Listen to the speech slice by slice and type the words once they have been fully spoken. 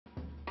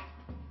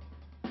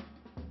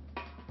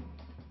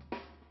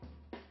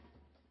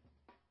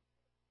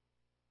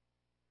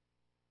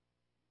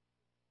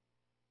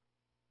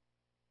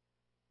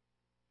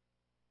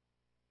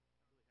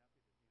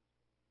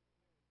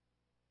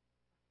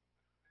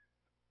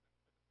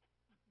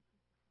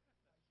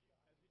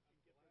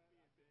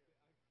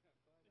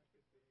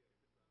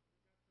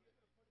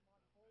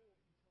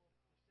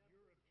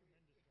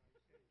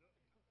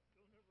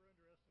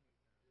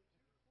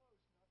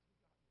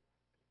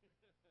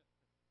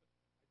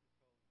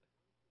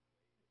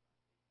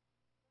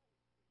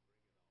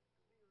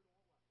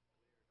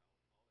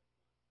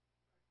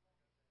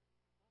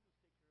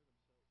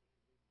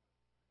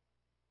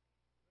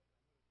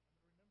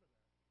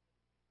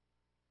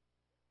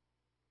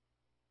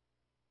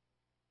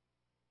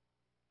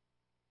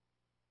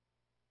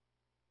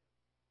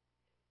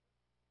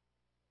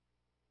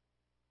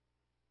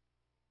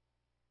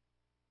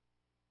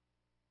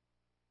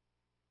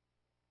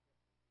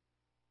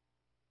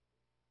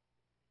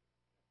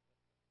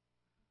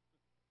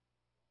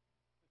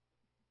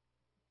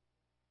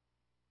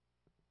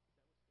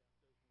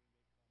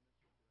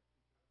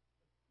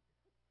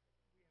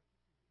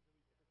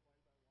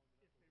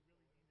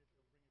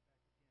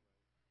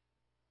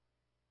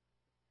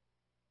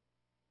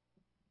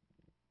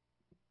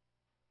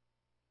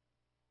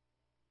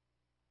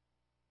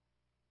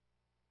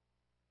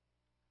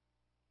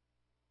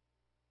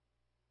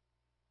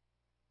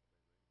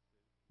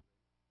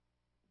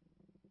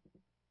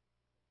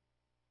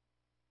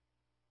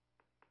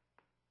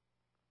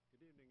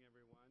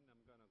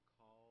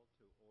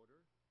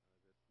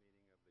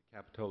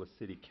Capitola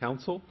City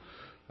Council.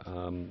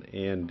 I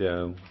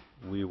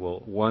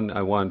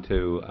want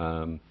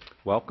to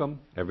welcome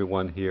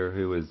everyone here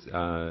who is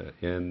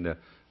in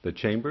the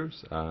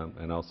chambers,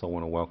 and also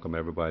want to welcome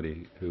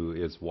everybody who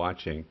is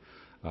watching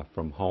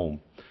from home.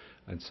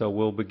 And so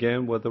we'll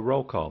begin with a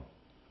roll call.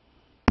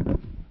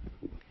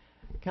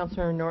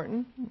 Councilor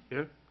Norton?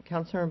 Here.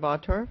 Councilor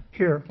Bottorff?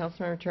 Here.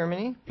 Councilor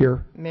Termini?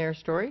 Here. Mayor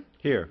Story?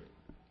 Here.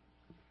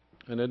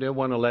 And I do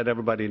want to let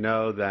everybody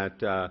know that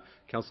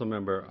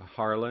Councilmember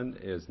Harlan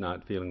is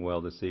not feeling well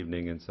this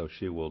evening, and so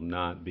she will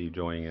not be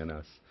joining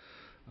us.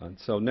 And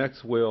so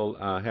next we'll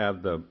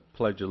have the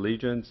Pledge of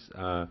Allegiance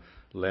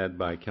led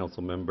by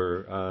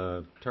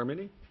Councilmember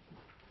Termini.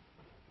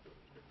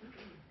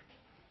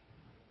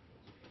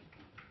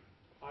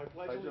 I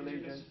pledge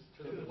allegiance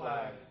to the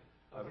flag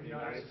of the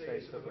United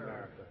States of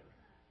America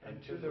and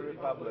to the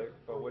republic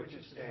for which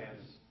it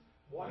stands,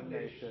 one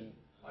nation,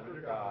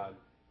 under God,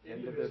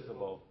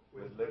 indivisible,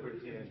 with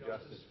liberty and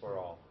justice for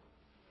all.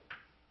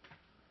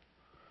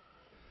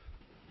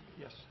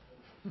 Yes.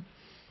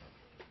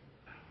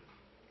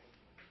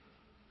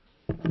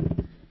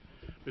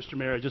 Mr.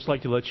 Mayor, I'd just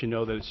like to let you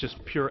know that it's just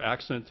pure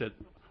accident that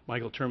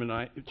Michael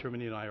Termini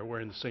and I are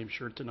wearing the same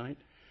shirt tonight.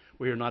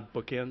 We are not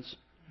bookends.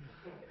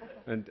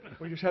 And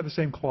We just have the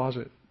same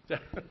closet,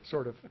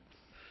 sort of.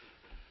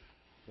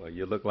 well,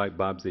 you look like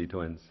Bobbsey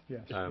twins.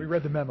 Yes. We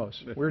read the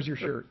memos. Where's your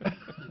shirt?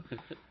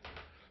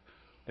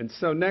 And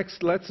so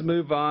next, let's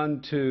move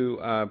on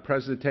to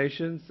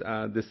presentations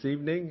this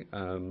evening.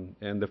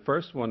 And the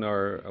first one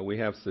we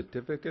have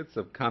certificates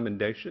of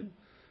commendation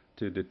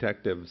to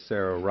Detective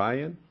Sarah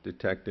Ryan,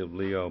 Detective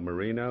Leo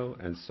Marino,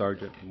 and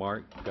Sergeant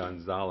Mark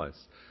Gonzalez.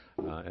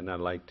 And I'd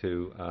like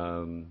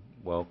to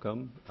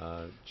welcome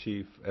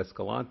Chief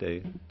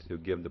Escalante to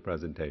give the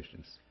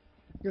presentations.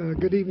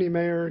 Good evening,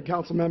 Mayor and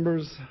council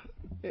members.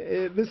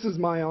 This is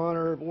my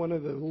honor, one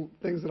of the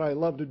things that I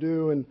love to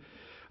do, and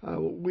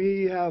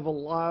we have a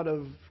lot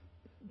of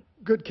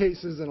good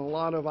cases and a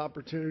lot of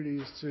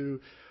opportunities to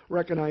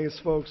recognize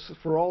folks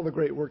for all the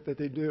great work that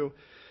they do.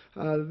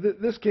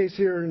 This case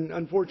here,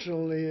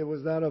 unfortunately, it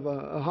was that of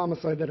a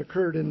homicide that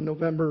occurred in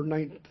November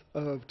 9th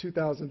of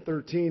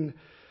 2013,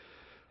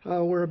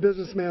 where a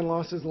businessman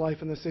lost his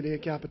life in the city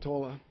of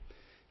Capitola.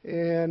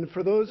 And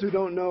for those who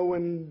don't know,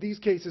 when these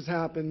cases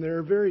happen,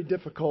 they're very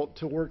difficult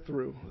to work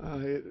through.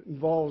 It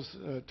involves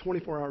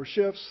 24-hour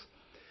shifts.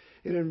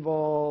 It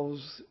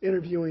involves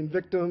interviewing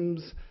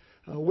victims,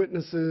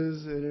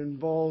 witnesses. It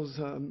involves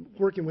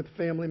working with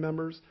family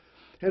members.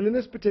 And in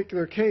this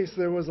particular case,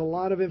 there was a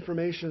lot of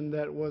information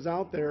that was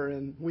out there,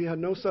 and we had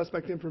no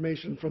suspect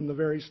information from the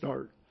very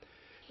start.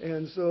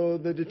 And so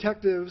the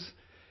detectives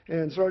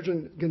and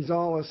Sergeant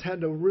Gonzalez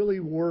had to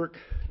really work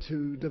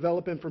to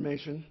develop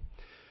information.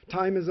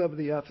 Time is of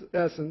the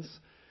essence.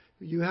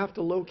 You have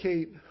to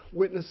locate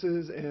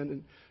witnesses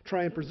and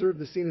try and preserve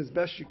the scene as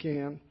best you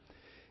can.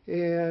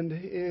 And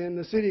in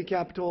the city of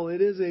Capitola,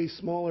 it is a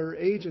smaller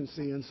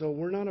agency, and so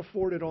we're not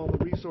afforded all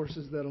the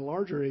resources that a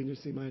larger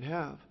agency might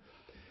have.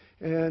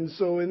 And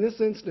so in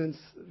this instance,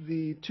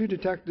 the two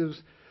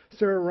detectives,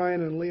 Sarah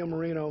Ryan and Leo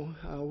Marino,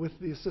 with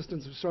the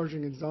assistance of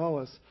Sergeant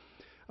Gonzalez,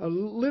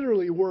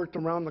 literally worked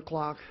around the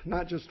clock,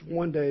 not just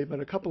one day, but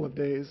a couple of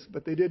days,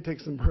 but they did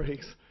take some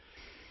breaks,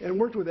 and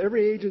worked with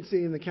every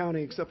agency in the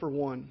county except for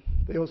one.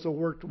 They also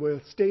worked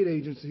with state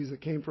agencies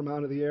that came from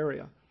out of the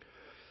area.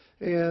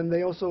 And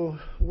they also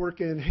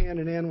work in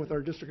hand with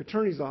our district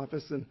attorney's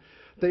office, and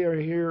they are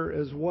here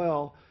as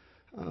well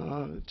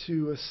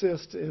to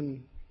assist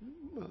in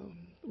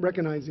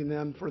recognizing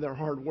them for their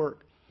hard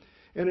work.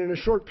 And in a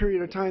short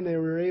period of time, they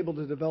were able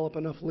to develop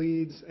enough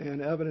leads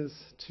and evidence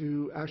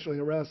to actually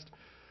arrest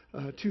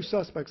two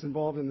suspects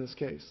involved in this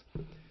case.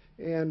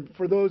 And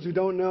for those who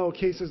don't know,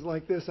 cases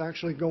like this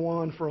actually go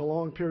on for a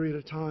long period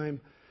of time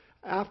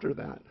after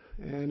that.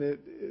 And it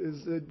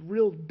is a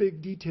real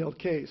big detailed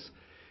case.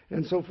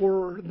 And so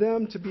for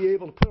them to be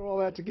able to put all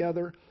that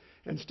together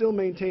and still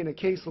maintain a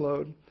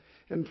caseload,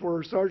 and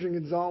for Sergeant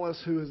Gonzalez,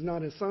 who is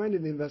not assigned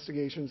in the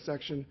investigation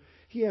section,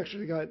 he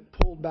actually got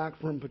pulled back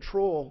from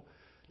patrol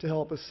to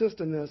help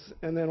assist in this,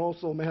 and then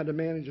also had to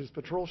manage his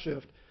patrol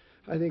shift,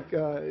 I think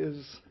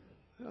is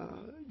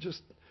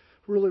just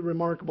really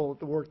remarkable at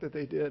the work that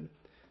they did.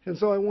 And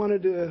so I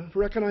wanted to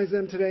recognize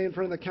them today in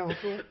front of the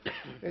council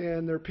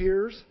and their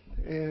peers,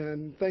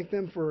 and thank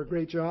them for a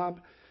great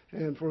job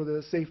and for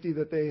the safety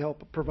that they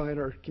help provide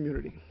our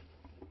community.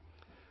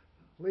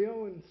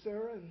 Leo and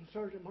Sarah and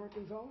Sergeant Mark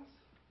Gonzalez.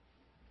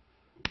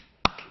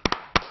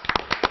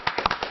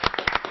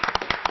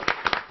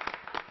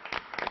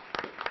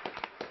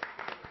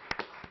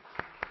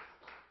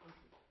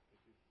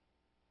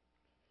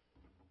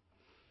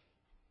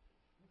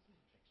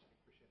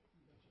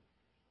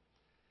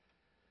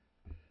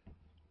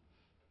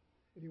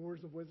 Any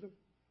words of wisdom?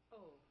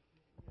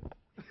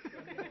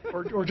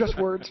 or just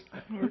words?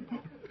 Thank you, actually.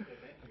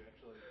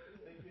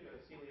 Thank you to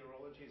Celia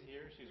Rowland. She's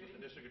here. She's with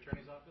the District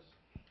Attorney's Office.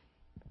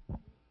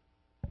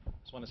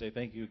 Just want to say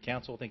thank you,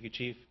 Council. Thank you,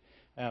 Chief.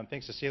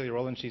 Thanks to Celia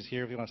Rowland. She's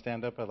here. If you want to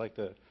stand up, I'd like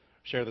to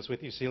share this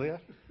with you, Celia.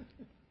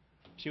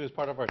 She was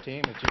part of our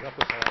team, and she helped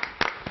us a lot.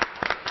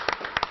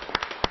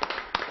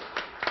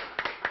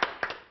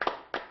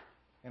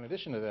 In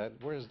addition to that,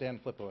 where's Dan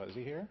Flippo? Is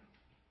he here?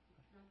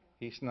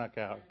 He snuck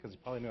out because he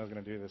probably knew I was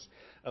going to do this.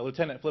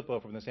 Lieutenant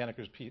Flippo from the Santa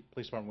Cruz Police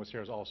Department was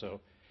here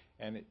also,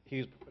 and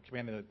he's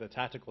commanding the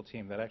tactical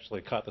team that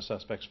actually caught the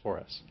suspects for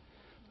us.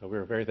 So we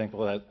were very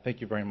thankful for that.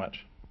 Thank you very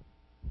much.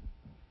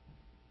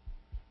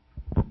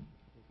 All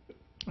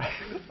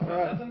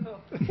right.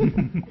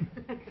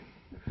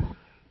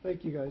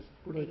 Thank you, guys.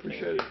 Really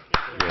appreciate it.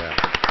 Yeah.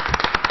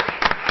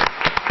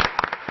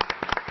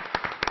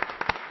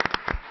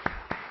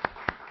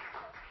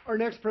 Our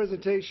next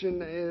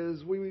presentation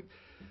is we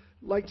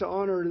like to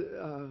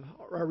honor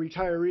our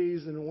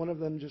retirees, and one of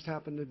them just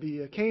happened to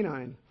be a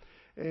canine.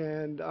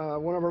 And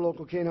one of our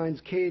local canines,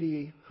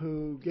 Katie,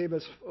 who gave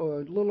us a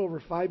little over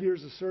 5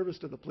 years of service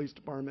to the police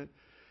department,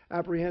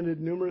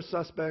 apprehended numerous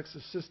suspects,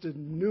 assisted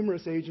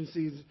numerous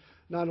agencies,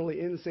 not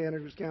only in Santa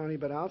Cruz County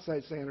but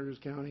outside Santa Cruz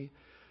County,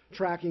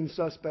 tracking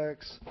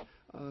suspects,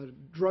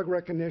 drug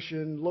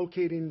recognition,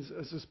 locating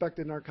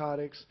suspected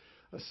narcotics,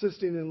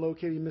 assisting in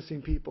locating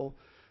missing people.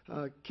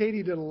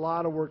 Katie did a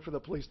lot of work for the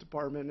police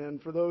department, and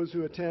for those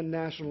who attend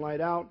National Night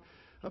Out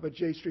up at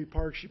J Street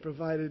Park, she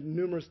provided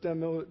numerous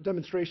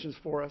demonstrations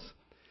for us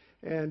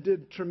and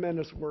did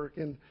tremendous work.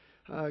 And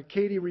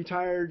Katie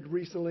retired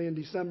recently in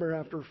December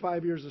after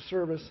 5 years of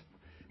service,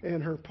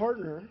 and her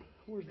partner,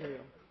 where's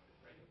Leo?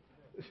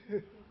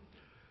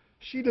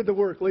 She did the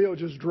work. Leo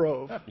just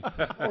drove. Or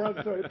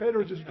I'm sorry,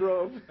 Pedro just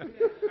drove. I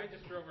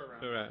just drove her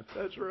around. All right.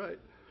 That's right.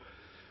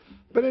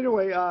 But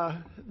anyway,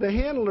 the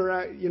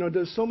handler,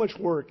 does so much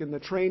work in the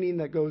training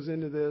that goes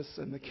into this,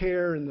 and the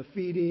care, and the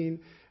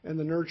feeding, and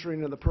the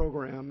nurturing of the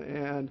program.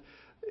 And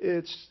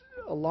it's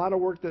a lot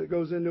of work that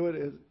goes into it.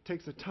 It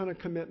takes a ton of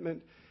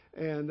commitment,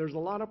 and there's a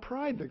lot of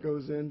pride that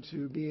goes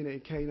into being a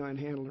canine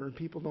handler, and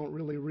people don't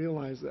really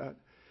realize that.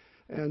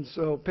 And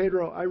so,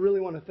 Pedro, I really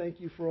want to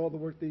thank you for all the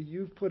work that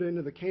you've put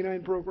into the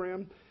canine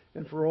program,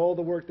 and for all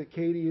the work that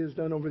Katie has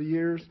done over the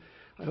years.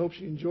 I hope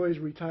she enjoys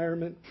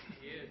retirement.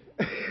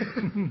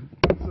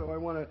 So I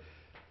want to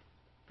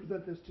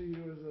present this to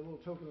you as a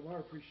little token of our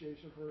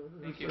appreciation for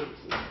her services.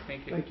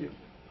 Thank you. Thank you.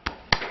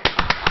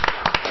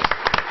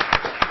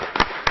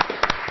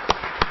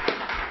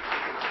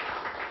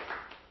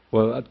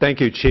 Well, thank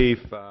you, Chief,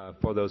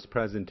 for those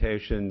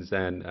presentations,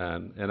 and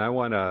I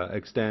want to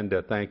extend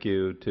a thank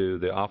you to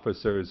the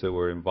officers who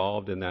were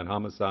involved in that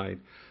homicide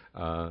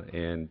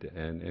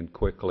and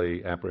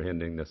quickly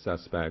apprehending the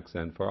suspects,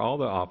 and for all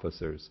the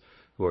officers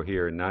who are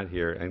here and not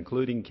here,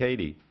 including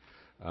Katie,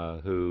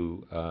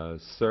 who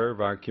serve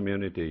our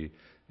community,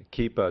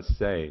 keep us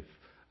safe,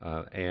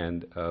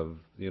 and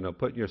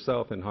put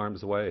yourself in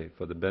harm's way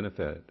for the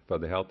benefit, for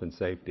the health and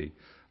safety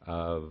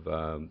of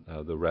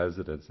the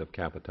residents of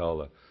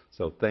Capitola.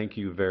 So thank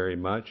you very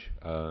much,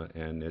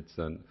 and it's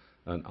an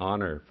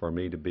honor for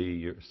me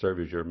to serve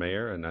as your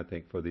mayor, and I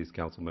think for these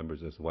council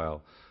members as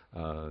well,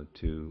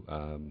 to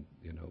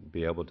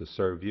be able to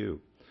serve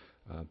you.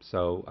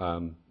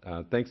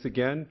 Thanks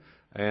again.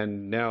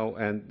 And now,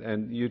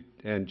 and you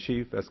and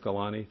Chief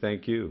Escalante,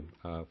 thank you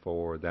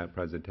for that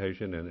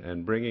presentation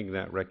and bringing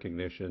that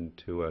recognition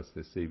to us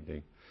this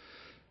evening.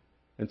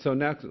 And so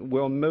next,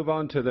 we'll move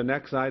on to the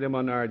next item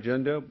on our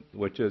agenda,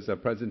 which is a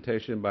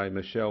presentation by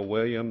Michelle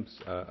Williams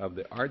of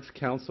the Arts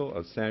Council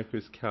of Santa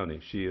Cruz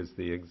County. She is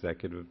the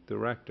Executive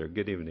Director.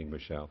 Good evening,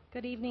 Michelle.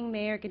 Good evening,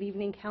 Mayor. Good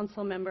evening,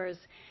 council members.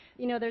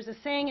 You know, there's a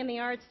saying in the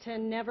arts to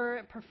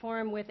never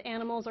perform with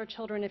animals or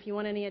children if you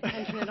want any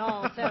attention at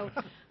all. So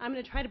I'm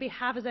going to try to be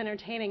half as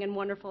entertaining and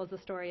wonderful as the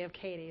story of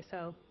Katie.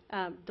 So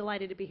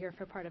delighted to be here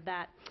for part of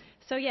that.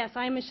 So yes,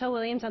 I'm Michelle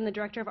Williams. I'm the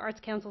Director of Arts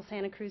Council,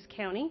 Santa Cruz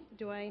County.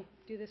 Do I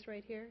do this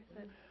right here?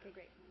 Okay,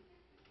 great.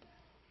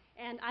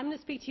 And I'm going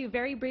to speak to you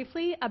very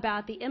briefly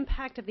about the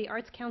impact of the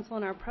Arts Council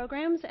in our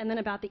programs, and then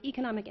about the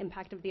economic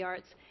impact of the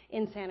arts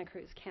in Santa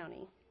Cruz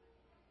County.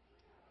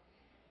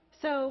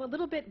 So a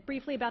little bit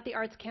briefly about the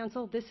Arts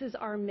Council. This is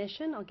our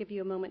mission. I'll give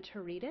you a moment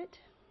to read it.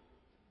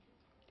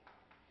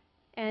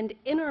 And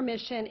in our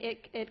mission,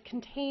 it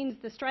contains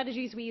the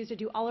strategies we use to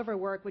do all of our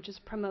work, which is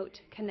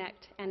promote,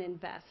 connect, and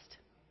invest.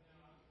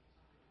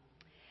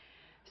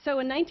 So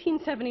in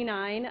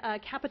 1979,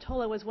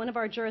 Capitola was one of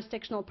our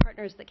jurisdictional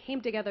partners that came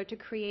together to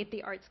create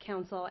the Arts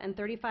Council, and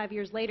 35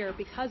 years later,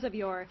 because of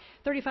your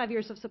 35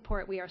 years of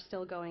support, we are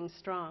still going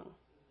strong.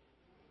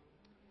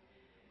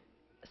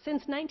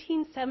 Since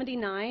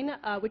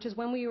 1979, which is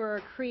when we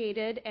were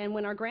created and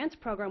when our grants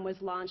program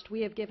was launched,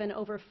 we have given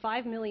over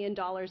 $5 million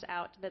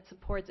out that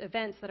supports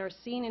events that are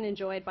seen and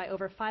enjoyed by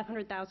over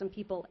 500,000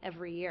 people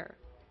every year.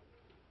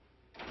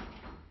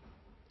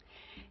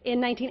 In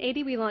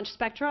 1980, we launched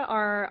Spectra,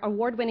 our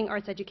award-winning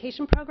arts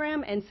education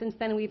program, and since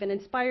then we've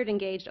inspired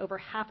and engaged over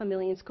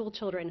 500,000 school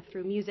children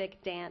through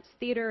music, dance,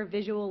 theater,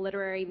 visual,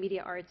 literary,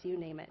 media arts, you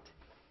name it.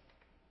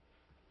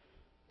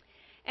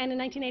 And in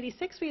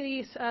 1986,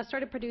 we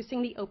started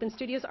producing the Open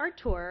Studios Art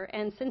Tour,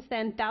 and since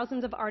then,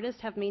 thousands of artists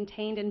have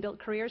maintained and built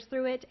careers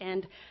through it,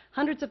 and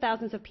hundreds of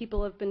thousands of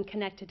people have been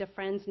connected to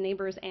friends,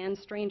 neighbors, and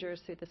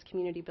strangers through this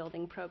community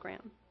building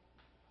program.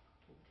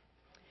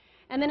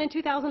 And then in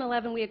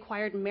 2011, we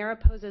acquired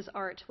Mariposas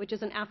Art, which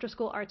is an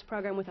after-school arts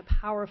program with a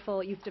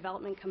powerful youth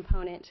development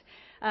component.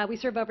 We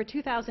serve over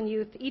 2,000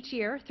 youth each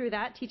year through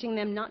that, teaching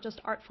them not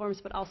just art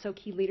forms, but also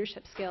key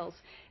leadership skills.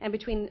 And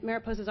between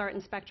Mariposas Art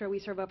and Spectra, we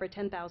serve over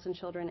 10,000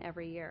 children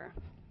every year.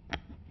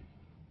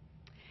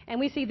 And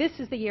we see this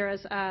is the year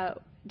as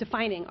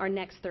defining our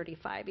next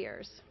 35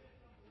 years.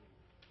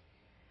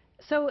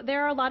 So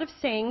there are a lot of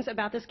sayings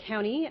about this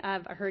county.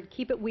 I've heard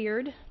keep it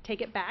weird,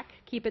 take it back,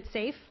 keep it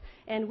safe,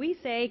 and we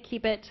say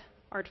keep it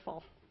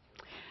artful.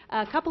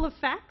 A couple of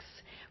facts.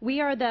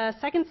 We are the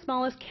second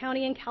smallest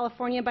county in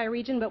California by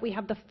region, but we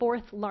have the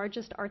 4th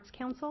largest arts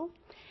council,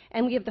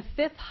 and we have the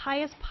 5th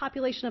highest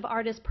population of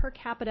artists per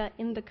capita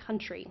in the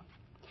country.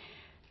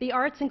 The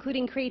arts,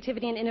 including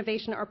creativity and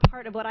innovation, are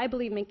part of what I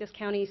believe make this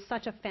county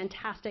such a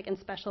fantastic and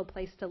special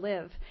place to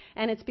live.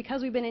 And it's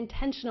because we've been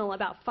intentional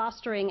about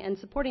fostering and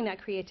supporting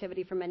that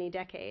creativity for many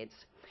decades.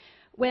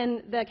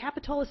 When the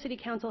Capitola City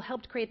Council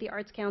helped create the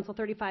Arts Council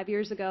 35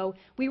 years ago,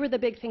 we were the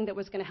big thing that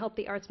was going to help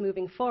the arts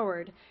moving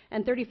forward.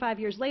 And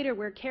 35 years later,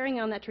 we're carrying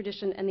on that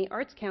tradition, and the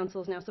Arts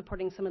Council is now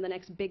supporting some of the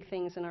next big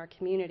things in our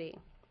community.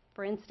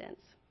 For instance,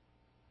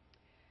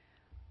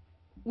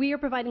 we are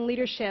providing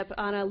leadership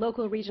on a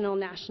local, regional,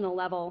 national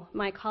level.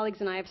 My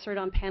colleagues and I have served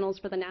on panels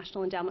for the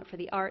National Endowment for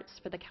the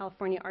Arts, for the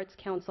California Arts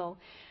Council.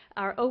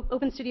 Our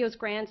Open Studios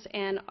grants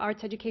and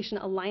Arts Education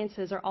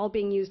Alliances are all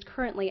being used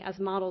currently as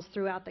models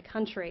throughout the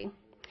country.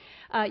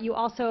 You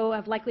also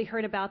have likely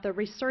heard about the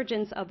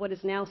resurgence of what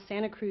is now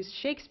Santa Cruz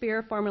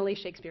Shakespeare, formerly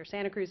Shakespeare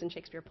Santa Cruz and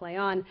Shakespeare Play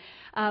On.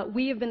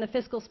 We have been the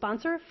fiscal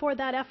sponsor for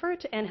that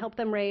effort and helped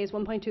them raise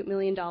 $1.2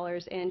 million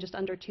in just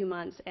under 2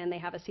 months, and they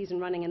have a season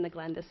running in the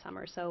Glen this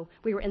summer. So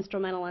we were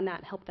instrumental in that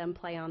and helped them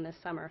play on this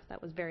summer.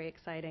 That was very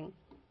exciting.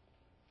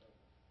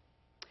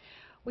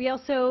 We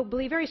also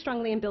believe very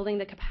strongly in building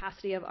the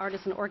capacity of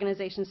artists and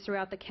organizations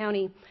throughout the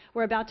county.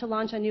 We're about to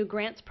launch a new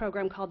grants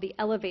program called the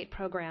Elevate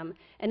program.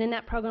 And in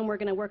that program, we're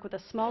going to work with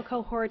a small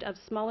cohort of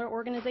smaller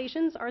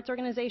organizations, arts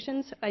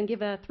organizations, and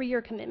give a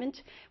 3-year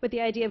commitment with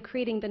the idea of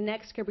creating the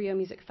next Cabrillo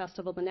Music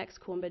Festival, the next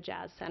Cuumba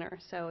Jazz Center.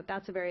 So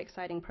that's a very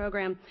exciting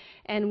program.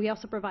 And we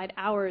also provide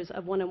hours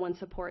of one-on-one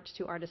support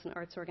to artists and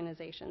arts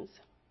organizations.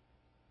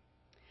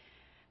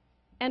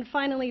 And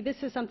finally,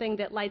 this is something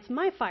that lights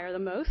my fire the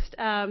most.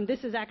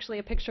 This is actually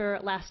a picture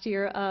last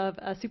year of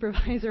a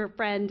supervisor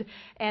friend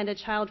and a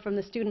child from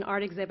the student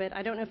art exhibit.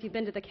 I don't know if you've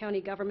been to the county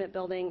government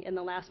building in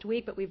the last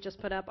week, but we've just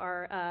put up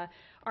our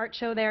art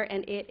show there,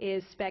 and it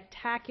is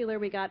spectacular.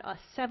 We got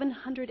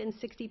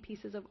 760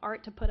 pieces of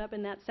art to put up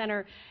in that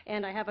center,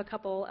 and I have a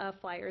couple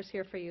flyers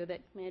here for you that,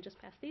 may I just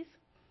pass these?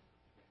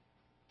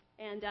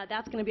 And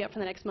that's going to be up for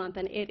the next month.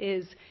 And it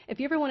is, if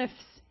you ever want to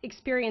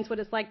experience what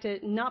it's like to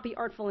not be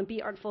artful and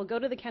be artful, go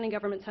to the County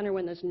Government Center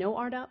when there's no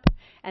art up,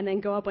 and then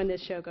go up when this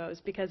show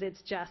goes, because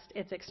it's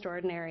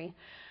extraordinary.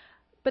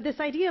 But this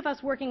idea of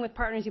us working with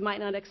partners you might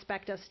not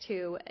expect us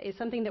to is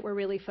something that we're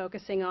really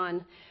focusing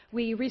on.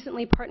 We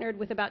recently partnered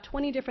with about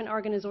 20 different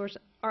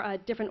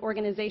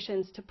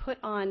organizations to put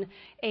on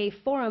a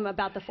forum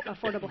about the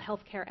Affordable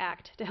Health Care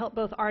Act to help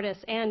both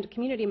artists and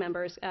community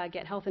members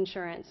get health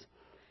insurance.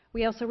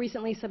 We also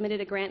recently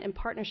submitted a grant in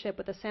partnership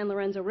with the San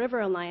Lorenzo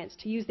River Alliance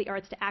to use the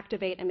arts to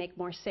activate and make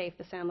more safe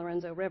the San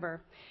Lorenzo River.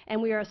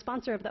 And we are a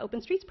sponsor of the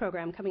Open Streets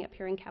program coming up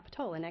here in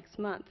Capitola next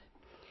month.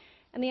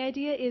 And the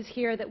idea is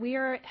here that we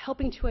are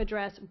helping to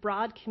address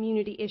broad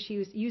community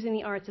issues using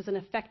the arts as an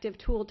effective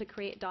tool to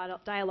create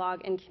dialogue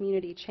and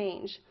community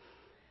change.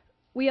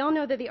 We all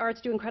know that the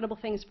arts do incredible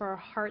things for our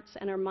hearts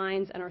and our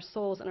minds and our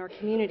souls and our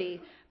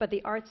community, but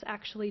the arts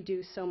actually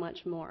do so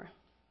much more.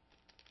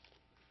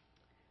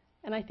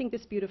 And I think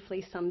this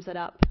beautifully sums it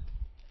up.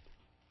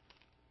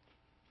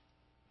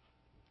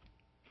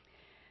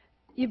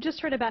 You've just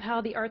heard about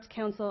how the Arts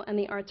Council and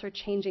the arts are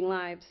changing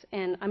lives,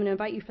 and I'm going to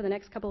invite you for the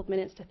next couple of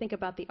minutes to think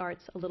about the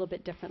arts a little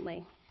bit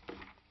differently.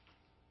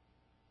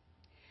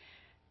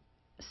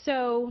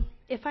 So,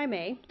 if I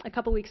may, a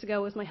couple weeks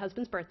ago was my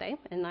husband's birthday,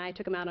 and I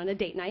took him out on a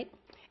date night.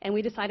 And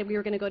we decided we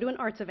were going to go to an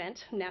arts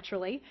event,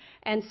 naturally.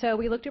 And so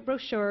we looked at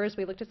brochures,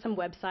 we looked at some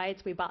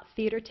websites, we bought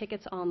theater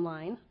tickets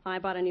online. I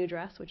bought a new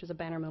dress, which is a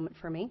banner moment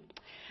for me.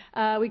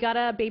 We got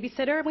a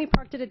babysitter, and we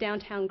parked at a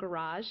downtown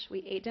garage. We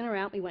ate dinner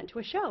out, we went to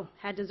a show,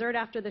 had dessert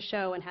after the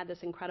show, and had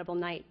this incredible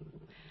night.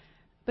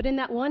 But in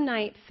that one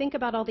night, think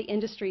about all the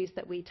industries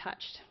that we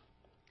touched.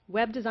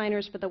 Web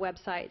designers for the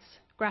websites,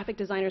 graphic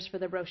designers for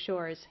the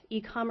brochures,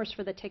 e-commerce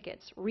for the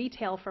tickets,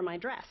 retail for my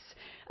dress,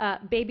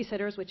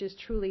 babysitters, which is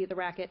truly the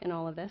racket in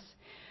all of this,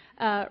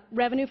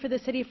 revenue for the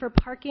city for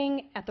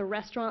parking at the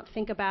restaurant.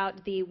 Think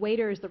about the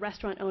waiters, the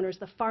restaurant owners,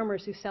 the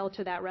farmers who sell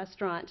to that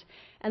restaurant.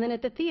 And then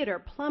at the theater,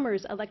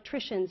 plumbers,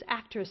 electricians,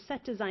 actors,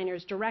 set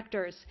designers,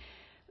 directors.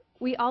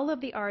 We all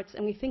love the arts,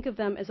 and we think of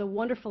them as a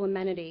wonderful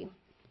amenity,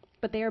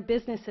 but they are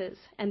businesses,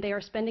 and they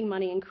are spending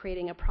money and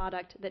creating a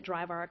product that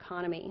drive our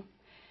economy.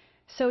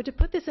 So to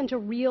put this into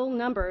real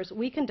numbers,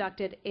 we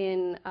conducted,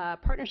 in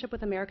partnership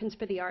with Americans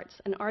for the Arts,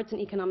 an arts and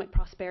economic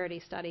prosperity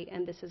study,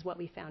 and this is what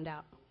we found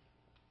out.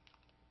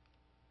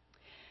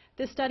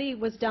 This study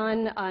was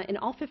done in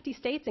all 50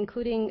 states,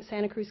 including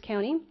Santa Cruz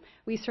County.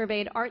 We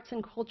surveyed arts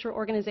and culture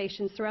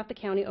organizations throughout the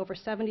county, over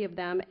 70 of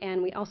them,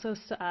 and we also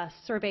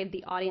surveyed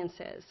the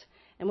audiences.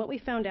 And what we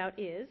found out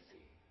is,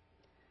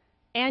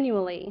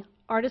 annually,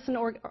 artists and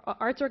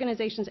arts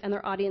organizations and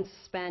their audience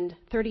spend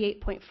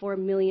 $38.4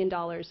 million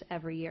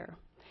every year.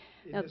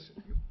 Now,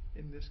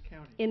 In this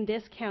county? in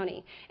this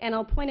county. And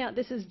I'll point out,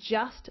 this is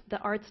just the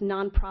arts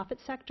nonprofit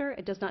sector.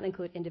 It does not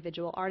include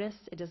individual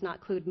artists. It does not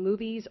include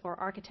movies or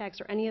architects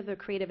or any of the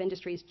creative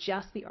industries,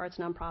 just the arts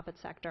nonprofit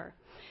sector.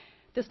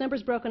 This number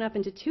is broken up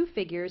into two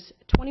figures,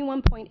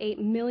 $21.8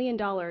 million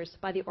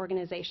by the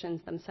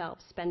organizations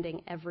themselves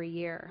spending every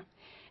year.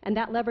 And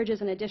that leverages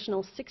an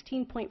additional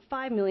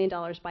 $16.5 million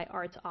by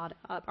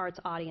arts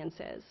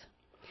audiences.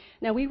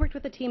 Now, we worked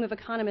with a team of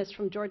economists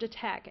from Georgia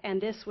Tech,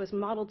 and this was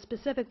modeled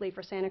specifically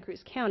for Santa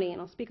Cruz County,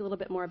 and I'll speak a little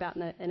bit more about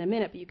in a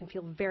minute, but you can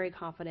feel very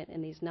confident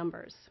in these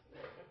numbers.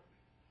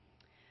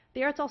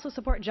 The arts also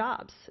support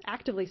jobs,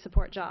 actively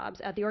support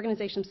jobs at the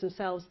organizations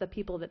themselves, the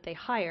people that they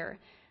hire.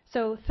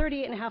 So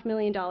 $38.5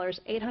 million,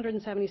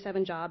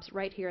 877 jobs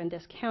right here in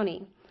this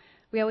county.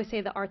 We always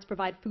say the arts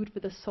provide food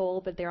for the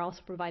soul, but they're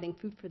also providing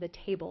food for the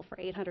table for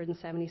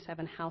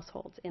 877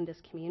 households in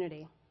this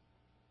community.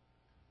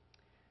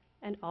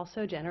 And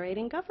also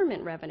generating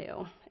government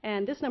revenue.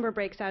 And this number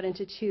breaks out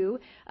into two,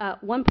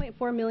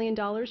 $1.4 million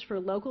for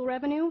local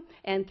revenue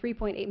and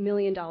 $3.8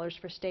 million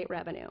for state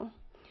revenue.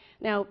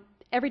 Now,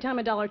 every time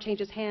a dollar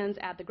changes hands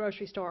at the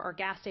grocery store or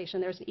gas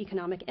station, there's an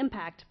economic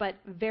impact, but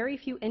very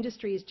few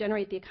industries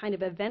generate the kind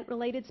of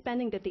event-related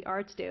spending that the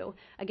arts do.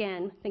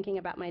 Again, thinking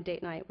about my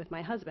date night with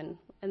my husband.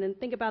 And then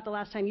think about the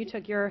last time you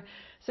took your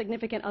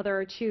significant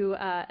other to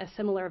a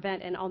similar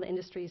event and all the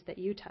industries that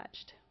you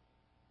touched.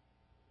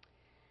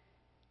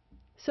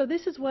 So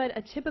this is what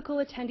a typical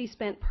attendee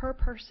spent per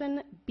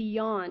person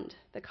beyond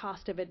the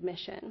cost of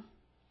admission.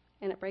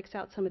 And it breaks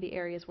out some of the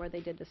areas where they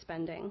did the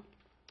spending.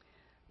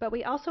 But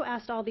we also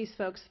asked all these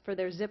folks for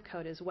their zip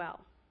code as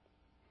well.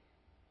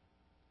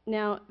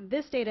 Now,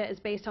 this data is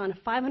based on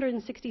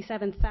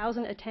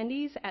 567,000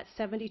 attendees at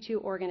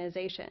 72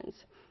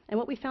 organizations. And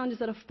what we found is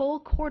that a full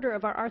quarter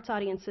of our arts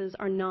audiences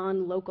are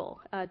non-local,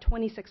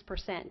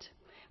 26%,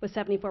 with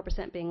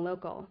 74% being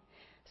local.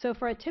 So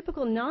for a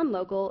typical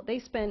non-local, they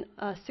spent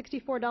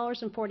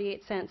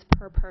 $64.48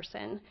 per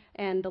person,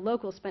 and the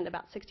locals spend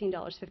about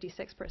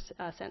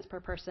 $16.56 per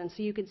person.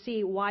 So you can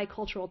see why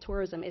cultural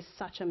tourism is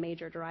such a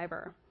major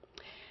driver.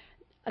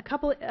 A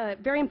couple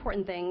very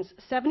important things.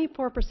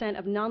 74%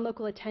 of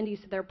non-local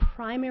attendees, their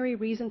primary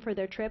reason for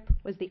their trip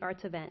was the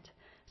arts event.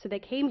 So they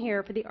came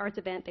here for the arts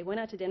event, they went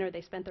out to dinner,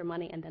 they spent their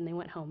money, and then they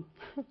went home.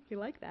 You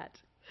like that?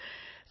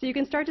 So you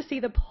can start to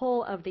see the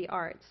pull of the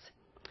arts.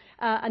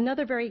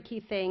 Another very key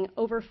thing,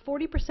 over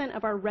 40%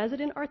 of our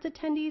resident arts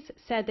attendees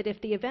said that if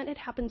the event had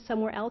happened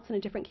somewhere else in a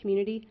different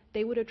community,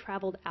 they would have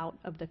traveled out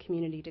of the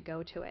community to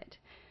go to it.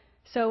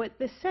 So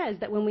this says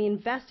that when we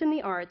invest in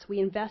the arts, we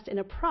invest in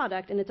a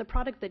product, and it's a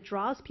product that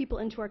draws people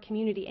into our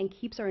community and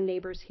keeps our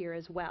neighbors here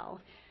as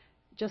well.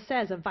 Just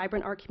says a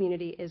vibrant art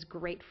community is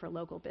great for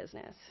local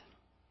business.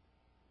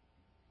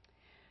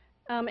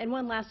 And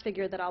one last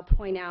figure that I'll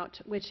point out,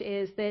 which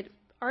is that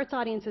arts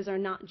audiences are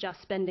not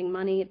just spending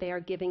money, they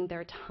are giving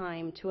their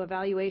time to a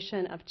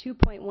valuation of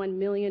 $2.1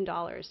 million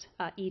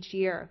each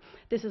year.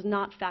 This is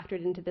not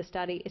factored into the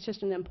study. It's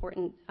just an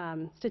important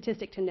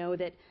statistic to know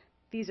that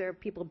these are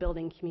people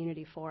building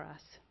community for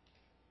us.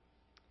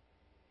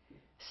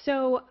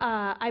 So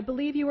I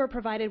believe you were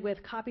provided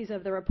with copies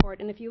of the report,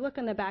 and if you look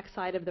on the back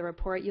side of the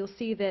report, you'll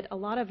see that a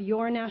lot of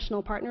your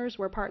national partners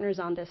were partners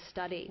on this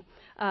study.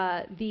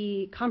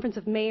 The Conference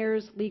of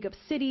Mayors, League of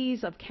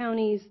Cities, of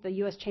Counties, the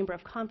U.S. Chamber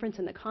of Conference,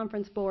 and the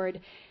Conference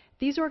Board.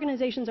 These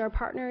organizations are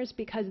partners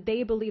because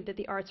they believe that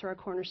the arts are a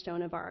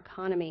cornerstone of our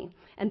economy,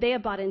 and they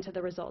have bought into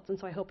the results, and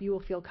so I hope you will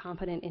feel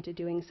confident into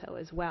doing so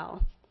as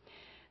well.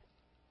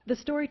 The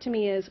story to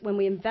me is when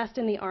we invest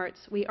in the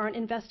arts, we aren't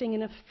investing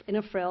in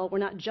a frill, we're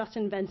not just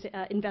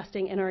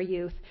investing in our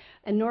youth,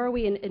 and nor are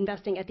we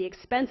investing at the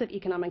expense of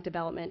economic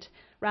development.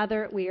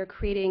 Rather, we are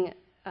creating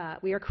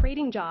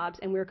jobs,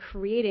 and we're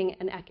creating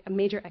a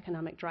major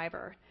economic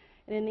driver.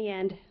 And in the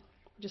end,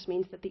 it just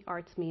means that the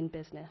arts mean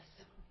business.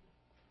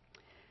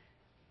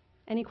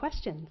 Any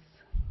questions?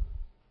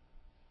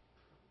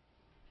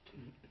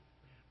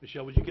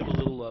 Michelle, would you give a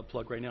little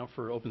plug right now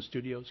for Open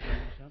Studios?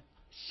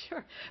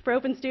 Sure. For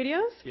Open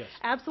Studios? Yes.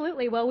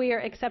 Absolutely. Well, we are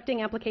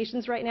accepting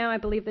applications right now. I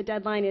believe the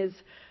deadline is,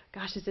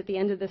 gosh, is it the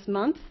end of this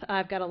month?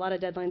 I've got a lot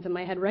of deadlines in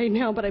my head right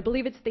now, but I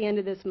believe it's the end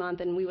of this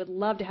month, and we would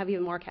love to have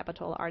even more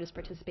Capitola artists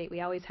participate. We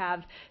always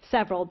have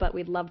several, but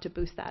we'd love to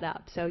boost that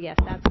up. So yes,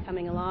 that's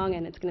coming along,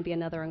 and it's going to be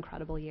another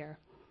incredible year.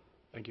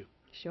 Thank you.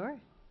 Sure.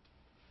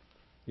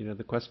 Any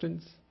other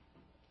questions?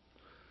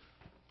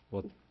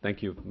 Well,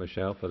 thank you,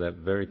 Michelle, for that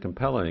very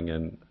compelling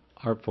and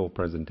artful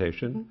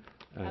presentation.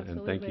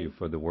 And thank you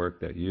for the work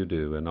that you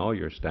do and all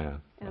your staff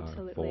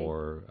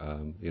for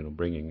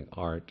bringing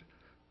art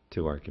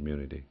to our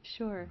community.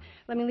 Sure.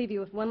 Let me leave you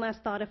with one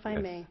last thought, if I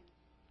may.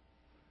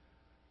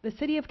 The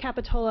City of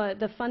Capitola,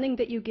 the funding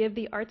that you give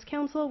the Arts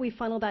Council, we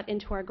funnel that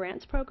into our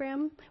grants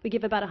program. We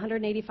give about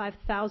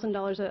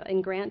 $185,000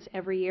 in grants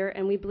every year,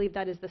 and we believe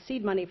that is the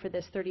seed money for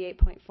this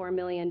 $38.4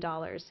 million.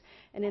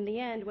 And in the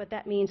end, what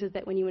that means is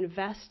that when you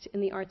invest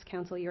in the Arts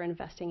Council, you're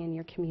investing in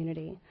your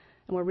community.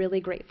 And we're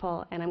really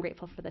grateful, and I'm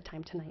grateful for the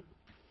time tonight.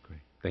 Great.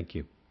 Thank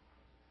you.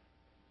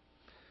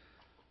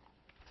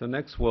 So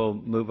next we'll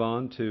move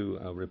on to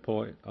a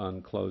report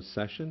on closed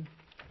session.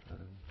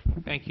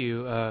 Thank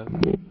you,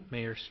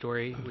 Mayor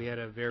Story. We had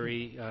a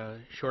very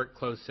short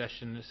closed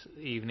session this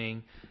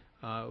evening.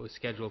 It was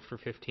scheduled for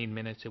 15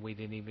 minutes, and we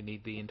didn't even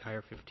need the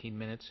entire 15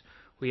 minutes.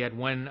 We had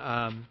one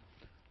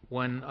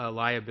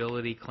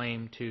liability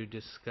claim to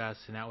discuss,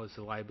 and that was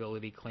the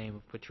liability claim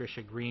of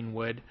Patricia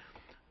Greenwood.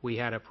 We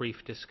had a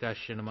brief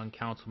discussion among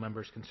council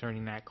members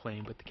concerning that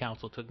claim, but the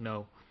council took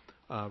no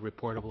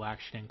reportable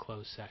action in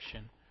closed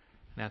session.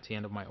 And that's the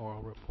end of my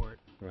oral report.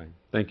 Right.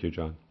 Thank you,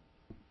 John.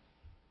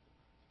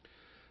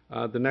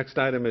 The next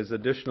item is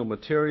additional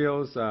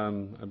materials. I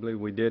believe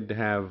we did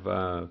have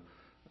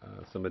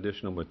some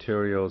additional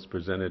materials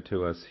presented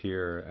to us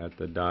here at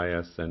the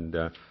dais, and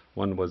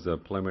one was a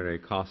preliminary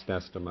cost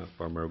estimate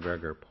for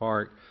McGregor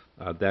Park.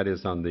 That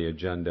is on the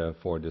agenda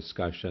for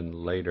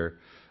discussion later.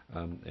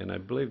 And I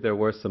believe there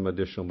were some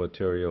additional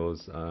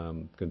materials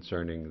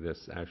concerning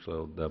this,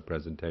 the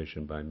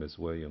presentation by Ms.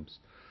 Williams.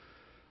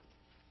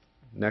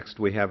 Next,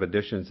 we have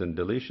additions and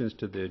deletions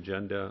to the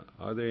agenda.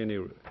 Are there any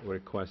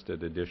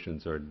requested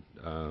additions or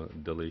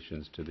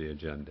deletions to the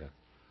agenda?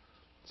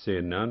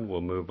 Seeing none, we'll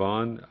move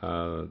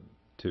on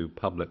to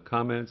public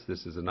comments.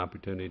 This is an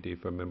opportunity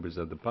for members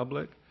of the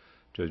public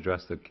to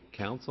address the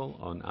council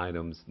on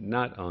items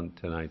not on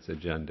tonight's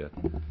agenda.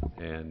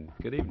 And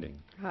good evening.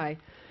 Hi.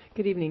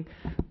 Good evening.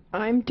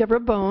 I'm Deborah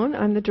Bone.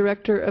 I'm the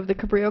director of the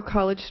Cabrillo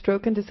College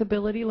Stroke and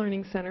Disability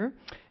Learning Center,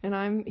 and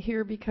I'm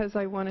here because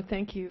I want to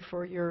thank you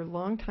for your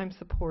longtime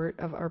support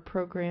of our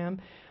program.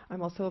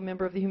 I'm also a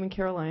member of the Human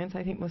Care Alliance.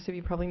 I think most of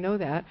you probably know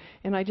that.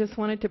 And I just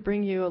wanted to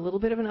bring you a little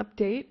bit of an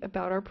update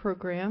about our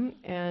program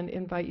and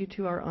invite you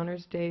to our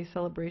Honors Day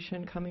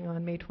celebration coming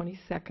on May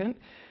 22nd.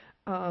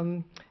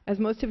 As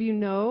most of you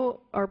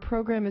know, our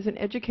program is an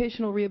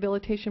educational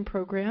rehabilitation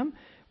program.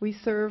 We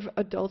serve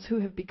adults who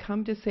have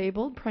become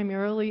disabled,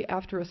 primarily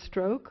after a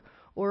stroke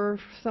or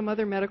some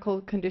other medical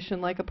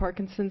condition like a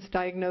Parkinson's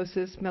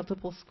diagnosis,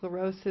 multiple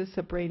sclerosis,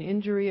 a brain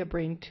injury, a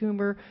brain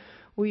tumor.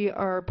 We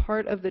are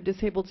part of the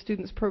Disabled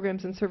Students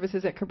Programs and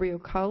Services at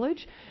Cabrillo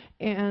College,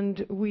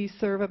 and we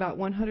serve about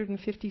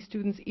 150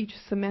 students each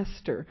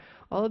semester.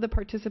 All of the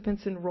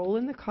participants enroll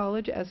in the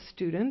college as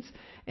students,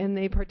 and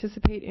they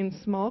participate in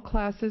small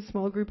classes,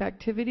 small group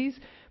activities,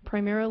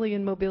 primarily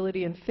in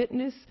mobility and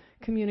fitness,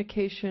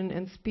 communication,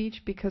 and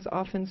speech, because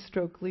often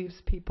stroke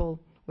leaves people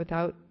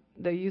without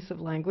the use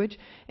of language,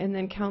 and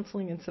then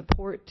counseling and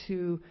support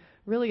to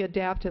really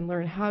adapt and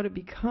learn how to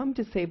become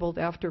disabled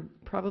after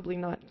probably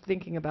not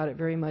thinking about it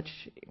very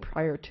much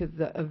prior to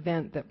the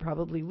event that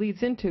probably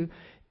leads into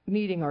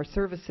needing our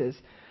services.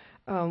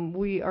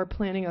 We are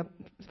planning a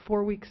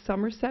 4-week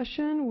summer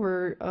session.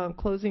 We're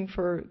closing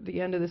for the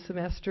end of the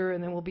semester,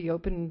 and then we'll be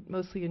open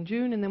mostly in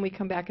June, and then we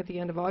come back at the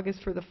end of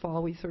August for the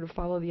fall. We sort of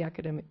follow the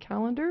academic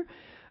calendar.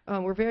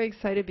 We're very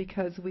excited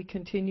because we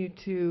continue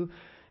to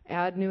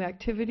add new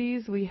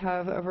activities. We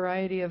have a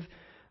variety of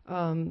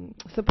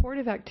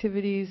supportive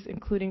activities,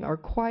 including our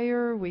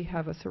choir. We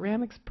have a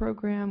ceramics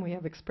program. We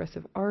have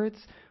expressive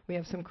arts. We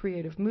have some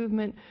creative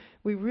movement.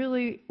 We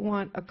really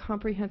want a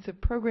comprehensive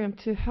program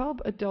to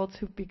help adults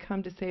who've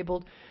become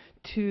disabled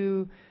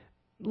to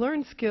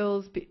learn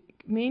skills,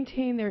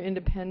 maintain their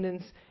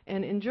independence,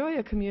 and enjoy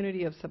a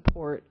community of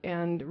support.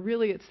 And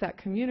really, it's that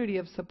community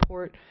of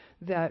support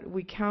that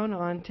we count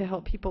on to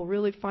help people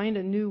really find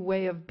a new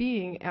way of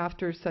being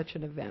after such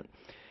an event.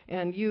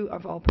 And you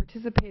have all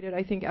participated,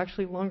 I think,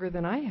 actually longer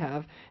than I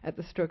have at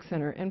the Stroke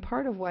Center. And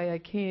part of why I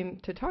came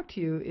to talk to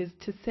you is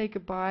to say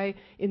goodbye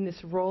in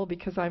this role,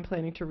 because I'm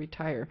planning to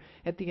retire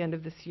at the end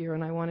of this year.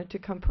 And I wanted to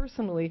come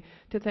personally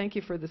to thank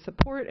you for the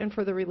support and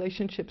for the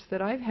relationships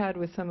that I've had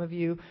with some of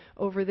you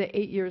over the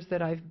 8 years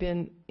that I've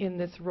been in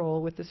this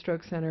role with the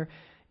Stroke Center.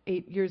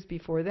 8 years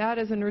before that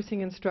as a nursing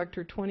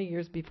instructor, 20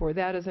 years before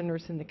that as a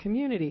nurse in the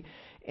community.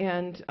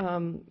 And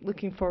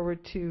looking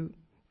forward to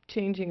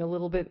changing a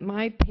little bit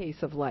my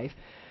pace of life.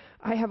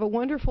 I have a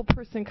wonderful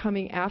person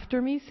coming after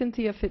me,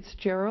 Cynthia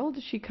Fitzgerald.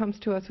 She comes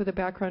to us with a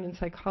background in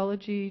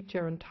psychology,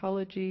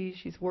 gerontology.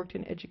 She's worked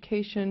in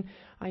education.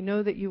 I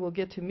know that you will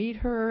get to meet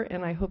her,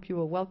 and I hope you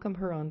will welcome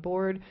her on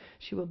board.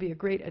 She will be a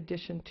great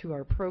addition to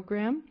our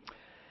program.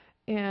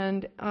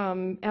 And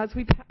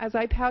as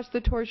I pass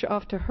the torch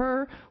off to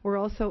her, we're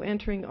also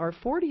entering our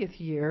 40th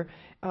year.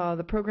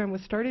 The program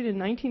was started in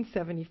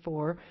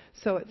 1974,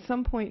 so at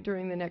some point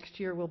during the next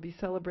year we'll be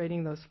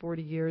celebrating those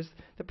 40 years.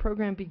 The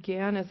program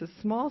began as a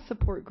small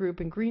support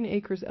group in Green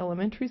Acres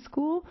Elementary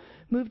School,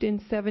 moved in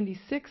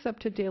 '76 up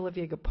to De La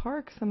Vega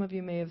Park. Some of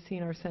you may have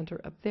seen our center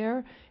up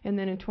there, and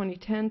then in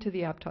 2010 to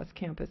the Aptos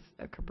campus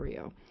at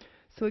Cabrillo.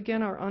 So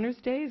again, our Honors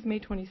Day is May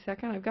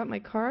 22nd. I've got my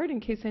card in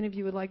case any of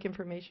you would like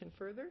information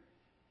further.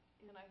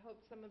 And I hope hope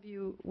some of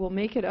you will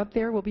make it up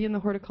there. We'll be in the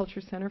Horticulture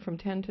Center from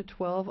 10 to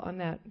 12 on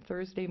that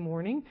Thursday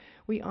morning.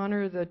 We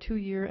honor the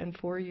 2-year and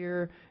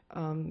 4-year,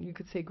 you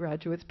could say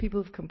graduates,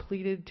 people who've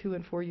completed 2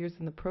 and 4 years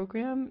in the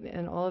program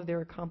and all of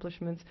their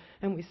accomplishments,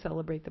 and we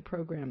celebrate the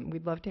program.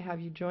 We'd love to have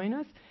you join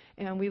us,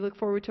 and we look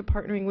forward to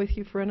partnering with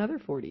you for another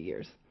 40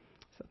 years.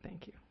 So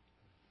thank you.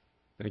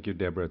 Thank you,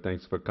 Deborah.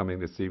 Thanks for coming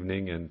this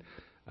evening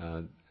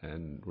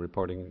and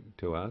reporting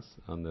to us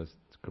on the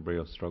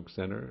Cabrillo Stroke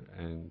Center.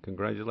 And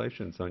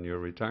congratulations on your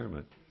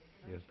retirement.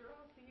 I'm Yes. sure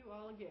I'll see you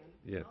all again.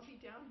 Yes. I'll be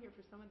down here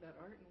for some of that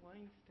art and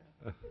wine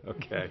stuff.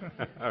 Okay.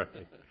 All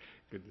right.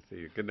 Good to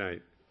see you. Good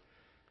night.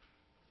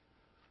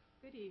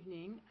 Good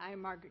evening. I'm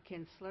Margaret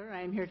Kinsler.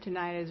 I'm here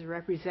tonight as a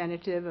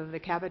representative of the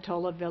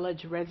Capitola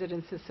Village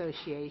Residents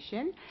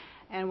Association.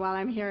 And while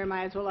I'm here, I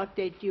might as well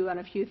update you on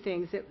a few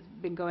things that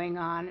have been going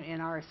on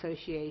in our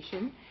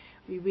association.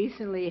 We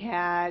recently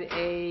had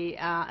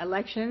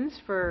elections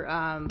for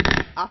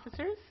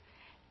officers.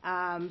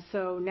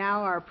 So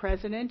now our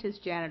president is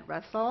Janet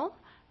Russell.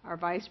 Our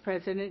vice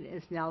president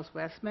is Nels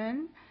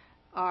Westman.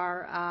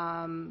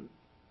 Our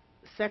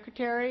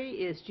secretary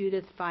is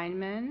Judith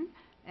Feynman.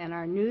 And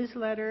our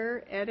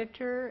newsletter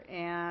editor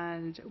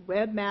and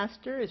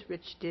webmaster is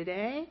Rich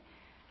Dide.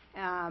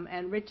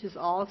 And Rich is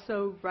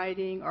also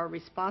writing, or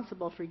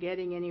responsible for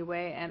getting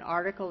anyway, an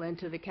article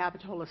into the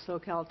Capitola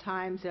SoCal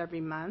Times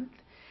every month.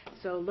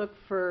 So look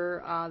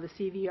for the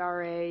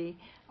CVRA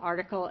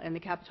article in the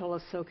Capitola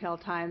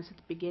SoCal Times at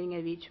the beginning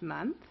of each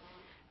month.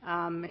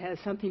 It has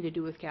something to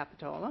do with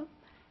Capitola.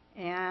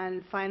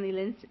 And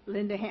finally,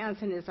 Linda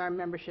Hansen is our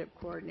membership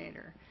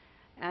coordinator.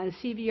 And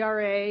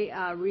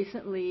CVRA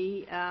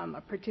recently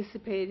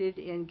participated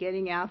in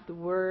getting out the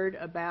word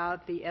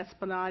about the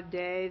Esplanade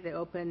Day, the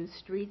Open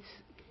Streets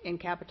in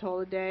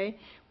Capitola Day.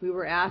 We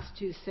were asked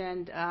to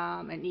send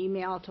an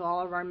email to all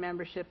of our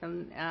membership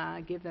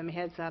and give them a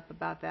heads up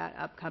about that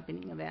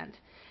upcoming event.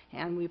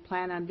 And we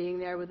plan on being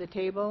there with a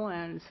table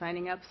and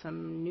signing up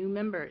some new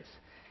members.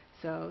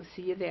 So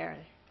see you there.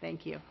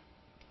 Thank you.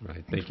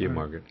 Right. Thank you,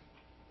 Margaret.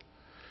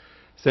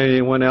 Is there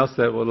anyone else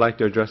that would like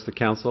to address the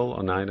council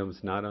on items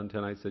not on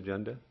tonight's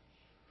agenda?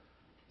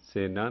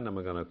 Seeing none, I'm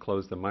going to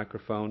close the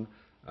microphone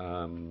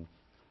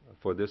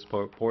for this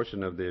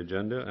portion of the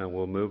agenda, and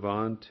we'll move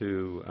on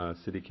to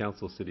City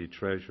Council, City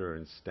Treasurer,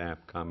 and staff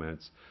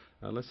comments.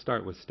 Let's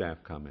start with staff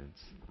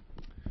comments.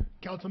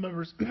 Council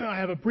members, I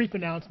have a brief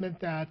announcement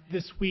that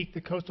this week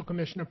the Coastal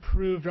Commission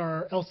approved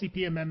our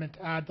LCP amendment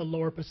to add the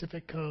Lower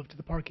Pacific Cove to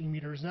the parking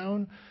meter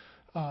zone.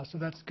 So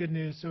that's good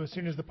news. So as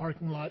soon as the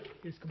parking lot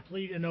is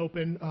complete and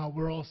open,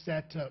 we're all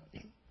set to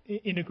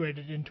integrate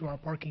it into our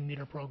parking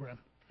meter program.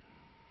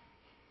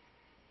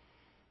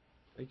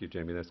 Thank you,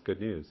 Jamie. That's good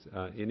news.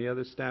 Any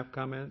other staff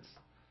comments?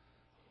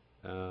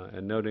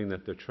 And noting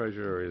that the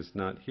treasurer is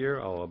not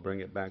here, I'll bring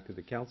it back to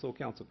the council.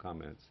 Council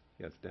comments.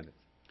 Yes, Dennis.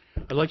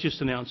 I'd like just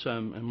to announce,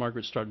 and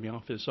Margaret started me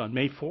off, is on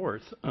May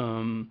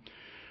 4th,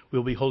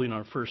 we'll be holding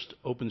our first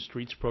Open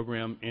Streets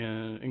program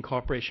in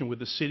cooperation with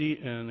the city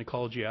and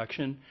Ecology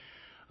Action,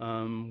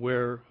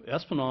 where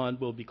Esplanade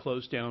will be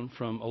closed down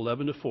from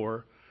 11 to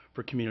 4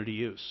 for community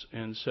use.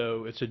 And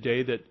so it's a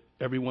day that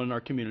everyone in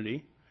our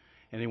community,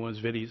 anyone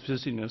who's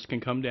visiting us, can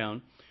come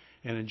down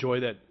and enjoy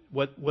that,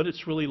 what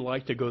it's really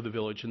like to go to the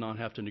village and not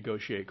have to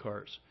negotiate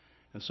cars.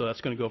 And so that's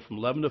going to go from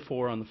 11 to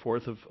 4 on the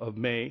 4th of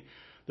May.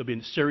 There'll be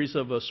a series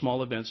of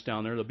small events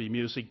down there. There'll be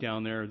music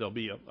down there. There'll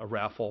be a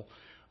raffle.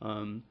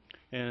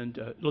 And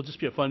it'll just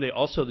be a fun day.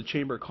 Also, the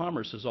Chamber of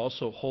Commerce is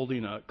also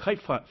holding a kite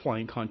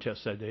flying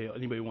contest that day.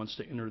 Anybody wants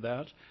to enter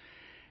that.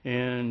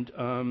 And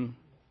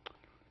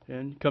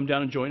come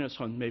down and join us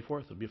on May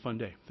 4th. It'll be a fun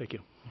day. Thank you.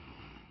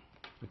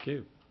 Thank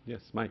you.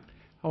 Yes, Mike.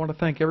 I want to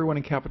thank everyone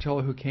in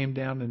Capitola who came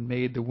down and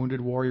made the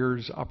Wounded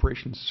Warriors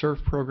Operation Surf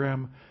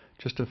program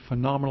just a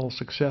phenomenal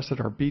success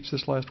at our beach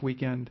this last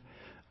weekend.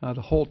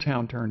 The whole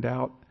town turned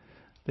out.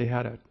 They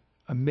had an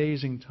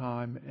amazing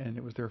time, and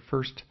it was their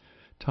first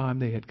time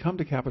they had come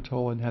to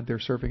Capitola and had their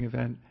surfing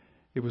event.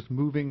 It was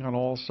moving on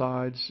all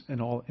sides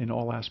and in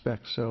all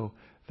aspects. So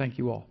thank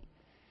you all.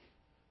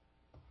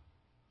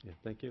 Yeah,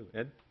 thank you.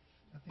 Ed?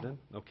 None?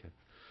 Okay.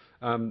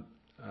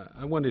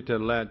 I wanted to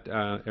let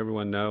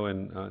everyone know,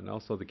 and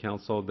also the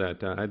council,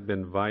 that I'd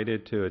been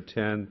invited to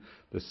attend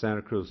the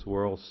Santa Cruz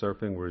World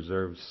Surfing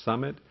Reserve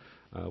Summit,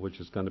 which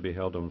is going to be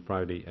held on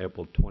Friday,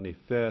 April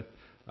 25th.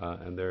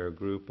 And there are a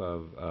group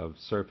of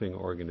surfing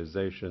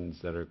organizations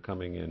that are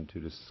coming in to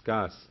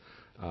discuss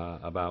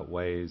about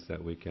ways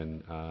that we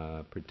can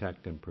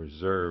protect and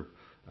preserve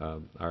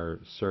our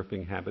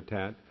surfing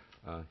habitat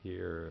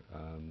here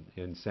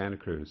in Santa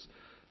Cruz.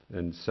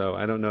 And so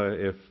I don't know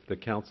if the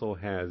council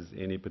has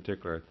any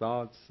particular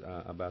thoughts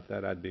about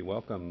that. I'd be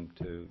welcome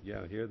to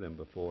hear them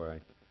before I...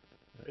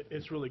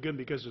 It's really good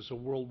because it's a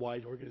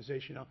worldwide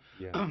organization now.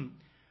 Yeah.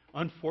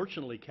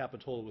 Unfortunately,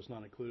 Capitola was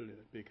not included in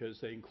it because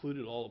they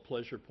included all of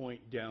Pleasure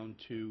Point down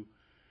to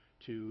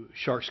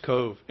Sharks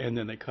Cove, and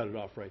then they cut it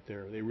off right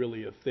there. They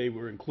really, if they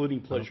were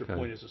including Pleasure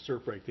Point as a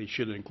surf break, they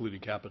should have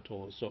included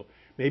Capitola. So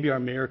maybe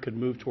our mayor could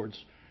move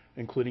towards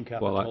including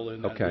Well, Capitola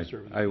and that okay.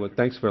 reserve. in the future.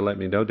 Thanks for letting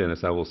me know,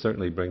 Dennis. I will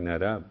certainly bring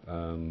that up.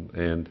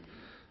 And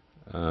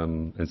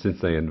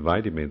since they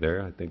invited me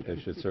there, I think they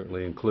should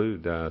certainly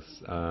include us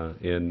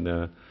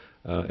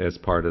as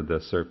part of the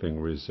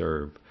surfing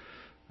reserve.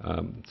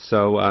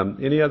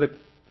 Any other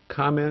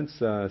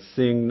comments?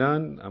 Seeing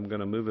none, I'm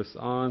going to move us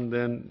on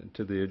then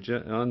to the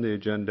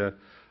agenda.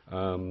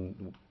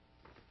 The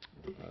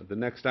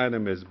next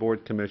item is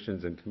board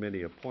commissions and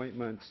committee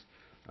appointments.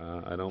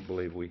 I don't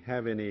believe we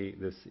have any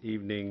this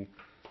evening,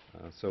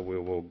 so we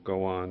will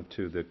go on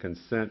to the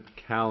consent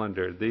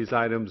calendar. These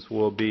items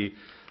will be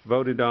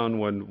voted on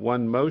when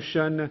one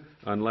motion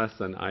unless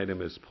an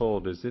item is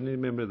pulled. Does any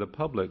member of the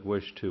public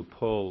wish to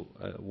pull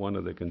one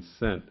of the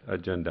consent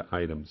agenda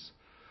items?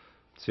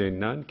 Seeing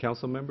none,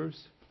 council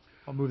members?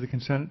 I'll move the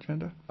consent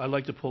agenda. I'd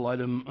like to pull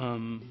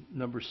item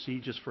number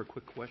C just for a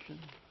quick question.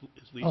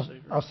 Is Lisa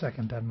here? I'll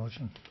second that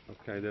motion.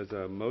 Okay, there's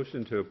a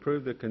motion to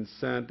approve the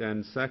consent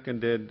and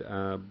seconded,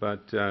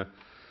 but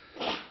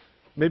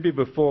maybe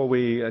before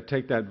we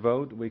take that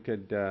vote, we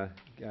could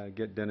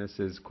get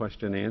Dennis's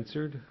question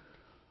answered.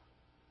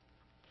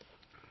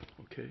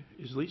 Okay.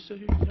 Is Lisa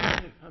here?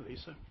 Hi,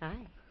 Lisa. Hi.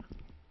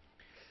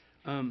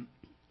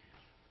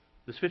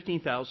 There's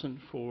 $15,000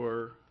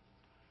 for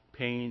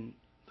paying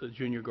the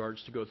junior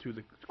guards to go through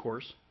the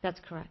course. That's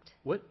correct.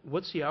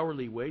 What's the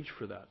hourly wage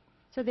for that?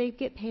 So they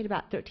get paid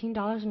about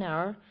 $13 an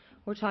hour.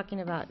 We're talking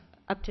about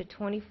up to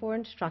 24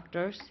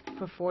 instructors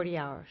for 40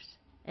 hours,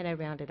 and I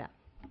round it up.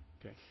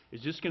 Okay.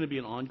 Is this going to be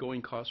an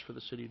ongoing cost for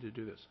the city to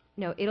do this?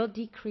 No, it'll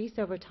decrease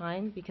over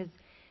time because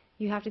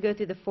you have to go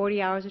through the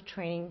 40 hours of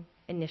training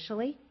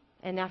initially,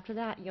 and after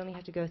that, you only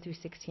have to go through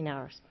 16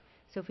 hours.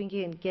 So if we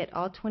can get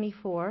all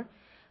 24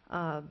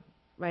 right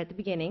at the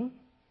beginning,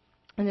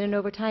 and then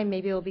over time,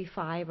 maybe it'll be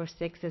 5 or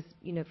 6 as,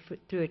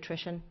 through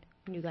attrition.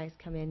 New guys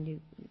come in, new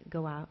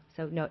go out.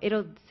 So no,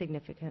 it'll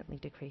significantly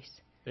decrease.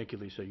 Thank you,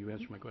 Lisa. You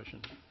answered my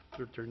question.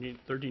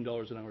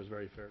 $13 an hour is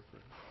very fair.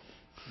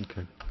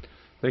 Okay.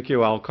 Thank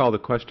you. I'll call the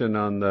question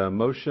on the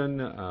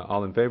motion.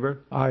 All in favor?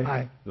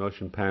 Aye. The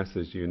motion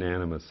passes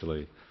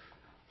unanimously.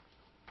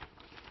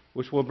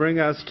 Which will bring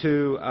us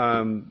to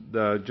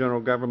the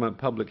general government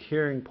public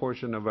hearing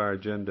portion of our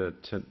agenda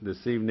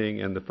this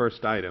evening. And the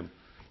first item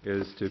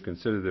is to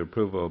consider the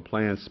approval of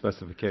plan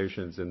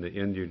specifications and the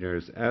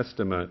engineer's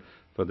estimate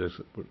for the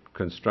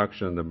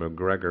construction of the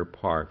McGregor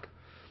Park.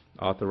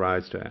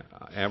 Authorized to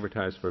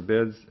advertise for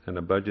bids and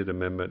a budget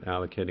amendment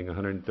allocating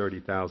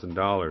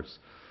 $130,000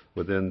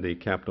 within the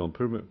capital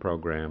improvement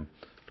program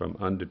from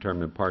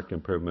undetermined park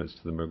improvements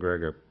to the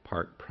McGregor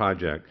Park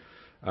project.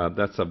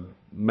 That's a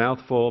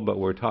mouthful, but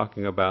we're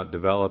talking about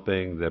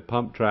developing the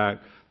pump track,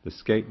 the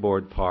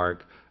skateboard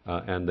park,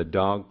 and the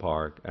dog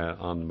park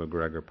on the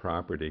McGregor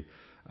property.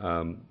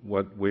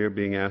 What we're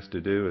being asked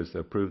to do is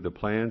approve the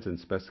plans and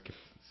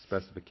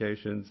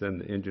specifications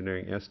and the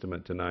engineering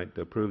estimate tonight,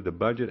 to approve the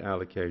budget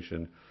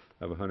allocation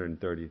of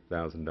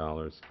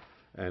 $130,000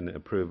 and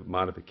approve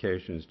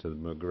modifications to the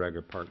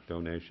McGregor Park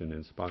donation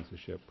and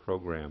sponsorship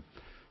program.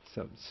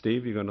 So,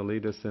 Steve, you're going to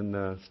lead us in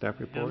the staff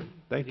report?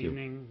 Thank you. Good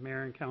evening,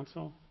 Mayor and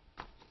Council.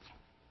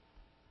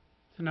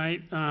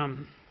 Tonight,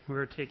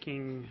 we're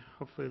taking,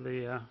 hopefully,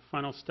 the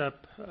final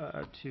step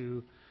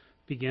to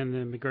begin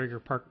the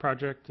McGregor Park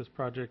project. This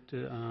project,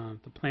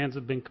 the plans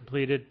have been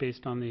completed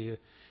based on the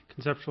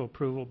conceptual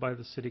approval by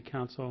the City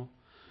Council.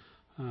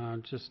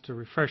 Just to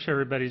refresh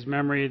everybody's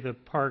memory, the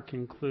park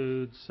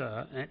includes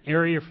an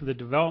area for the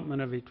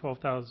development of a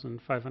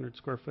 12,500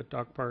 square foot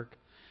dog park,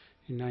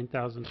 a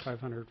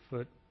 9,500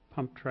 foot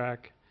pump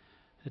track,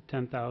 a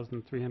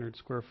 10,300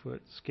 square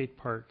foot skate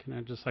park. And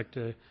I'd just like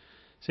to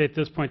say at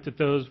this point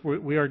that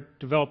we are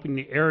developing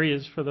the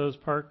areas for those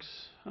parks.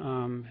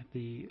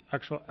 The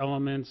actual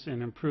elements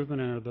and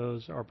improvement of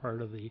those are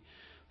part of the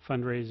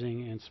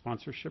fundraising and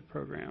sponsorship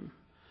program.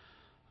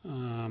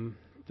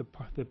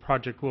 The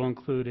project will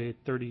include a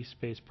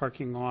 30-space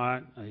parking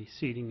lot, a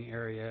seating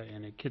area,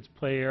 and a kids'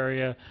 play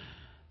area.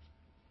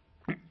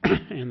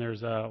 And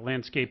there's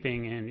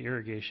landscaping and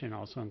irrigation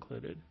also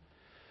included.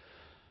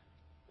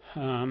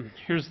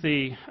 Here's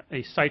a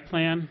site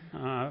plan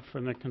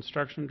from the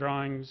construction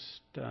drawings.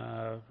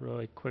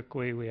 Really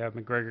quickly, we have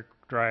McGregor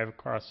Drive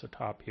across the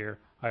top here.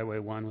 Highway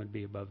 1 would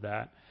be above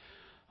that.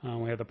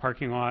 We have the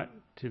parking lot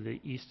to the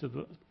east of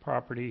the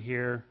property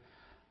here.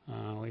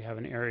 We have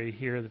an area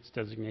here that's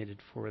designated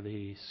for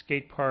the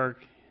skate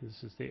park.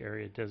 This is the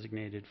area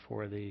designated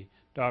for the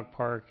dog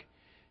park.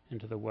 And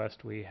to the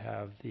west, we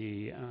have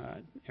the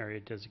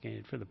area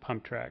designated for the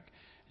pump track.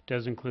 It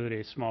does include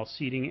a small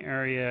seating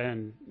area,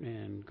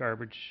 and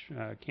garbage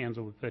cans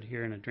will be put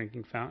here, and a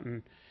drinking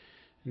fountain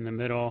in the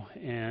middle,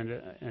 and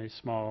a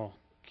small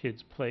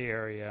kids' play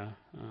area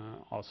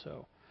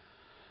also.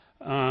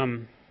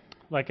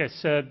 Like I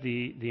said,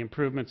 the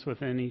improvements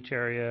within each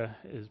area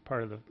is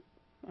part of the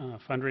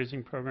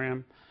fundraising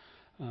program.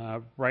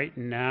 Right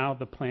now,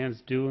 the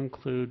plans do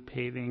include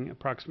paving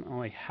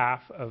approximately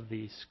half of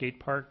the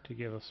skate park to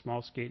give a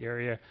small skate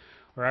area.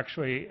 Or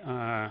actually,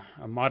 a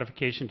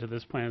modification to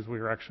this plan is we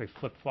were actually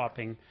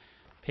flip-flopping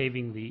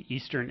paving the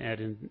eastern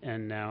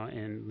end now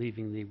and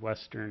leaving the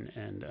western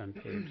end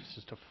unpaved. It's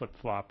just a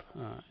flip-flop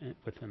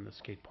within the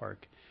skate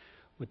park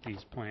with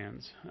these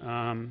plans.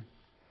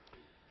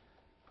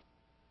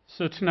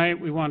 So tonight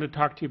we want to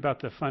talk to you about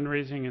the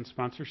fundraising and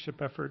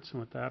sponsorship efforts, and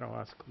with that I'll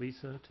ask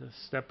Lisa to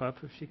step up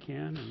if she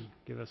can and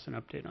give us an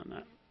update on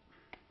that.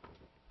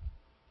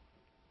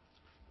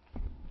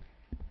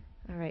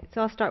 All right,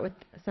 so I'll start with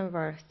some of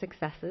our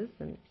successes.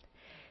 And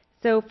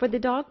so for the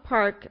dog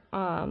park,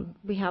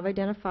 we have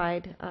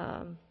identified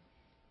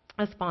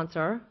a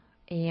sponsor,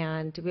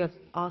 and we have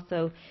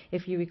also,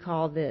 if you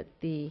recall, that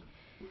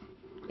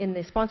in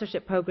the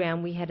sponsorship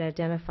program, we had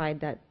identified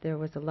that there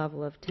was a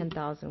level of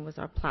 10,000 was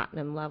our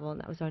platinum level, and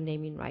that was our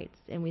naming rights.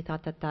 And we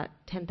thought that that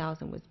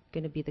 10,000 was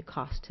going to be the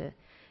cost to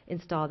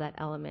install that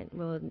element.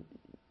 Well,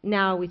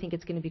 now we think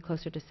it's going to be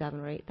closer to $7,000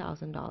 or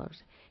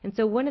 $8,000. And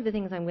so one of the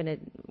things I'm going to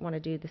want to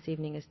do this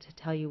evening is to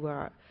tell you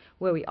where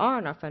we are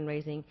in our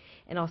fundraising,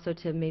 and also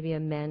to maybe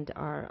amend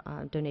our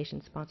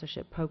donation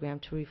sponsorship program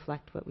to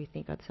reflect what we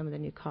think are some of the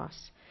new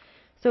costs.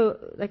 So,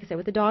 like I said,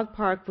 with the dog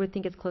park, we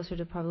think it's closer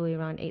to probably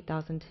around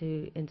 $8,000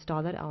 to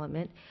install that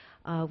element.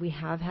 We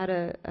have had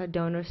a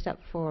donor step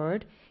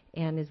forward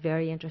and is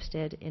very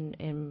interested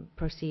in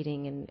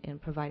proceeding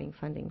and providing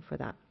funding for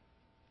that.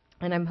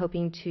 And I'm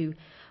hoping to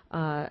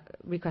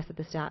request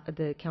that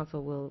the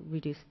council will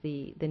reduce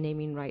the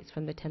naming rights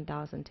from the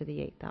 10,000 to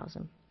the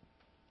 8,000,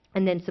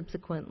 and then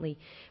subsequently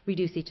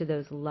reduce each of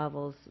those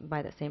levels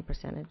by that same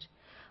percentage.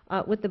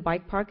 With the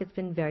bike park, it's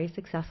been very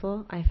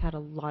successful. I've had a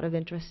lot of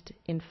interest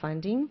in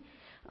funding.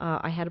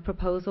 I had a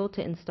proposal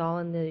to install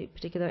in the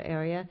particular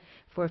area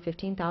for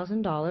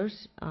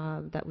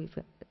 $15,000 that we've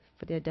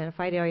for the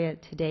identified area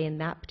today in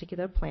that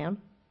particular plan.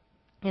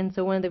 And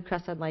so one of the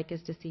requests I'd like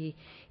is to see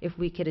if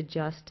we could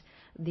adjust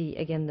the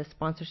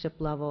sponsorship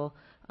level.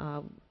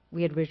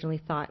 We had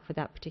originally thought for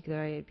that particular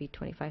area it'd be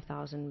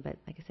 $25,000, but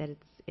like I said,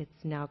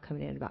 it's now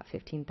coming in at about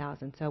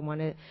 $15,000. So I want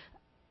to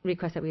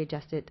request that we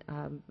adjust it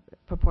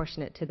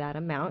proportionate to that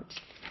amount.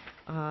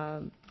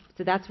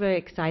 So that's very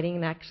exciting,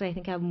 and actually I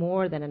think I have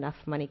more than enough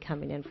money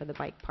coming in for the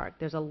bike park.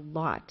 There's a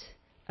lot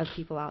of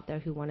people out there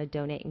who want to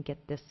donate and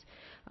get this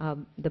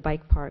the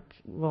bike park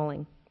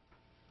rolling.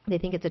 They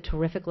think it's a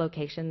terrific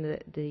location.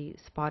 The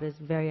spot is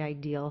very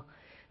ideal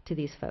to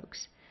these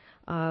folks.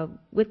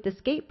 With the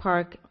skate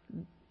park,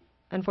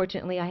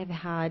 unfortunately, I have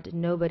had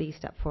nobody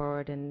step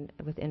forward and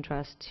with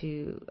interest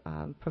to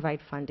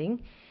provide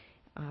funding.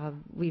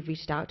 We've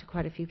reached out to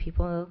quite a few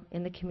people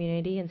in the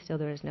community, and still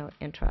there is no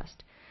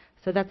interest.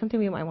 So that's something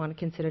we might want to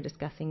consider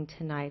discussing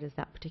tonight, is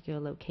that particular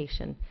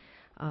location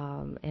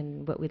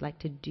and what we'd like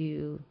to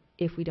do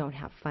if we don't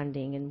have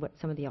funding, and what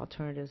some of the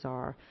alternatives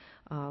are,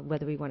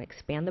 whether we want to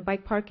expand the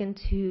bike park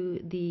into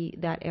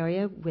that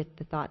area with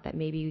the thought that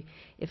maybe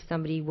if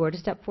somebody were to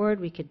step forward,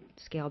 we could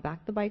scale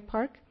back the bike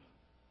park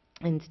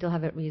and still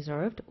have it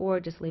reserved, or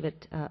just leave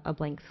it a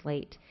blank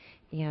slate.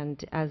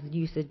 And as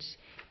usage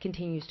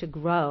continues to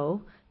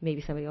grow,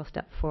 maybe somebody will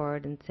step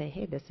forward and say,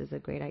 hey, this is a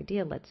great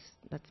idea, let's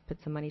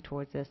put some money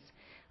towards this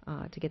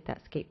to get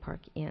that skate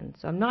park in.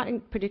 So I'm not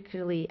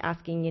particularly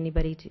asking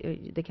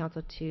anybody, the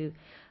council, to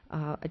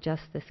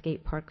adjust the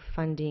skate park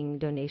funding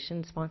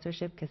donation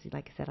sponsorship, because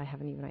like I said, I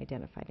haven't even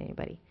identified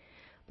anybody.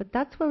 But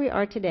that's where we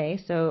are today,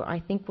 so I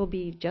think we'll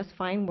be just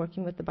fine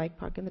working with the bike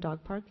park and the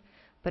dog park.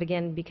 But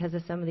again, because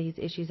of some of these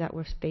issues that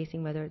we're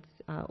facing, whether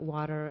it's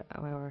water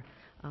or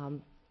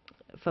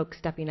folks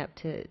stepping up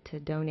to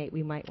donate,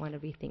 we might want to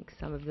rethink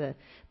some of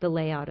the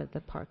layout of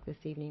the park this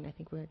evening. I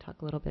think we're going to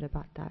talk a little bit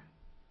about that.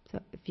 So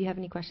if you have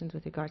any questions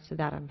with regards to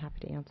that, I'm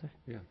happy to answer.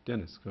 Yeah,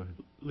 Dennis, go ahead.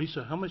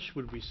 Lisa, how much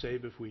would we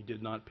save if we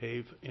did not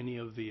pave any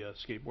of the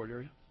skateboard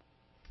area?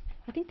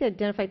 I think the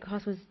identified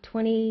cost was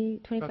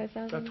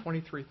 $25,000. About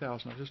 $23,000. I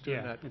was just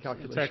doing that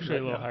calculation. It's actually a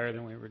little right now. higher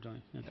than we were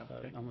doing. It's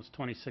about almost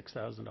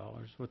 $26,000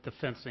 with the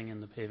fencing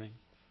and the paving.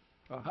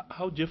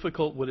 How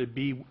difficult would it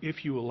be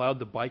if you allowed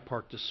the bike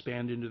park to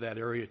expand into that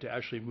area to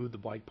actually move the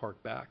bike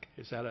park back?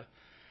 Is that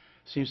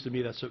seems to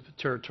me that's a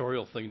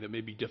territorial thing that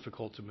may be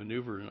difficult to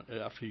maneuver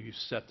after you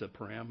set the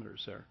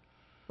parameters there.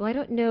 Well, I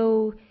don't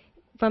know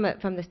from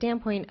the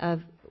standpoint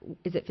of,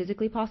 is it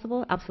physically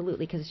possible?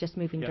 Absolutely, because it's just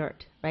moving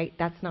dirt, right?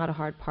 That's not a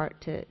hard part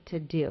to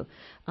do.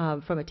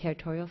 From a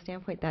territorial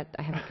standpoint, that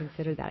I haven't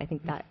considered that. I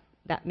think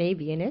that may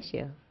be an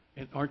issue.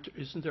 And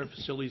isn't there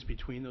facilities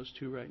between those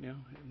two right now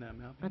in that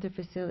map? Other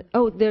facility?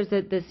 Oh, there's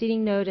the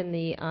seating node and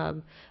the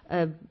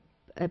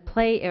a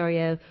play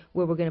area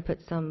where we're going to put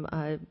some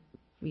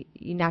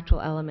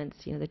natural elements,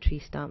 the tree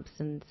stumps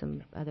and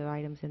some other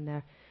items in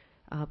there.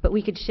 But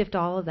we could shift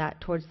all of that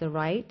towards the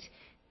right,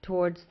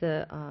 towards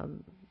the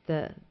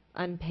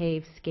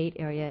unpaved skate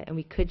area, and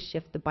we could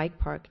shift the bike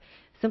park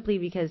simply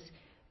because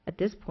at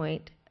this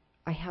point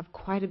I have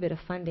quite a bit of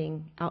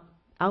funding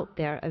out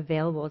there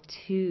available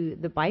to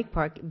the bike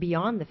park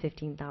beyond the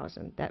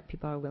 $15,000 that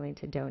people are willing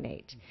to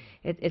donate.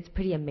 It's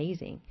pretty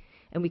amazing,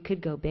 and we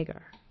could go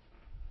bigger.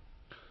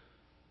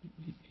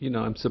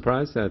 I'm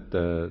surprised that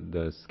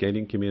the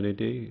skating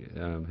community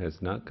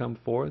has not come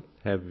forth.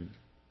 Have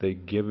they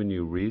given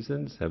you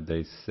reasons? Have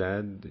they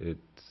said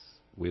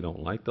we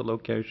don't like the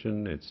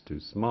location, it's too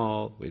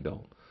small, we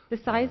don't. The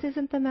size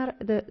isn't the matter,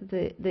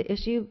 the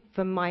issue,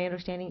 from my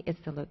understanding, it's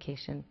the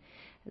location.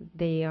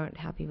 They aren't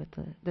happy with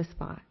the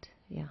spot,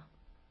 yeah.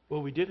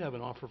 Well, we did have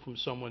an offer from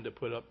someone to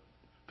put up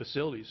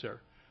facilities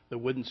there, the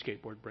wooden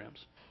skateboard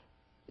ramps.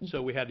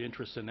 So we had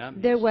interest in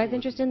that. There was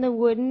interest in the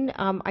wooden.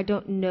 I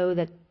don't know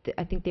that,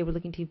 I think they were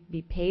looking to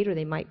be paid, or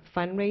they might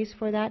fundraise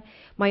for that.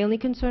 My only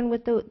concern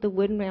with the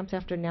wooden ramps,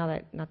 after now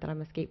that, not that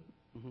I'm a skate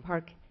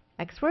park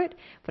expert,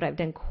 but I've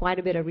done quite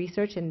a bit of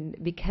research, and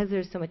because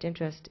there's so much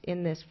interest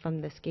in this from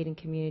the skating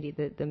community,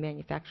 the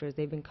manufacturers,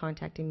 they've been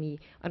contacting me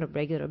on a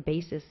regular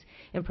basis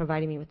and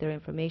providing me with their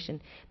information.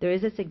 There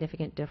is a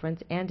significant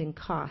difference and in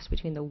cost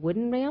between the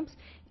wooden ramps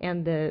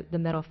and the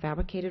metal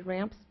fabricated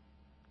ramps.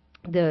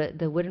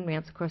 The wooden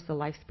ramps, of course, the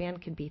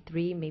lifespan could be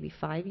 3, maybe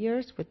 5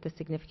 years with the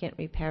significant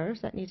repairs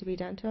that need to be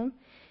done to them.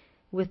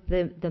 With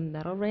the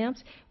metal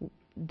ramps,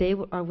 they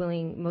are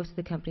willing, most of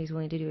the companies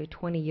willing to do a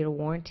 20-year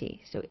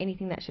warranty. So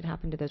anything that should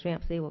happen to those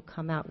ramps, they will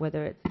come out,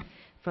 whether it's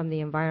from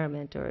the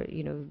environment or,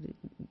 you know,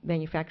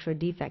 manufacturer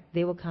defect,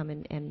 they will come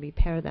and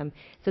repair them.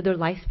 So their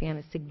lifespan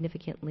is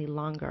significantly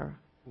longer.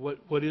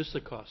 What is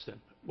the cost then?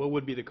 What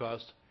would be the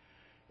cost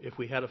if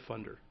we had a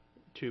funder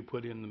to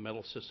put in the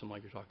metal system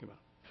like you're talking about?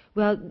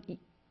 Well,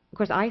 of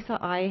course,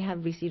 I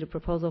have received a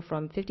proposal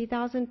from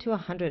 $50,000 to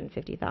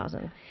 $150,000.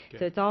 Okay.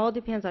 So it all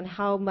depends on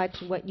how much,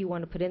 what you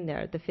want to put in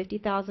there. The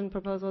 $50,000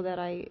 proposal that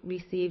I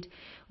received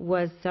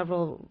was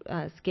several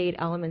skate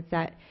elements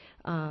that,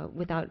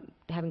 without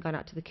having gone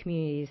out to the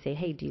community to say,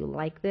 hey, do you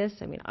like this?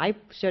 I mean, I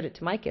showed it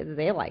to my kids;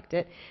 they liked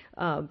it,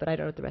 but I don't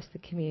know what the rest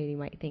of the community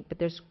might think. But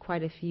there's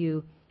quite a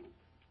few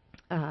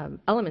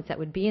elements that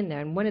would be in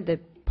there, and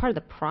part of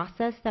the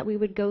process that we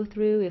would go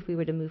through if we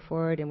were to move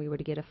forward and we were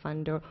to get a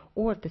funder,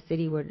 or if the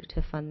city were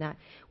to fund that,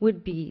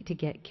 would be to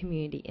get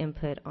community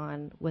input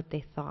on what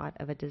they thought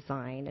of a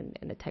design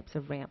and the types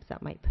of ramps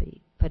that might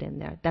be put in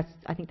there.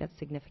 I think that's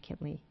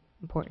significantly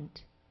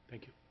important.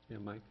 Thank you. Yeah,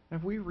 Mike?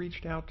 Have we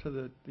reached out to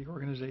the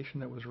organization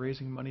that was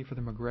raising money for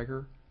the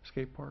McGregor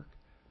skate park?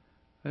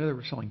 I know they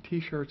were selling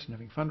T-shirts and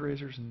having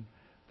fundraisers, and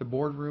the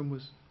boardroom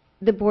was...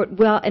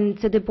 And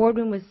so the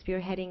boardroom was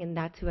spearheading, and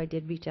that's who I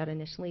did reach out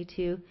initially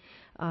to,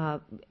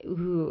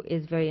 who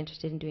is very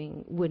interested in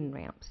doing wooden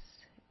ramps.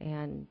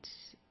 And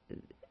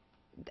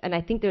I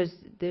think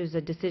there's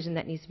a decision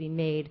that needs to be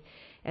made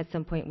at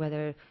some point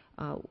whether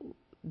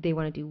they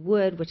want to do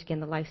wood, which again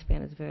the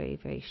lifespan is very,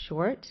 very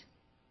short,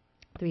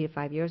 3 to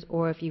 5 years,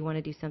 or if you want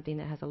to do something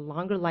that has a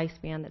longer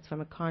lifespan, that's from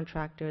a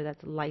contractor,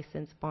 that's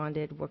licensed,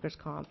 bonded, workers'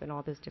 comp, and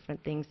all those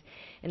different things,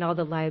 and all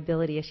the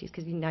liability issues,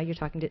 because now you're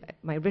talking to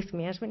my risk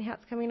management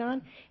hat's coming on,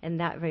 and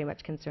that very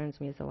much concerns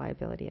me as the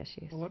liability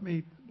issues. Well, let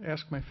me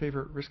ask my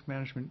favorite risk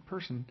management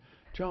person,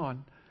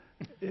 John.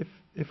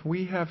 If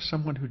we have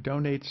someone who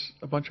donates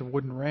a bunch of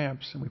wooden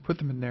ramps and we put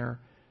them in there,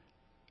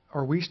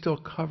 are we still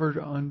covered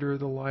under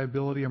the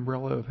liability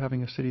umbrella of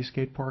having a city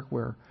skate park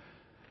where,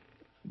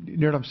 you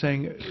know what I'm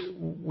saying,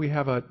 we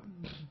have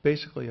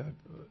basically a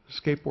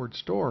skateboard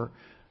store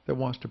that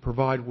wants to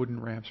provide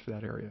wooden ramps for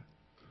that area?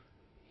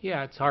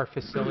 Yeah, it's our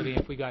facility.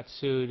 If we got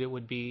sued, it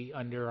would be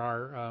under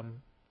our,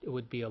 it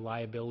would be a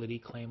liability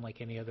claim like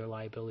any other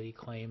liability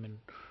claim, and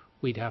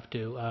we'd have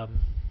to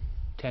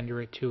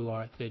tender it to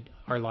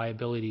our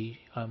liability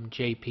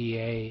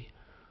JPA.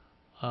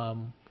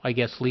 I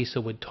guess Lisa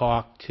would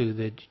talk to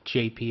the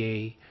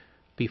JPA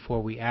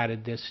before we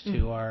added this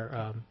to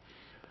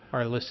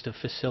our list of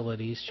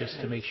facilities,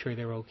 just to make sure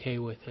they're okay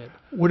with it.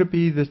 Would it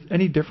be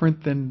any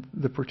different than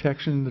the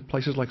protection that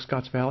places like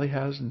Scotts Valley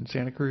has in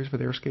Santa Cruz for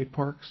their skate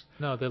parks?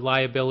 No, the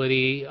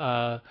liability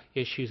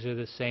issues are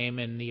the same,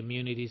 and the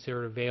immunities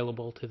are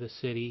available to the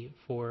city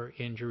for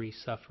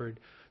injuries suffered.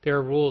 There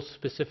are rules,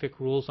 specific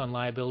rules on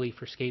liability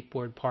for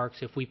skateboard parks.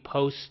 If we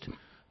post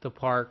the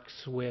parks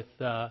with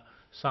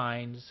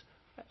signs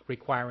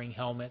requiring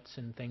helmets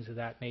and things of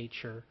that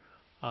nature,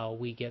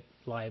 we get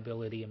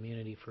liability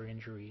immunity for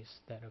injuries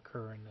that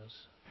occur in those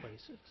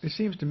places. It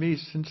seems to me,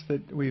 since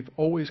that we've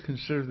always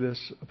considered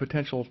this a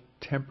potential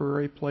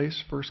temporary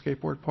place for a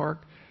skateboard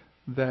park,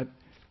 that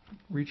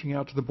reaching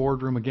out to the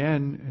boardroom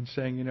again and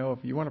saying, you know, if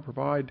you want to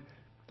provide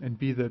and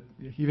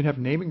even have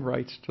naming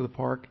rights to the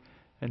park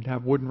and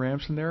have wooden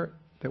ramps in there,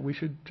 that we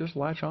should just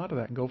latch onto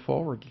that and go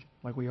forward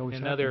like we always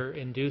have. Another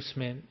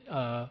inducement,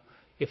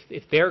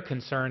 if they're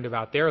concerned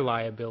about their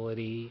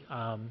liability,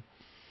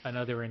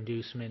 another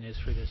inducement is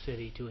for the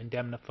city to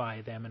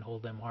indemnify them and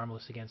hold them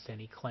harmless against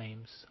any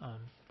claims.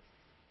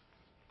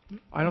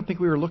 I don't think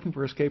we were looking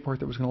for a skate park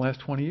that was going to last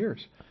 20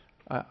 years.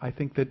 I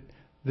think that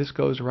this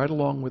goes right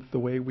along with the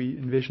way we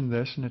envision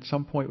this, and at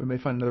some point we may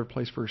find another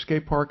place for a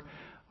skate park.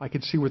 I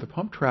could see where the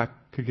pump track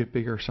could get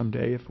bigger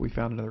someday if we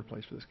found another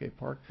place for the skate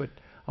park, but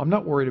I'm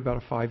not worried about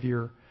a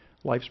 5-year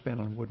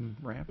lifespan on wooden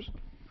ramps.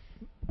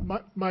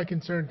 My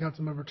concern,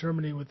 Councilmember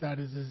Termini, with that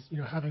is you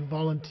know, having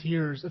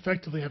volunteers,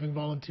 effectively having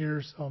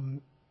volunteers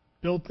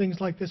build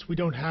things like this. We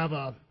don't have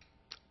a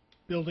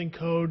building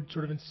code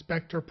sort of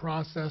inspector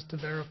process to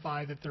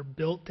verify that they're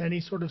built to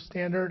any sort of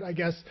standard. I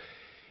guess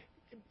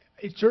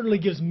it certainly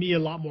gives me a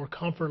lot more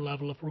comfort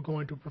level if we're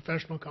going to a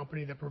professional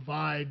company that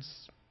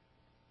provides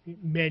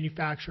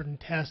manufactured and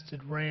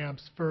tested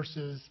ramps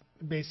versus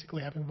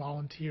basically having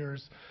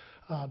volunteers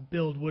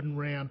build wooden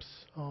ramps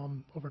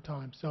over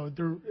time. So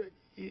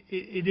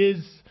it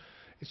is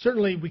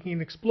certainly we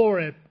can explore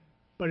it,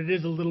 but it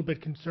is a little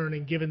bit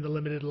concerning given the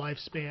limited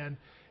lifespan,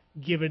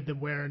 given the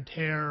wear and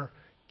tear,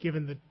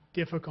 given the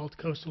difficult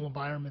coastal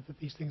environment that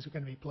these things are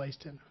going to be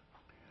placed in.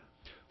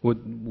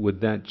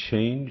 Would that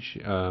change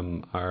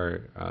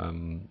our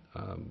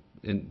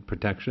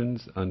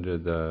protections under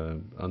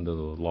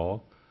the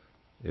law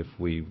if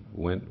we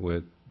went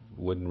with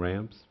wooden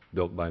ramps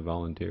built by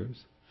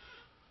volunteers?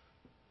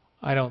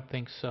 I don't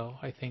think so.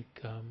 I think,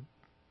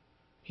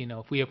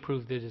 if we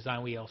approve the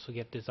design, we also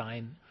get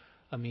design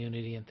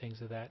immunity and things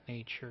of that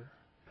nature.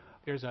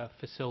 There's a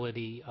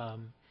facility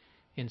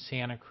in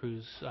Santa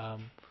Cruz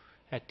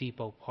at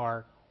Depot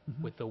Park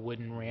with the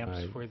wooden ramps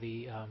for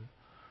the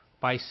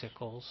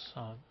bicycles.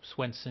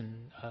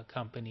 Swenson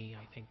Company,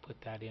 I think, put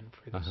that in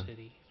for the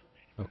city.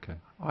 Okay.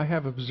 I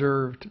have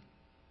observed,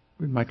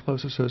 in my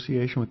close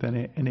association with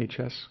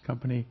NHS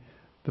company,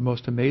 the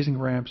most amazing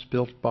ramps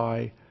built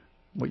by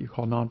what you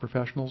call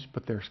non-professionals,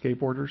 but they're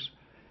skateboarders.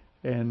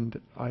 And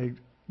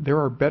there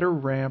are better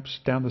ramps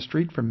down the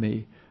street from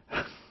me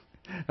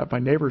at my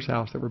neighbor's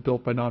house that were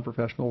built by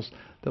non-professionals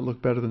that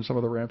look better than some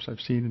of the ramps I've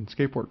seen in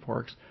skateboard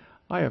parks.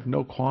 I have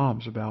no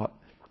qualms about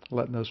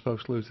letting those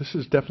folks loose. This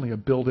is definitely a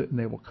build it and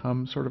they will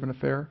come sort of an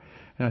affair.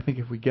 And I think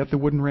if we get the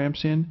wooden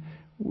ramps in,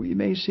 we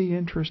may see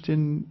interest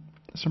in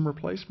some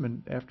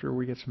replacement after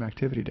we get some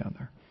activity down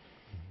there.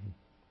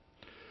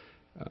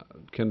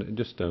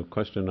 Just a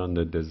question on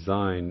the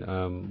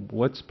design.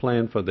 What's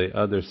planned for the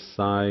other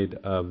side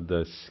of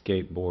the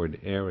skateboard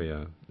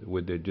area?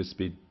 Would there just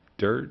be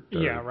dirt? Or?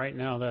 Yeah, right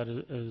now that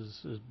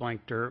is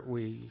blank dirt.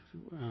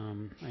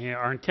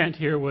 Our intent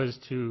here was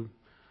to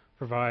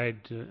provide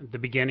the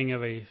beginning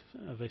of a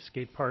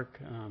skate park,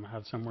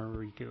 have somewhere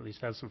where you could at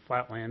least have some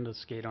flat land to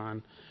skate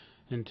on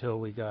until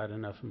we got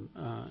enough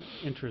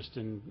interest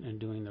in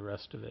doing the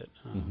rest of it.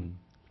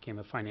 Became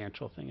a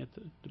financial thing,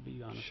 to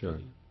be honest with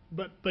you.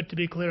 But to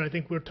be clear, I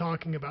think we're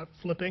talking about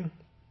flipping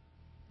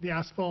the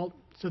asphalt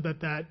so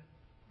that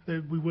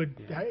we would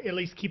at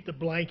least keep the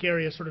blank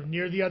area sort of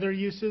near the other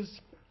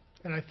uses.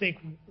 And I think,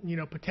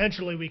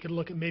 potentially we could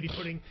look at maybe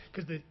putting,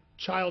 because the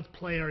child's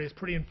play area is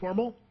pretty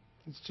informal,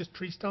 it's just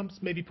tree stumps,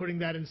 maybe putting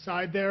that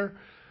inside there,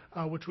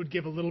 which would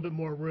give a little bit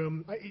more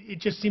room. It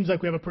just seems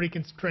like we have a pretty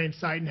constrained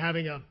site, and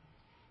having a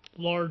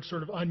large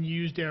sort of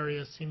unused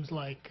area seems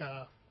like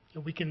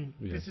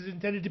this is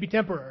intended to be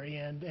temporary,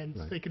 and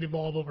they could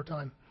evolve over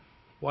time.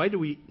 Why do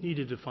we need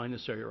to define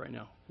this area right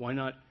now? Why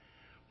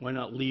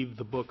not leave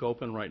the book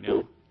open right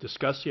now?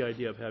 Discuss the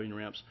idea of having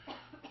ramps.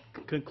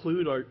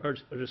 Conclude our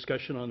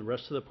discussion on the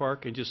rest of the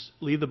park and just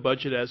leave the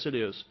budget as it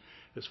is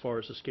as far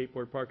as the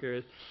skateboard park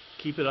area.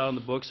 Keep it out on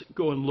the books.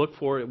 Go and look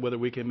for it, whether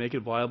we can make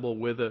it viable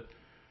with a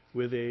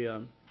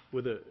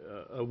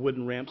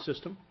wooden ramp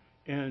system,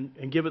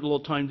 and give it a little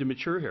time to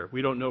mature here.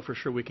 We don't know for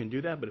sure we can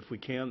do that, but if we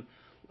can,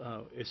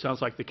 it sounds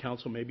like the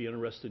council may be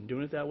interested in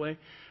doing it that way.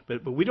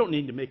 But we don't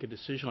need to make a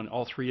decision on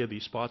all three of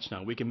these spots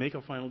now. We can make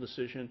a final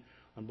decision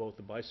on both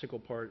the bicycle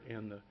part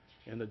and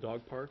the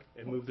dog park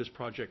and move this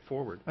project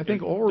forward. I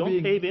think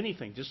don't pave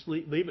anything. Just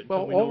leave it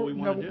until we know what we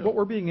want to do. What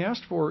we're being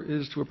asked for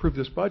is to approve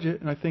this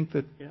budget, and I think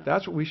that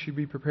that's what we should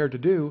be prepared to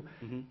do.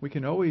 We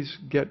can always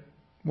get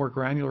more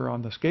granular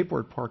on the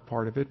skateboard park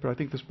part of it, but I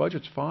think this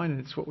budget's fine, and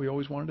it's what we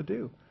always wanted to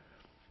do.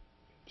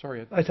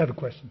 Sorry, Ed. I just have a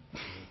question.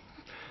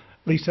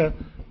 Lisa,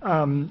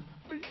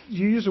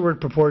 you used the word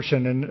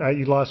proportion, and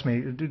you lost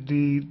me.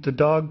 The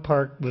dog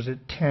park was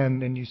at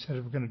 10, and you said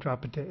we're going to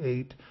drop it to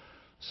 8.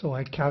 So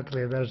I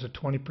calculated that as a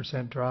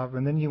 20% drop,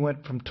 and then you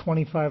went from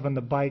 25 on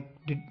the bike.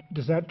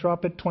 Does that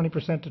drop it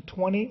 20% to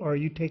 20, or are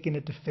you taking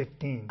it to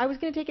 15? I was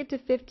going to take it to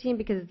 15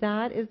 because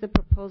that is the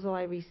proposal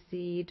I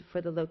received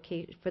for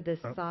the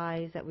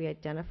size that we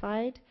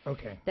identified.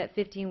 Okay. That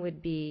 15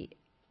 would be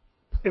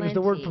It was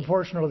the word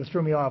proportional that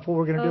threw me off. What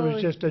we're going to do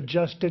is just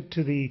adjust it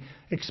to the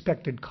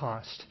expected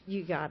cost.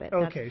 You got it.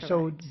 Okay,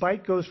 so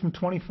bike goes from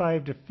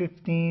 25 to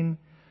 15,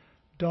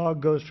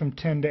 dog goes from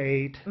 10 to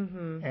 8,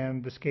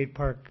 and the skate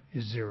park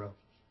is 0.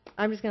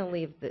 I'm just going to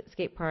leave the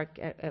skate park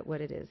at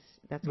what it is.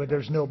 That's but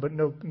there's no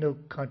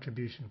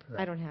contribution for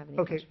that. I don't have any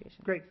contribution.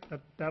 Great.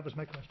 That was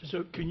my question.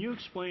 So can you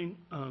explain,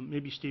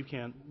 maybe Steve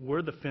can,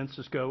 where the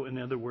fences go? In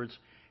other words,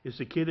 is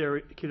the kid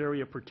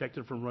area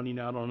protected from running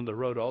out onto the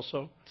road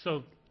also?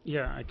 So,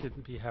 yeah, I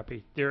could be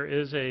happy. There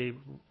is a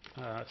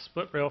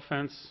split rail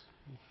fence,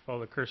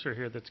 follow the cursor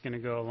here, that's going to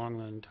go along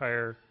the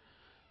entire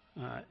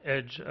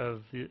edge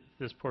of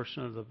this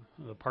portion of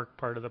the park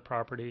part of the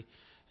property.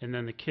 And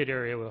then the kid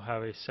area will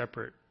have a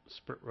separate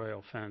split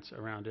rail fence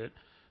around it.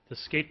 The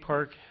skate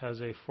park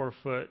has a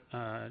 4-foot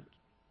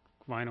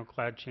vinyl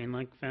clad chain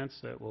link fence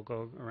that will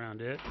go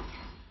around it.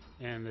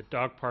 And the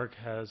dog park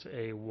has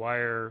a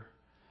wire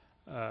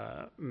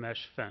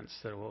mesh fence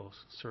that will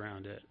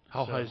surround it.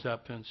 How high is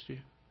that fence, Steve?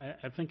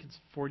 I think it's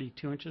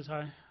 42 inches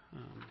high.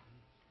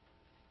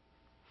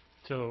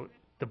 So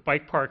the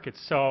bike park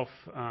itself,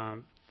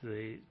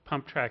 the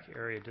pump track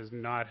area does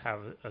not have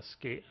a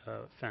skate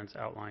fence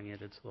outlining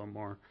it. It's a little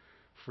more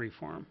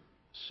free-form.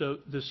 So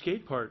the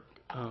skate park,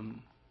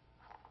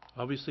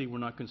 obviously, we're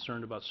not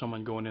concerned about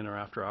someone going in there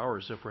after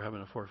hours if we're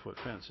having a 4-foot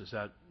fence. Is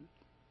that,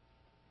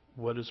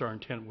 what is our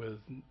intent with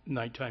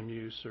nighttime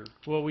use or?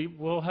 Well, we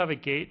will have a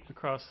gate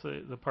across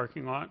the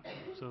parking lot,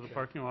 so the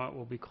parking lot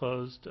will be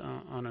closed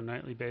on a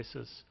nightly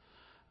basis.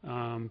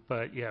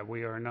 But yeah,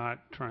 we are not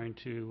trying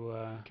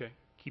to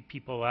keep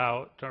people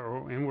out,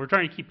 and we're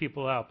trying to keep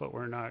people out, but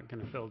we're not going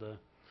to build a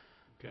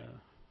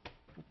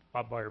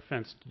barbed wire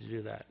fence to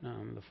do that.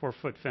 The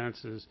 4-foot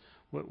fence is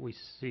what we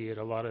see at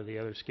a lot of the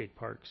other skate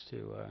parks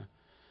to,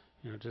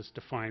 just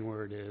define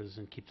where it is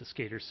and keep the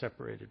skaters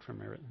separated from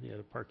the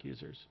other park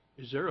users.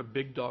 Is there a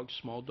big dog,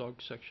 small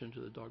dog section to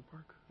the dog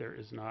park? There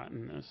is not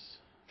in this.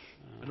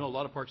 I know a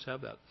lot of parks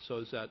have that. So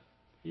is that?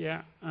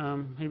 Yeah,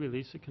 maybe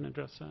Lisa can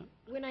address that.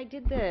 When I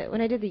did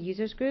the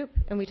users group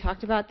and we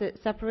talked about the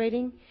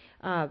separating,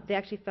 they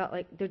actually felt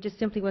like there just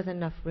simply wasn't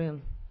enough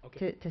room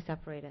to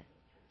separate it.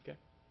 Okay.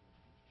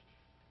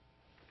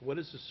 What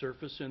is the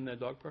surface in that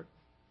dog park?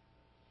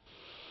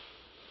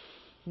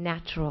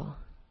 Natural.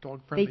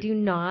 Dog friendly. They do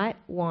not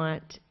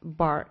want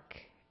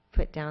bark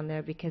put down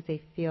there because they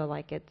feel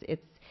like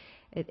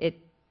it's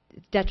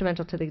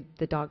detrimental to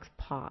the dog's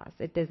paws.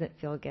 It doesn't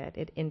feel good.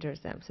 It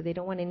injures them. So they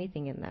don't want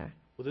anything in there.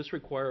 Will this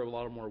require a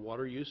lot of more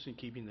water use in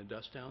keeping the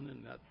dust down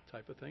and that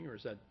type of thing, or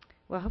is that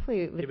Well,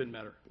 hopefully with even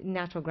matter?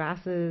 natural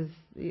grasses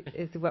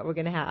is what we're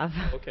going to have.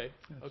 Okay.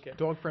 Okay.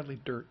 Dog friendly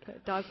dirt.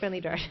 Dog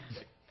friendly dirt.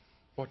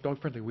 Well,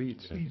 dog friendly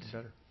weeds.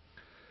 Better.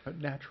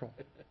 Natural.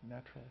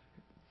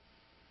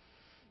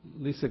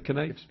 Lisa, can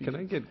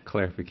I get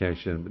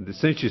clarification?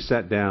 Since you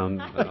sat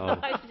down,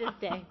 I should just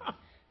stay.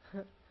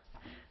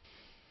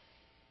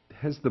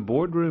 has the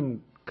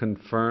boardroom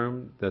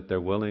confirmed that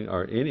they're willing,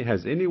 or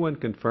has anyone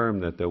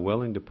confirmed that they're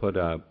willing to put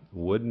up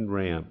wooden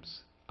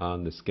ramps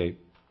on the skate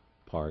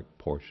park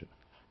portion?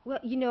 Well,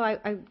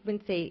 I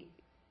wouldn't say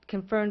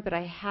confirmed, but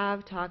I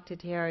have talked to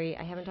Terry.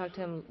 I haven't talked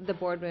to him, the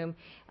boardroom.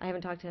 I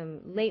haven't talked to him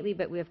lately,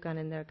 but we have gone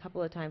in there a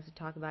couple of times to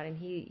talk about it, and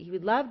he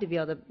would love to be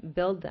able to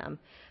build them.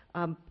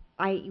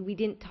 We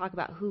didn't talk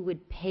about who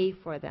would pay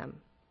for them.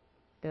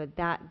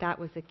 That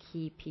was a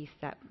key piece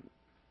that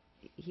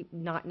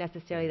not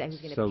necessarily that he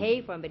was going to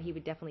pay for them, but he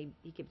could build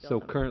them. So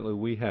currently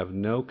we have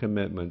no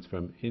commitments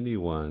from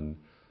anyone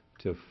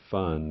to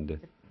fund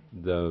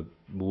the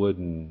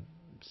wooden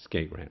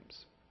skate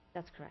ramps.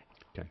 That's correct.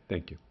 Okay,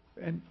 thank you.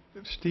 And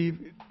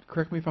Steve,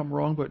 correct me if I'm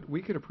wrong, but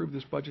we could approve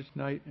this budget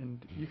tonight,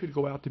 and you could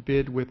go out to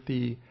bid with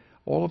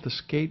all of the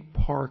skate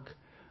park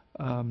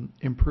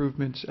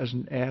improvements as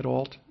an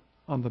add-alt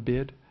on the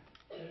bid.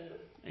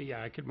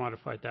 Yeah, I could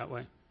modify it that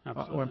way.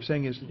 Absolutely. What I'm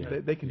saying is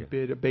they can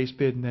bid a base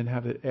bid and then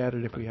have it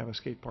added if we have a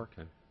skate park.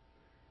 Okay.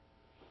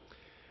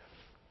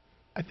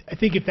 I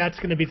think if that's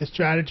going to be the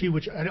strategy,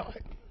 which I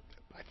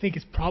think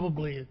is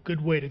probably a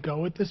good way to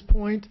go at this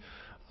point,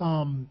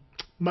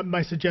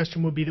 my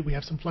suggestion would be that we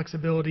have some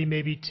flexibility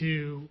maybe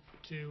to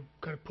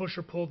kind of push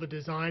or pull the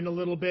design a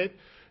little bit,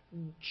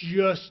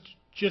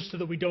 just so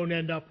that we don't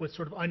end up with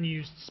sort of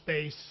unused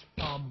space.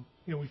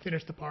 We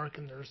finish the park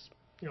and there's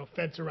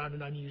fence around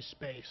an unused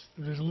space.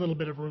 There's a little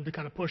bit of room to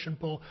kind of push and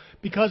pull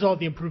because all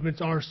the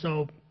improvements are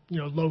so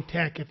low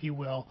tech, if you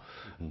will,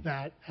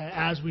 that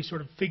as we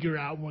sort of figure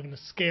out we're going to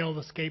scale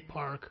the skate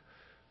park,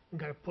 we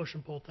kind of push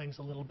and pull things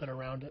a little bit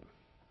around it.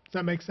 Does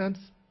that make sense?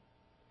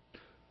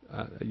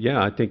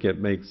 Yeah, I think it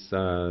makes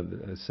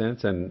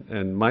sense,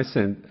 and my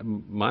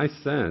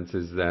sense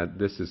is that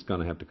this is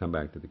going to have to come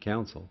back to the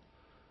council.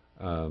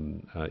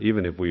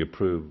 Even if we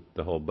approve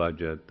the whole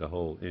budget, the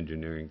whole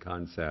engineering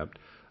concept,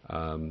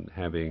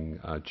 having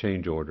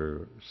change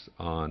orders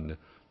on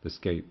the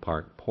skate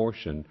park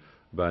portion,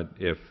 but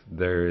if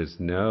there is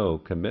no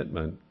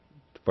commitment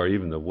for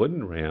even the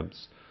wooden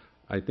ramps,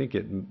 I think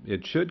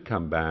it should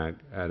come back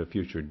at a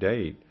future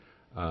date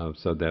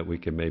so that we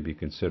can maybe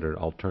consider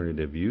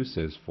alternative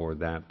uses for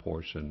that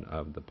portion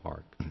of the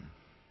park.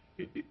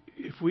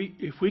 If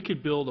we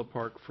could build a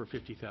park for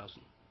 $50,000,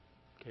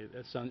 okay,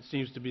 that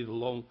seems to be the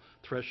low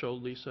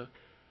threshold, Lisa,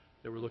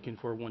 that we're looking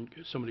for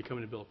somebody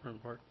coming to build a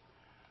permanent park.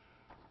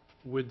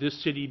 Would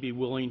this city be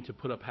willing to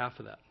put up half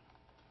of that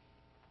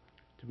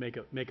to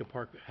make a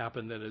park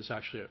happen that is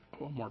actually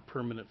a more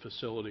permanent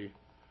facility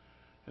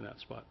in that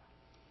spot?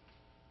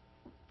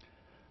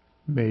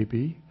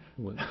 Maybe.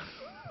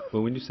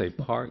 But when you say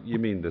park, you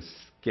mean the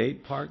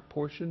skate park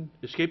portion?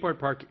 The skate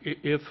park,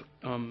 if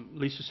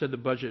Lisa said the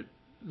budget,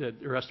 that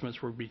her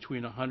estimates were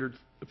between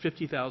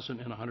 $50,000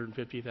 and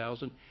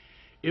 $150,000,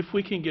 if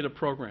we can get a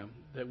program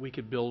that we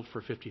could build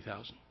for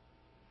 $50,000,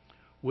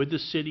 would the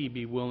city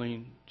be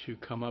willing to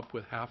come up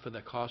with half of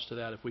the cost of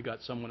that if we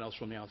got someone else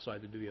from the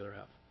outside to do the other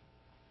half?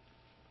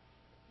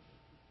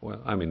 Well,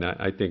 I mean,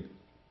 I think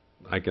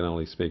I can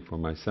only speak for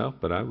myself,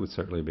 but I would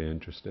certainly be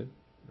interested.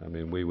 I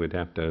mean, we would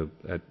have to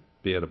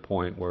be at a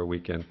point where we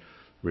can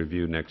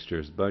review next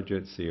year's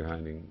budget, see how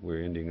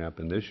we're ending up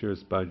in this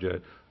year's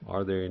budget.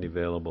 Are there any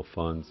available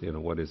funds? You know,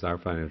 what is our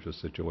financial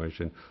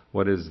situation?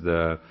 What is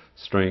the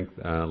strength,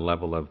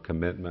 level of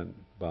commitment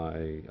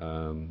by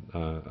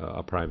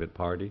a private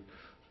party?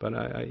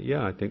 But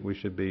yeah, I think we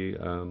should be,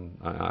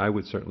 I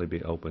would certainly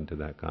be open to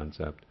that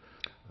concept.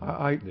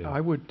 I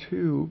would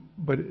too,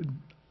 but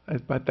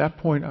at that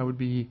point I would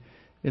be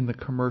in the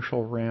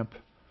commercial ramp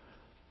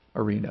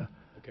arena.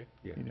 Okay.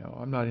 Yeah. You know,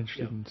 I'm not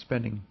interested in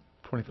spending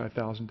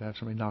 $25,000 to have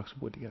somebody knock some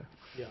wood together.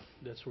 Yeah,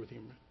 that's what we're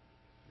thinking.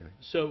 Okay.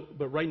 So,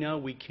 but right now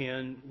we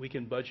can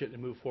budget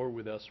and move forward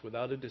with us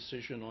without a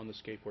decision on the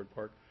skateboard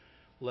park.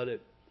 Let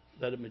it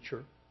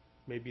mature.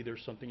 Maybe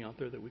there's something out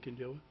there that we can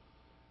deal with.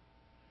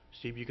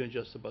 Steve, you can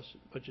adjust the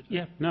budget?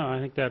 Yeah, no, I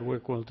think that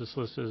work will just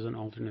list as an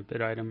alternate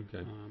bid item.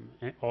 Okay.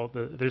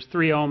 And there's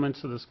 3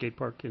 elements of the skate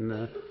park in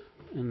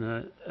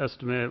the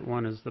estimate.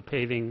 One is the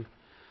paving,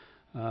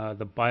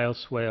 the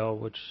bioswale,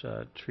 which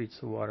treats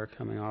the water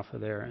coming off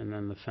of there, and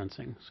then the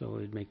fencing. So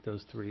we'd make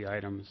those 3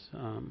 items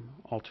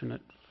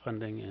alternate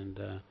funding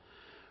and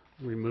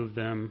remove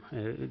them.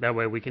 That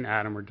way we can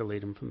add them or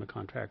delete them from the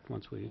contract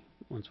once we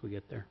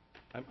get there.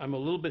 I'm a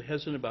little bit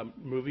hesitant about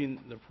moving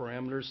the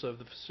parameters of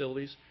the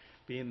facilities,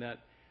 being that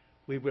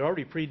we were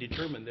already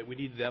predetermined that we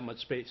needed that much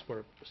space for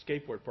a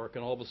skateboard park,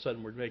 and all of a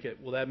sudden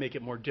will that make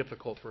it more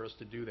difficult for us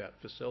to do that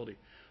facility?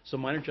 So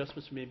minor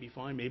adjustments may be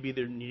fine. Maybe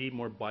they need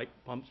more bike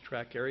pump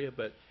track area,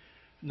 but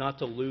not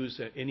to lose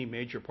any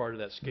major part of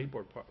that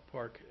skateboard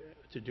park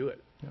to do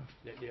it.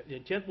 Yeah. The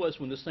intent was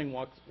when this thing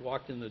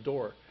walked in the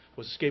door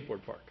was a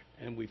skateboard park,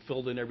 and we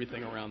filled in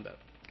everything around that.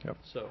 Yep.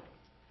 So,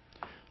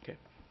 okay.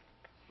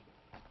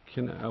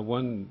 Can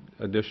one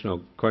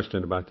additional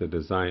question about the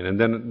design, and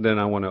then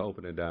I want to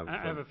open it up. I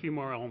have a few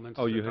more elements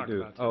Oh, to you talk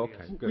do? about. Oh, too,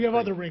 okay. yes. Good. We have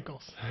Thank other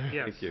wrinkles.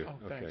 Yes. Thank you.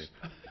 Oh, Okay.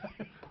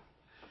 thanks.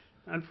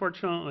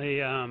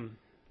 Unfortunately,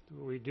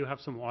 we do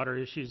have some water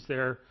issues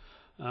there.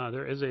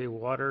 There is a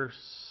water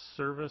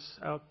service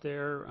out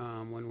there.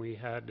 When we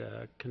had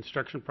a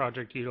construction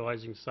project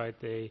utilizing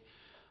site, they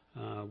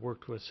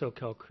worked with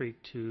Soquel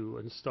Creek to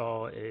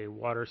install a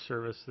water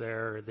service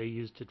there. They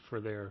used it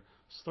for their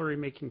slurry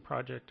making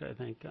project, I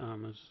think,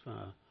 as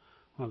one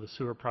of the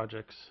sewer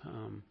projects.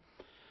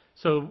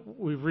 So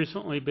we've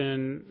recently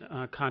been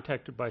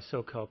contacted by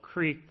Soquel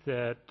Creek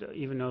that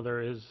even though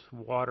there is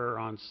water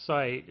on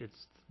site,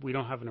 we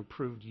don't have an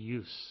approved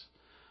use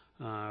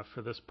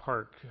for this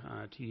park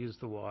to use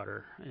the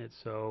water. And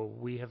so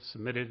we have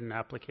submitted an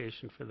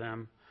application for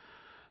them.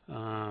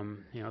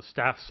 You know,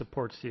 staff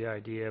supports the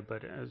idea,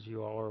 but as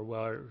you all are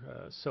aware,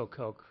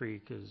 Soquel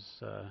Creek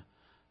is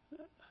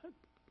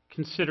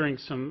considering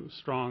some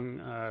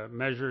strong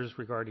measures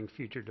regarding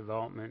future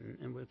development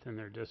within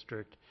their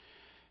district.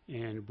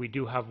 And we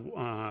do have,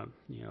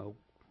 you know,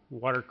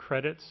 water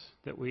credits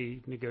that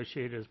we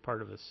negotiated as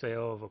part of a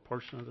sale of a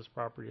portion of this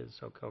property at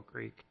Soquel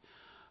Creek.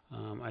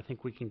 I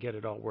think we can get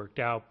it all worked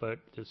out, but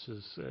this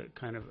is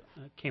kind of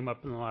came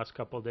up in the last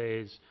couple of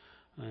days,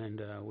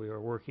 and we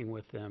are working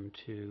with them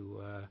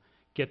to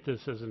get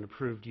this as an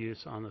approved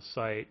use on the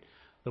site.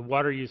 The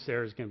water use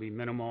there is going to be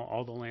minimal.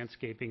 All the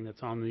landscaping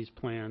that's on these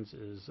plans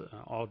is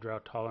all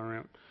drought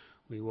tolerant.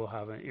 We will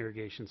have an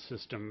irrigation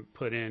system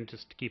put in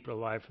just to keep it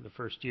alive for the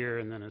first year,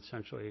 and then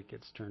essentially it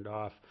gets turned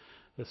off.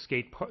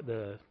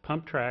 The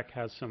pump track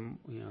has some,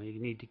 you know, you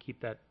need to keep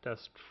that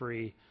dust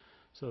free,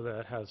 so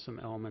that has some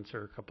elements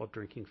or a couple of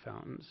drinking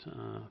fountains.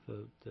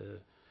 The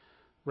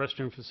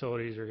restroom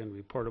facilities are going to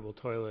be portable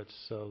toilets,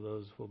 so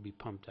those will be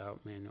pumped out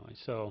manually.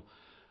 So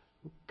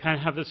kind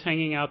of have this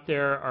hanging out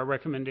there. Our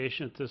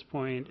recommendation at this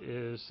point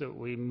is that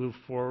we move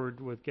forward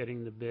with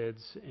getting the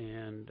bids,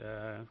 and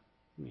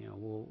you know,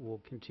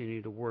 we'll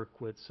continue to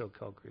work with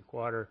Soquel Creek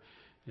Water.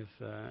 If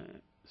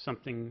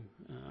something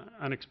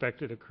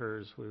unexpected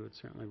occurs, we would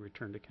certainly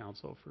return to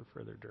council for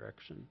further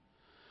direction.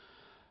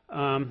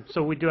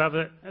 So we do have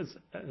a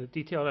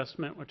detailed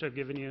estimate, which I've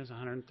given you, is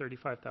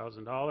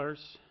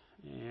 $135,000.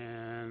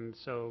 And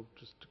so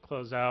just to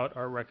close out,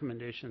 our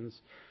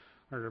recommendations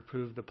are to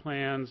approve the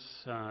plans.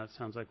 It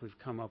sounds like we've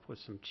come up with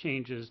some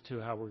changes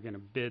to how we're going to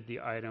bid the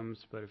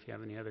items, but if you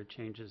have any other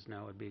changes,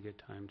 now would be a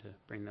good time to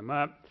bring them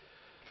up.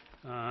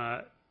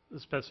 The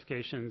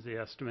specifications, the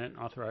estimate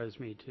authorize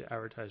me to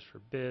advertise for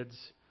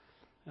bids.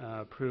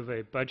 Approve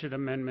a budget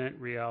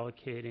amendment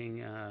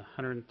reallocating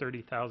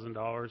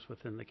 $130,000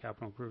 within the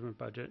capital improvement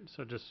budget.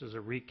 So just as a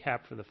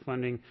recap for the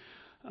funding,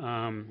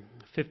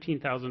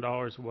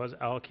 $15,000 was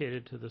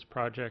allocated to this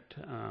project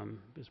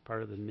as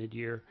part of the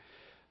mid-year,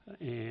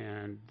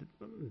 and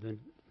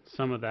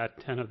some of that,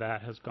 10 of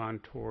that, has gone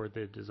toward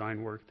the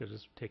design work that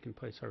has taken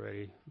place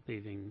already,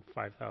 leaving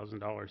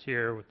 $5,000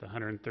 here with the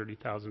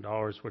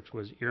 $130,000, which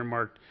was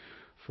earmarked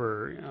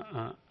for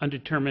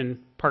undetermined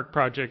park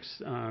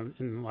projects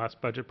in the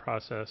last budget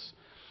process.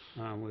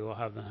 We will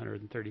have the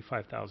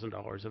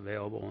 $135,000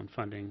 available in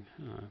funding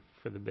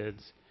for the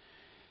bids.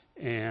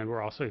 And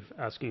we're also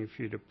asking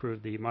for you to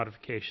approve the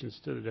modifications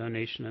to the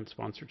donation and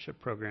sponsorship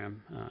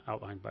program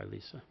outlined by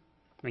Lisa.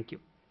 Thank you.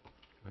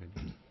 Right.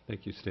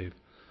 Thank you, Steve.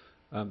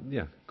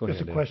 Yeah, go ahead.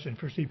 Just a Ed. question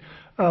for Steve.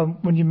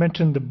 When you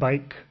mentioned the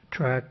bike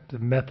track, the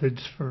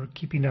methods for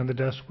keeping down the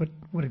dust,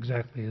 what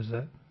exactly is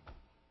that?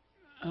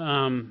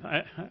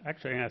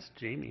 Actually, I asked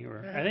Jamie.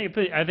 Or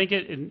I think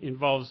it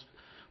involves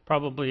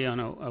probably on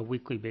a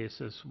weekly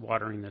basis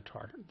watering the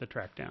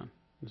track down.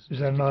 Is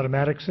that an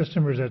automatic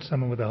system, or is that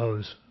someone with a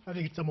hose? I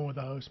think it's someone with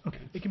a hose. Okay.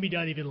 It can be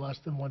done even less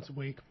than once a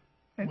week,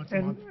 once a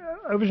And month.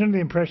 I was under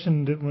the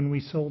impression that when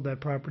we sold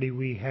that property,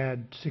 we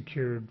had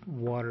secured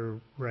water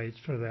rights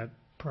for that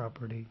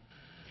property.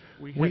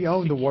 We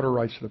own the water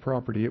rights to the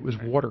property. It was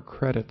water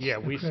credits. Yeah,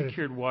 we Credit.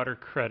 secured water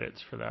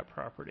credits for that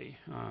property.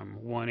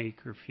 1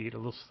 acre feet, a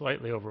little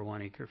slightly over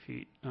 1 acre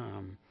feet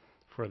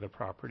for the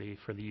property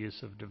for the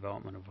use of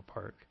development of a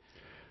park.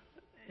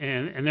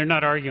 And they're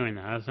not arguing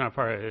that. That's not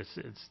part of it.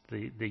 It's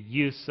the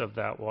use of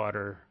that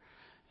water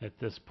at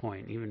this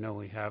point, even though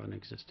we have an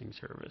existing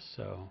service.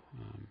 So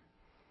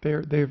They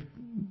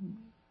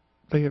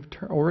have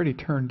already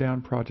turned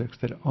down projects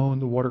that own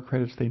the water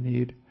credits they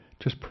need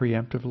just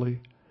preemptively.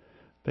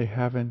 They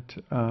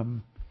haven't. I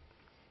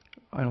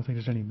don't think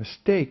there's any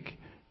mistake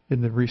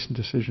in the recent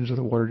decisions of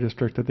the water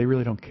district that they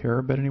really don't care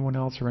about anyone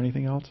else or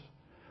anything else.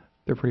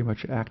 They're pretty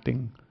much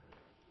acting,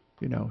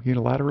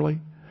 unilaterally.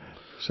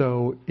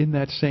 So in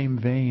that same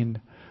vein,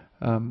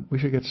 we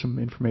should get some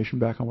information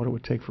back on what it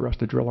would take for us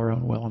to drill our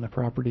own well on the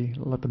property.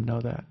 Let them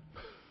know that.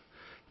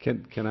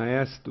 Can I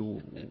ask,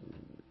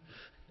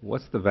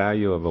 what's the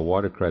value of a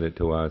water credit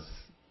to us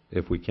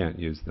if we can't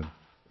use them?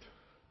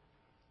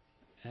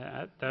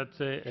 that's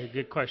a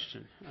good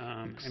question.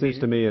 Seems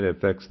to me it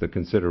affects the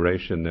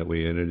consideration that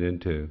we entered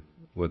into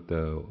with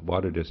the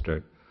water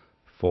district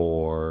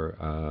for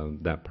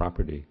that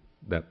property,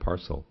 that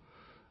parcel.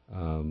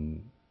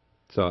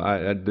 So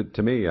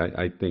to me,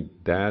 I think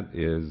that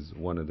is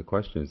one of the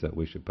questions that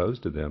we should pose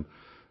to them.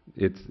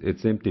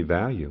 It's empty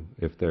value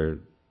if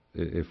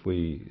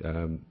we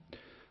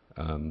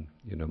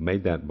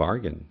made that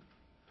bargain.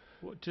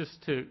 Well,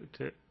 just to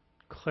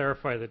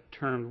clarify the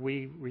term,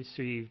 we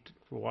received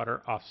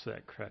water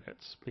offset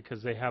credits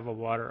because they have a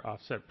water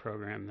offset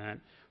program that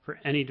for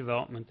any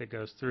development that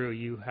goes through,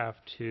 you have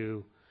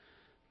to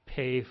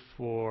pay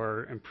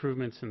for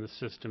improvements in the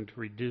system to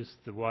reduce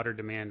the water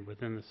demand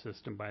within the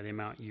system by the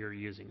amount you're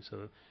using.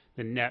 So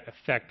the net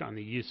effect on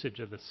the usage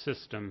of the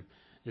system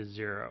is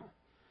zero,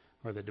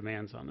 or the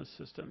demands on the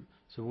system.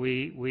 So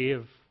we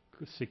have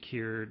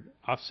secured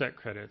offset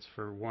credits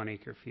for 1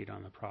 acre feet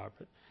on the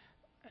property.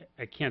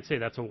 I can't say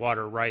that's a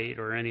water right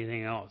or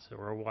anything else,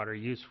 or a water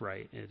use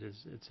right.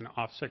 It's an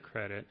offset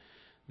credit.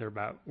 They're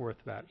worth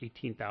about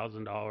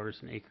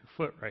 $18,000 an acre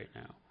foot right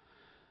now.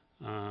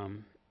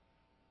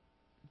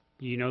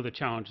 The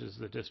challenges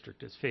the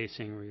district is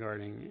facing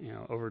regarding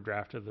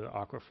overdraft of the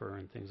aquifer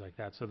and things like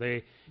that. So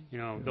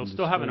they'll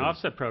still have an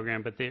offset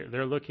program, but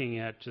they're looking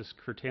at just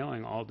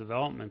curtailing all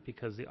development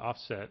because the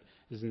offset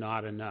is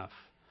not enough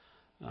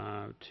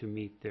to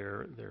meet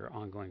their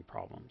ongoing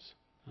problems.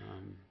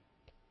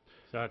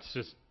 So that's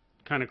just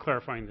kind of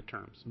clarifying the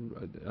terms.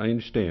 I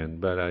understand,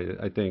 but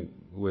I think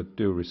with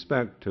due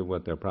respect to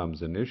what their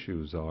problems and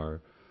issues are,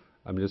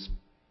 I'm just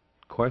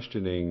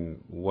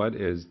questioning what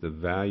is the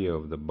value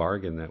of the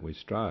bargain that we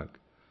struck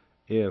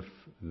if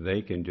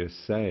they can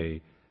just say,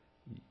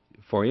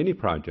 for any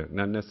project,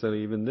 not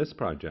necessarily even this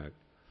project,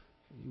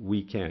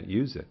 we can't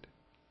use it.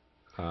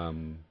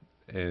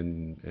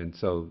 And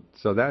so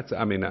that's,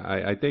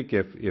 I think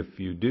if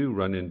you do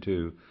run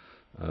into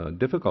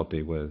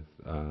difficulty with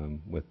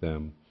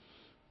them,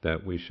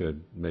 that we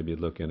should maybe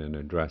look in and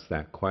address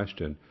that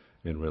question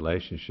in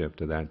relationship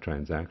to that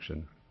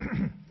transaction.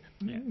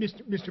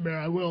 Mr. Mayor,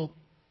 I will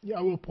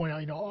point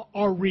out,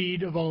 our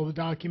read of all the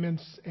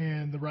documents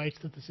and the rights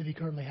that the city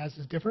currently has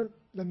is different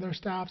than their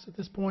staff's at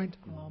this point.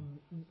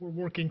 We're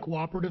working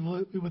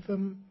cooperatively with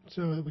them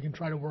so that we can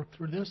try to work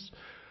through this.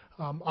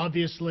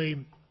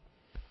 Obviously,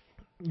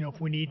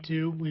 if we need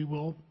to, we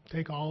will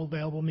take all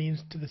available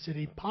means to the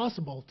city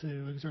possible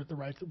to exert the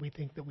rights that we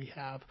think that we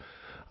have.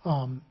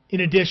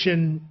 In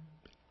addition,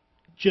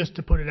 just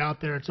to put it out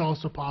there, it's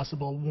also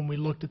possible when we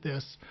looked at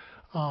this,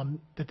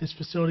 that this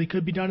facility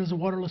could be done as a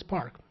waterless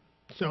park.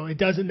 So it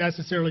doesn't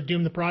necessarily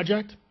doom the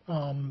project.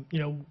 I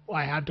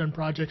have done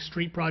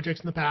street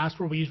projects in the past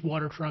where we use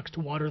water trucks to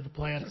water the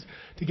plants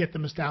to get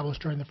them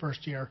established during the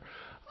first year.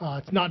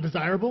 It's not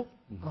desirable,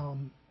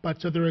 but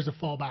so there is a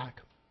fallback.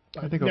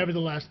 I think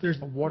nevertheless,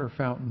 there's a water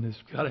fountain is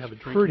Gotta have a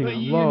drink. pretty But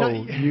you're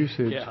low not-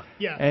 usage.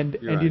 Yeah. And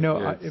You're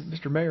right,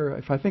 Mr. Mayor,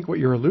 if I think what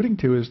you're alluding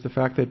to is the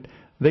fact that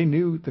they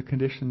knew the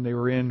condition they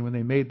were in when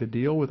they made the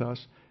deal with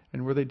us,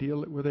 and were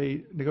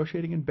they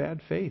negotiating in bad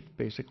faith,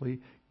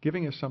 basically,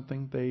 giving us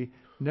something they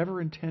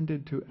never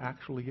intended to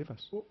actually give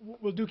us.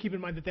 We'll do keep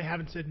in mind that they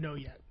haven't said no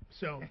yet.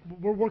 So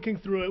we're working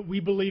through it. We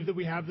believe that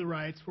we have the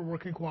rights. We're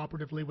working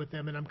cooperatively with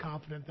them, and I'm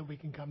confident that we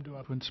can come to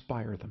a... To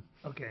inspire them.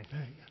 Okay.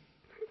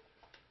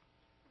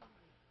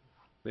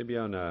 Maybe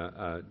on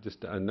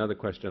just another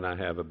question I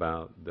have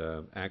about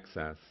the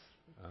access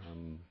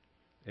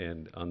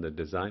and on the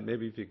design.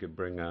 Maybe if you could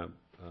bring up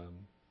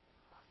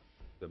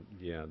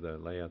the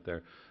layout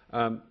there.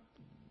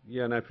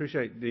 Yeah, and I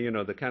appreciate,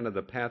 the kind of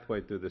the pathway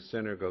through the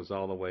center goes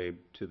all the way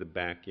to the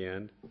back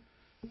end.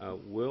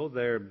 Will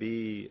there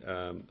be,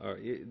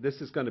 this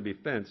is going to be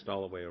fenced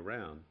all the way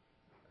around,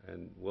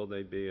 and will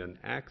there be an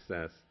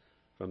access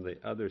from the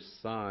other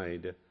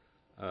side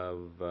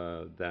of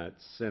that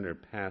center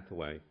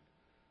pathway?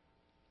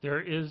 There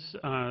is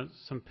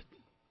some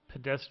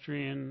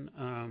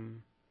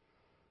pedestrian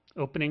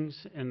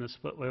openings in the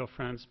split rail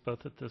fronts,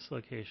 both at this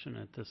location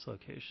and at this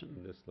location.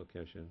 In this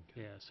location?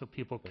 Yeah, so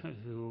people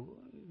who,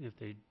 if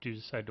they do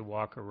decide to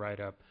walk or ride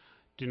up,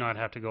 do not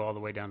have to go all the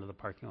way down to the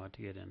parking lot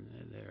to get in.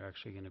 They're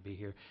actually going to be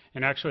here.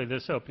 And actually,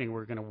 this opening,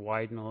 we're going to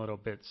widen a little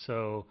bit,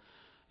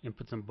 and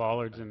put some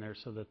bollards in there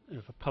so that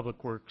if a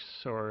public works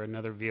or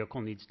another vehicle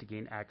needs to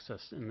gain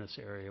access in this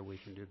area, we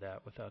can do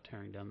that without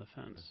tearing down the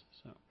fence.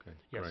 So, yes,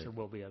 great. there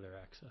will be other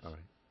access. All right,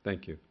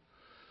 thank you.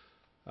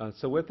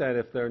 So with that,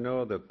 if there are no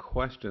other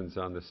questions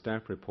on the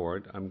staff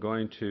report, I'm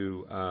going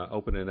to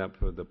open it up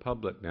for the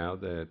public now,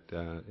 that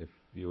if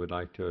you would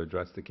like to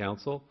address the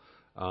council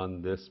on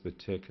this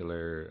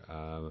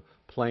particular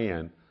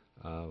plan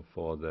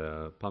for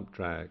the pump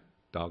track,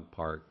 dog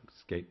park,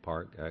 skate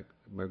park at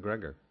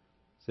McGregor.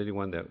 Is there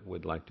anyone that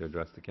would like to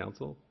address the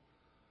council?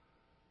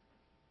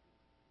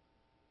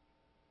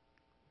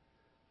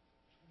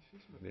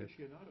 Yes.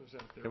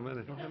 Come on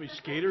in. Don't have any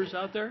skaters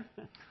out there?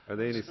 Are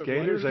there any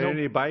skaters? Are there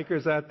any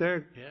bikers out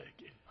there? Yeah.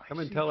 Come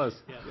and tell us.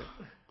 Yeah.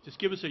 Just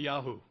give us a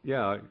Yahoo.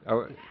 Yeah.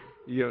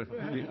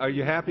 Are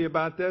you happy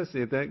about this?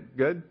 You think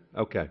good?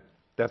 Okay.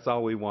 That's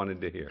all we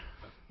wanted to hear.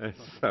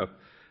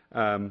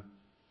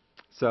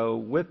 So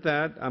with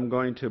that, I'm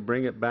going to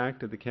bring it back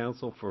to the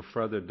council for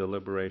further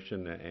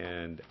deliberation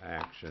and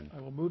action. I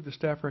will move the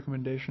staff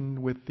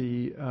recommendation with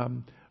the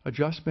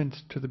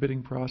adjustments to the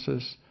bidding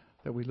process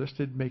that we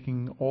listed,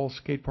 making all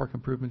skate park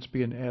improvements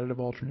be an additive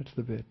alternate to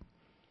the bid.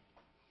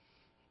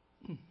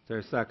 Is there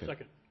a second?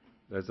 Second.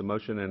 There's a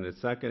motion and a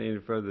second. Any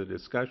further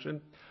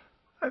discussion?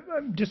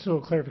 Just a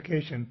little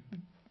clarification.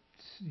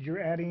 You're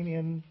adding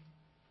in,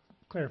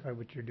 clarify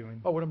what you're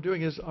doing. Oh, what I'm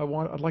doing is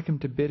I'd like him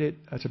to bid it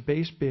as a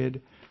base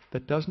bid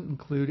that doesn't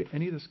include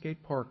any of the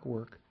skate park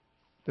work,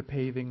 the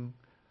paving,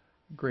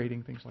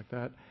 grading, things like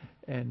that,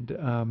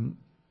 and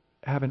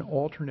have an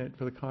alternate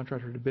for the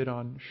contractor to bid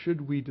on should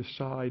we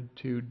decide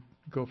to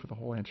go for the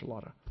whole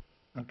enchilada.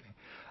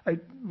 Okay.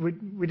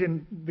 We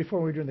didn't, before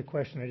we were doing the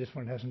question, I just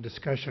wanted to have some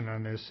discussion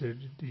on this.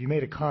 You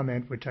made a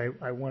comment, which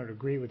I wanted to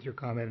agree with your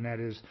comment, and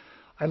that is,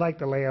 I like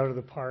the layout of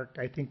the park.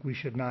 I think we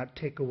should not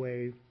take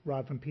away,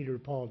 Rob and Peter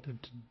Paul, to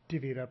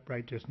divvy it up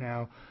right just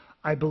now.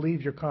 I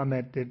believe your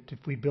comment that if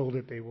we build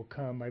it, they will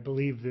come. I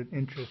believe that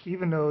interest,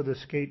 even though the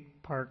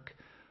skate park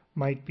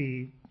might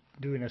be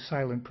doing a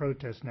silent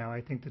protest now, I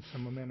think that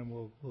some momentum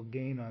will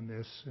gain on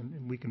this,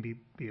 and we can be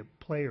a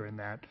player in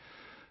that.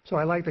 So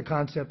I like the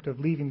concept of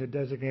leaving the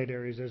designated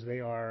areas as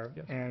they are,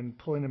 yes, and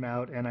pulling them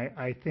out, and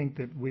I think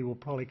that we will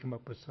probably come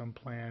up with some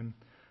plan.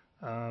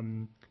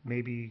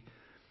 Maybe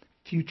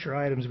future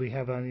items we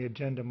have on the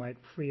agenda might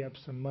free up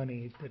some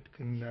money that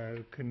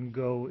can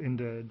go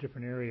into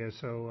different areas.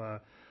 So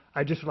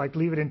I just would like to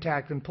leave it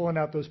intact, and pulling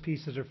out those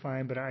pieces are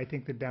fine, but I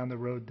think that down the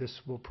road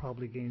this will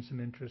probably gain some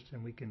interest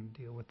and we can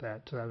deal with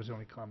that. So that was the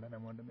only comment I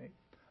wanted to make.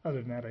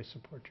 Other than that, I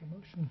support your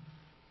motion.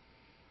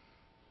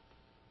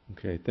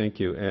 Okay, thank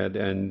you, Ed.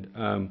 And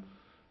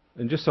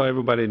just so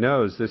everybody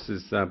knows, this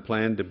is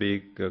planned to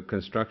be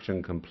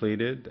construction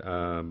completed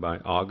by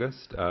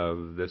August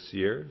of this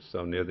year,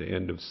 so near the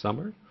end of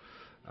summer.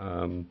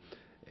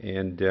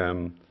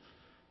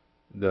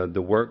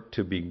 The work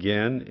to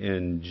begin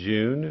in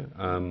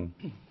June.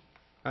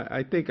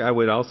 I think I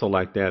would also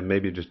like to add,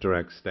 maybe just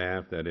direct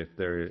staff, that if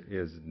there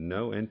is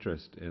no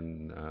interest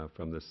in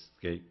from the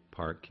skate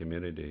park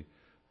community,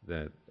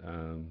 that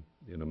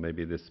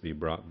maybe this be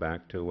brought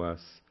back to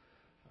us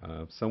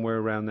somewhere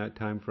around that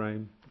time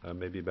frame,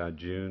 maybe about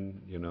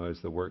June, as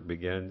the work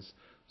begins,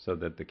 so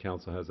that the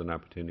council has an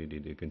opportunity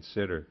to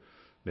consider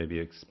maybe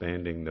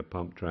expanding the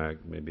pump track,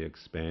 maybe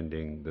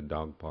expanding the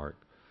dog park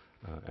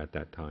at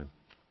that time.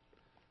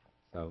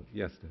 So,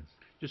 yes, Des.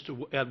 Just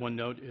to add one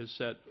note is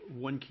that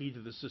one key to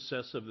the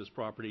success of this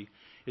property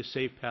is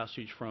safe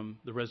passage from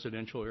the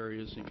residential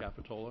areas in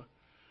Capitola.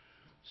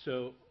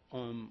 So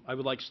I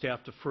would like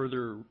staff to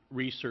further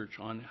research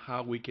on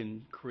how we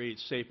can create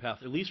safe path,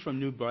 at least from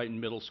New Brighton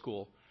Middle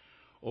School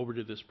over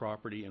to this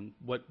property, and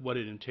what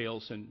it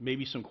entails, and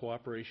maybe some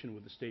cooperation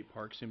with the state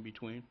parks in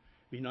between.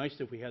 It'd be nice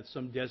if we had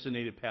some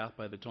designated path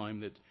by the time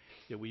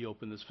that we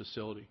open this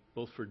facility,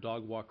 both for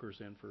dog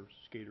walkers and for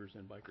skaters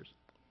and bikers.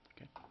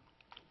 Okay.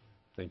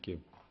 Thank you.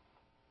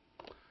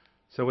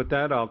 So with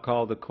that, I'll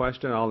call the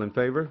question. All in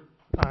favor?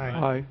 Aye.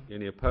 Aye.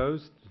 Any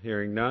opposed?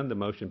 Hearing none, the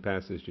motion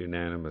passes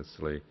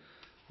unanimously.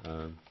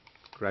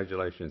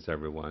 Congratulations,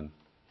 everyone.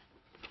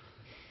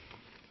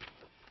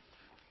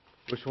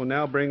 Which will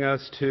now bring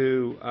us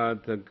to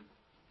the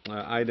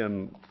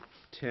item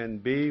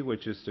 10B,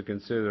 which is to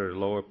consider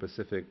Lower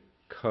Pacific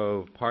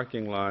Cove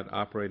parking lot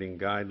operating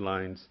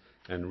guidelines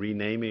and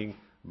renaming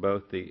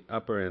both the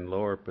Upper and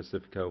Lower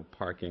Pacific Cove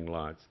parking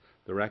lots.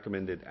 The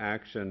recommended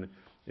action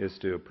is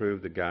to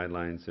approve the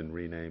guidelines and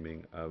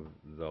renaming of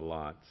the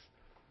lots.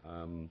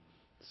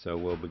 So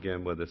we'll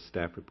begin with a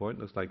staff report.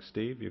 Looks like,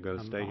 Steve, you're going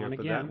to I'm stay here on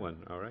for again. that one.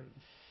 All right.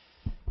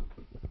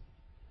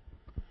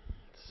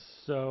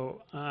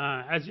 So,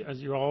 as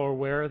you're all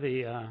aware,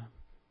 the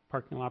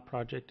parking lot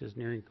project is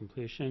nearing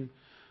completion.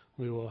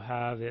 We will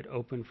have it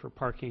open for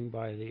parking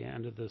by the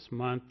end of this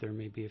month. There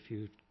may be a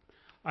few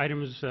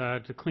items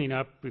to clean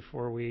up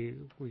before we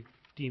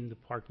deem the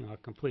parking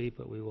lot complete,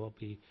 but we will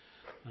be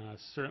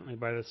certainly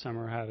by the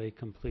summer have a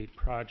complete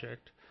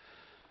project.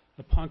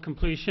 Upon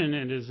completion,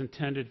 it is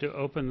intended to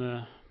open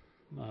the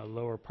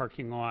lower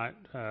parking lot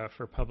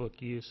for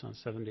public use on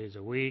 7 days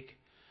a week.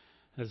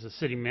 As the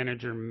city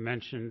manager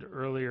mentioned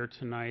earlier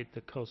tonight, the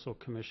Coastal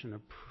Commission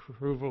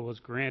approval was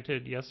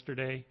granted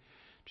yesterday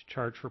to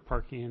charge for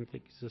parking at the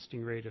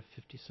existing rate of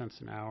 50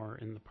 cents an hour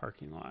in the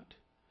parking lot.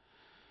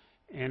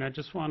 And I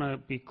just want to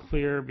be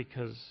clear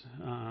because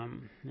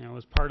it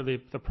was part of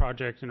the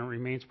project and it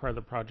remains part of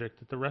the project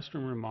that the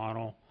restroom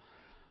remodel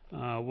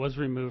was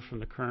removed from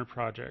the current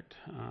project.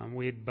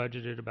 We had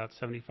budgeted about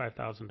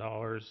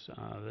 $75,000.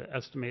 The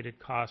estimated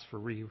cost for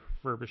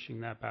refurbishing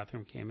that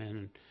bathroom came in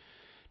and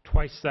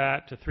twice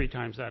that to 3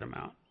 times that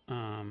amount.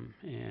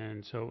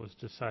 And so it was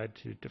decided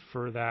to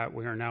defer that.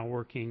 We are now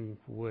working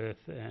with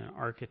an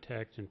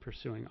architect and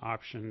pursuing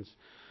options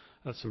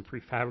of some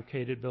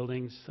prefabricated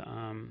buildings.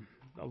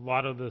 A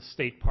lot of the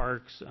state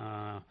parks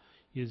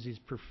use these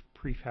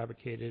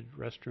prefabricated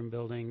restroom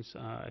buildings.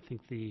 I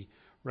think the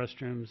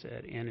restrooms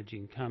at Anna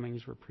Jean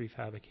Cummings were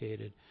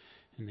prefabricated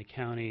in the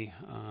county.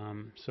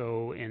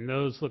 And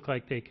those look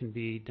like they can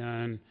be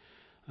done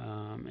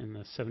in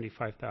the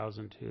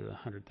 $75,000 to the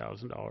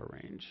 $100,000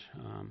 range.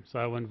 So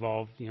that will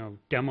involve,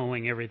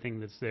 demoing everything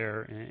that's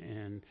there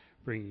and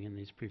bringing in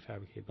these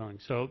prefabricated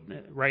buildings. So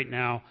right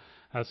now,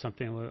 that's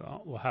something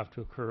will have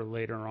to occur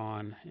later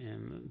on,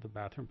 and the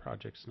bathroom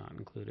project's not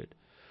included.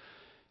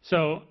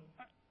 So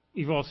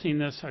you've all seen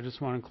this. I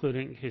just want to include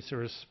it in case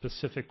there are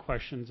specific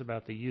questions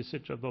about the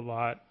usage of the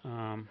lot.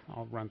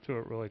 I'll run through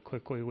it really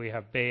quickly. We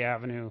have Bay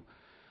Avenue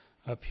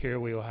up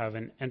here. We will have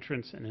an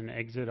entrance and an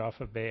exit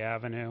off of Bay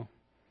Avenue.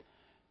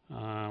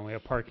 We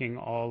have parking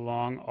all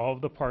along. All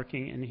of the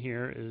parking in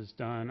here is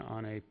done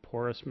on a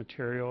porous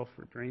material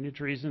for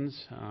drainage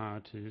reasons,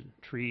 to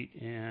treat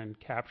and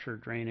capture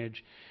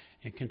drainage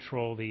and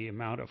control the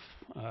amount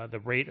of the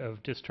rate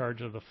of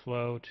discharge of the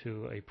flow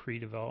to a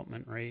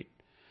pre-development rate.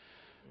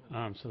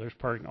 So there's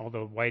parking. All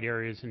the white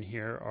areas in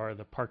here are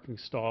the parking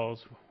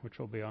stalls, which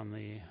will be on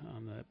the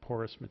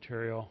porous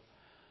material.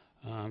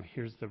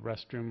 Here's the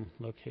restroom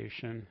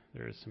location.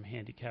 There is some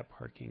handicap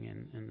parking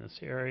in this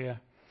area.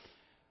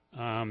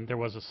 There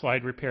was a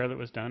slide repair that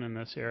was done in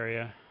this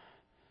area.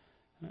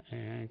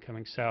 And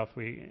coming south,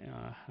 we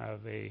have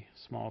a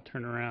small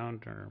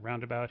turnaround or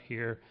roundabout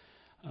here.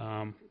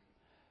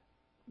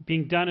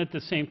 Being done at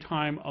the same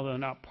time, although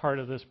not part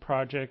of this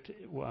project,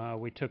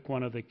 we took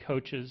one of the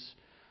coaches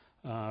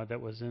that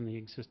was in the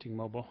existing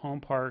mobile home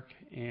park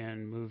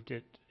and moved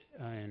it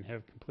and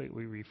have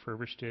completely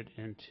refurbished it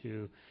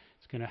into,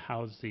 it's going to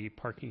house the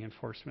parking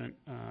enforcement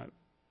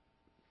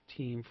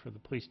team for the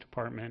police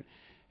department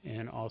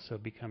and also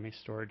become a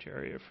storage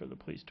area for the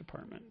police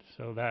department.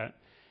 So that,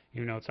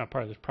 even though it's not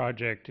part of this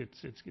project,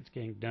 it's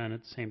getting done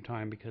at the same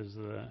time because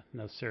of the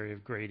necessary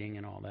of grading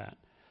and all that.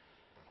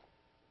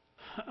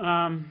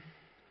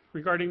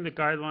 Regarding the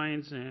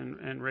guidelines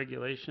and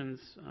regulations,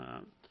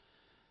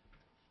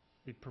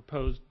 the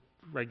proposed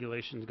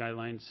regulations,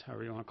 guidelines,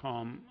 however you want to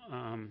call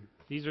them,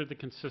 these are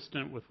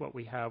consistent with what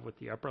we have with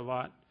the upper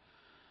lot.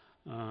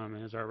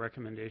 And is our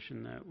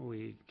recommendation that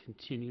we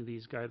continue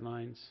these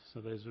guidelines.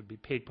 So those would be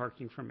paid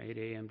parking from 8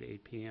 a.m. to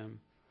 8 p.m.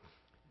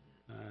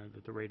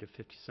 At the rate of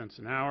 50 cents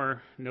an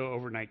hour. No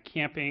overnight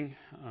camping,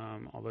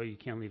 although you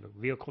can leave a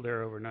vehicle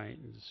there overnight,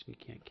 and you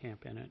can't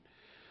camp in it.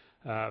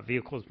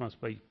 Vehicles must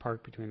be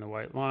parked between the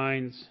white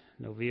lines.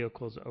 No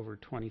vehicles over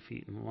 20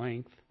 feet in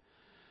length.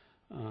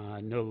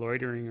 No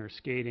loitering or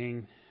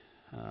skating.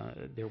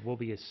 There will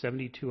be a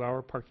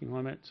 72-hour parking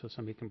limit, so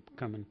somebody can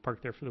come and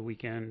park there for the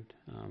weekend.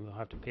 They'll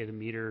have to pay the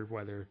meter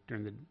whether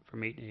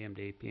from 8 a.m.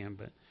 to 8 p.m.,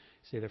 but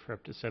stay there for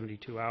up to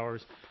 72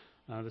 hours.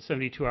 The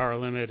 72-hour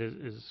limit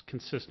is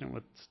consistent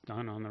with what's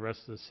done on the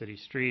rest of the city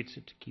streets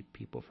to keep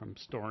people from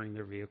storing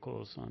their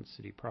vehicles on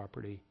city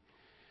property.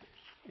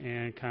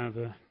 And kind of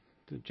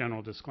the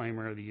general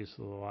disclaimer of the use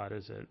of the lot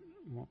is at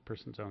one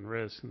person's own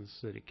risk, and the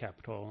city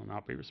capital will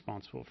not be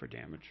responsible for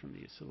damage from the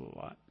use of the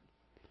lot.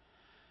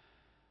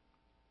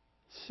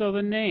 So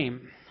the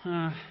name,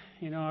 I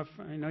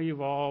know you've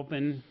all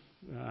been,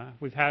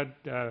 we've had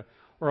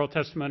oral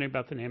testimony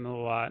about the name of the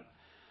lot.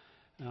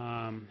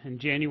 In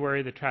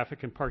January, the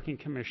Traffic and Parking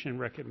Commission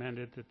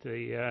recommended that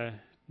the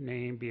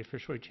name be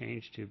officially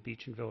changed to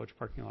Beach and Village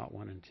Parking Lot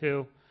 1 and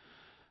 2.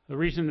 The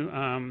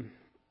reason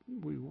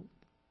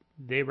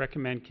they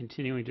recommend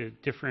continuing to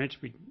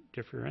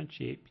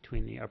differentiate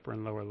between the upper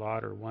and lower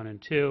lot, or 1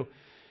 and 2,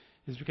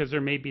 is because there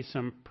may be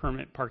some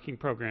permit parking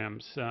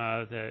programs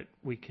that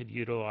we could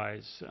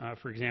utilize.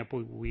 For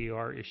example, we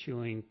are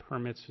issuing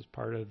permits as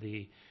part of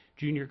the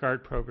junior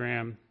guard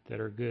program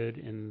that are good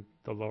in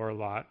the lower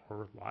lot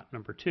or lot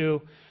number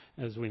 2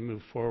 as we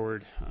move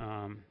forward.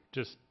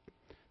 Just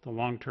the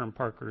long-term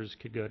parkers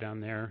could go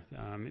down there.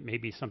 It may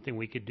be something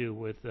we could do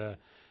with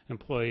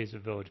employees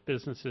of village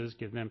businesses,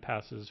 give them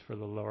passes for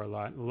the lower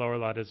lot. The lower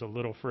lot is a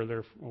little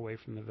further away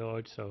from the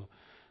village, so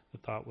the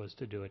thought was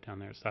to do it down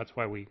there. So that's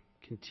why we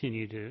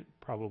continue to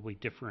probably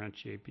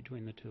differentiate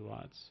between the 2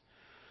 lots.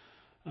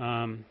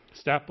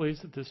 Staff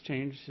believes that this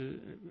change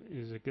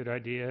is a good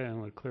idea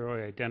and would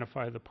clearly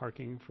identify the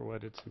parking for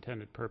what its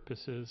intended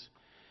purpose is.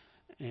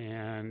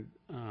 And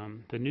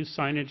the new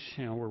signage,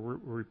 we're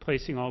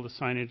replacing all the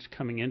signage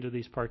coming into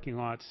these parking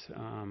lots.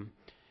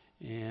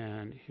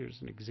 And here's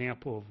an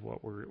example of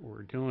what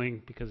we're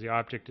doing, because the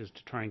object is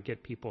to try and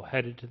get people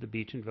headed to the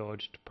beach and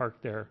village to park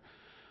there.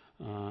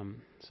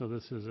 So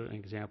this is an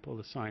example of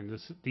the sign.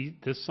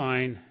 This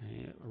sign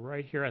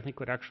right here, I think,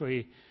 would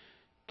actually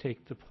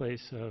take the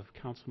place of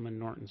Councilman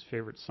Norton's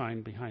favorite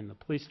sign behind the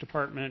police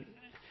department,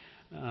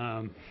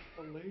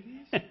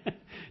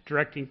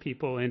 directing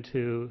people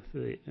into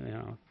the,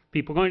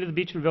 people going to the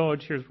beach and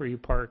village, here's where you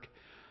park.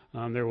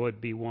 There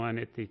would be one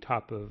at the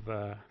top of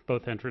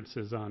both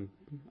entrances on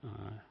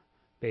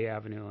Bay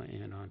Avenue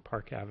and on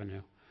Park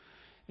Avenue.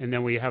 And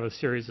then we have a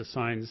series of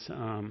signs,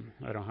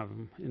 I don't have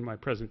them in my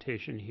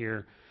presentation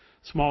here,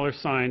 smaller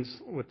signs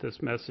with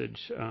this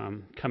message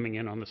coming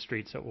in on the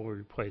streets that will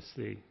replace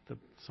the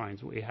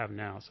signs we have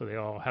now. So they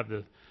all have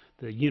the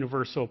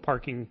universal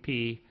parking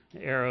P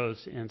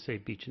arrows and say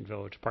beach and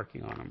village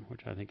parking on them,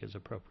 which I think is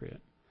appropriate.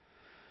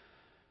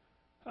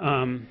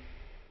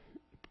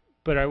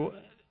 But I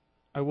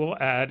will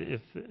add,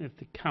 if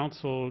the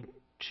council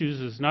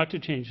chooses not to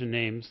change the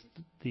names,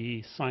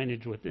 the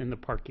signage within the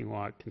parking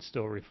lot can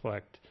still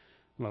reflect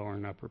Lower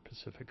and Upper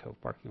Pacific Cove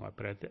parking lot.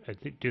 But I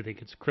do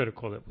think it's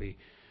critical that we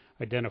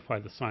identify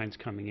the signs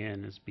coming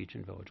in as beach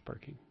and village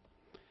parking.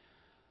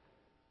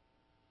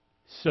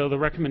 So the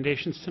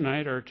recommendations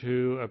tonight are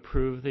to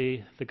approve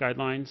the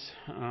guidelines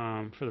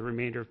for the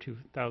remainder of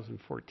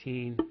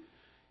 2014.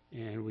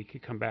 And we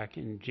could come back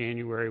in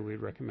January. We'd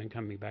recommend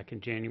coming back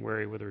in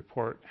January with a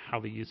report how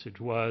the usage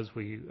was.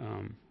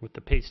 With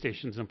the pay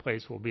stations in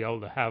place, we'll be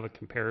able to have a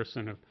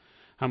comparison of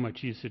how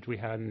much usage we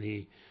had in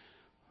the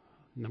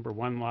number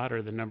 1 lot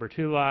or the number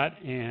 2 lot,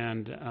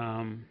 and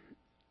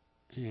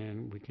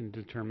we can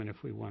determine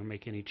if we want to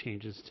make any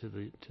changes to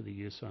the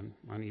use on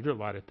either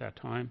lot at that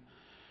time.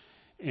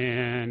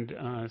 And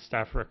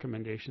staff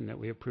recommendation that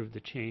we approve the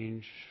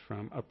change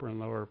from Upper and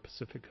Lower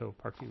Pacific Cove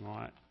parking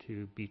lot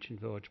to Beach and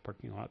Village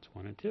parking lots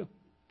 1 and 2,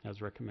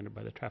 as recommended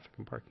by the Traffic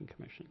and Parking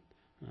Commission.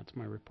 And that's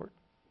my report.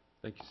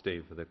 Thank you,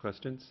 Steve. Are there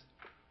questions?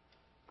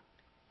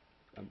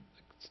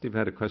 Steve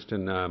had a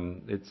question.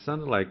 It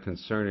sounded like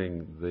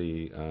concerning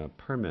the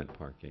permit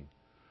parking,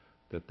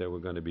 that they were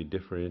going to be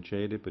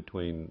differentiated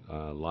between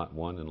Lot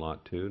 1 and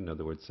Lot 2. In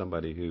other words,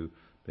 somebody who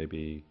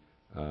maybe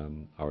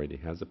already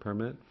has a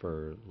permit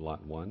for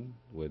Lot 1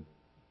 would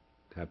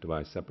have to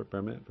buy a separate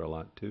permit for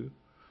Lot 2,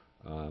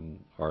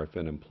 or if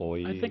an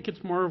employee... I think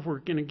it's more of we're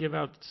going to give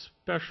out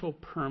special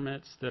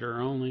permits that are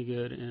only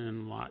good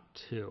in Lot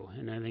 2.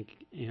 And I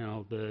think,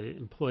 the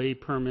employee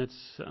permits,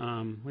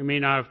 we may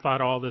not have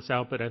thought all this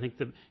out, but I think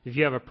that if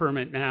you have a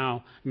permit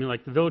now,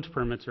 like the village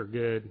permits are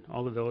good,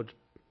 all the village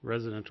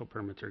residential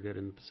permits are good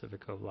in the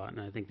Pacific Cove lot, and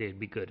I think they'd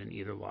be good in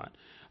either lot.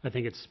 I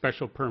think it's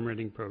special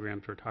permitting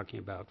programs we're talking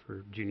about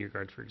for junior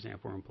guards, for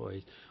example, or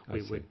employees,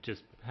 we would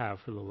just have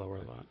for the lower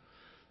lot.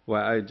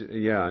 Well, I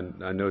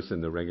noticed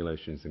in the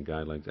regulations and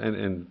guidelines,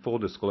 and full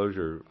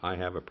disclosure, I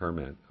have a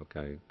permit,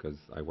 okay, because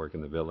I work in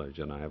the village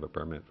and I have a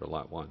permit for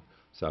Lot 1.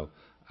 So,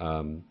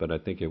 but I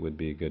think it would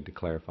be good to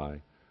clarify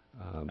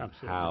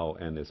how,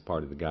 and as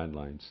part of the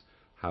guidelines,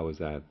 how is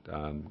that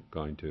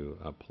going to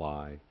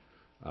apply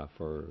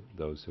for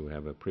those who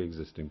have a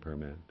pre-existing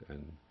permit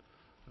and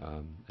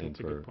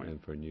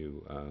for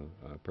new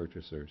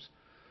purchasers.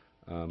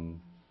 And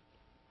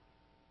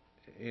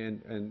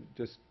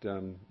just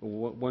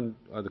one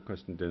other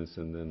question, Dennis,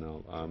 and then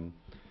I'll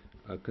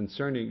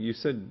concerning, you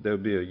said there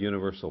would be a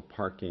universal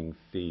parking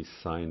fee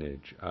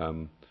signage.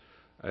 And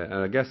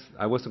I guess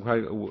I wasn't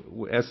quite,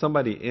 as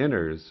somebody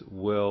enters,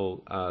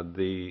 will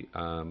the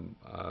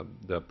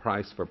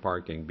price for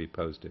parking be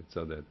posted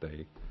so that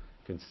they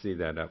can see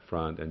that up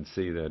front and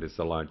see that it's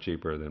a lot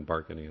cheaper than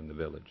parking in the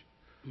village?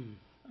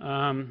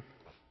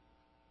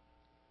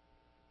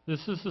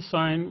 This is the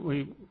sign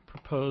we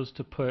propose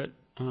to put.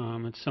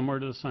 It's similar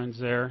to the signs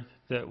there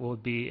that will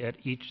be at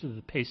each of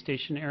the pay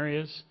station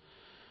areas.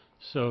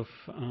 So if,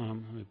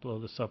 let me blow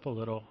this up a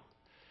little.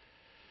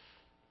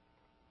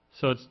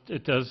 So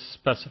it does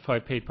specify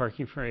paid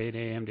parking for 8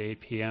 a.m. to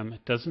 8 p.m.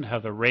 It doesn't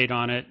have the rate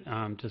on it,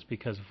 just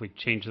because if we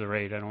change the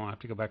rate, I don't have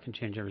to go back and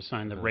change every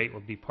sign. The rate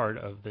will be part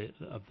of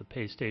the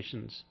pay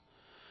stations.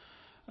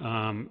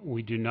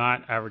 We do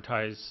not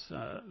advertise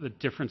the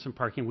difference in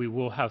parking. We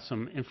will have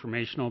some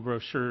informational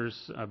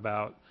brochures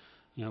about,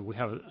 we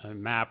have a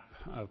map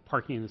of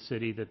parking in the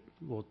city that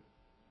will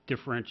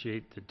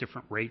differentiate the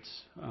different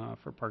rates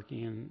for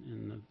parking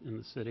in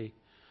the city.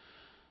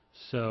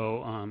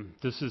 So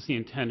this is the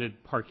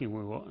intended parking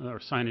or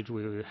signage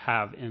we would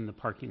have in the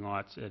parking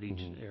lots at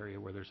each area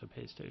where there's a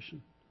pay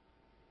station.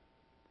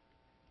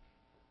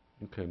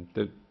 Okay.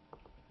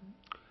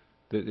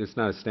 It's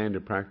not a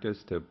standard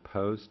practice to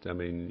post. I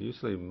mean,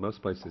 usually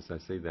most places I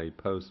see they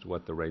post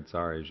what the rates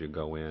are as you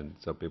go in,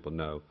 so people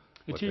know.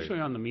 It's usually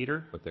on the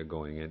meter. What they're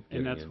going in.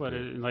 And that's what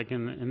it, like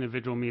in the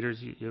individual meters,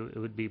 it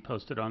would be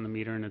posted on the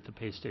meter, and at the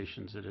pay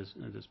stations, it is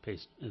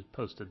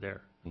posted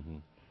there.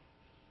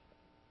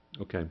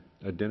 Okay.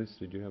 Dennis,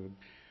 did you have a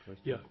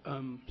question?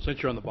 Yeah.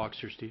 Since you're on the box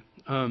here, Steve,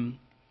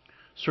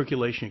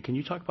 circulation. Can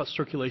you talk about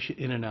circulation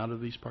in and out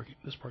of this parking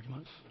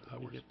lot?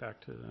 We'll get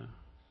back to the.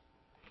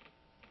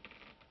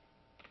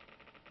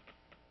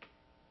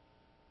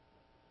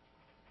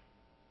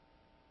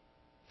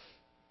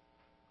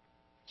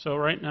 So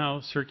right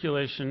now,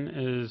 circulation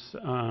is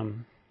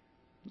on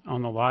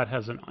the lot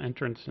has an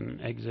entrance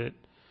and exit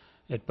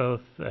at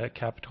both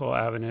Capitola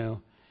Avenue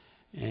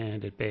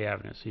and at Bay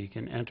Avenue. So you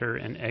can enter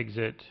and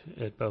exit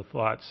at both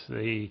lots.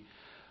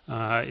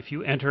 If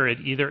you enter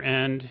at either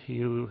end,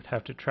 you would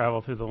have to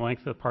travel through the length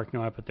of the parking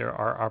lot, but there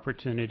are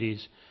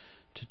opportunities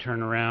to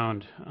turn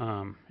around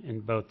in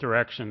both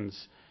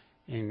directions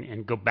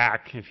and go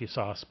back if you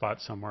saw a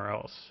spot somewhere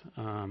else.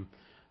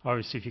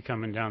 Obviously, if you're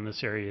coming down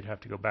this area, you'd have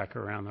to go back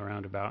around the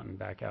roundabout and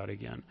back out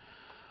again.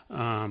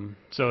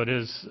 So it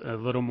is a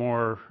little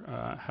more,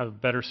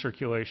 have better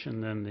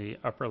circulation than the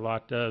upper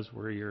lot does,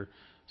 where you're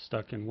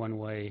stuck in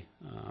one-way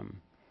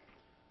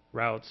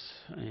routes.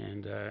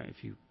 And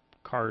if you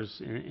cars,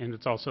 and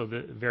it's also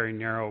the very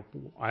narrow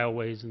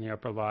aisleways in the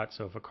upper lot,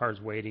 so if a car's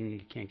waiting,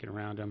 you can't get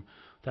around them.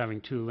 With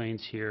having 2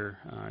 lanes here,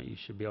 you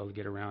should be able to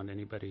get around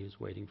anybody who's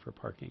waiting for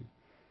parking.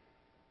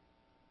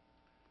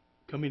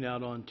 Coming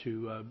out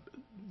onto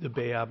the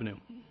Bay Avenue.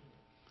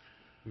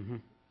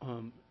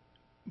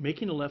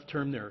 Making a left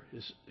turn there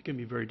is going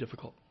to be very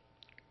difficult.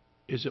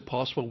 Is it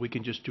possible we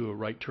can just do a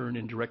right turn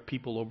and direct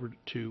people over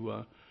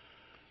to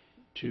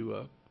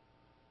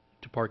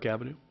Park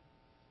Avenue?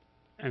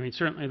 I mean,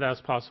 certainly that's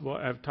possible.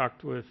 I've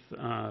talked with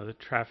the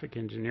traffic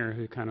engineer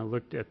who kind of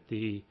looked at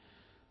the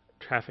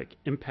traffic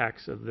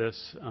impacts of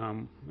this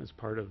as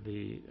part of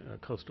the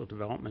coastal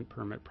development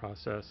permit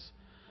process.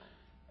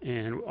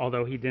 And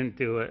although he didn't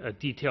do a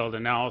detailed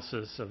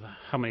analysis of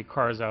how many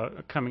cars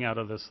coming out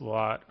of this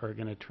lot are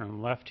going to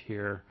turn left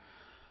here,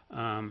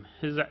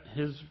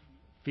 his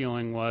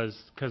feeling was,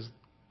 because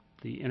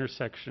the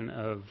intersection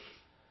of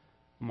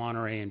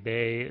Monterey and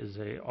Bay is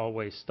a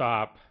all-way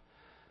stop,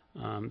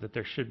 that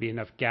there should be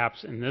enough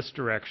gaps in this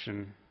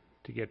direction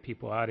to get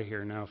people out of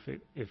here. Now,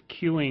 if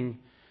queuing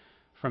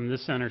from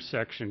this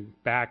intersection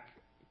back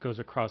goes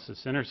across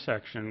this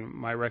intersection,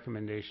 my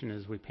recommendation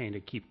is we paint a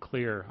keep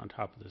clear on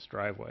top of this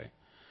driveway,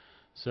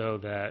 so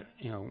that,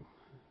 you know,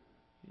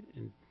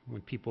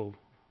 when people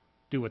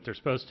do what they're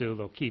supposed to,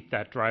 they'll keep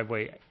that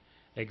driveway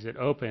exit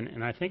open,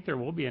 and I think there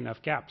will be enough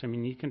gaps. I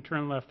mean, you can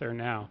turn left there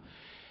now.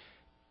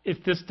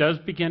 If this does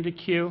begin to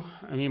queue,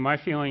 I mean, my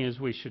feeling is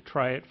we should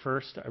try it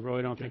first. I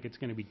really don't think it's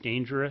going to be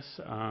dangerous.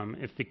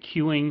 If the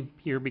queuing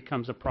here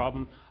becomes a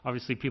problem,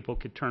 obviously people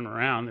could turn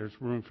around. There's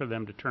room for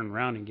them to turn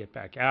around and get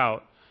back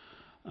out.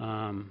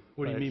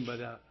 What do you mean by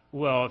that?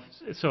 Well,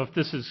 so if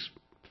this is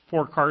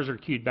 4 cars are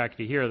queued back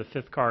to here, the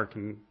 5th car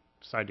can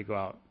decide to go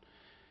out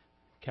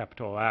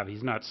Capitola Ave.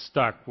 He's not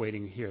stuck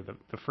waiting here.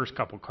 The first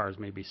couple cars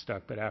may be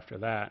stuck, but after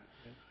that,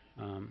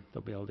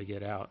 they'll be able to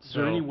get out. Is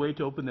there any way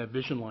to open that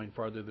vision line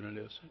farther than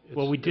it is?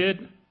 Well, we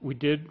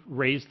did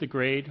raise the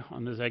grade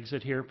on this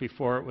exit here.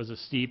 Before it was a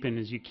steep, and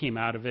as you came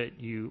out of it,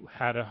 you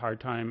had a hard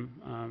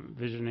time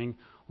visioning.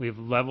 We've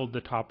leveled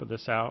the top of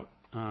this out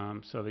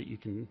so that you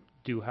can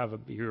have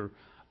you're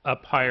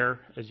up higher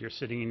as you're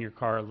sitting in your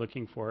car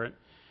looking for it.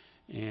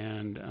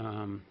 And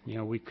you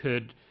know,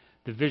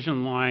 the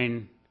vision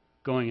line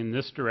going in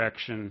this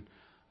direction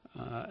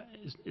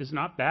is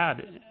not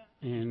bad,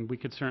 and we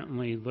could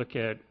certainly look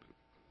at,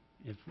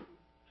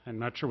 I'm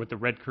not sure what the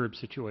red curb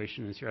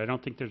situation is here. I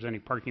don't think there's any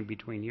parking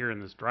between here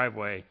and this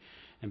driveway,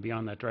 and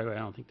beyond that driveway I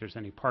don't think there's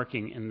any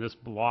parking in this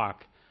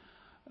block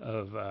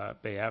of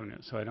Bay Avenue.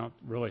 So I don't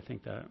really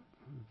think that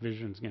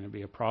vision is going to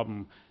be a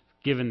problem,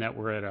 given that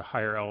we're at a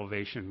higher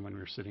elevation when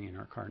we're sitting in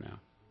our car now.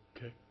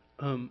 Okay.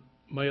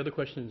 My other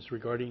question is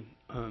regarding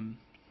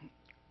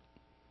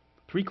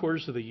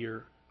 3/4 of the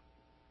year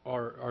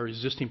our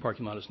existing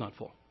parking lot is not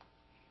full.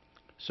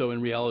 So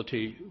in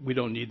reality, we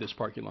don't need this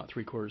parking lot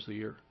 3/4 of the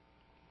year.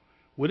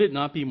 Would it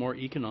not be more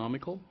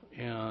economical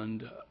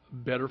and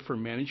better for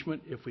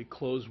management if we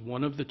close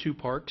one of the 2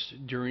 parks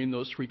during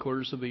those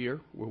 3/4 of the year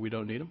where we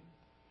don't need them?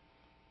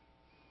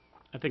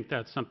 I think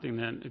that's something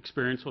that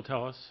experience will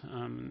tell us,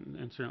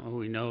 and certainly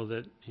we know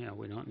that, you know,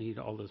 we don't need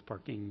all this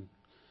parking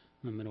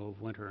in the middle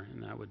of winter,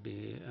 and that would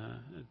be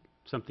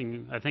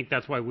something. I think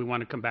that's why we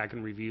want to come back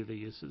and review the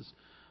uses,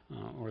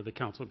 or the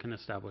council can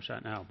establish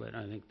that now. But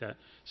I think that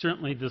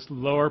certainly this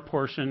lower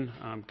portion,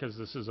 because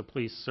this is a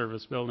police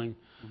service building,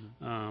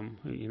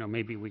 you know,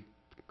 maybe we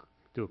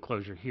do a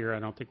closure here. I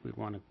don't think we'd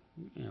want to,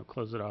 you know,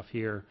 close it off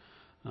here.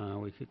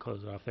 we could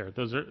close it off there.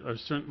 Those are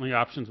certainly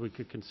options we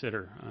could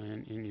consider,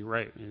 and you're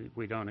right,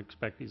 we don't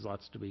expect these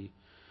lots to be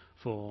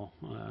full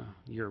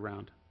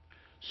year-round.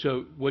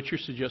 So what you're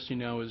suggesting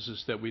now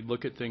is that we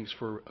look at things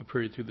for a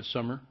period through the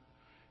summer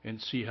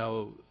and see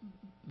how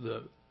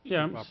the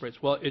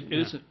operates? Well, it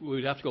isn't,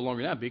 we'd have to go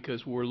longer than that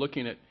because we're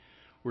looking at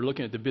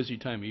the busy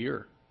time of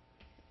year.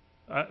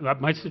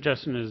 My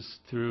suggestion is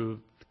through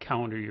the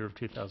calendar year of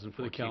 2014.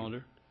 For the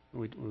calendar?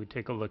 We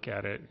take a look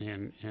at it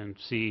and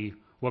see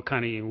what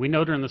kind of, we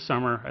know during the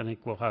summer, I think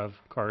we'll have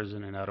cars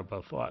in and out of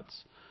both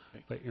lots.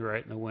 Okay. But you're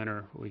right, in the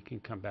winter, we can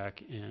come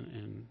back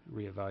and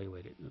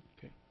reevaluate it.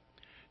 Okay.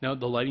 Now,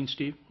 the lighting,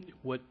 Steve,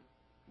 what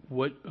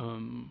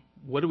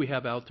do we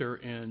have out there,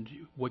 and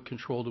what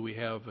control do we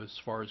have as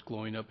far as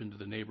glowing up into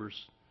the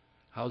neighbors'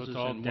 houses?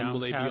 And when will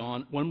they be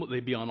on? When will they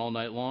be on all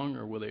night long,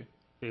 or will they?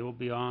 They will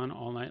be on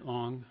all night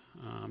long,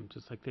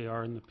 just like they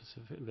are in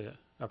the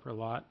upper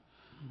lot.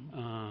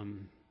 Mm-hmm.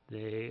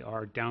 They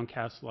are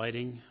downcast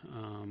lighting,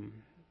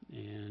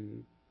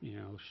 and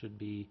should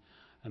be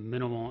a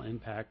minimal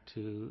impact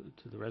to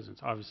the residents.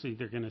 Obviously,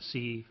 they're going to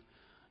see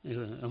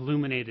an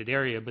illuminated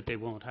area, but they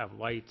won't have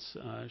lights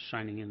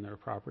shining in their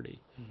property.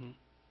 Mm-hmm.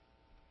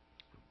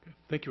 Okay.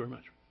 Thank you very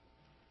much.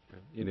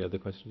 Any other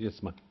questions? Yes,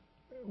 Mike.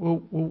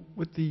 Well,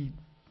 with the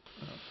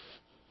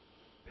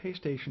pay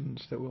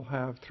stations that we'll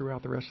have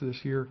throughout the rest of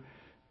this year,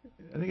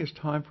 I think it's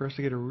time for us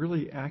to get a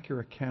really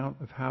accurate count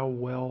of how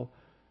well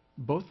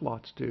both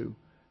lots do.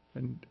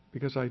 And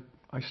because I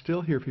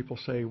still hear people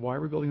say, why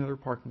are we building another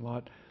parking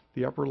lot?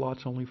 The upper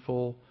lot's only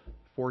full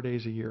 4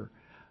 days a year.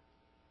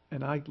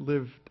 And I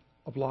live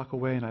a block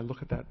away and I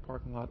look at that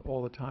parking lot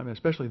all the time, and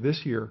especially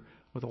this year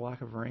with a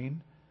lack of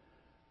rain.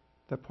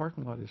 That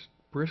parking lot is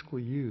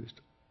briskly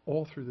used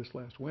all through this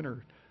last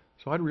winter.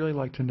 So I'd really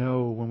like to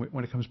know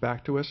when it comes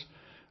back to us,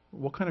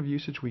 what kind of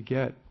usage we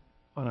get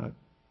on a,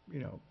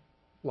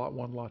 lot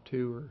 1, lot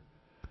 2, or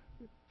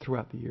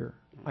throughout the year.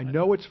 I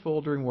know it's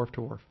full during Wharf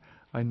to Wharf.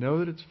 I know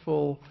that it's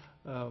full,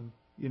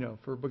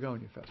 for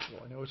Begonia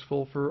Festival. I know it's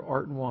full for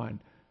Art and Wine.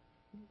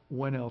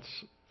 When else?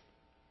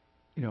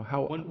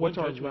 One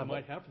judgment we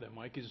might have for that,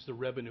 Mike, is the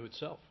revenue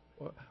itself.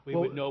 We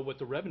would know what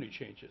the revenue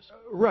change is.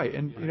 Right,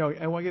 and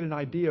I want to get an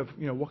idea of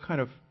what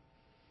kind of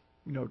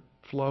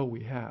flow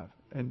we have.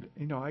 And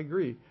I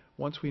agree.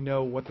 Once we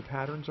know what the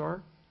patterns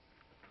are,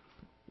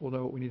 we'll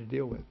know what we need to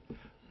deal with.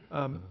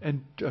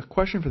 And a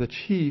question for the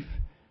chief,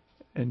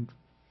 and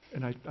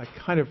I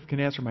kind of can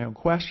answer my own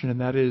question, and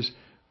that is,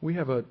 we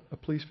have a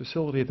police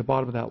facility at the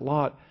bottom of that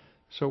lot,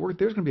 so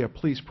there's going to be a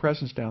police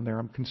presence down there.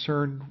 I'm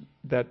concerned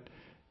that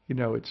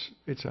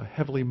it's a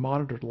heavily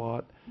monitored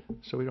lot,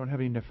 so we don't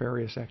have any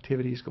nefarious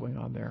activities going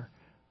on there.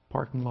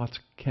 Parking lots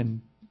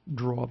can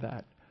draw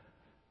that.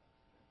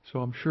 So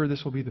I'm sure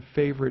this will be the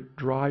favorite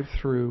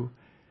drive-through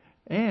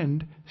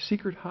and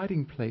secret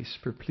hiding place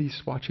for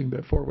police watching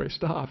the four-way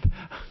stop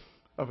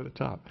over the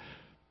top.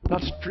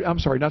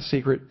 Not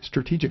secret,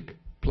 strategic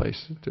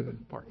place to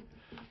park.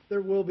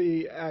 There will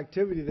be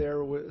activity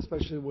there,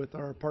 especially with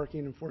our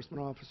parking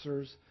enforcement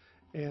officers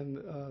and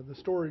the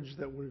storage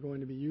that we're going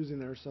to be using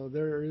there. So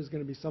there is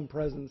going to be some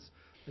presence.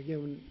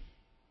 Again,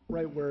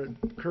 right where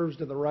it curves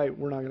to the right,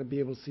 we're not going to be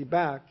able to see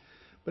back,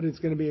 but it's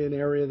going to be an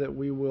area that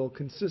we will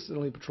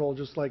consistently patrol,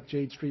 just like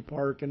Jade Street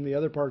Park and the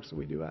other parks that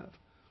we do have.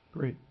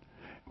 Great.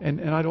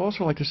 And I'd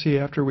also like to see,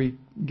 after we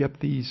get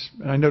these,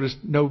 and I noticed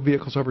no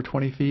vehicles over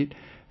 20 feet,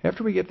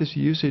 after we get this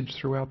usage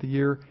throughout the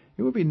year,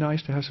 it would be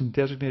nice to have some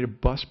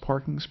designated bus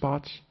parking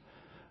spots.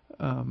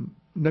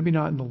 Maybe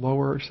not in the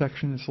lower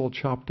section, it's a little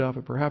chopped up,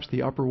 but perhaps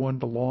the upper one,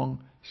 the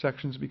long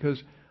sections,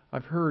 because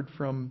I've heard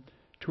from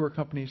tour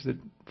companies that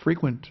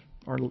frequent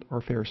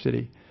our fair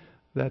city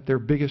that their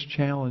biggest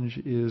challenge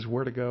is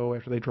where to go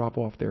after they drop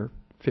off their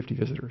 50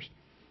 visitors.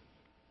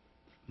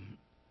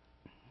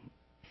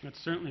 That's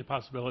certainly a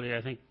possibility.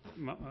 I think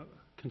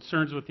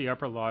concerns with the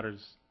upper lot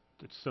is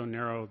it's so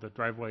narrow, the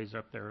driveways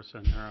up there are so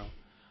narrow.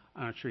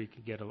 I'm not sure you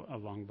could get a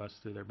long bus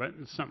through there, but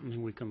it's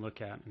something we can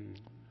look at, and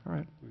all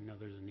right, we know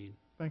there's a need.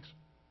 Thanks.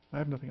 I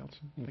have nothing else.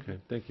 Okay,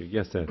 thank you.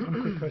 Yes, Ed.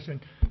 One quick question.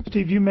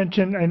 Steve, you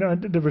mentioned, I know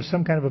there was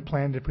some kind of a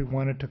plan that if we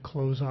wanted to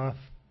close off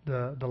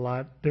the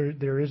lot,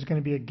 there is going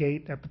to be a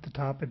gate up at the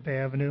top at Bay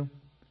Avenue,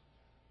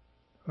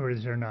 or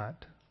is there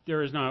not?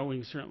 There is not.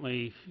 We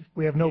certainly...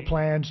 We have no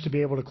plans to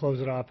be able to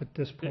close it off at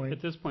this point?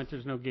 At this point,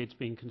 there's no gates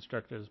being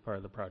constructed as part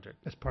of the project.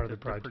 As part of the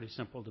project. They're pretty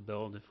simple to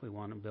build if we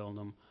want to build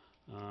them.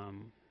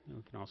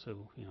 We can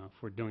also, if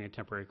we're doing a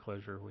temporary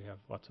closure, we have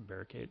lots of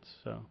barricades.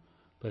 So,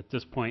 but at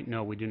this point,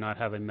 no, we do not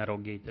have a metal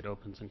gate that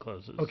opens and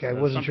closes. Okay, so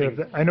I wasn't sure if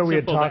that, I know we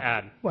had talked.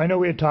 I know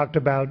we had talked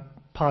about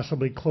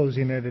possibly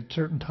closing it at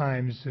certain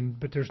times,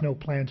 but there's no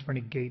plans for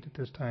any gate at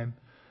this time.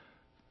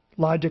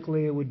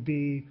 Logically, it would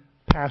be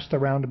past the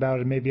roundabout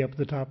and maybe up at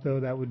the top, though.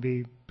 That would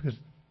be because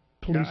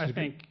police. Yeah, I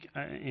think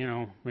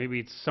maybe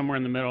it's somewhere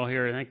in the middle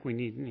here. I think we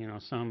need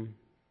some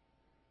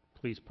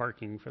police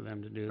parking for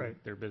them to do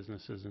their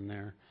businesses in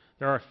there.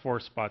 There are 4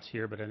 spots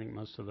here, but I think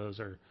most of those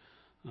are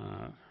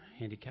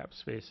handicap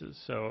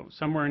spaces. So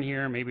somewhere in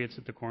here, maybe it's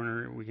at the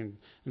corner.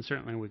 And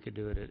certainly we could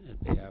do it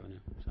at Bay Avenue.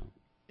 So.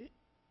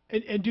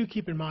 And do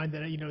keep in mind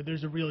that,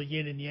 there's a real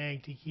yin and yang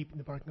to keeping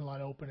the parking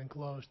lot open and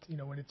closed.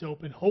 When it's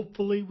open,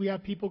 hopefully we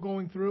have people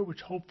going through it,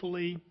 which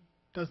hopefully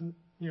doesn't,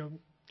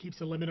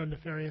 keeps a limit on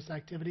nefarious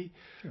activity.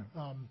 Sure.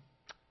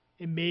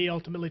 It may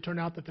ultimately turn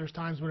out that there's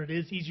times when it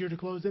is easier to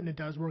close it and it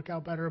does work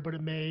out better, but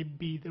it may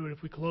be that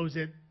if we close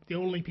it, the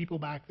only people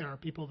back there are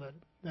people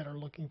that are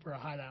looking for a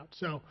hideout.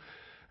 So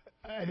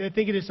I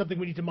think it is something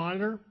we need to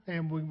monitor,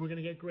 and we're going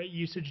to get great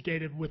usage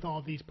data with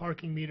all these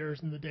parking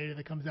meters and the data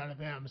that comes out of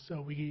them. So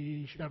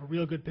we should have a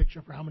real good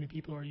picture for how many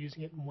people are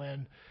using it and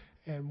when,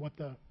 and what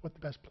the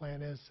best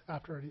plan is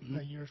after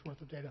a year's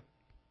worth of data.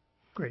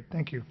 Great,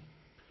 thank you.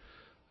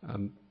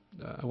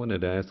 I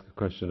wanted to ask a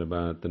question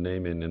about the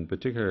naming, and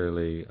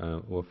particularly,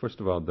 well, first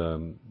of all,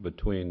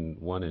 between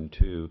 1 and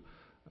 2,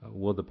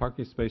 will the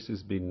parking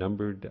spaces be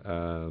numbered,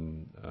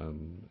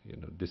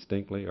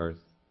 distinctly or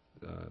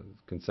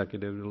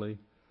consecutively?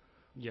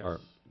 Yes.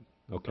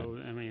 Okay. So,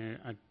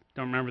 I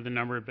don't remember the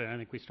number, but I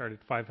think we started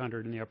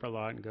 500 in the upper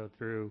lot and go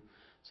through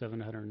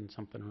 700 and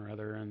something or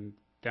other. And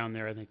down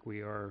there, I think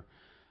we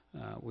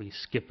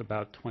skip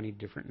about 20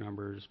 different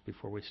numbers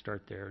before we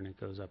start there, and it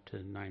goes up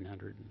to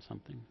 900 and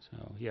something.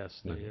 So,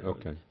 yes,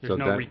 okay. There's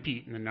no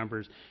repeat in the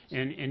numbers.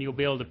 And you'll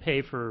be able to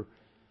pay for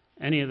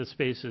any of the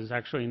spaces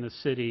actually in the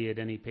city at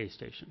any pay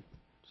station.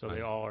 So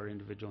they all are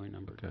individually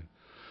numbered. Okay.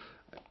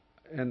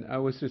 And I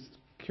was just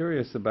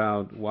curious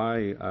about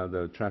why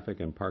the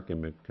Traffic and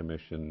Parking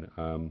Commission,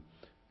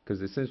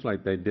 because it seems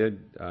like they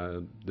did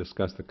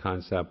discuss the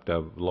concept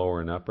of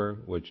lower and upper,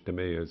 which to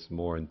me is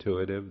more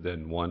intuitive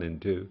than 1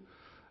 and 2.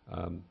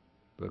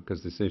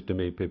 Because it seems to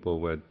me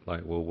people would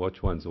like, well,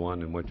 which one's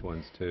 1 and which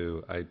one's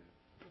 2?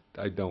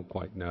 I don't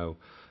quite know.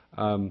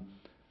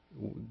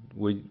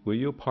 Were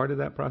you a part of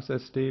that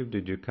process, Steve?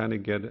 Did you kind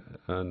of get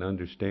an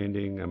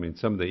understanding? I mean,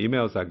 some of the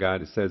emails I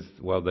got, it says,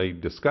 well, they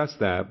discussed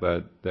that,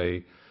 but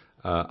they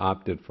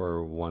opted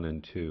for 1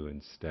 and 2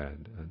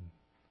 instead.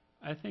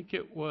 I think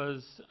it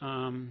was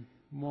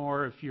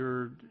more if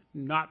you're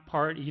not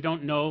part, you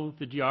don't know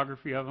the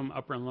geography of them,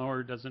 upper and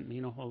lower doesn't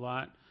mean a whole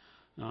lot.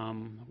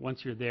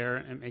 Once you're there,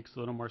 it makes a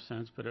little more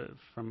sense, but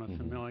from a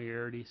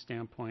familiarity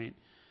standpoint,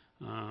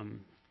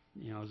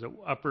 the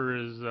upper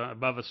is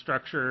above a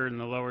structure and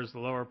the lower is the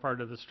lower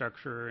part of the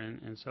structure,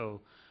 and so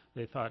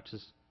they thought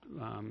just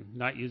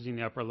not using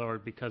the upper lower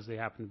because they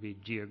happen to be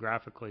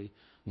geographically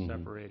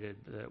separated,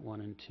 that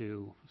 1 and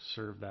 2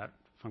 serve that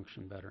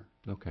function better.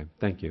 Okay,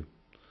 thank you.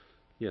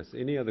 Yes,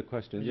 any other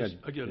questions?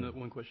 I got another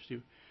one question to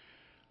you.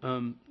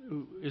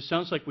 It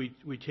sounds like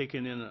we've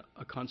taken in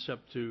a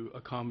concept to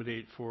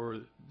accommodate for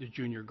the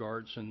junior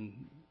guards, and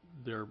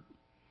they're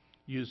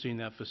using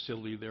that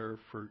facility there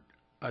for,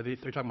 they're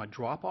talking about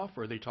drop-off,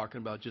 or are they talking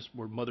about just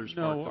where mothers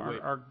park? No,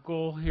 our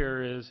goal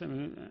here is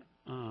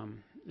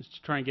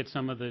to try and get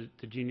some of the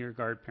junior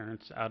guard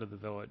parents out of the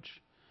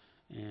village.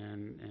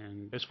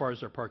 And as far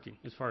as their parking?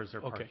 As far as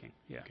their parking,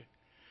 yeah. Okay.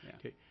 Yeah.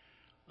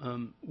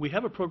 Okay. We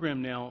have a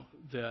program now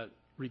that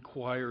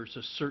requires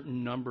a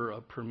certain number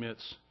of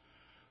permits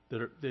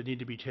that need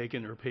to be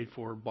taken or paid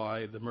for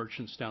by the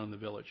merchants down in the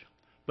village.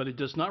 But it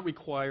does not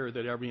require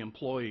that every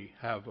employee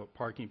have a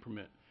parking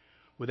permit.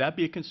 Would that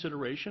be a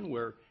consideration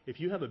where if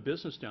you have a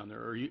business down there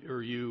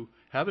or you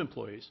have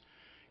employees,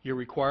 you're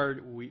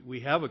required, we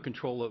have a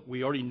control of,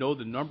 we already know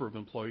the number of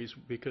employees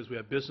because we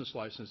have business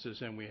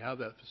licenses and we have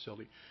that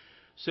facility.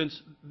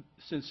 Since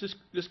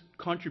this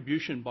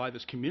contribution by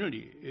this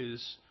community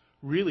is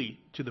really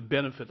to the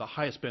benefit, the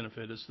highest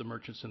benefit is the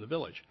merchants in the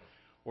village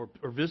or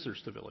visitors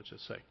to the village,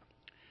 let's say.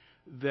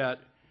 That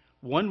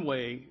one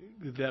way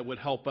that would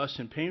help us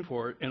in paying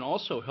for it and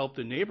also help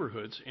the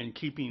neighborhoods in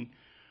keeping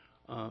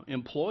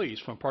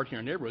employees from parking in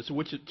our neighborhoods,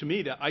 which to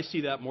me, that I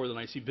see that more than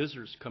I see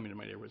visitors coming to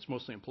my neighborhoods,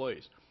 mostly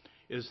employees,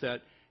 is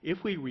that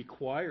if we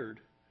required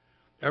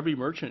every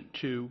merchant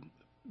to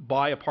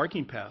buy a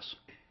parking pass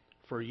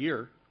for a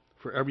year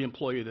for every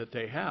employee that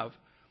they have,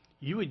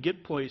 you would get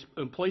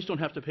employees don't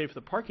have to pay for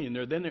the parking in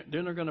there, then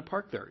they're going to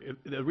park there.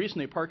 The reason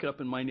they park it up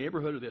in my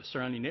neighborhood or the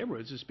surrounding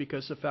neighborhoods is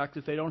because of the fact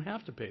that they don't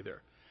have to pay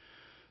there.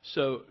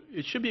 So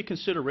it should be a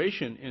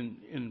consideration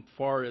in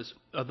far as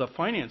the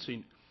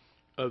financing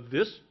of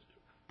this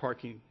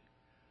parking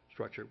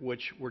structure,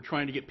 which we're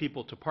trying to get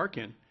people to park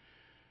in,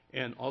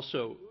 and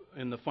also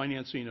in the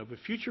financing of a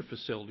future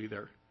facility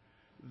there,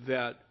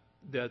 that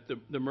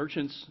the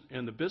merchants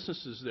and the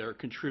businesses there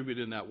contribute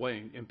in that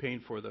way in paying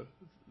for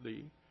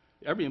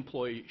every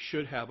employee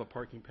should have a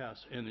parking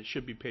pass, and it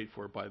should be paid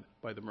for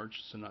by the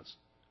merchants and not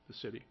the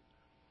city.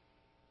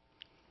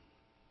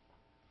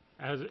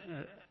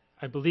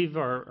 I believe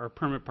our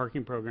permit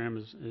parking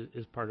program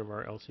is part of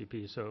our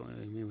LCP, so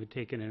we've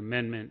taken an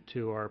amendment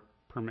to our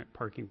permit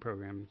parking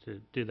program to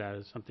do that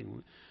as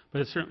something,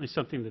 but it's certainly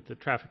something that the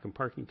Traffic and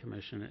Parking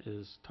Commission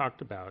is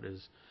talked about,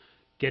 is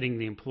getting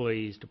the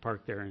employees to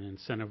park there and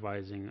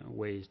incentivizing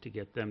ways to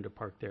get them to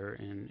park there,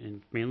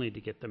 and mainly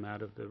to get them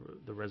out of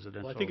the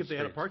residential. Well, I think if they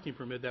had a parking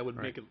permit, that would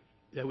make it,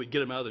 that would get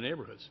them out of the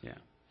neighborhoods. Yeah.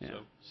 Yeah.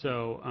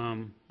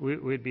 So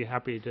we'd be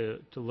happy to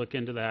look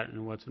into that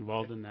and what's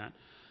involved in that.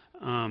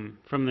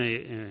 From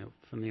the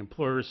from the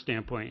employer's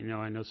standpoint,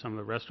 I know some of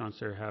the restaurants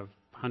there have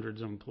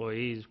hundreds of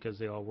employees because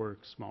they all work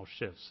small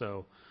shifts.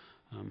 So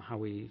how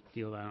we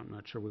deal that, I'm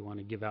not sure we want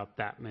to give out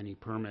that many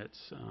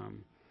permits.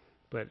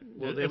 But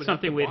Well, they it's would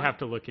something we'd buy have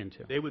to look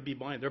into. They would be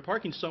buying. They're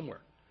parking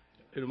somewhere.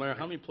 No matter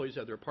how many employees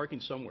they have, they're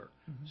parking somewhere.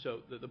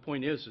 So the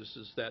point is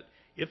that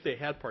if they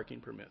had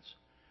parking permits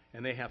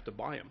and they have to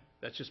buy them,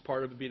 that's just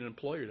part of being an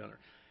employer down there.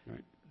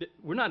 Right.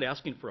 We're not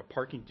asking for a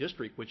parking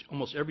district, which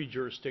almost every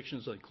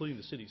jurisdiction, including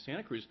the city of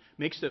Santa Cruz,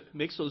 makes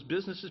those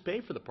businesses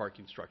pay for the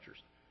parking structures.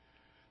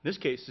 In this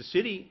case, the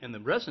city and the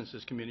residents of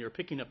this community are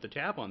picking up the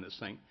tab on this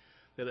thing.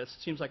 That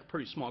seems like a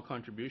pretty small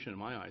contribution in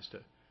my eyes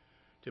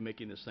to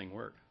making this thing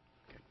work.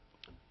 Okay.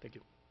 Thank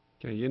you.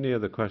 Okay, any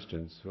other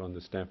questions on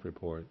the staff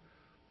report?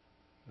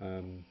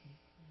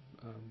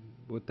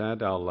 With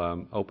that,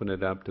 I'll open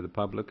it up to the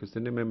public. Is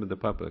there any member of the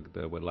public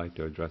that would like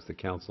to address the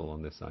council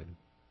on this item?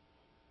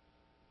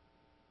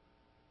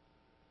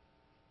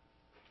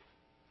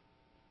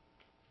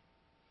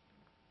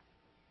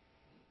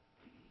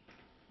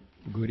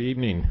 Good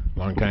evening.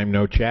 Long time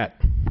no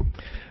chat.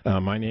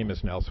 My name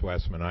is Nels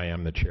Westman. I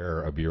am the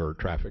chair of your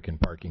Traffic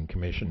and Parking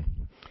Commission.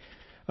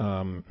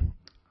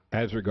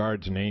 As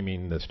regards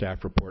naming, the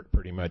staff report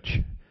pretty much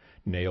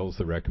nails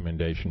the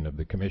recommendation of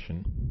the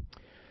commission.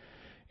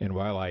 And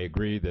while I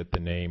agree that the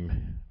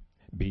name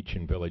Beach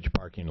and Village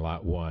Parking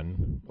Lot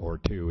 1 or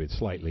 2 is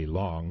slightly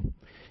long,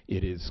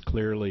 it is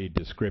clearly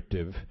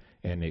descriptive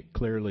and it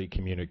clearly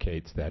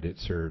communicates that it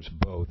serves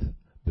both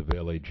the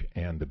village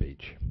and the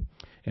beach.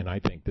 And I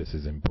think this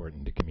is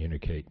important to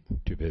communicate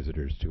to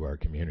visitors to our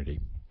community.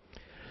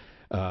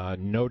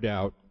 No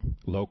doubt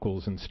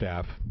locals and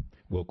staff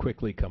will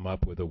quickly come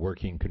up with a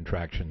working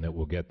contraction that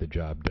will get the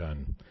job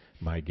done.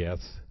 My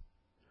guess,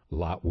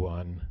 Lot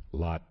 1,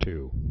 Lot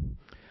 2.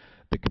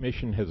 The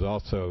Commission has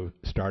also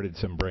started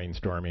some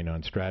brainstorming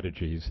on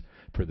strategies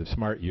for the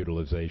smart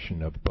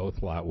utilization of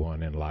both Lot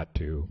 1 and Lot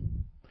 2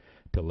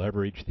 to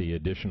leverage the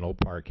additional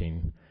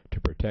parking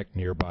to protect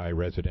nearby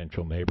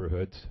residential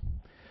neighborhoods,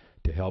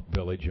 to help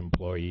village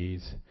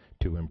employees,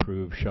 to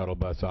improve shuttle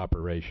bus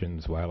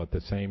operations, while at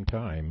the same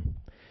time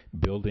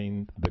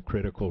building the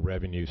critical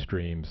revenue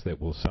streams that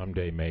will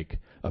someday make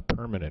a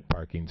permanent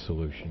parking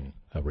solution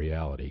a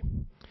reality.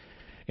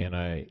 And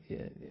I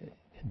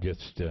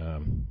just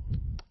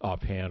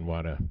offhand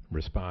want to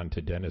respond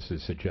to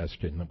Dennis's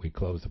suggestion that we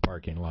close the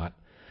parking lot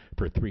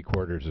for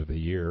 3/4 of the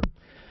year.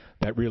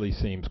 That really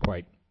seems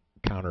quite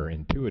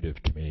counterintuitive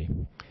to me.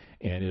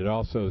 And it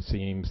also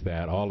seems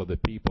that all of the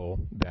people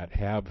that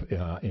have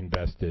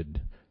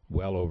invested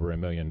well over $1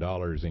 million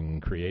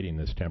in creating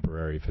this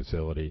temporary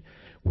facility,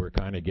 we're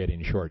kind of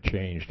getting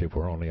shortchanged if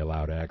we're only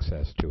allowed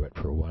access to it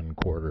for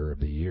 1/4 of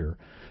the year.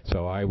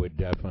 So I would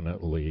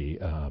definitely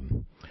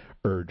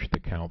urge the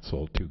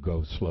council to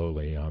go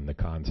slowly on the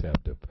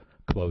concept of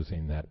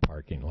closing that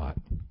parking lot.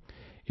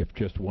 If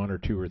just 1 or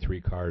 2 or 3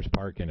 cars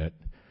park in it,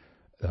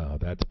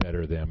 that's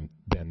better than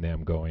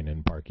them going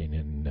and parking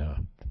in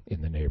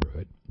the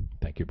neighborhood.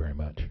 Thank you very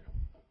much.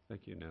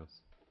 Thank you,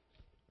 Nels.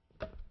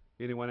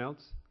 Anyone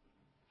else?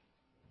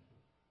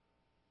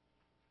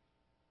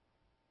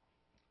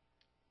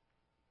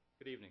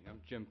 Good evening.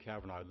 I'm Jim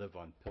Kavanaugh. I live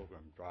on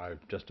Pilgrim Drive,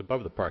 just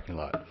above the parking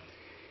lot.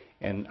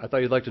 And I thought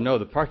you'd like to know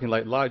the parking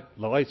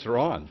lights are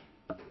on.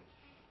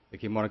 They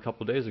came on a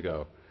couple days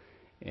ago.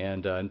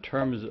 And in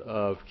terms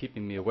of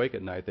keeping me awake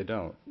at night, they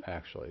don't,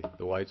 actually.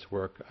 The lights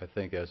work, I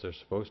think, as they're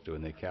supposed to,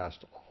 and they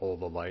cast all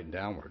the light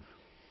downward.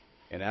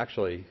 And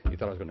actually, you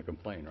thought I was going to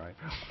complain, right?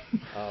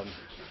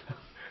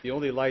 The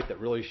only light that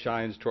really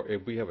shines,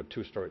 we have a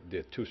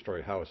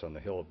two-story house on the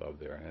hill above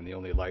there, and the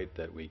only light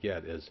that we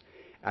get is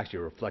actually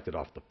reflected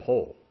off the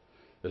pole.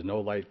 There's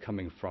no light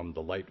coming from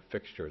the light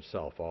fixture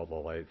itself. All the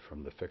light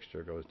from the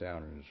fixture goes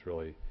down, and it's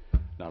really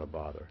not a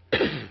bother.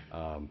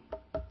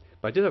 But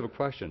I did have a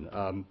question.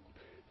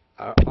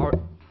 I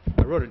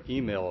wrote an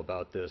email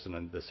about this, and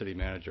then the city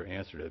manager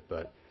answered it,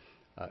 but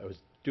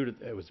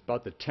it was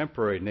about the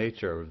temporary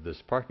nature of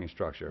this parking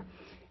structure.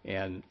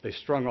 And they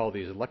strung all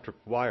these electric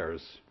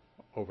wires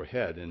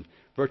overhead, and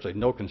virtually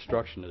no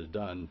construction is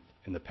done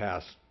in the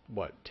past,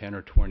 10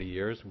 or 20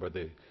 years, where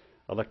the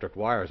electric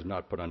wires are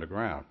not put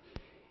underground.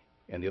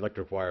 And the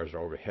electric wires are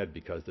overhead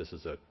because this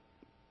is a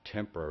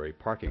temporary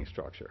parking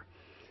structure.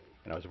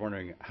 And I was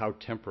wondering how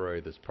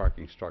temporary this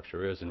parking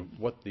structure is and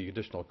what the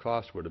additional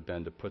cost would have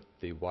been to put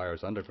the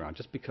wires underground,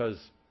 just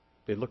because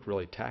they look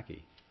really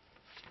tacky.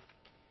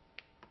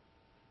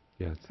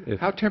 Yes.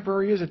 How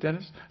temporary is it,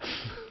 Dennis?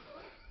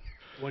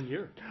 1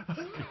 year.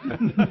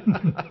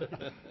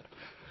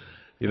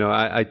 You know,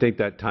 I think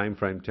that time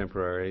frame,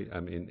 temporary,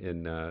 I mean,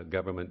 in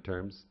government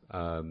terms,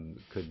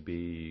 could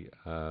be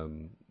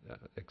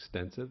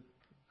extensive,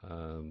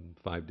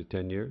 5 to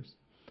 10 years.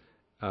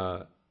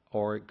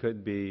 Or it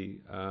could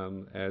be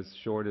as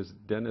short as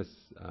Dennis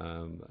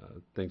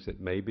thinks it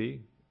may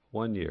be,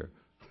 1 year.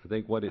 I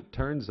think what it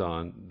turns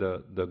on,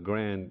 the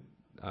grand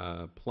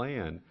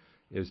plan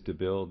is to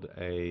build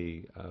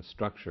a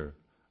structure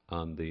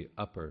on the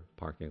upper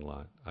parking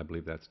lot. I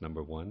believe that's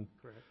number 1.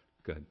 Correct.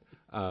 Good.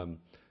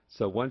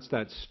 So once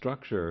that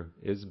structure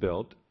is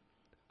built,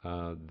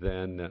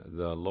 then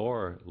the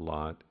lower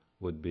lot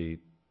would be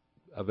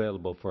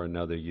available for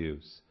another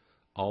use.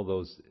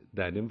 All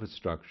that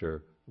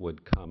infrastructure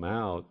would come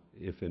out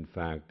if in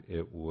fact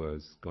it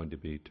was going to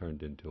be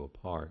turned into a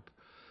park.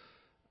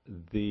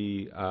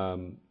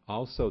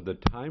 Also the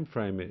time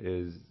frame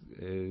is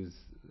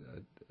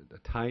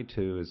tied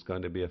to, is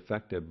going to be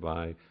affected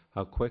by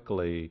how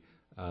quickly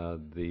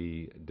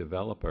the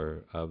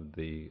developer of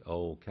the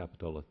old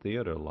Capitola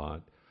Theater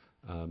lot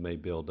may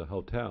build a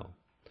hotel.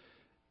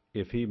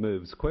 If he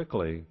moves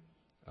quickly,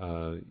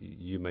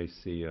 you may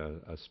see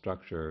a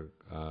structure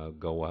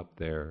go up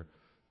there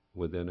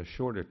within a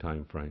shorter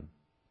time frame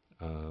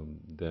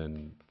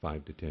than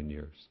 5 to 10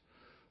 years.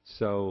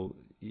 So,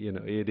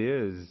 it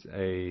is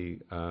a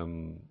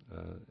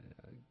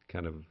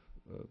kind of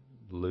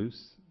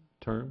loose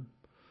term,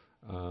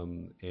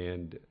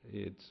 and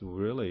it's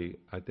really,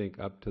 I think,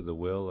 up to the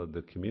will of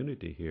the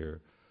community here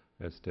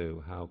as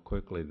to how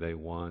quickly they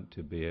want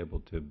to be able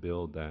to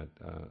build that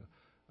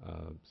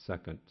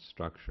second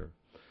structure.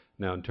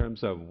 Now, in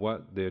terms of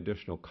what the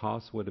additional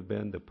cost would have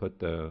been to put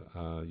the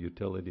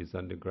utilities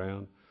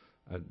underground,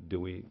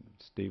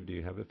 Steve, do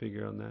you have a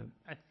figure on that?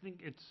 I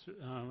think it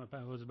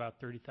was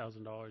about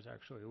 $30,000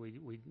 actually.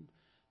 We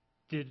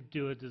did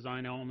do a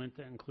design element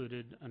that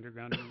included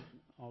undergrounding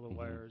all the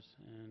wires,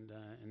 and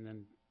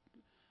then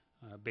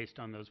based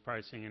on those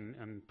pricing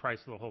and price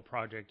of the whole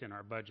project in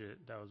our budget,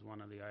 that was one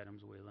of the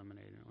items we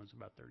eliminated. It was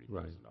about $30,000.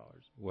 Right.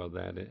 Well,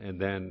 that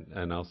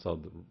and also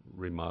the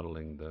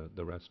remodeling the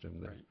restroom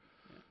there. Right.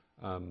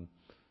 Yeah.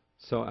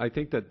 So I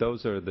think that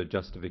those are the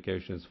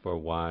justifications for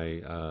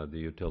why the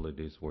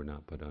utilities were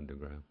not put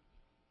underground.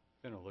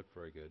 They don't look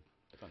very good.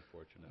 It's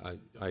unfortunate.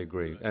 I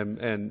agree. And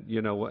and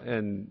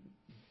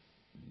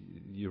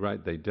you're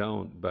right, they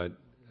don't, but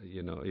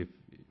if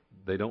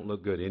they don't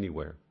look good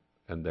anywhere,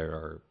 and there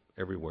are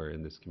everywhere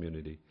in this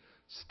community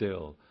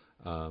still,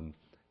 and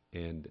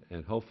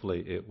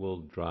hopefully it will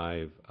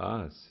drive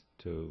us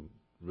to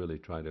really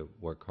try to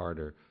work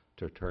harder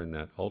to turn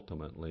that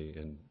ultimately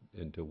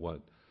into what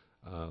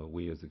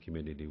we as a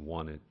community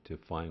want it to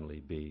finally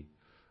be.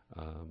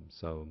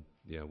 So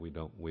yeah, we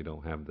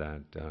don't have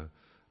that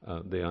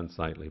the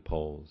unsightly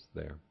poles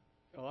there.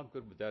 Well, I'm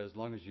good with that as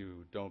long as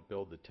you don't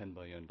build the $10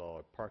 million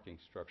parking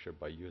structure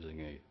by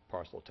using a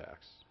parcel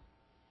tax.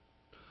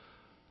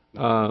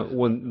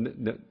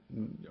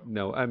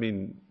 No, I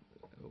mean,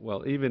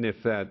 well, even if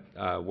that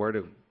were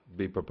to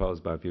be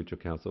proposed by future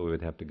council, we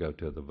would have to go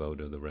to the vote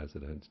of the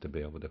residents to be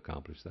able to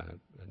accomplish that.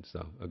 And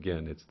so,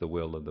 again, it's the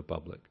will of the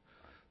public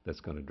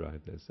that's going to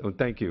drive this. Oh,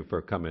 thank you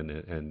for coming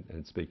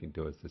and speaking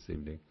to us this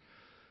evening.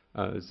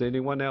 Is there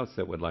anyone else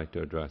that would like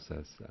to address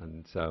us?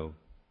 And so,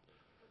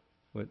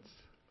 what's...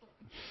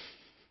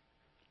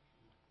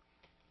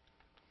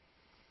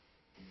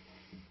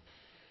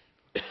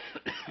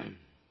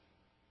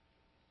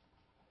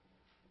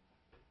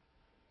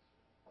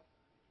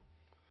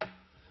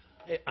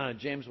 Hey,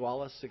 James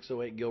Wallace,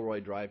 608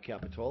 Gilroy Drive,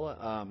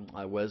 Capitola.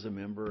 I was a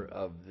member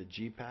of the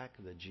GPAC,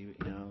 the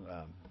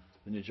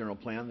new general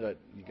plan that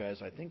you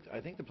guys, I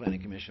think the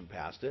Planning Commission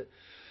passed it.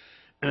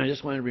 And I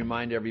just wanted to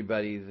remind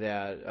everybody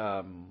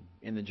that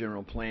in the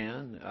general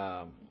plan,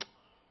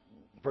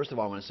 first of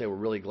all, I want to say we're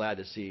really glad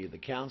to see the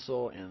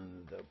council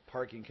and the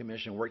parking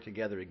commission work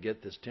together to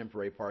get this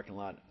temporary parking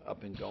lot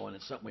up and going.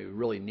 It's something we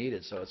really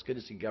needed, so it's good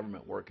to see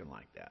government working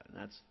like that, and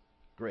that's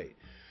great.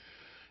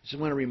 Just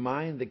want to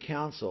remind the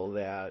council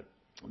that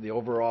the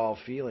overall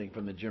feeling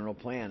from the general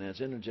plan, and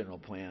it's in the general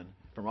plan,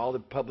 from all the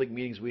public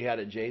meetings we had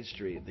at Jade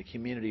Street, the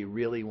community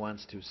really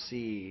wants to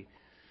see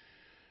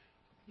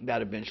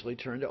that eventually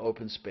turn to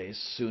open space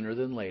sooner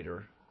than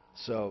later.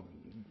 So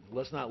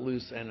let's not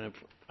lose, and if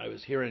I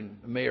was hearing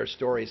Mayor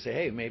Story say,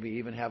 hey, maybe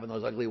even having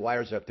those ugly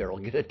wires up there will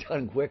get it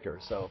done quicker.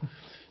 So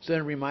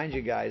then remind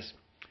you guys,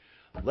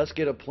 let's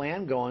get a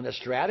plan going, a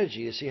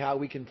strategy to see how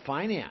we can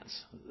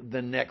finance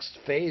the next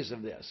phase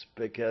of this.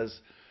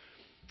 Because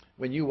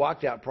when you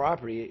walk that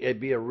property, it'd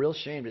be a real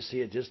shame to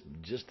see it just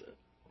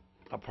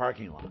a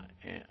parking lot.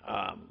 And,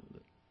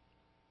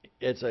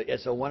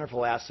 it's a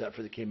wonderful asset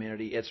for the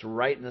community. It's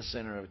right in the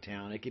center of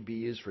town. It could be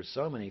used for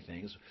so many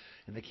things,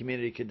 and the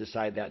community could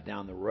decide that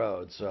down the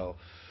road. So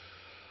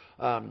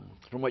from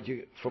what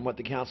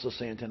the council is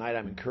saying tonight,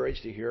 I'm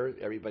encouraged to hear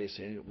everybody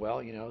saying,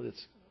 well,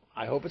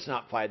 I hope it's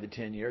not 5 to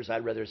 10 years.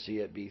 I'd rather see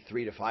it be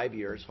 3 to 5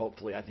 years.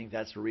 Hopefully, I think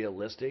that's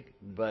realistic.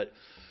 But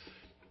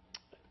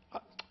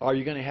are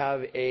you going to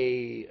have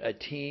a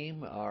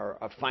team or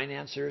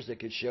financiers that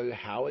could show you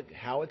how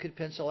it could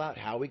pencil out,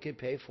 how we could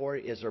pay for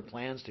it? Is there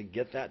plans to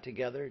get that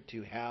together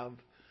to have,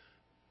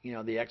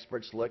 the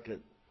experts look at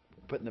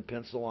putting the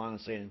pencil on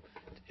and saying,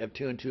 if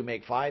 2 and 2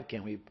 make 5,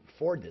 can we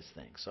afford this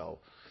thing? So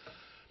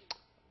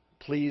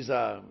please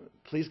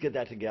get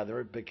that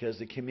together, because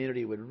the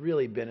community would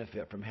really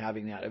benefit from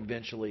having that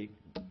eventually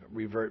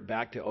revert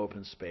back to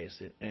open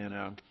space.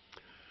 And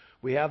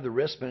we have the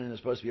Rispin, and it's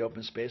supposed to be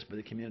open space, but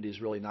the community is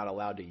really not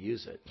allowed to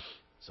use it.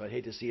 So I'd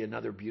hate to see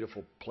another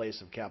beautiful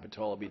place of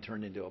Capitola be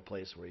turned into a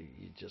place where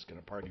you're just going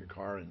to park your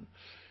car and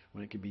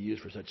when it could be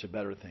used for such a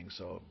better thing.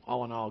 So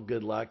all in all,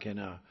 good luck. And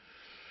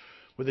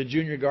with the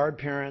junior guard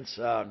parents,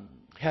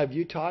 have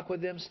you talked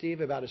with them,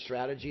 Steve, about a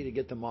strategy to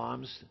get the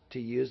moms to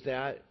use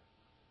that?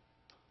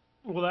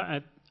 Well,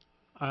 I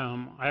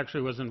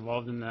actually was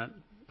involved in that,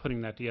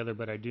 putting that together,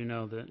 but I do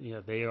know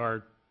that they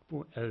are,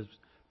 as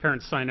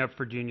parents sign up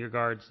for junior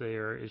guards, they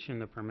are issuing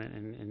the permit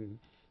and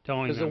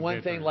telling them. Because the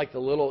one thing, like the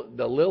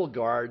little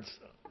guards,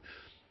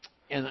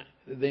 and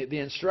the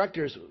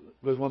instructors,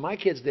 because when my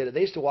kids did it,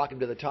 they used to walk them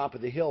to the top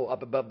of the hill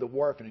up above the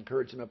wharf and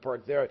encourage them to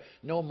park there.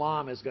 No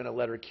mom is going to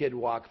let her kid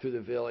walk through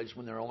the village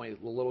when there are only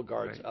the little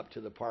guards up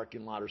to the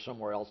parking lot or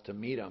somewhere else to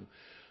meet them.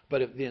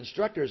 But if the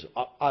instructors,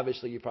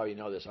 obviously you probably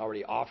know this,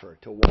 already offer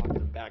to walk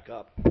them back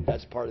up,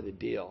 that's part of the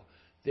deal,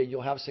 then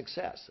you'll have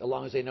success, as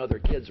long as they know their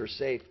kids are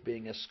safe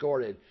being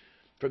escorted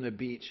from the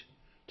beach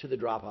to the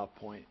drop-off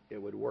point.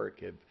 It would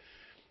work. If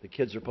the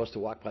kids are supposed to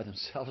walk by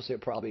themselves, they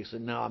probably say,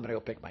 no, I'm going to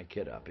go pick my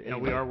kid up. No,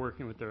 we are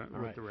working with the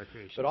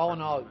recreation. But all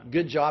in all,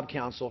 good job,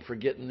 council, for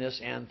getting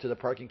this, and to the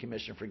parking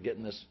commission for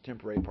getting this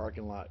temporary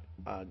parking lot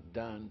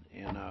done.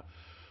 And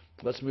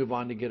let's move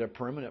on to get a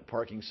permanent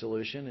parking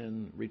solution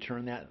and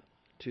return that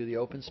to the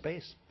open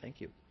space. Thank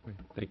you.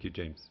 Thank you,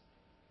 James.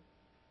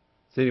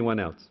 Is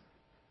anyone else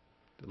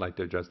that'd like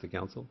to address the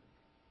council?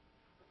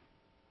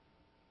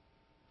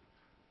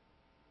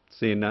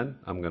 Seeing none,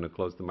 I'm going to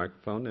close the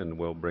microphone and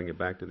we'll bring it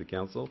back to the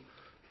council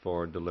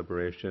for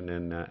deliberation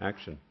and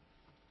action.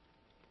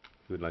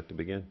 Who would like to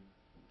begin?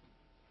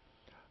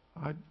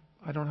 I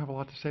don't have a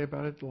lot to say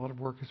about it. A lot of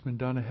work has been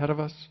done ahead of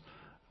us.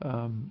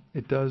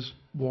 It does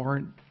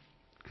warrant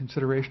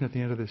consideration at the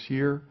end of this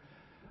year.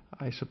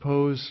 I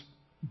suppose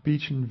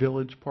Beach and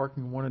Village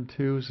Parking 1 and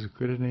 2 is as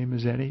good a name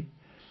as any.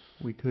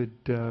 We could,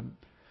 the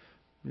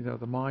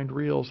mind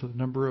reels of the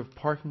number of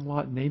parking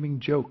lot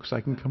naming jokes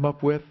I can come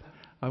up with.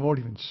 I won't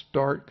even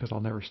start because I'll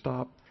never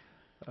stop.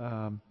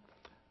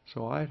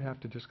 So I'd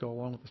have to just go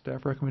along with the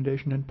staff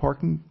recommendation and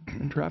parking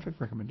and traffic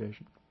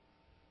recommendation.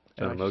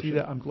 And I see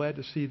that. I'm glad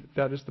to see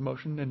that is the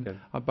motion.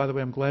 And by the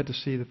way, I'm glad to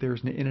see that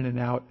there's an in and an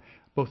out,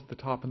 both at the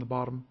top and the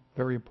bottom.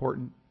 Very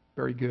important,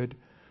 very good.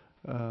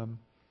 And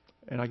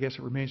I guess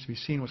it remains to be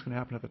seen what's going to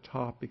happen at the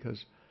top,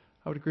 because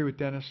I would agree with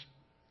Dennis.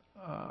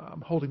 I'm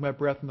holding my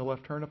breath in the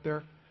left turn up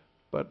there,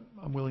 but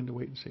I'm willing to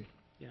wait and see.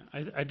 Yeah,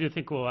 I do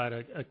think we'll add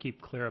a keep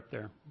clear up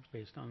there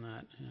based on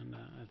that, and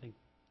I think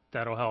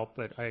that'll help.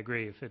 But I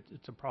agree, if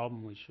it's a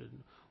problem,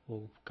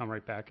 we'll come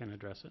right back and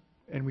address it.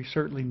 And we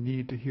certainly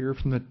need to hear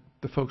from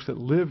the folks that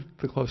live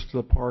close to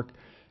the park.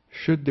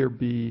 Should there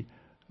be,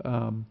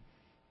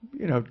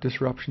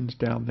 disruptions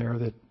down there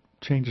that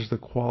changes the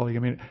quality? I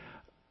mean,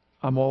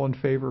 I'm all in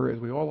favor, as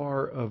we all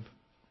are, of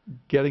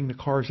getting the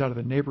cars out of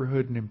the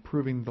neighborhood and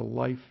improving the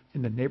life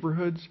in the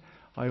neighborhoods.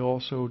 I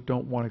also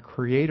don't want to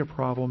create a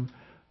problem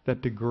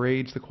that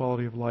degrades the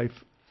quality of life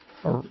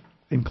or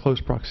in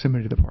close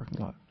proximity to the parking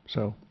lot.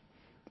 So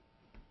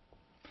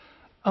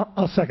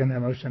I'll second that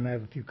motion. I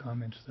have a few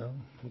comments, though.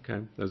 Okay,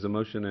 there's a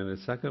motion and a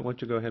second. Why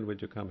don't you go ahead with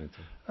your comments?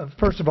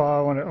 First of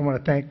all, I want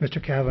to thank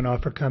Mr.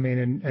 Kavanaugh for coming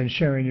and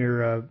sharing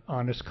your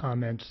honest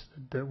comments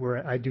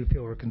that I do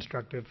feel were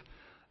constructive.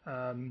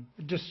 I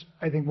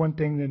think one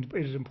thing that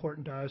is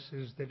important to us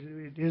is that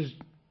it is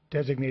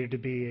designated to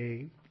be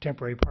a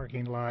temporary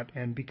parking lot,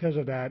 and because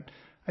of that,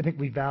 I think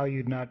we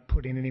valued not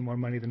putting any more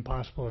money than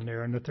possible in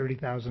there, and the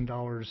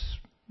 $30,000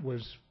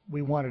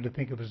 we wanted to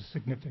think of as a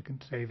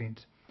significant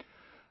savings.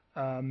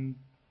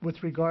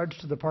 With regards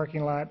to the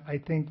parking lot, I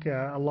think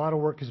a lot of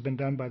work has been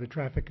done by the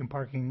Traffic and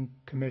Parking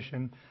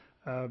Commission.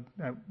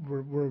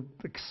 We're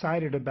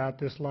excited about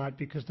this lot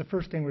because the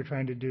first thing we're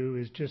trying to do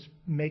is just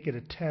make it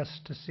a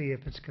test to see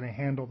if it's going to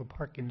handle the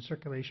parking and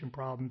circulation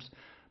problems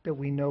that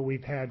we know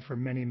we've had for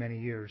many, many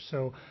years.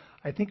 So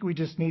I think we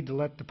just need to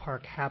let the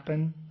park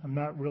happen. I'm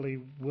not really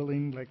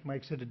willing, like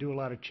Mike said, to do a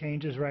lot of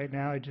changes right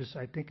now. I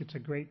think it's a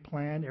great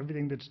plan.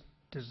 Everything that's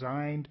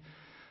designed,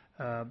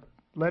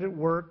 let it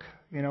work.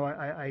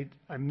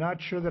 I'm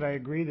not sure that I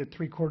agree that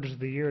 3/4 of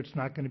the year it's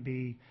not going to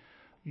be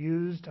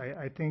used.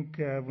 I think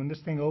when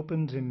this thing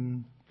opens,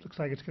 and looks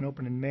like it's going to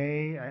open in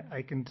May,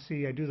 I can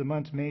see, I do the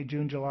months May,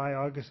 June, July,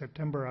 August,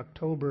 September,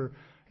 October,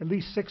 at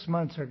least 6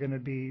 months are going to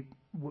be,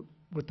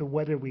 with the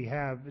weather we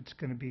have, it's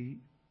going to be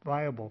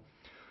viable.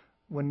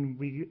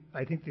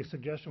 I think the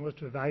suggestion was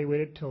to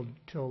evaluate it till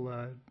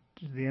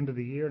the end of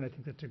the year, and I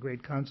think that's a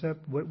great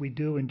concept. What we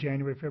do in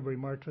January, February,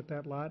 March with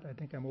that lot, I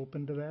think I'm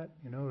open to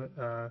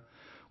that.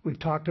 We've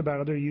talked about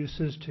other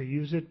uses to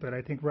use it, but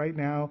I think right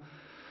now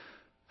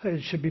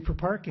it should be for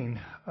parking.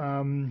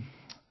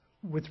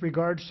 With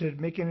regards to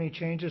making any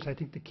changes, I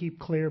think the keep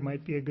clear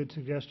might be a good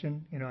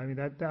suggestion.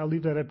 I'll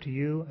leave that up to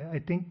you. I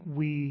think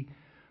we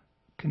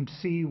can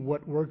see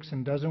what works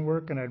and doesn't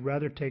work, and I'd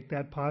rather take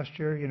that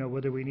posture,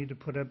 whether we need to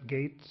put up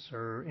gates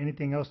or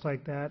anything else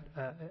like that.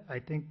 I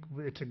think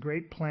it's a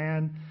great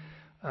plan.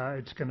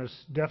 It's going to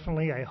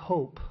definitely, I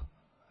hope,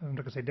 I'm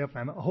not going to say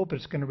definitely, I hope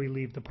it's going to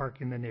relieve the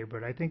parking in the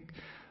neighborhood. I think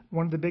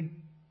one of the big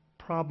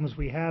problems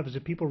we have is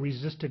that people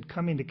resisted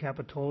coming to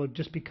Capitola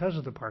just because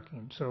of the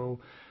parking. So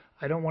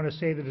I don't want to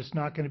say that it's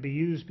not going to be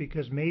used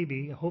because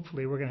maybe,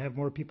 hopefully, we're going to have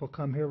more people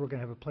come here. We're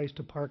going to have a place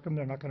to park them.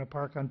 They're not going to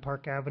park on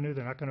Park Avenue.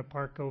 They're not going to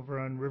park over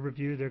on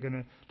Riverview. They're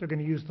going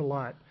to use the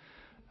lot.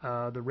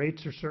 The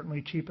rates are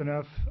certainly cheap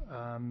enough.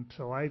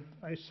 So I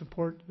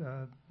support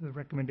the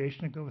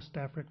recommendation and go with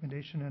staff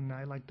recommendation, and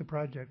I like the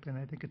project, and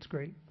I think it's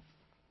great.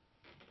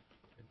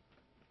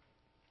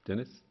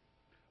 Dennis?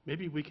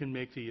 Maybe we can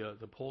make the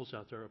poles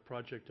out there a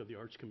project of the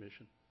Arts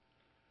Commission.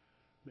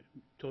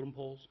 Totem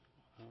poles.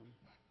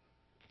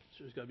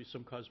 So there's got to be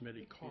some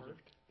cosmetic.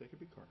 Carved. They could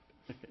be carved.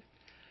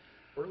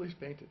 Or at least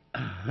painted.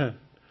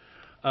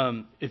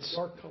 It's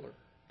dark color.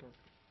 Dark.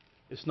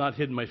 It's not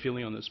hidden my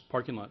feeling on this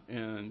parking lot,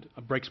 and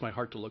it breaks my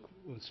heart to look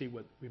and see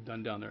what we've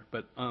done down there.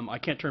 But I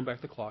can't turn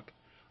back the clock.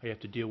 I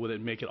have to deal with it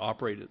and make it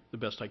operate the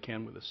best I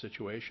can with the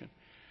situation.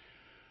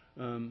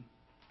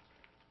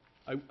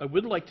 I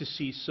would like to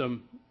see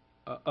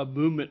a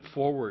movement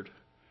forward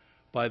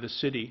by the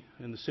city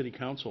and the city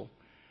council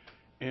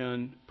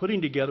and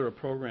putting together a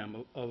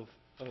program of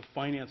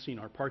financing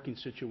our parking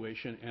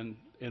situation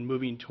and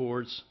moving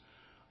towards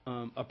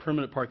a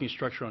permanent parking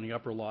structure on the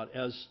upper lot,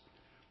 as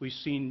we've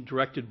seen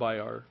directed by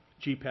our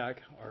GPAC,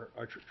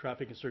 our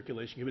Traffic and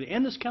Circulation Committee,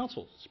 and this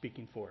council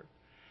speaking for it.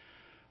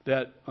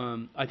 That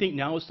I think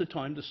now is the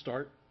time to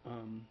start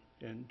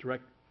and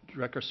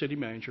direct our city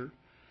manager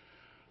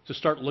to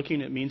start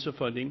looking at means of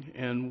funding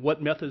and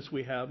what methods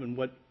we have and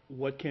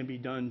what can be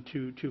done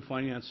to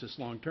finance this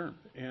long term.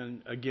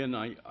 And again,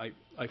 I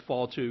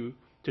fall to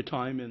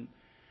time and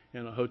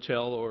a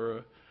hotel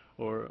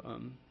or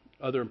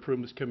other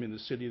improvements coming in the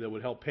city that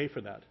would help pay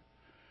for that.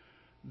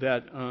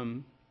 That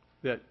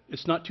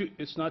it's not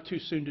too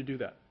soon to do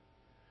that,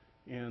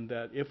 and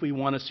that if we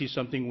want to see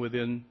something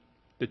within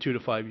the 2 to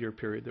 5 year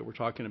period that we're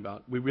talking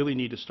about, we really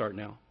need to start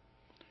now.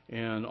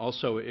 And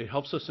also, it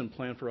helps us in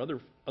plan for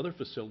other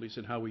facilities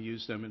and how we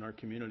use them in our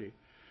community.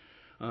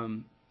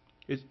 The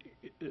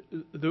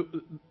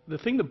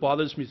thing that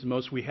bothers me the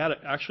most, we had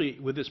actually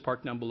with this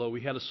park down below,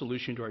 we had a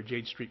solution to our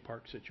Jade Street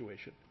Park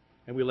situation,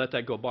 and we let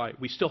that go by.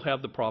 We still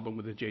have the problem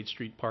with the Jade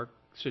Street Park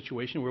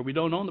situation where we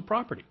don't own the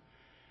property,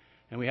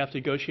 and we have to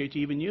negotiate to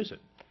even use it.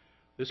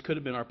 This could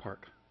have been our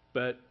park,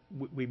 but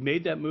we've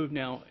made that move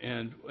now,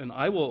 and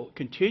I will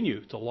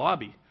continue to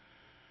lobby,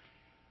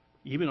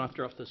 even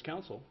after off this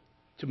council,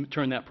 to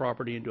turn that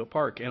property into a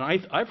park. And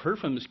I've heard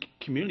from this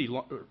community,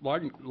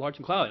 large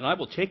and cloud, and I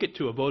will take it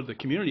to a vote of the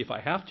community if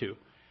I have to,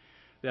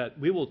 that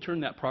we will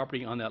turn that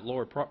property on that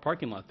lower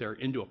parking lot there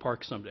into a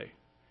park someday.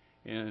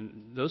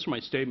 And those are my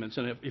statements.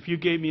 And if you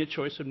gave me a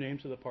choice of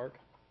names of the park,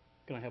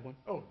 can I have one?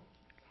 Oh.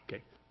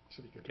 Okay.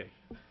 Should be good.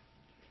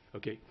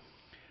 Okay.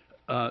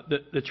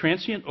 The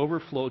transient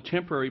overflow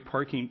temporary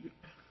parking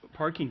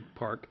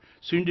park,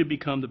 soon to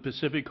become the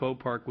Pacific Cove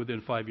Park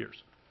within 5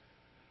 years.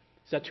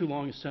 Is that too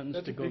long a sentence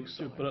That's to a go big to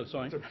sign. put a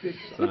sign? That's a big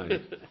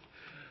sign.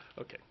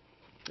 Okay.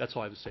 That's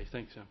all I have to say.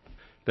 Thanks, Sam.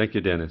 Thank you,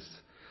 Dennis.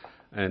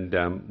 And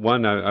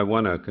I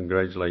want to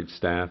congratulate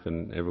staff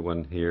and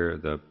everyone here,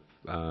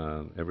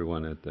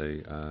 everyone at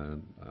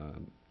the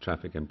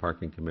Traffic and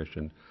Parking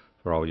Commission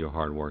for all your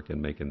hard work in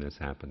making this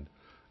happen.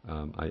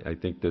 I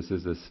think this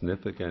is a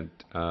significant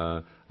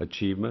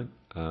achievement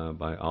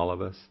by all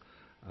of us,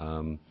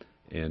 and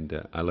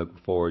I look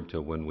forward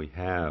to when we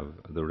have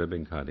the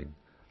ribbon cutting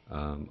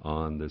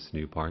on this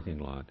new parking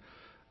lot.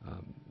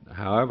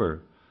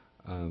 However,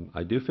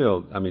 I do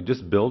feel,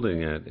 just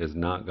building it is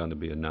not going to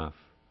be enough.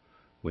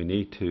 We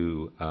need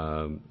to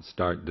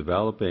start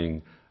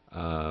developing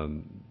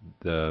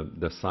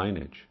the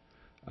signage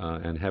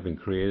and having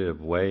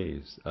creative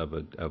ways of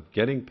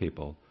getting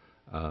people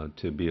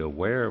to be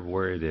aware of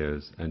where it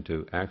is and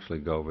to actually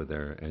go over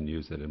there and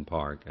use it in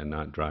park and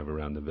not drive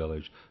around the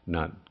village,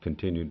 not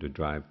continue to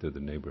drive through the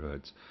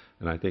neighborhoods.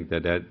 And I think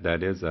that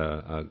is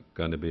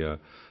going to be a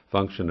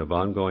function of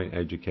ongoing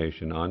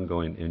education,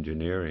 ongoing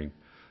engineering,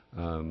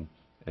 and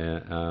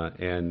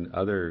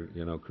other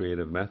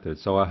creative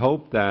methods. So I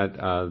hope that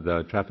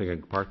the Traffic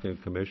and Parking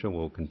Commission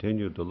will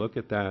continue to look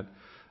at that,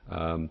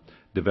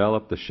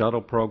 develop the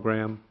shuttle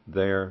program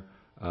there,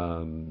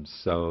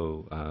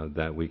 so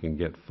that we can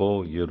get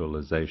full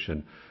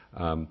utilization.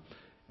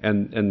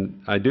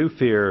 And I do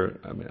fear,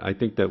 I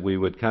think that we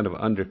would kind of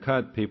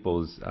undercut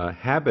people's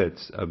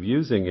habits of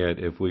using it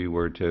if we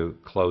were to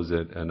close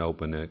it and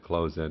open it,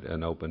 close it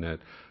and open it.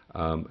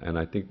 And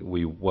I think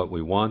what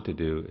we want to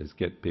do is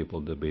get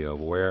people to be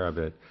aware of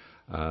it,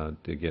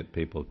 to get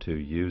people to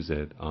use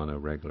it on a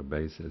regular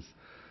basis.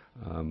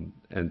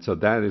 And so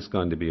that is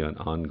going to be an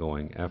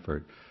ongoing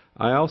effort.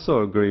 I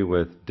also agree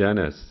with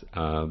Dennis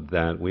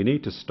that we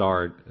need to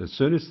start, as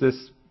soon as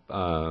this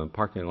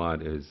parking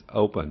lot is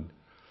open,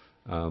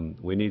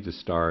 we need to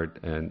start,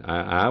 and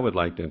I would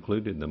like to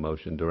include in the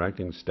motion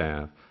directing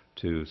staff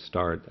to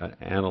start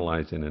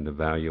analyzing and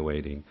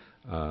evaluating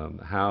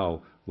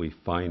how we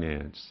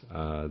finance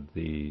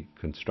the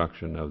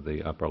construction of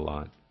the upper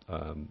lot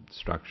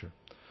structure.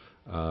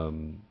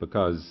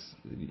 Because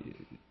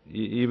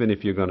even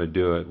if you're going to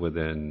do it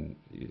within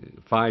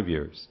 5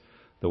 years,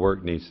 the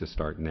work needs to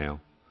start now.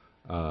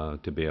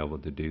 to be able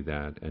to do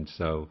that. And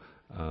so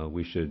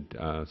we should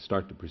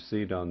start to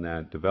proceed on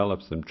that,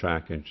 develop some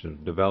traction,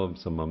 develop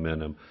some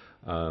momentum,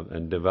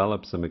 and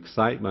develop some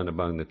excitement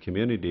among the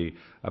community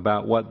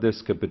about what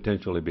this could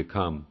potentially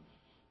become.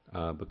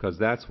 Because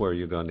that's where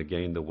you're going to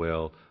gain the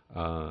will,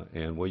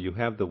 and where you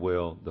have the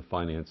will, the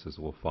finances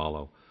will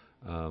follow.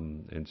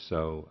 And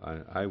so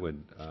I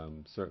would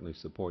certainly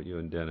support you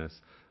and Dennis.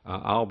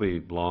 I'll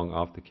be long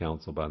off the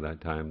council by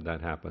that time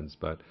that happens,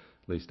 but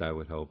at least I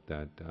would hope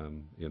that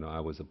I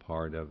was a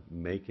part of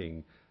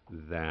making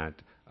that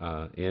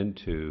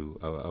into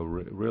a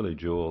really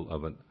jewel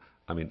of an.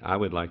 I mean, I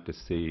would like to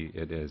see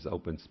it as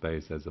open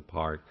space, as a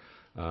park.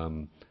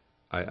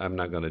 I'm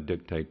not going to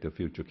dictate the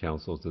future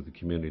councils of the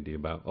community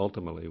about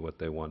ultimately what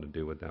they want to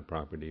do with that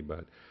property,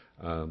 but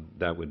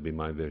that would be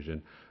my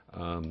vision.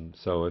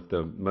 So if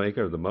the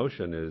maker of the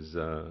motion is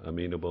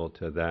amenable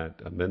to that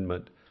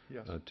amendment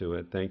to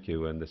it, thank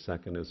you. And the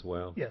second as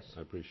well? Yes.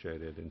 I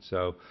appreciate it. And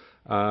so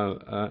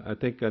I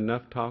think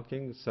enough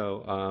talking.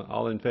 So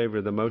all in favor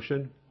of the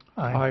motion?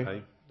 Aye.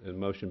 Aye. The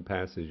motion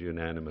passes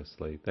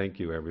unanimously. Thank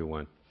you,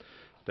 everyone.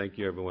 Thank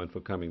you, everyone, for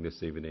coming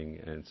this evening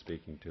and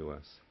speaking to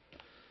us.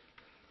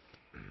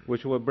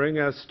 Which will bring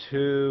us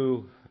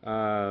to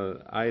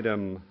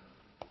item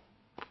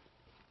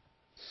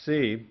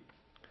C,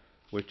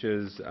 which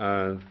is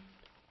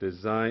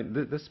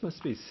design. This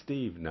must be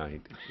Steve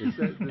night. Is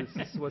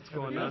this what's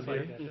going on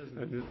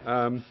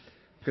here?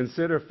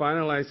 Consider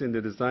finalizing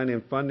the design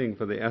and funding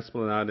for the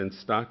Esplanade and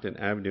Stockton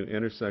Avenue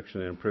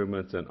intersection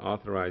improvements and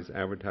authorize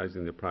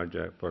advertising the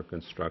project for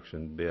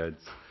construction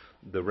bids.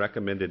 The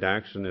recommended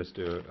action is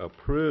to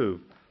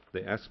approve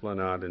the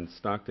Esplanade and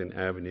Stockton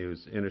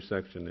Avenue's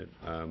intersection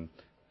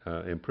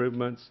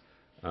improvements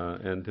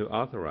and to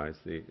authorize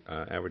the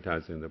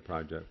advertising of the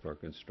project for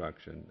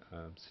construction.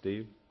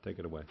 Steve, take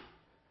it away.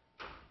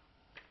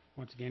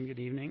 Once again, good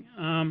evening.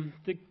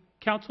 The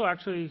council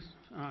actually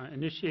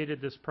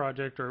initiated this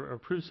project or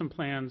approved some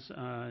plans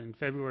in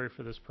February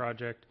for this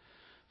project.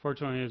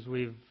 Fortunately, as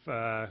we've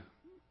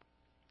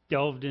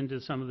delved into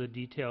some of the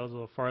details a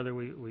little farther,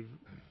 we've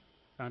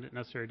found it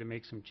necessary to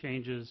make some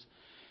changes.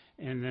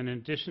 And then in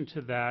addition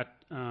to that,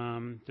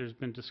 there's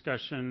been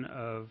discussion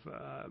of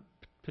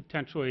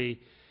potentially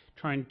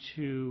trying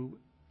to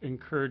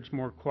encourage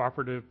more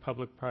cooperative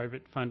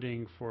public-private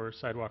funding for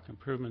sidewalk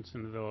improvements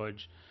in the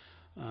village,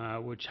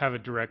 which have a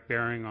direct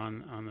bearing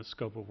on the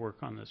scope of work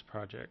on this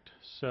project.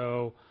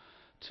 So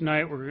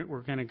tonight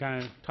we're going to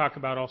kind of talk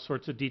about all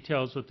sorts of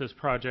details with this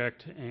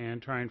project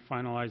and try and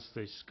finalize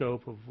the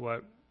scope of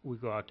what we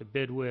go out to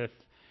bid with,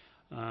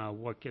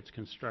 what gets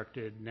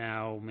constructed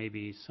now,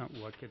 maybe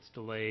what gets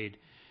delayed,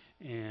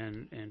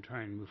 and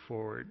try and move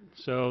forward.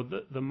 So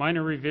the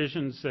minor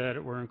revisions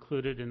that were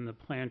included in the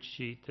plan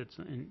sheet that's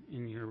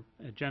in your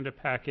agenda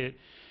packet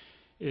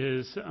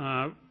is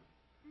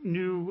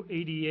new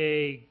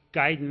ADA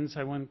guidance.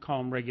 I wouldn't call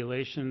them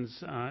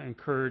regulations.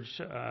 Encourage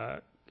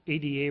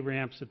ADA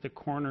ramps at the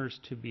corners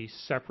to be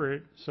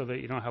separate so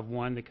that you don't have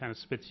one that kind of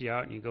spits you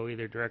out and you go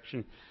either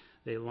direction.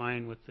 They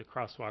align with the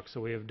crosswalk.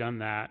 So we have done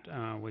that.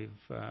 We've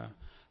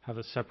have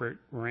a separate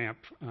ramp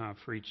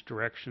for each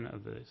direction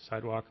of the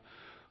sidewalk.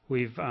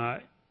 We've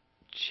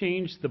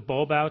changed the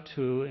bulb out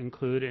to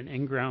include an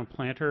in-ground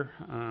planter.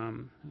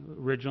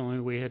 Originally,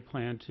 we had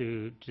planned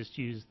to just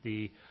use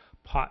the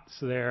pots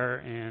there,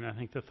 and I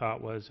think the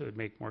thought was it would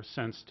make more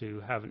sense to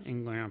have an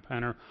in-ground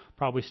planter.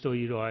 Probably still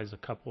utilize a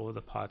couple of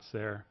the pots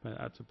there, but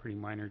that's a pretty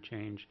minor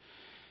change.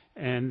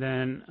 And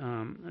then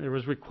there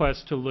was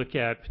requests to look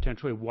at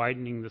potentially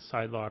widening the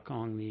sidewalk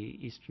on the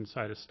eastern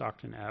side of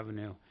Stockton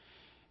Avenue.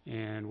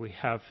 And we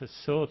have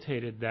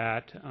facilitated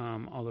that,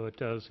 although it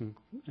does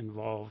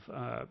involve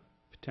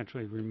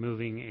potentially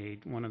removing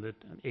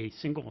a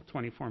single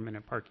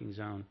 24-minute parking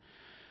zone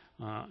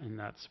in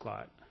that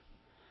spot.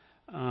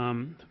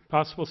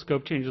 Possible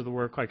scope change of the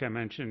work, like I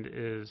mentioned,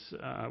 is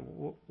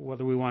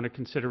whether we want to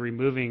consider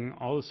removing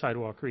all the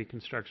sidewalk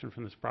reconstruction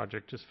from this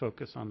project, just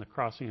focus on the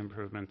crossing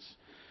improvements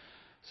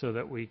so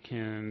that we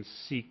can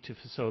seek to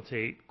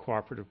facilitate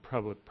cooperative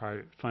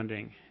public-private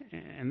funding.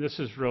 And this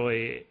is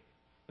really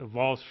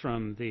evolves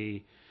from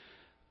the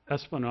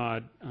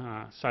Esplanade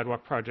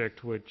sidewalk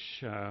project,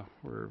 which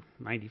we're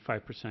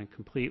 95%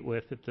 complete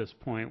with at this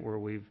point, where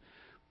we've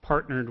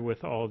partnered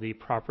with all the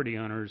property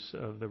owners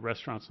of the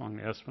restaurants along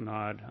the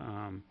Esplanade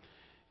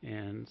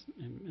and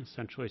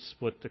essentially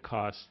split the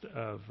cost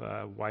of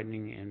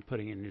widening and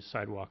putting a new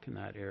sidewalk in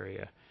that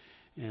area.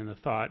 And the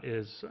thought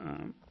is,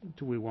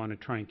 do we want to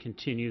try and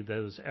continue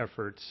those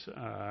efforts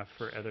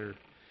for other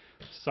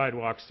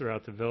sidewalks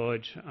throughout the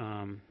village?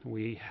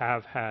 We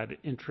have had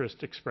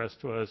interest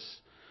expressed to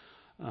us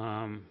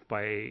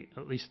by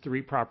at least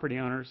 3 property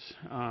owners,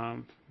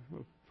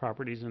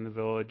 properties in the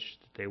village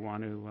that they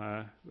want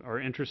to are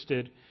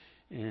interested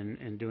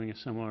in doing a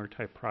similar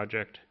type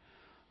project.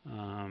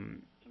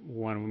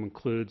 One of them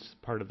includes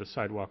part of the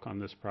sidewalk on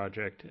this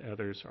project.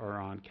 Others are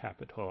on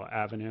Capitola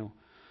Avenue.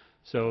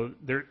 So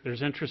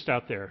there's interest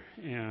out there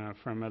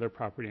from other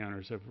property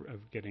owners of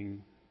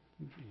getting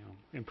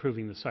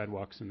improving the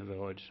sidewalks in the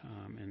village,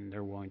 and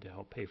they're willing to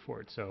help pay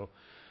for it. So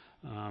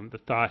the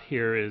thought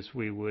here is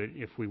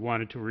if we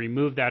wanted to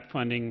remove that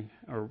funding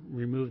or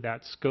remove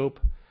that scope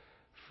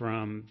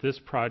from this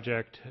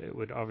project, it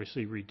would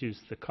obviously reduce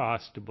the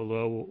cost to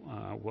below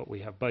what we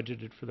have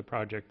budgeted for the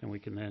project, and we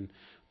can then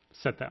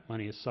set that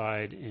money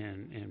aside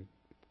and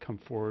come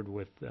forward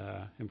with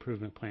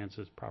improvement plans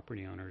as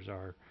property owners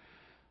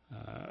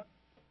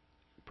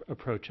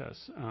approach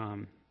us.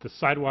 The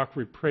sidewalk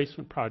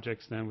replacement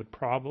projects then would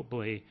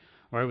probably,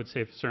 or I would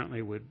say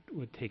certainly would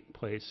take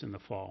place in the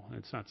fall.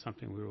 It's not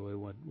something we really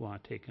would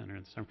want to take under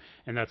the summer,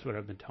 and that's what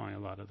I've been telling a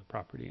lot of the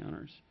property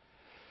owners.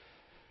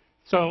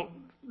 So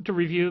to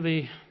review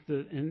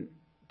the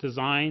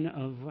design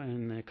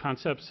and the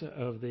concepts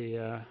of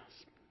the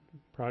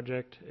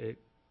project, it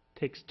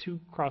takes two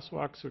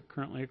crosswalks that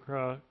currently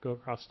go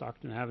across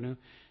Stockton Avenue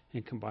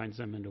and combines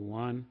them into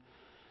one.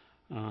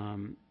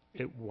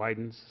 It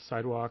widens the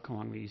sidewalk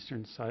along the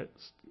eastern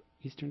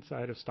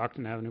side of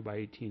Stockton Avenue by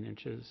 18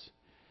 inches.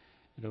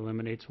 It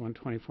eliminates one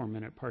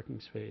 24-minute parking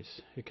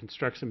space. It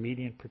constructs a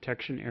median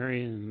protection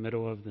area in the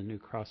middle of the new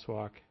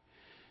crosswalk.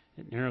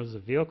 It narrows the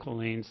vehicle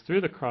lanes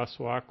through the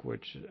crosswalk,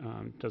 which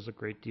does a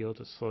great deal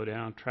to slow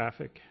down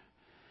traffic.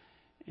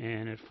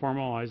 And it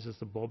formalizes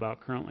the bulb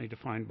out currently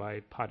defined by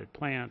potted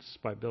plants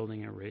by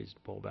building a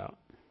raised bulb out.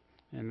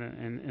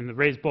 And the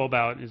raised bulb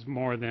out is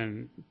more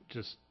than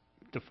just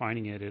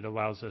defining it. It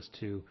allows us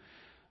to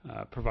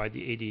provide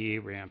the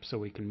ADA ramp so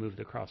we can move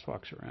the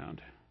crosswalks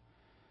around.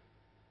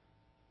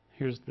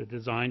 Here's the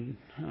design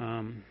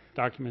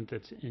document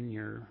that's in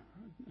your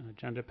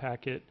agenda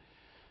packet.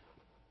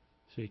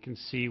 So you can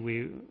see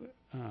we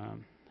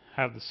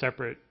have the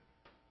separate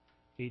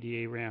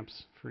ADA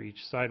ramps for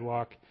each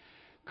sidewalk.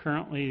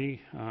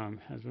 Currently,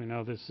 as we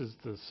know, this is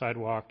the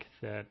sidewalk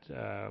that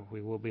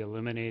we will be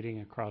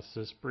eliminating across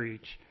this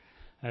breach.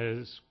 That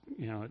is,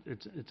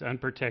 it's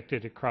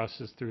unprotected. It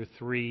crosses through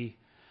 3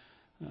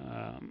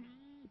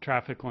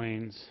 traffic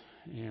lanes,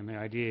 and the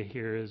idea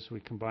here is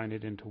we combine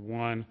it into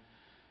one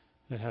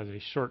that has a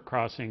short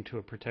crossing to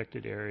a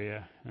protected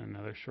area and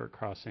another short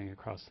crossing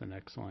across the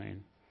next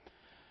lane.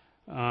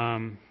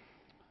 The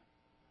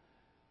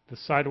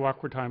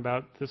sidewalk we're talking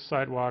about, this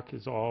sidewalk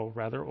is all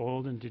rather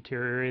old and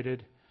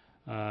deteriorated.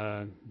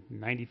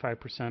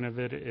 95% of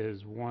it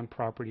is one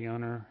property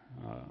owner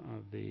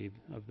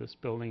of this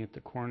building at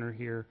the corner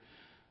here.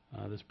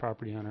 This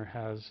property owner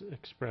has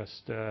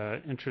expressed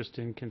interest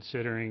in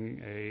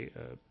considering a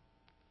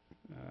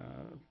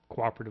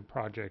cooperative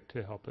project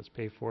to help us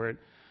pay for it.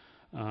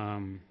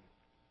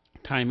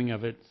 Timing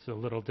of it's a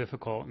little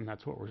difficult, and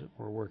that's what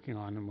we're working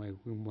on, and we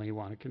may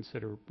want to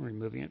consider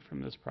removing it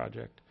from this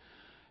project.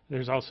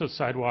 There's also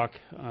sidewalk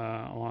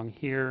along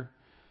here.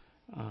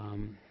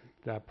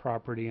 That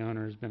property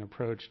owner has been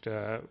approached,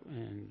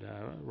 and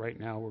right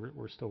now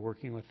we're still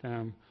working with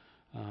them.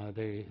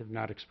 They have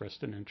not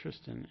expressed an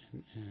interest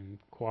in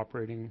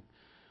cooperating.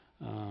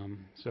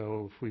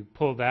 So if we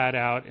pull that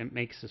out, it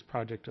makes this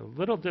project a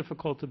little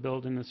difficult to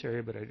build in this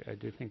area, but I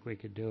do think we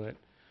could do it.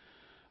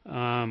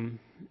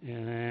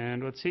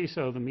 And let's see,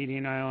 so the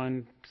median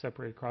island,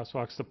 separated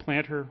crosswalks, the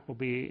planter will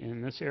be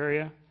in this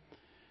area.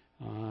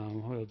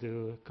 We'll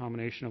do a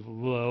combination of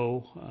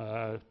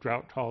low,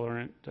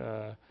 drought-tolerant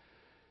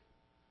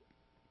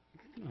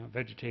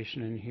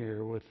vegetation in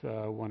here with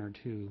 1 or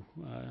 2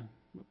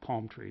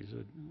 palm trees,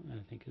 I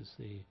think is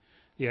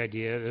the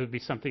idea. It would be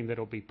something that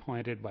will be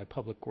planted by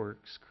Public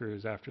Works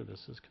crews after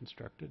this is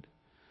constructed.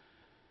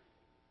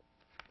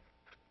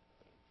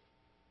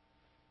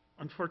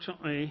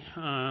 Unfortunately,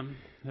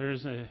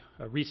 there's a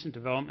recent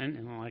development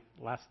in the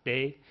last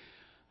day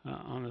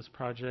on this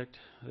project.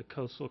 The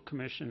Coastal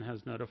Commission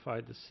has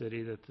notified the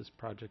city that this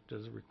project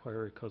does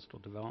require a coastal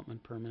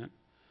development permit.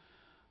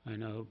 I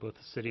know both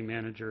the city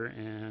manager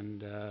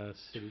and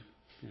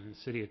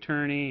city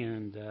attorney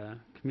and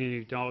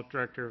community development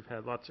director have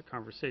had lots of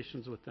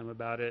conversations with them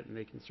about it, and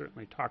they can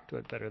certainly talk to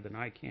it better than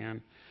I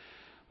can.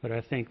 But I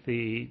think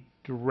the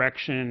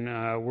direction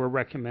we're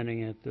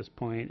recommending at this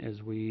point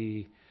is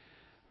we,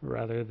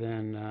 rather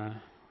than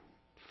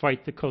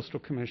fight the Coastal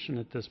Commission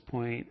at this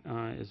point,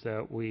 is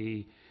that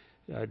we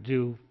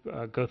do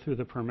go through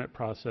the permit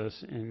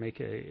process and make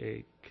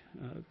a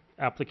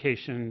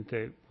application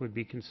that would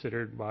be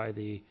considered by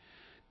the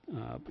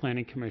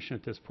Planning Commission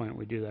at this point.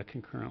 We do that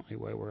concurrently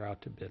while we're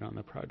out to bid on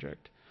the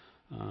project.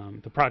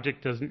 The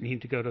project doesn't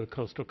need to go to the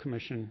Coastal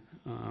Commission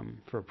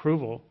for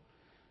approval.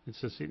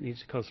 It's just it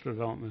needs a coastal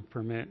development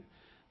permit.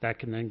 That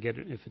can then get,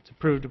 if it's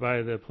approved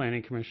by the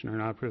Planning Commission or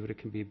not approved, it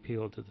can be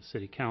appealed to the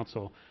City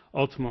Council.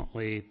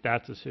 Ultimately,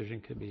 that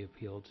decision could be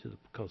appealed to the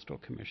Coastal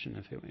Commission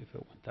if it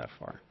went that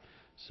far.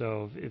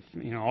 So if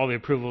all the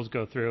approvals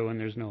go through and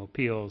there's no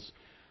appeals,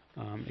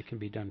 it can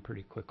be done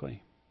pretty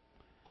quickly.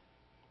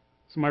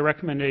 So my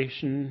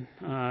recommendation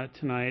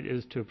tonight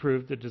is to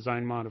approve the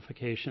design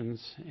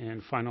modifications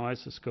and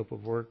finalize the scope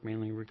of work,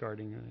 mainly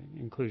regarding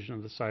the inclusion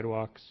of the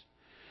sidewalks.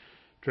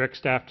 Direct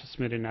staff to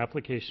submit an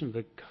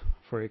application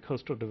for a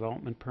coastal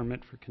development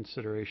permit for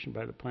consideration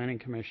by the Planning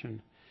Commission,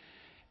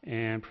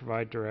 and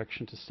provide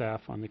direction to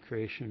staff on the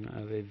creation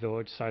of a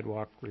village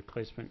sidewalk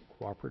replacement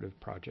cooperative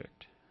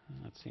project.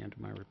 That's the end of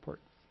my report.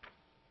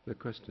 The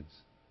questions?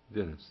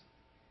 Dennis?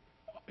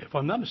 If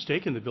I'm not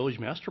mistaken, the village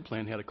master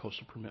plan had a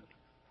coastal permit.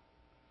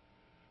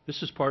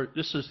 This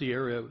is the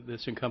area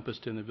that's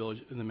encompassed in the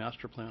village, in the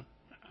master plan.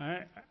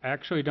 I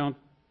actually don't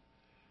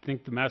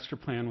think the master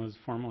plan was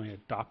formally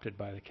adopted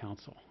by the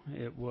council.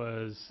 It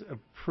was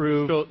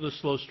approved. So the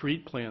slow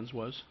street plans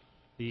was?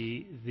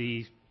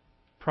 The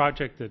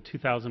project, the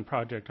 2000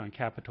 project on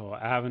Capitola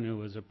Avenue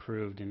was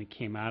approved and it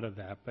came out of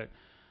that, but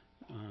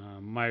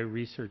my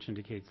research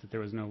indicates that there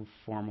was no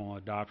formal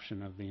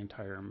adoption of the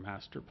entire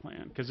master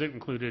plan, because it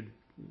included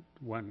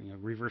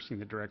reversing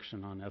the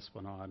direction on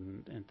Esplanade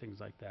and things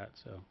like that.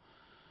 So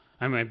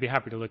I might be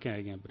happy to look at it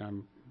again, but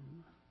I'm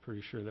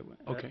pretty sure that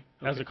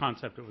as a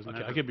concept it was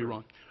never I could be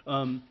approved.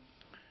 wrong.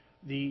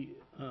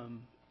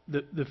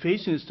 The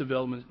phase in this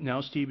development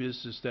now, Steve,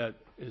 is that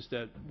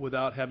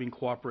without having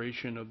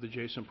cooperation of the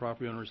adjacent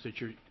property owners, that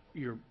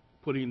you're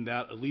putting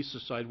that, at least the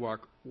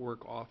sidewalk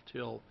work, off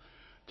till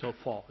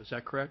fall. Is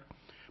that correct?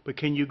 But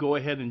can you go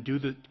ahead and do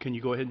the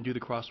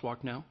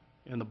crosswalk now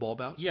and the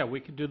bulb out? Yeah, we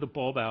could do the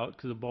bulb out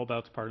because the bulb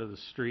out's part of the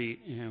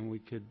street, and we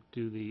could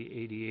do the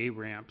ADA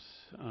ramps,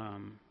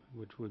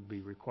 which would be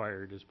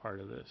required as part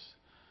of this.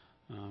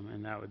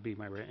 And that would be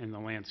in the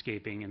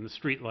landscaping and the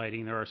street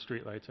lighting. There are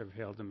street lights I've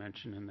failed to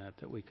mention in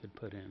that we could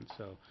put in.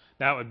 So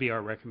that would be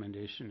our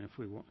recommendation if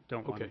we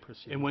don't want to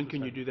proceed. And when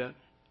can you do that?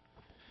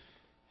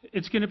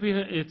 It's going to be,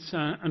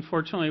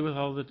 unfortunately with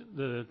all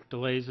the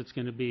delays, it's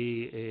going to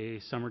be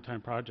a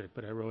summertime project,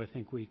 but I really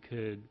think we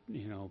could,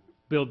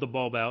 build the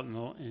bulb out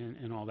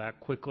and all that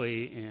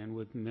quickly and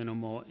with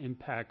minimal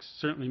impacts,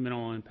 certainly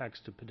minimal impacts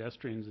to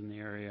pedestrians in the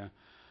area.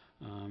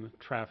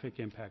 Traffic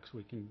impacts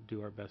we can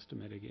do our best to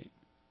mitigate.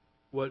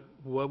 What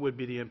would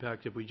be the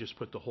impact if we just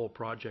put the whole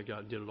project out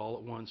and did it all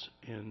at once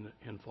in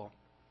fall?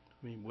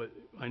 I mean,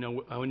 I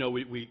know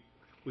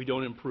we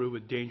don't improve a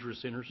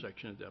dangerous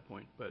intersection at that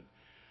point, but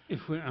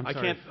I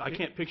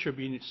can't picture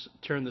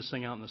tearing this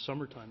thing out in the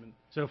summertime.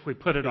 So if we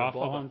put it off,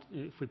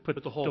 if we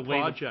put the whole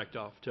project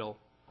off till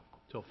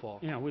fall.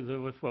 Yeah, we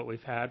live with what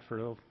we've had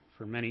for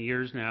many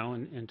years now,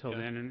 until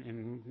then,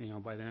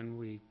 and by then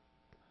we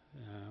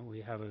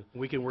have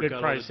we can work good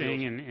out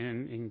pricing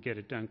and get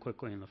it done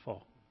quickly in the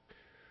fall.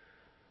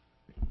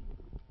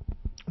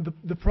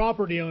 The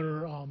property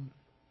owner,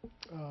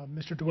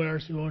 Mr.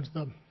 Dwares, who owns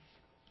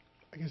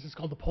I guess it's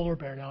called the Polar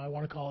Bear now, I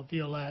want to call it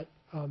Violette,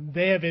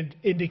 they have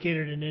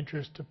indicated an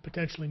interest to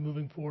potentially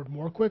moving forward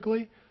more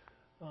quickly.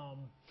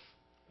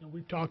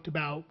 We've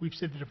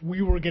said that if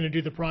we were going to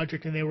do the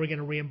project and they were going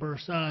to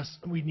reimburse us,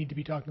 we'd need to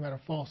be talking about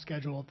a fall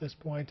schedule at this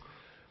point.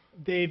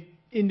 They've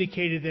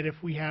indicated that if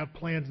we have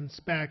plans and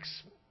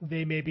specs,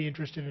 they may be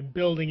interested in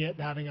building it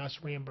and having us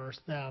reimburse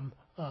them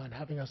and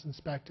having us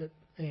inspect it.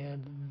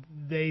 And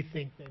they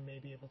think they may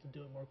be able to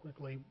do it more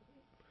quickly.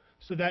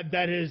 So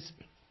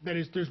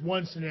there's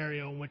one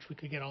scenario in which we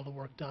could get all the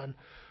work done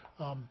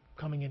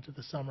coming into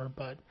the summer.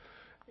 But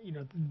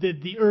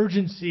the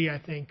urgency, I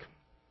think,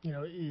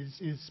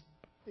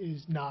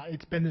 is not.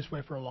 It's been this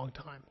way for a long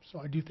time. So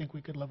I do think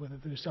we could live with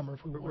it through summer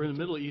if we wanted to. We're in the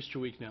middle of Easter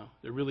week now.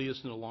 There really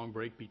isn't a long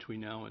break between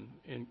now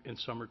and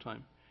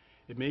summertime.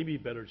 It may be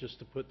better just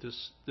to put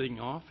this thing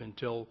off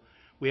until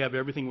we have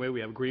everything ready.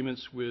 We have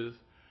agreements with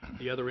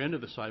the other end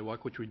of the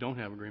sidewalk, which we don't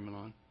have agreement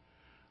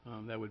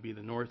on. That would be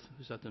the north.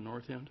 Is that the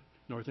north end?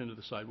 North end of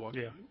the sidewalk.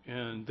 Yeah.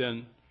 And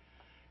then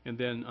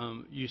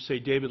you say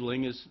David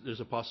Ling there's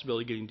a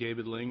possibility of getting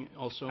David Ling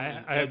also. I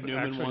have actually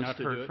not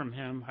heard from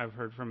him. I've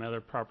heard from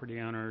other property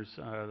owners,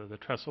 the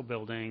Trestle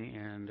Building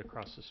and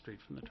across the street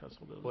from the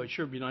Trestle Building. Well, it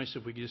sure would be nice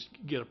if we could just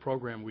get a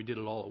program where we did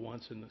it all at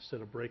once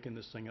instead of breaking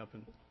this thing up.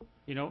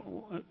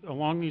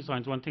 Along these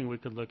lines, one thing we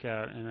could look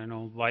at, and I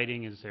know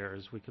lighting is there,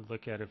 is we could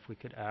look at if we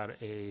could add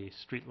a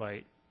street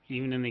light,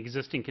 even in the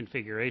existing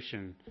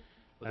configuration.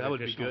 Well, that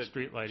would be good.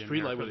 Street light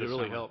would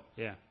really help.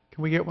 Yeah.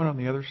 Can we get one on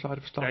the other side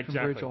of Stockton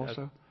Bridge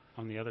also?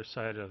 On the other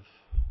side of?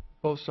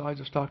 Both sides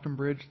of Stockton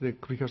Bridge,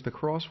 because the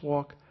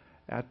crosswalk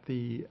at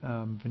the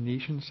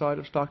Venetian side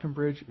of Stockton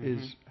Bridge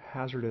is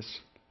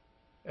hazardous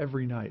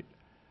every night.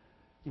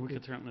 We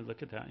could certainly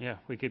look at that. Yeah,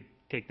 we could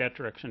take that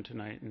direction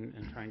tonight and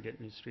try and get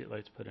new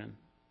streetlights put in.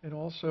 And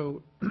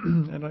also,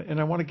 and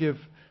I want to give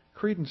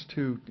credence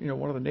to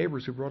one of the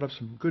neighbors who brought up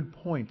some good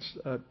points.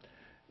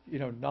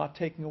 Not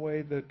taking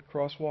away the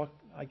crosswalk,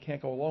 I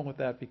can't go along with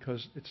that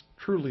because it's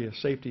truly a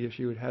safety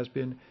issue. It has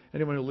been.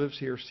 Anyone who lives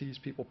here sees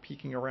people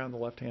peeking around the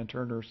left-hand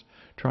turners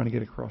trying to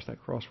get across that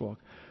crosswalk.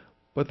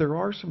 But there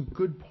are some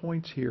good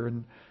points here,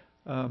 and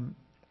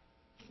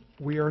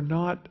we are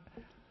not,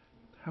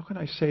 how can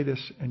I say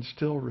this and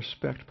still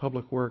respect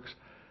Public Works?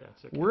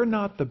 Okay. We're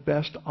not the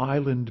best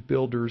island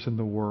builders in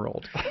the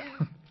world.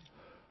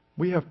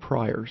 We have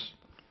priors.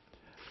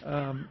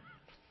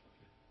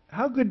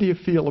 How good do you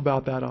feel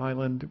about that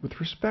island with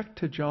respect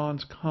to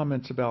John's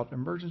comments about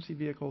emergency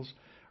vehicles,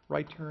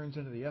 right turns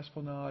into the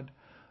Esplanade?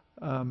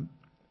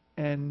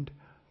 And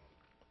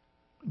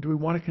do we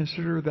want to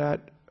consider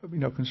that,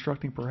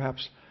 constructing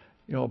perhaps,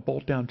 a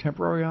bolt-down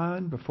temporary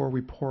island before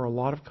we pour a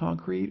lot of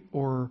concrete,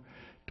 or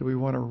do we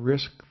want to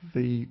risk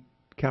the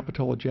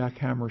Capitola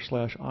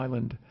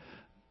jackhammer/island?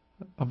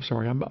 I'm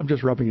sorry, I'm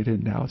just rubbing it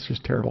in now. It's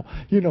just terrible.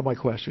 You know my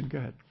question. Go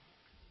ahead.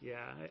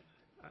 Yeah,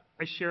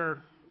 I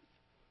share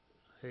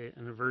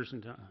an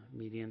aversion to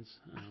medians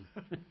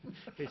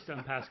based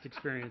on past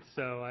experience,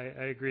 so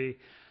I agree.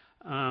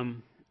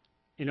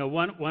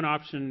 One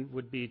option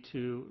would be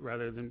to,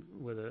 rather than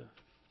with a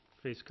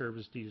face curb,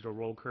 is to use a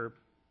roll curb.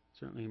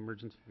 Certainly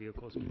emergency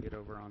vehicles can get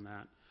over on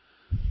that.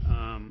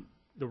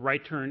 The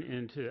right turn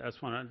into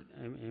S1,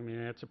 I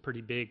mean, that's a pretty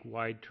big,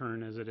 wide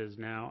turn as it is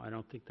now. I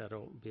don't think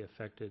that'll be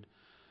affected.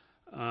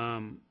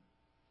 I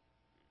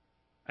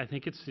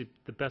think it's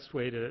the best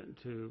way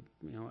to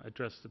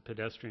address the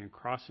pedestrian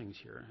crossings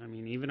here. I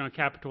mean, even on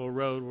Capitola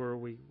Road, where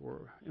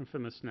we're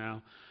infamous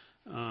now,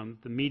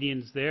 the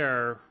medians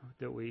there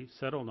that we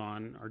settled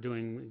on are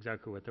doing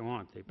exactly what they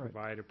want. They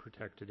provide a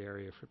protected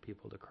area for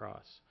people to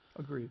cross.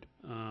 Agreed.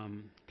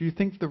 Do you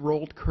think the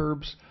rolled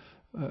curbs,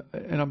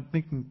 and I'm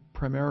thinking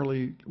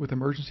primarily with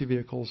emergency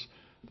vehicles,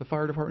 the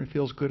fire department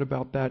feels good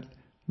about that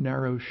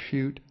narrow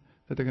chute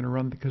that they're going to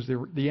run, because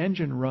the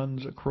engine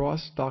runs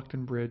across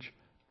Stockton Bridge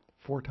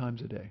 4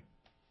 times a day,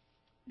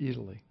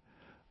 easily.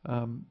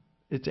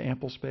 It's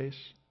ample space.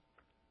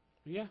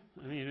 Yeah,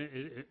 I mean,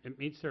 it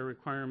meets their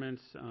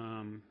requirements,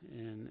 and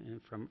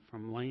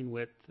from lane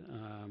width.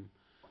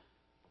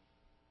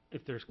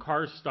 If there's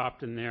cars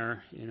stopped in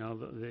there,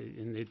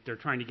 and they're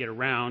trying to get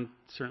around,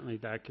 certainly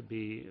that could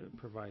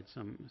provide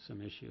some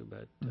issue.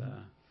 But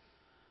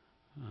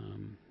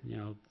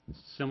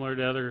similar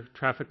to other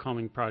traffic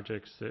calming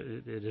projects,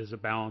 it is a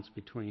balance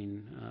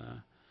between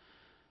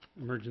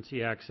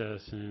emergency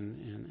access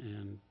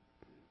and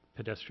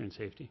pedestrian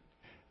safety.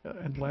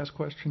 And last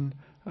question,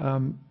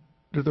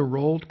 do the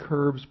rolled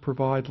curbs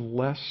provide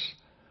less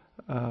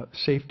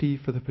safety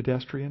for the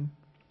pedestrian?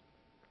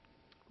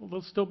 Well,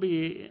 they'll still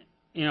be,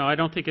 I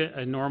don't think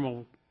a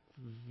normal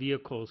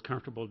vehicle is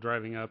comfortable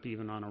driving up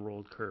even on a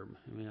rolled curb.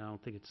 I mean, I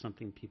don't think it's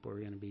something people are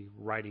going to be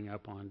riding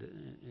up on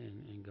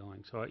and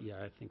going. So, yeah,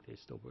 I think they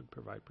still would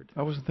provide protection.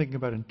 I wasn't thinking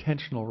about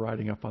intentional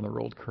riding up on the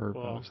rolled curb.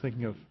 Well, I was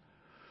thinking of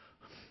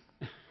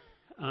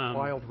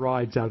wild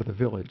rides out of the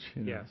village.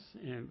 Yes,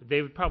 and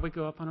they would probably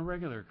go up on a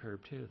regular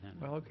curb too then.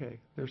 Well, okay,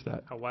 there's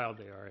that. How wild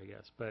they are, I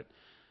guess. But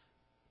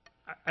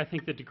I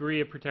think the degree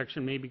of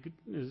protection maybe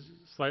is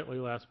slightly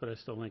less, but I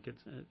still think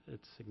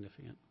it's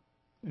significant.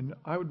 And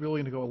I would be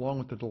willing to go along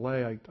with the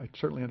delay. I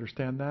certainly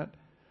understand that,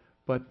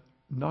 but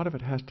not if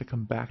it has to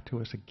come back to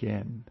us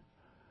again.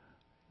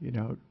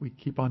 We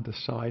keep on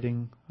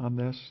deciding on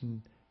this,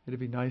 and it'd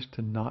be nice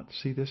to not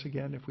see this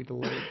again if we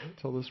delay it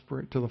till the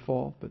spring, till the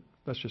fall. But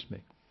that's just me.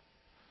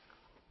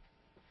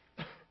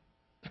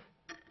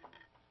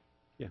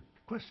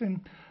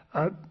 Question,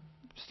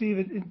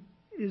 Steve,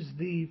 is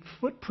the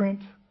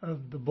footprint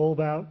of the bulb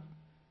out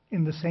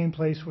in the same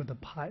place where the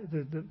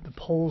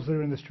poles that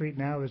are in the street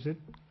now? Is it?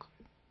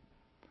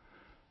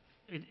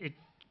 It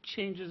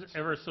changes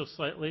ever so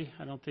slightly.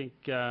 I don't think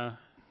the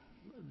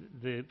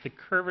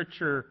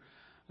curvature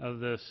of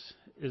this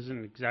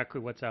isn't exactly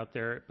what's out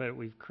there, but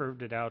we've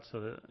curved it out so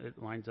that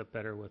it lines up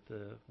better with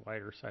the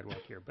wider sidewalk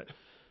here. But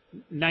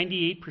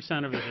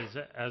 98% of it is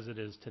as it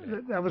is today.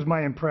 That was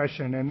my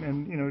impression,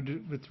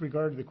 and with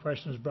regard to the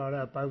questions brought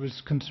up, I was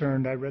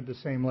concerned. I read the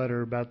same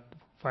letter about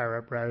fire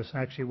apparatus.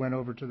 I actually went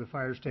over to the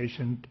fire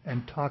station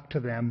and talked to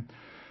them,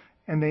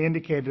 and they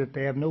indicated that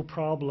they have no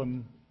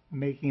problem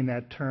making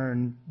that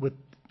turn with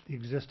the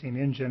existing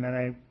engine. And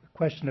I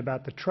questioned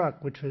about the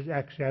truck, which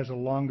actually has a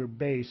longer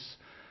base,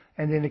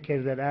 and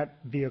indicated that that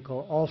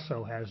vehicle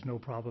also has no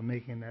problem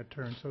making that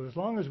turn. So as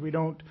long as we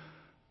don't,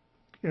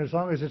 as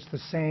long as it's the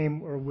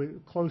same or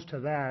close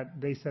to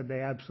that, they said they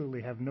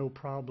absolutely have no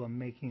problem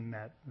making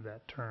that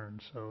turn.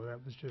 So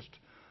that was just.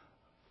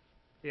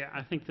 Yeah,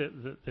 I think that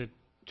the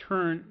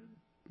turn,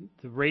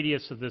 the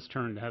radius of this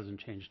turn hasn't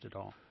changed at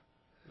all.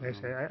 I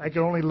say I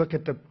can only look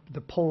at the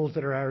poles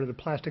that are out, or the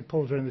plastic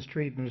poles that are in the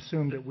street, and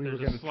assume that we were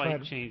going to try.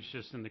 There's a slight change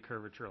just in the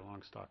curvature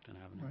along Stockton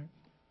Avenue. Right.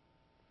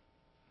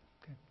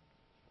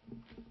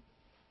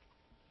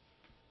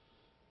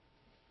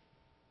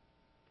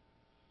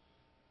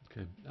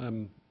 Okay. I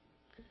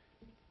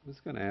was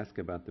going to ask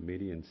about the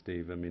median,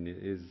 Steve. I mean,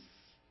 is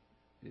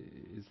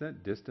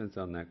that distance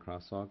on that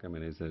crosswalk, I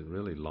mean, is it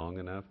really long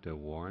enough to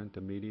warrant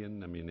a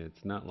median? I mean,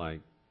 it's not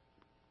like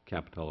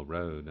Capitola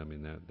Road. I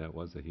mean, that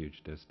was a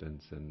huge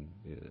distance, and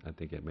I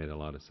think it made a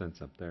lot of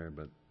sense up there,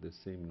 but this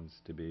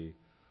seems to be,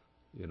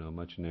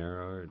 much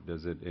narrower.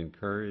 Does it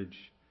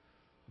encourage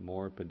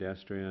more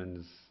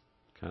pedestrians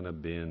kind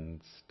of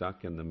being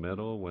stuck in the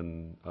middle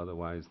when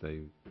otherwise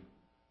they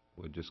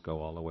would just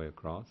go all the way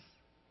across?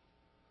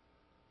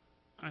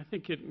 I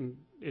think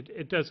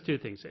it does two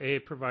things. A,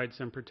 it provides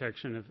some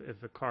protection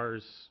if a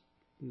car's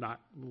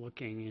not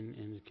looking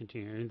and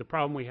continuing. And the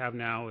problem we have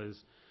now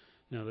is,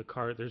 the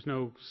car, there's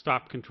no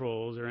stop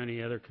controls or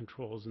any other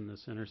controls in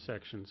this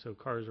intersection, so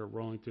cars are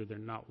rolling through, they're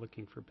not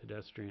looking for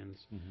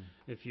pedestrians. Mm-hmm.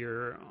 If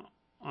you're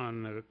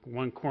on the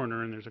one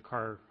corner and there's a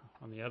car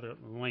on the other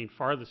lane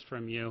farthest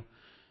from you,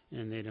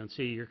 and they don't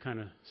see you, you're kind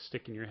of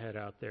sticking your head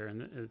out there,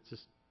 and it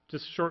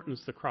just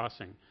shortens the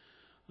crossing.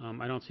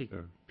 I don't see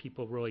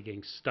people really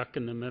getting stuck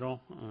in the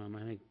middle.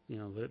 I think, you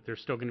know, they're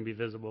still going to be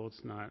visible.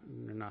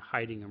 They're not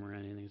hiding them or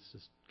anything. It's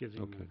just gives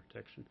them more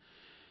protection.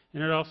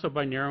 And it also,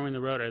 by narrowing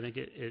the road, I think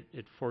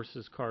it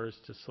forces cars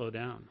to slow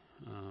down.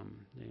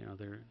 You know,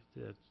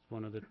 that's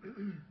one of the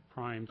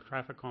prime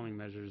traffic calming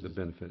measures. The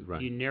benefit,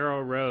 right. You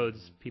narrow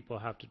roads, people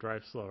have to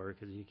drive slower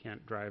because you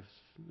can't drive,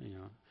 you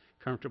know,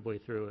 comfortably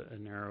through a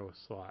narrow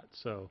slot.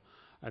 So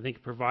I think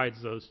it provides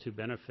those two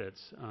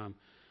benefits.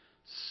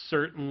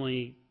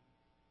 Certainly,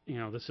 you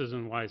know, this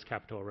isn't Wise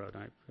Capitol Road.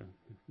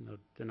 No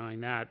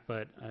denying that,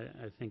 but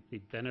I think the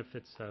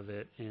benefits of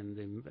it and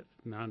the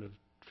amount of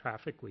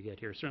traffic we get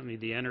here, certainly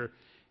the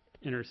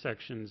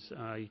intersections,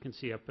 you can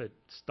see up at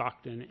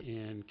Stockton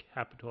and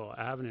Capitol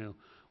Avenue,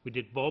 we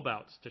did bulb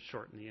outs to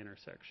shorten the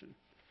intersection.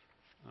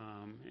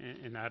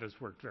 And that has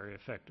worked very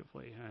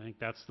effectively. I think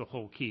that's the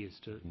whole key, is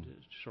to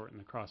shorten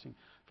the crossing.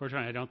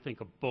 Fortunately, I don't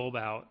think a bulb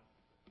out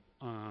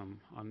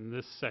on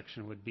this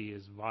section would be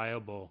as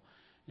viable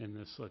in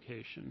this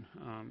location,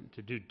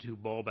 to do two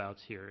bulb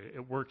outs here.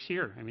 It works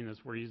here. I mean,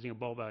 we're using a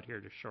bulb out here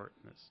to shorten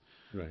this.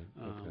 Right.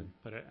 Okay.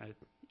 But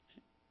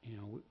you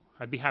know,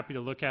 I'd be happy to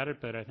look at it,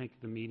 but I think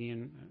the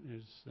median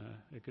is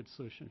a good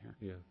solution here.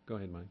 Yeah. Go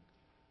ahead, Mike.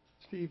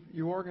 Steve,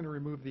 you are going to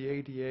remove the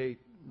ADA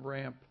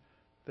ramp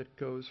that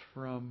goes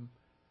from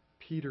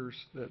Peters,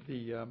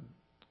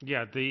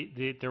 Yeah,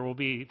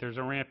 there's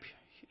a ramp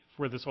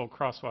where this old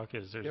crosswalk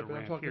is. There's a but I'm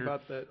ramp talking here.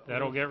 about that.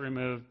 That'll get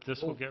removed.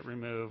 This will get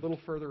removed. A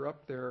little further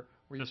up there.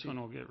 Where this one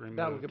will get removed.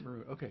 That will get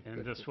removed. Okay.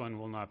 And this one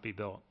will not be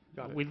built.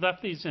 Got it. We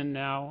left these in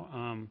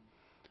now.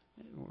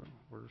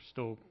 We're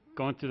still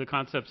going through the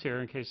concepts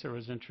here in case there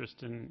was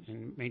interest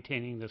in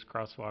maintaining this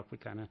crosswalk.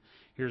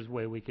 Here's the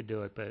way we could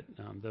do it, but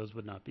those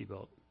would not be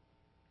built.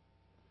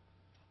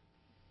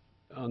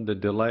 On the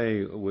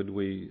delay, would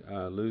we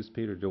lose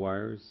Peter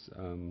Dwyer's,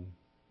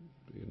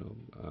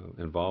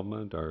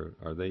 involvement, or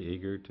are they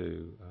eager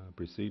to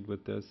proceed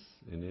with this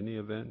in any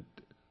event?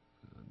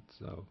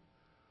 So,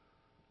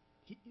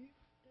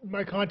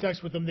 my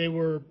contacts with them,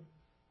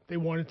 they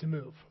wanted to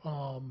move.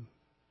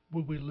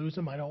 Would we lose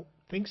them? I don't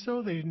think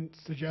so. They didn't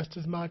suggest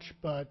as much,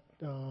 but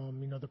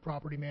the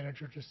property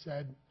manager just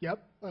said,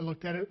 "Yep, I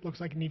looked at it.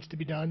 Looks like it needs to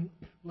be done.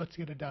 Let's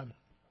get it done."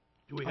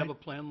 Do we have a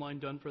plan line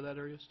done for that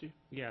area, Steve?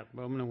 Yeah,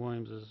 Bowman and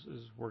Williams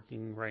is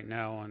working right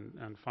now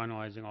on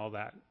finalizing all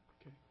that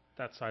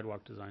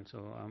sidewalk design.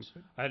 So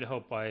I'd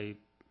hope by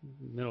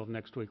middle of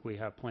next week we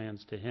have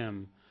plans to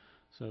him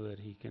so that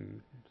he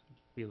can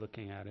be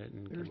looking at it.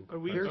 And Are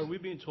we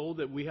being told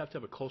that we have to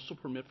have a coastal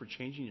permit for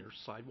changing your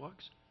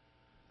sidewalks?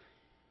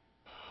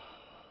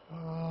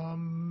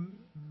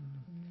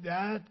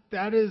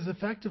 That is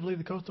effectively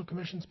the Coastal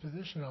Commission's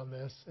position on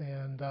this,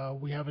 and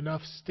we have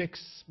enough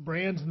sticks,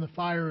 brands in the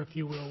fire, if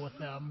you will, with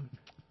them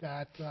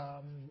that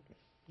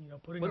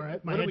putting our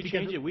head What do we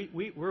together. change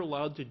it? We're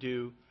allowed to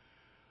do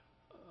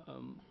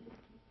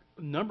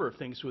a number of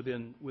things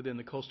within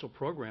the coastal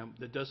program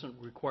that doesn't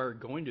require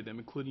going to them,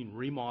 including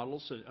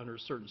remodels under a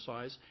certain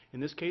size. In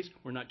this case,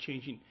 we're not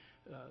changing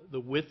the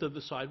width of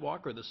the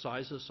sidewalk or the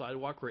size of the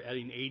sidewalk. We're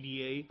adding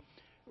ADA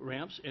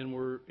ramps, and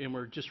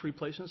we're just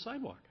replacing the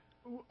sidewalk.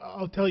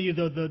 I'll tell you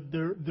though,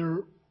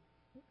 the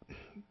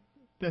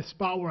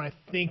spot where I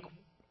think,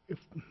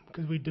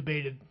 because we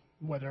debated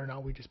whether or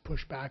not we just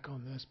push back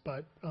on this,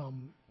 but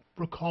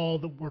recall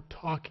that we're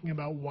talking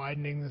about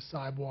widening the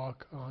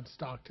sidewalk on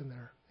Stockton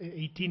there,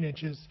 18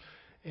 inches,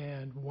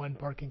 and one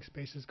parking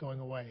space is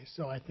going away.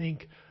 So I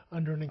think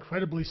under an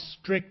incredibly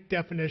strict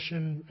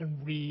definition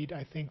and read,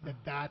 I think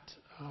that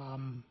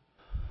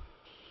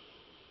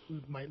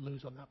we might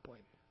lose on that point.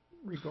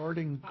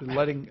 Regarding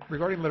letting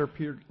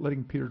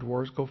Peter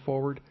Dwars go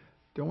forward,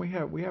 don't we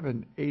have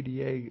an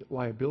ADA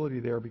liability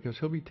there because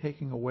he'll be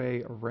taking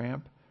away a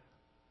ramp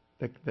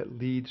that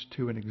leads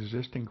to an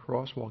existing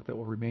crosswalk that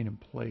will remain in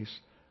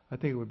place. I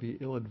think it would be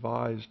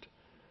ill-advised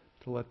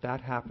to let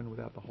that happen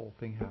without the whole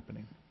thing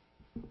happening.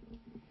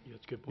 Yeah,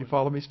 that's a good point. You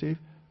follow me, Steve?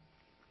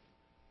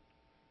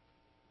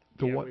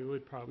 We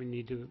would probably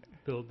need to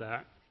build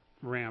that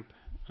ramp.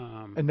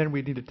 And then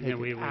we need to take it out.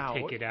 And we would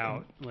take it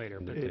out later.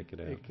 But take it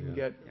out. It can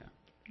get.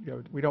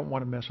 We don't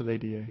want to mess with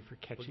ADA. For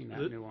catching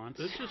that nuance.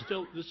 Let's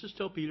just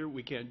tell Peter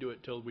we can't do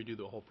it till we do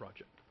the whole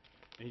project,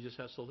 and he just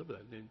has to live with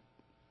that.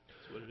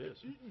 That's what it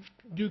is.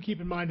 Do keep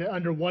in mind that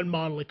under one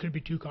model, it could be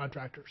two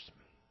contractors.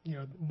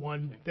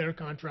 One their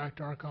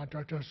contractor, our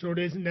contractor. So it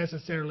isn't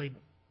necessarily,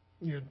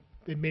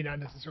 they may not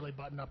necessarily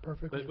button up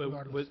perfectly.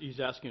 But he's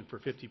asking for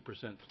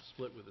 50%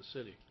 split with the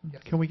city.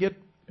 Yes. Can we get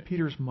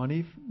Peter's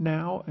money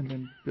now and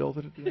then build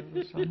it at the end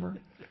of the summer?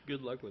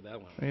 Good luck with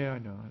that one. Yeah, I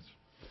know.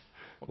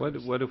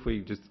 What if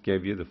we just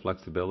gave you the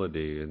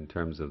flexibility in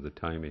terms of the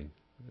timing,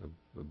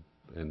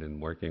 and in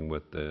working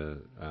with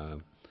the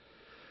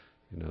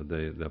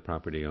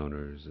property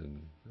owners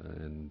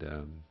and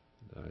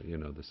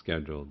the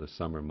schedule, the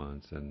summer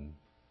months, and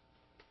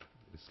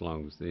as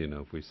long as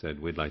if we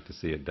said we'd like to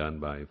see it done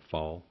by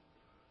fall,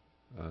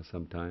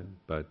 sometime,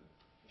 but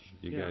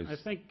you Yeah, guys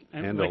I think,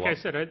 and handle like I all-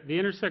 said, the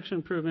intersection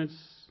improvements,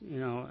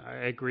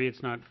 I agree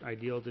it's not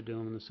ideal to do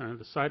them in the summer.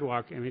 The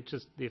sidewalk, I mean, it's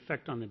just the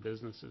effect on the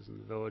businesses in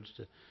the village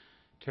to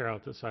tear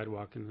out the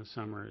sidewalk in the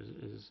summer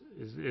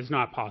is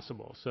not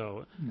possible.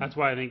 So that's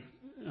why I think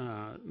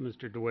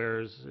Mr.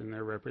 DeWares and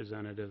their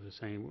representative is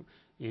saying,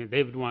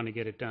 they would want to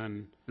get it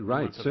done in the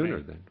Right, month of sooner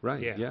May. then,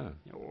 right, yeah.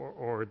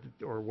 Or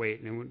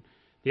wait. And when,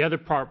 the other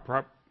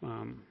property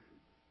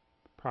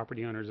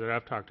owners that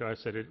I've talked to, I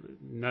said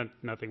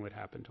nothing would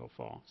happen till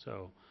fall.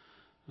 So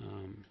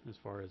as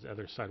far as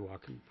other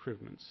sidewalk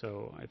improvements,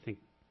 so I think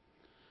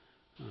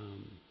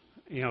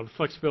the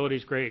flexibility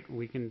is great.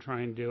 We can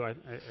try and do.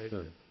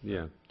 Sure.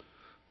 Yeah.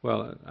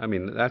 Well, I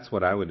mean, that's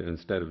what I would,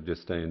 instead of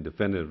just saying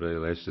definitively,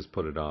 let's just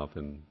put it off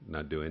and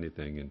not do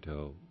anything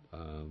until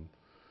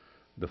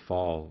the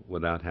fall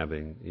without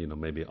having,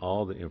 maybe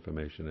all the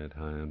information at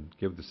hand,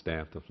 give the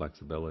staff the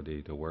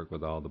flexibility to work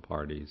with all the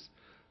parties,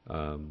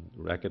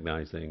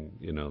 recognizing,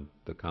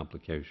 the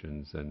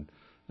complications and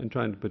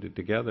trying to put it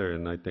together.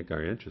 And I think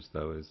our interest,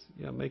 though, is,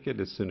 make it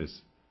as soon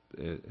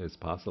as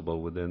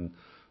possible within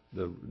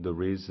the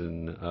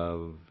reason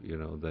of,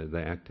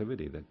 the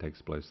activity that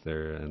takes place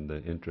there and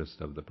the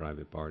interest of the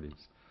private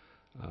parties.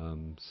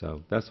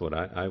 So that's what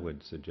I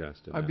would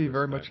suggest. in I'd that be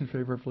very respect. much in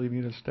favor of leaving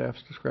it at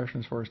staff's discretion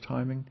as far as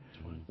timing.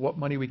 What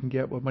money we can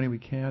get, what money we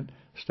can't.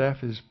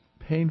 Staff is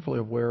painfully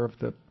aware of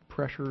the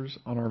pressures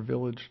on our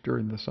village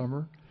during the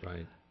summer.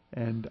 Right.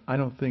 And I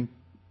don't think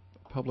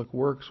Public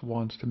Works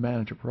wants to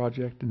manage a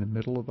project in the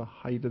middle of the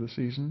height of the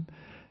season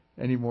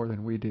any more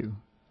than we do.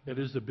 It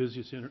is the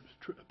busiest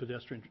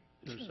pedestrian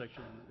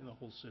intersection in the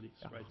whole city,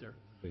 it's right there.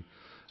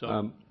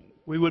 So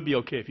we would be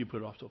okay if you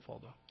put it off till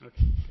fall, though.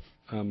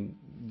 Okay.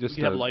 Just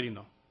We have lighting,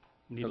 though.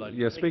 We need lighting.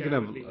 Yeah, speaking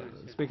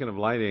of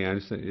lighting, I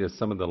understand,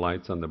 some of the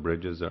lights on the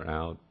bridges are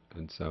out,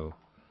 and so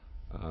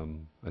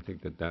I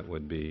think that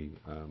would be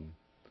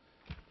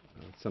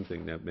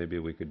something that maybe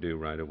we could do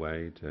right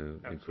away to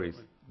increase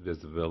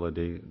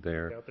visibility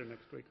there. Be out there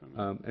next week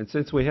on that. And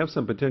since we have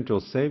some potential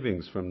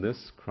savings from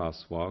this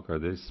crosswalk or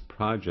this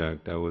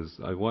project,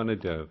 I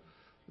wanted to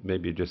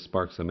maybe just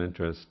spark some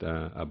interest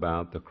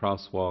about the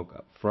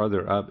crosswalk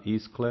further up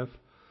East Cliff,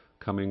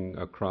 coming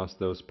across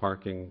those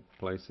parking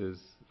places.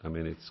 I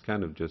mean, it's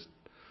kind of just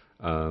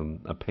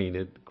a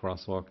painted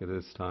crosswalk at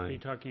this time. Are you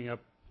talking up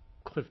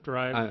Cliff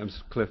Drive?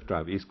 Cliff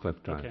Drive, East Cliff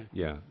Drive. Okay.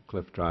 Yeah,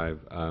 Cliff Drive.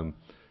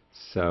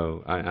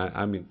 So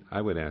I mean,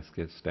 I would ask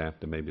his staff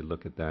to maybe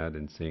look at that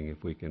and seeing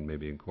if we can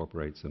maybe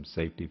incorporate some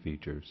safety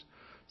features,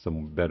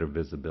 some better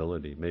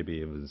visibility, maybe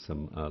even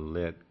some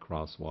lit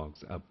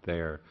crosswalks up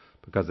there,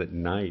 because at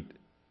night,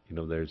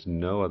 there's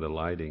no other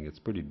lighting. It's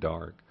pretty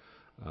dark,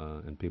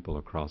 and people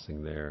are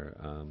crossing there.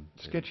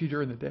 Sketchy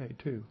during the day,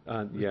 too.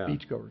 Yeah.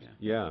 Beachgoers.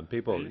 Yeah, and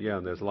people. Yeah,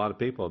 and there's a lot of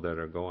people that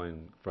are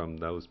going from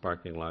those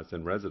parking lots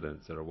and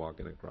residents that are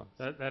walking across.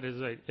 That is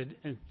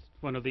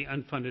one of the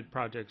unfunded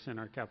projects in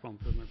our capital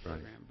improvement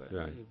program, but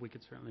right. we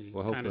could certainly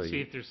Well, kind of hopefully see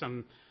if there's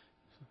some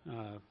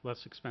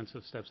less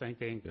expensive steps. I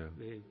think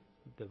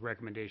the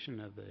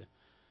recommendation of the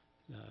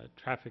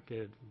traffic,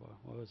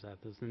 what was that?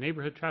 There's the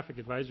Neighborhood Traffic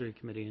Advisory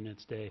Committee in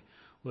its day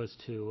was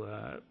to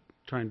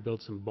try and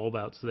build some bulb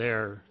outs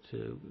there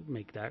to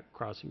make that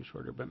crossing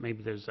shorter, but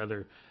maybe there's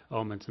other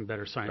elements and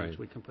better signage Right.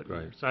 we can put in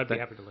Right. there. So I'd be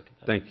happy to look at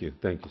that. Thank you,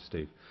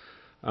 Steve.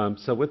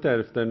 So with that,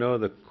 if there are no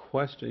other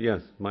questions,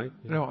 yes, Mike?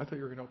 No, I thought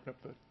you were going to open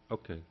up the...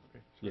 Okay.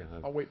 Yeah.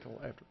 I'll wait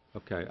till after.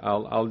 Okay,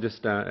 I'll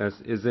just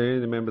ask, is there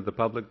any member of the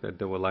public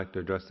that would like to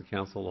address the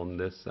council on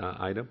this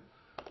item?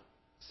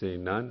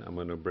 Seeing none, I'm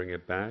going to bring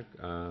it back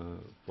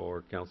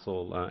for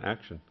council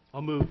action.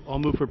 I'll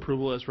move for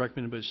approval as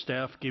recommended by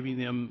staff, giving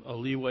them a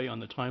leeway on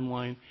the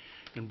timeline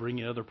and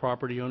bringing other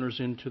property owners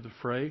into the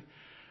fray,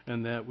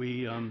 and that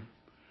we,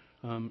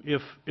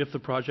 if the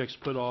project's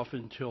put off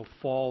until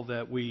fall,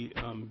 that we,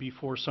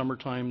 before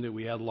summertime, that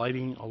we add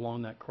lighting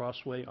along that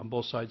crossway on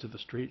both sides of the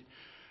street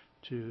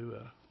to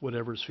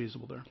whatever is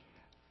feasible there.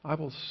 I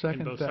will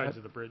second And both that. sides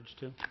of the bridge,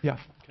 too? Yeah.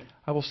 Okay.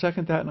 I will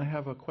second that, and I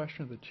have a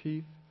question of the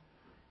chief.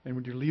 And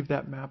would you leave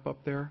that map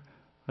up there?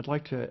 I'd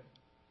like to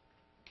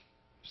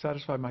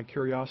satisfy my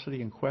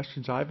curiosity and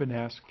questions I've been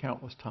asked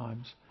countless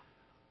times.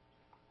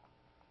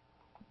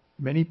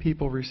 Many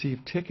people receive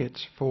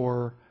tickets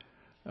for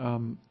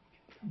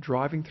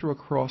driving through a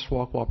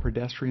crosswalk while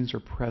pedestrians are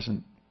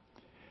present.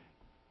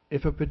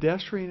 If a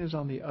pedestrian is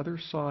on the other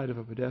side of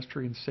a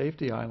pedestrian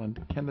safety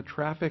island, can the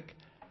traffic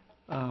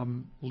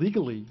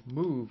legally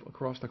move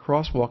across the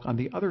crosswalk on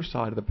the other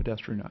side of the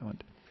pedestrian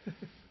island?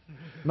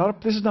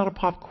 This is not a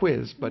pop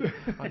quiz, but...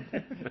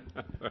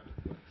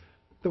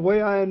 The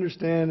way I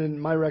understand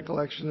and my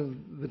recollection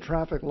of the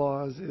traffic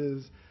laws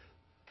is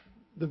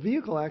the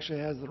vehicle actually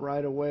has the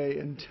right of way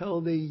until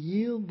they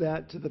yield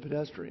that to the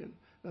pedestrian.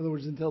 In other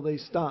words, until they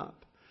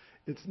stop.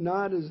 It's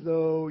not as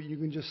though you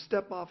can just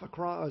step off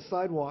a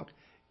sidewalk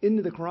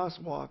into the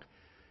crosswalk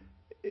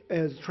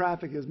as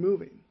traffic is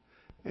moving.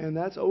 And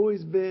that's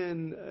always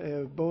been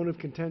a bone of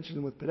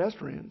contention with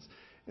pedestrians,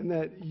 in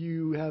that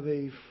you have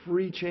a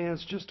free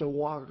chance just to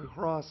walk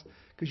across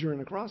because you're in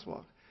a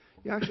crosswalk.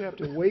 You actually have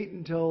to wait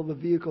until the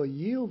vehicle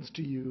yields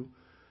to you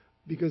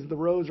because the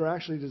roads are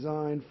actually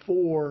designed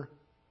for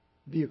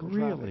vehicle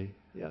traffic. Really?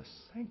 Yes.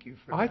 Thank you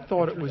for I that.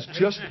 thought it was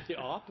just, The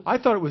opposite. I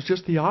thought it was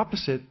just the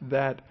opposite,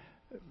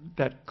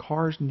 that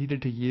cars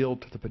needed to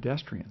yield to the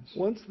pedestrians.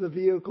 Once the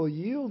vehicle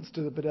yields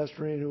to the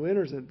pedestrian who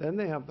enters it, then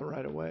they have the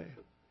right of way.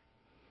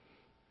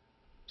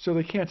 So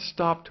they can't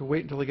stop to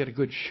wait until they get a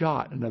good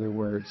shot, in other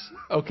words.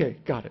 Okay,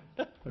 got it.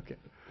 Okay.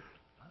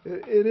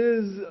 It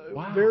is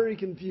Wow. very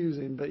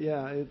confusing, but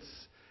yeah,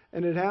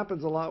 and it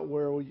happens a lot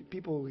where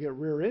people get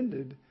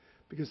rear-ended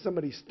because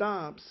somebody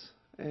stops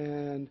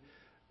and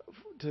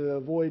to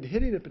avoid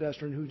hitting a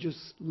pedestrian who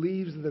just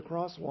leaves the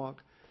crosswalk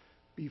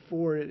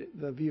before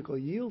the vehicle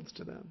yields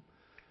to them.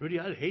 Rudy,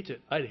 I'd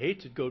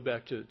hate to go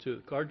back to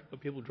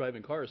people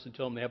driving cars and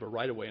tell them they have a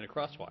right of way and a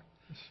crosswalk.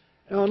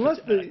 Now, unless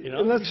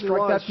the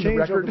laws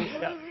change over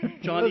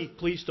Johnny,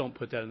 please don't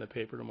put that in the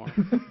paper tomorrow.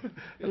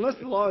 unless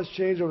the law has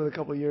changed over the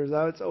couple of years,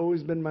 that's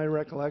always been my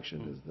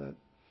recollection is that.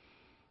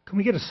 Can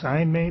we get a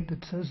sign made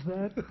that says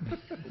that?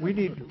 We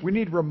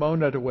need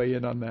Ramona to weigh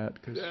in on that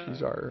because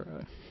she's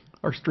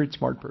our street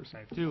smart person.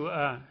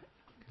 To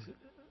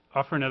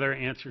offer another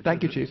answer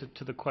Thank to, you, Chief.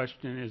 to the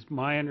question is,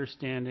 my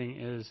understanding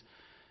is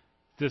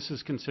this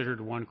is considered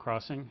one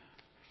crossing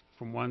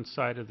from one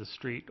side of the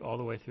street all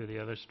the way through the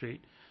other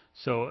street.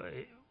 So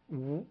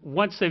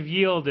once they've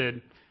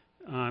yielded,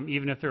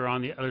 even if they're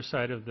on the other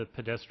side of the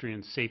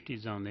pedestrian safety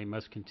zone, they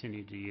must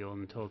continue to yield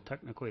until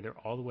technically they're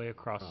all the way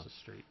across the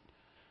street.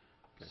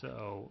 Okay.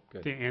 So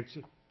Good.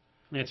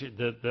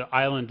 the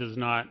island does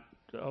not,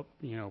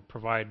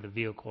 provide the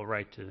vehicle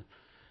right to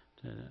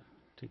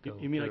go.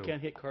 You mean I through.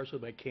 can't hit cars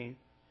with my cane?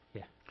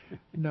 Yeah.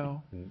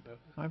 No,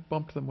 I've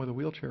bumped them with a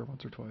wheelchair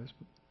once or twice.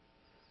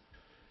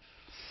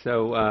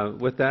 So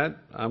with that,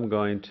 I'm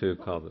going to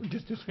call the...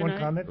 Just one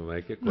comment. We'll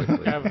make it quickly.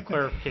 I have a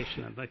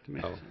clarification I'd like to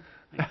make. Oh.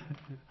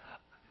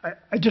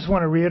 I just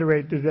want to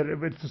reiterate that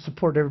it's to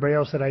support everybody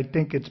else that I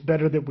think it's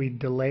better that we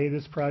delay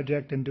this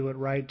project and do it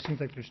right. It seems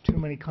like there's too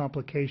many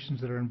complications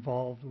that are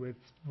involved with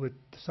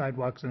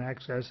sidewalks and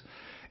access.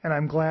 And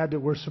I'm glad that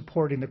we're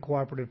supporting the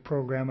cooperative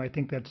program. I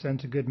think that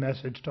sends a good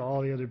message to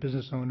all the other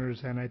business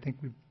owners, and I think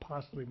we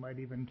possibly might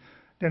even,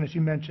 Dennis,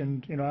 you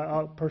mentioned,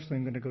 I'll personally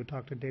am going to go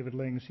talk to David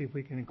Ling and see if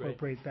we can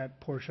incorporate that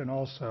portion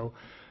also.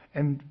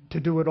 And to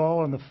do it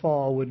all in the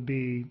fall would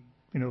be,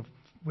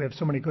 we have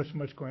so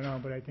much going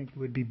on, but I think it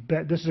would be,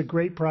 this is a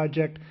great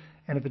project,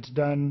 and if it's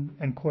done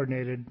and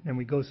coordinated and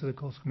we go through the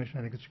Coastal Commission,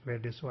 I think it's a great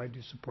idea, so I do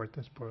support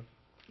this. Right.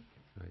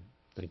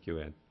 Thank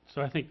you, Ed.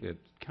 So I think Good.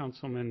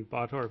 Councilman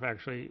Bottorff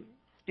actually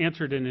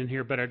answered it in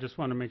here, but I just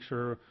want to make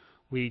sure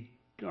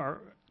our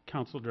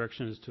council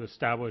direction is to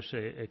establish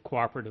a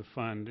cooperative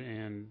fund,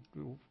 and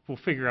we'll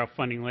figure out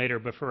funding later,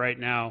 but for right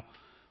now,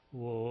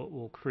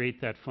 we'll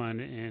create that fund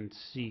and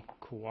seek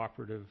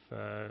cooperative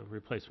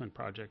replacement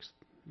projects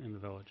in the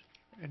village.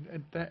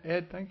 And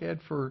thank Ed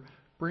for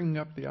bringing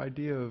up the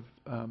idea of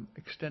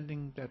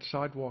extending that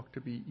sidewalk to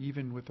be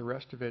even with the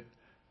rest of it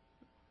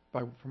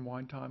from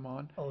wine time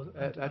on. Oh,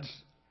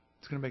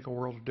 it's going to make a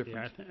world of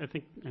difference. Yeah, I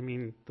think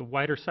the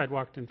wider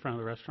sidewalk in front of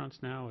the restaurants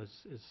now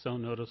is so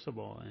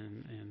noticeable,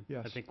 and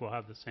Yes. I think we'll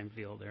have the same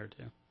feel there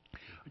too.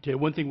 Okay,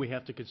 one thing we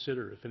have to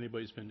consider, if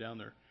anybody's been down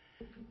there,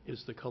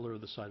 is the color of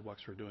the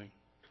sidewalks we're doing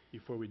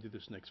before we do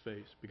this next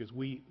phase, because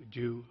we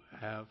do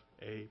have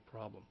a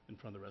problem in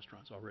front of the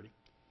restaurants already.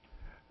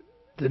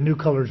 The new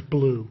color's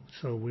blue,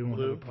 so we won't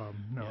Blue? have a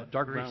problem. No, Yeah,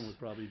 dark brown would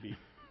probably be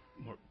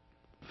more.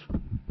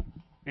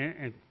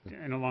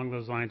 And along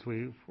those lines,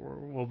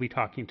 we'll be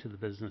talking to the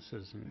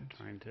businesses and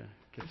trying to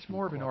get It's some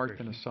more of an art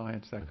than a cooperation.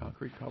 science, that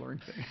concrete coloring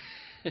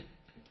thing.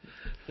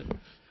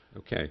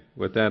 Okay.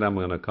 With that, I'm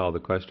going to call the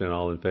question.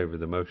 All in favor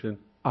of the motion?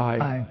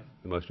 Aye.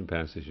 The motion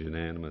passes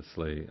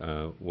unanimously.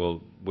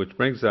 Which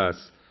brings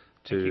us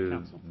Thank you, to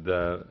Council.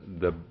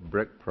 the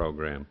BRIC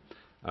program.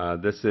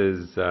 This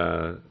is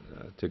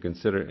to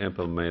consider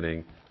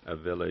implementing a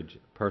village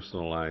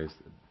personalized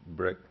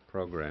BRIC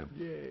program.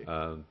 Yay.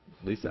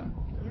 Lisa.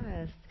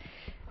 Yes.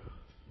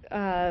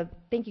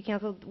 Thank you,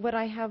 Council. What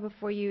I have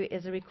before you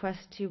is a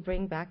request to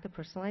bring back the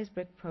personalized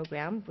brick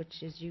program,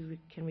 which, as you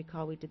can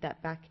recall, we did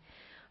that back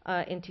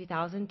in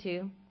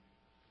 2002.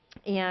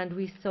 And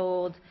we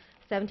sold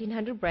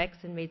 1,700 bricks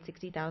and made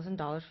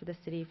 $60,000 for the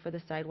city for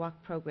the sidewalk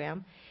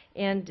program.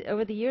 And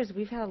over the years,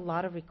 we've had a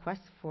lot of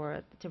requests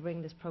to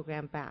bring this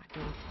program back.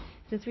 And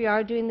since we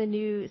are doing the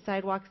new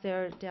sidewalks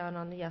there down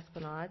on the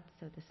Esplanade,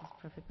 so this is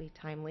perfectly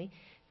timely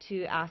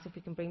to ask if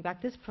we can bring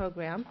back this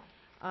program.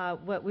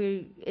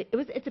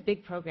 It's a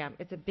big program.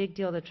 It's a big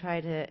deal to try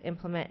to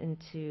implement and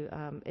to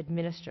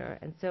administer.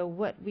 And so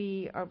what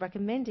we are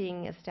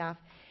recommending as staff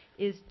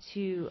is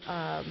to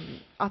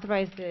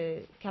authorize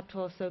the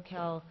Capitola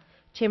SoCal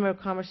Chamber of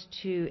Commerce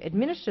to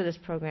administer this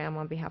program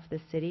on behalf of the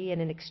city,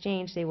 and in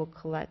exchange they will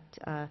collect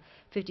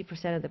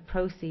 50% of the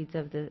proceeds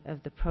of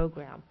the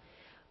program.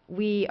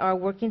 We are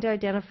working to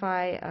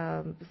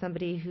identify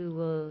somebody who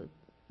will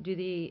do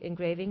the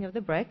engraving of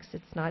the bricks.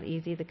 It's not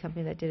easy. The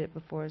company that did it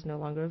before is no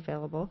longer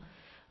available.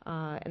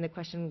 And the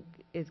question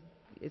is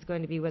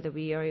going to be whether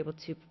we are able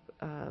to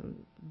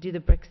do the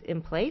bricks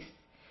in place,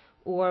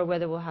 or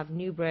whether we'll have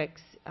new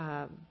bricks.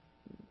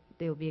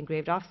 They will be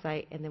engraved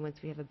off-site, and then once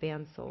we have a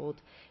band sold,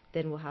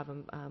 then we'll have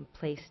them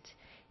placed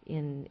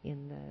in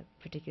the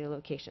particular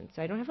location.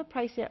 So I don't have a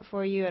price yet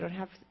for you. I don't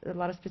have a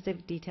lot of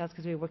specific details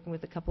because we're working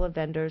with a couple of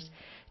vendors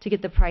to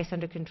get the price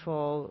under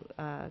control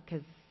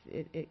because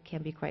it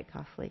can be quite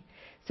costly.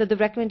 So the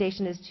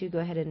recommendation is to go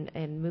ahead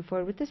and move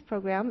forward with this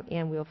program,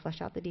 and we'll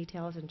flesh out the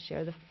details and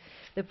share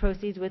the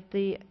proceeds with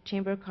the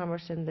Chamber of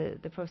Commerce, and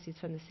the proceeds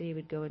from the city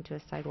would go into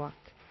a sidewalk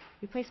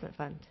replacement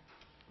fund.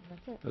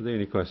 That's it. Are there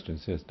any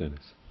questions? Yes, Dennis.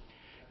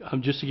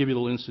 Just to give you a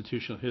little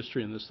institutional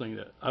history in this thing,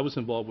 that I was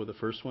involved with the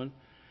first one.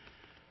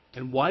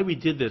 And why we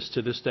did this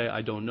to this day,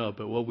 I don't know.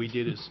 But what we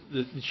did is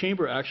the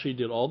chamber actually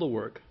did all the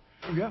work,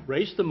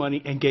 raised the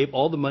money, and gave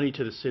all the money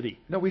to the city.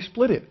 No, we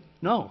split it.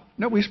 No.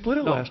 No, we split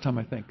it No. last time,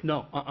 I think.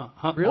 No,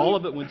 Really? All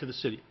of it went to the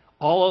city.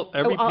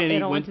 Every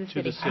penny went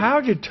to the city.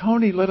 How did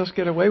Tony let us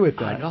get away with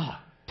that? I know.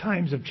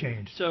 Times have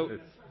changed.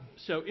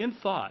 So in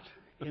thought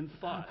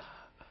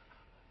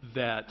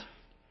that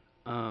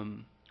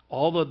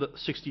all of the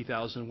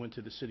 60,000 went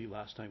to the city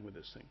last time with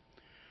this thing.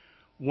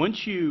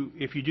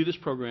 If you do this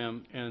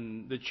program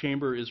and the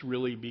chamber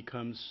really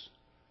becomes,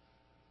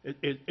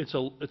 it's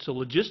a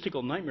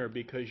logistical nightmare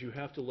because you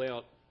have to lay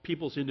out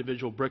people's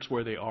individual bricks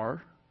where they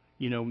are,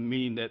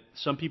 meaning that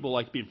some people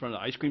like to be in front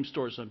of the ice cream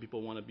store, some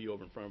people want to be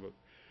over in front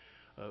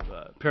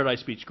of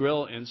Paradise Beach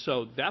Grill, and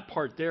so that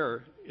part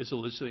there is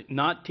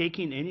not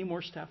taking any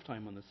more staff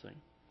time on this thing,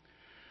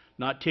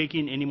 not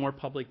taking any more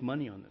public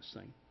money on this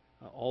thing.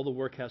 All the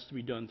work has to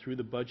be done through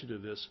the budget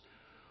of this.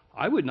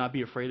 I would not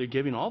be afraid of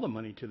giving all the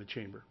money to the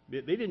chamber.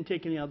 They didn't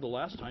take any out the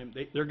last time.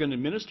 They're going to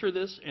administer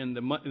this, and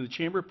the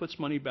chamber puts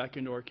money back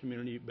into our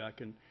community,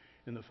 back in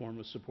the form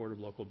of support of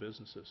local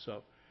businesses.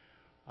 So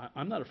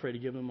I'm not afraid to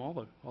give them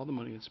all the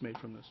money that's made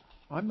from this.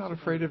 I'm not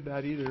afraid of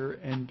that either.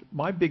 And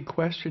my big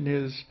question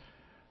is,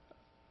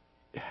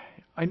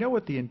 I know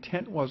what the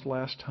intent was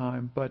last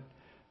time, but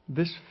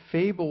this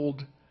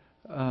fabled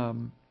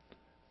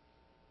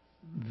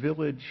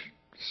village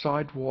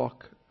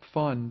sidewalk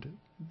fund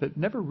that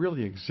never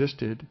really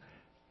existed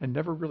and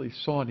never really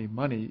saw any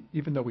money,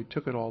 even though we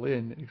took it all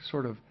in, it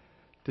sort of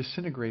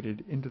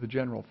disintegrated into the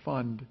general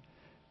fund.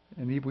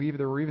 And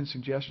there were even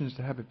suggestions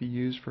to have it be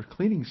used for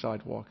cleaning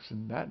sidewalks,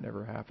 and that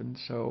never happened.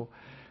 So,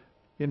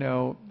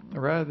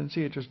 rather than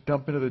see it just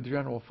dump into the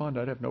general fund,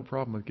 I'd have no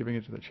problem with giving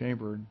it to the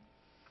chamber and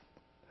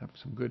have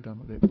some good done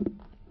with it.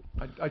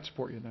 I'd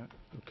support you in that.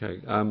 Okay.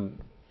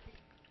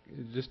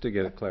 Just to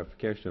get a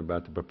clarification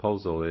about the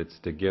proposal, it's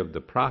to give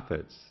the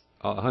profits,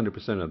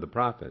 100% of the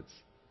profits,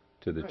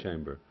 to the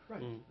chamber.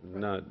 Right.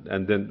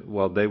 And then,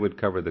 they would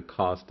cover the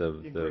cost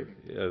of the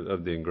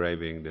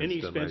engraving, the Any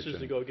installation. expenses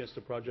to go against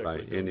the project.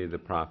 Right. Any of the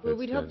profits. Well,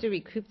 we'd hope to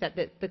recoup that.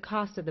 The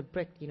cost of the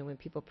brick, when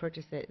people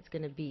purchase it, it's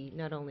going to be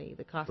not only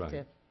the cost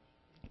to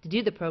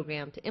do the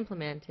program, to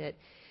implement it,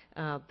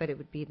 but it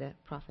would be the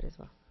profit as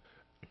well.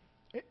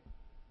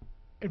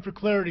 And for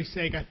clarity's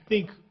sake, I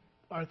think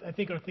our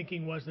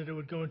thinking was that it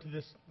would go into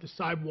the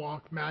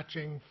sidewalk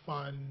matching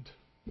fund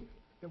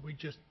that we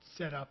just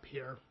set up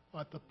here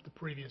at the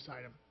previous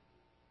item.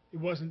 It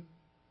wasn't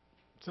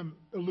some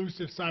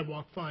elusive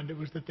sidewalk fund. It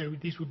was that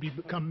these would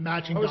become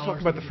matching dollars. I was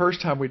talking about the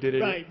first time we did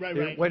it. Right.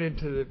 It went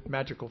into the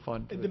magical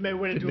fund. It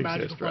went into a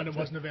magical fund. It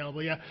wasn't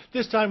available. Yeah.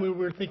 This time we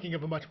were thinking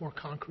of a much more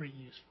concrete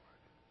use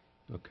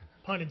for it. Okay.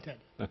 Pun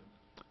intended.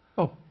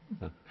 Oh.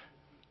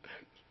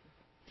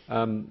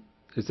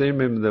 Is there any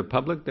member of the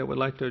public that would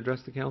like to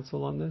address the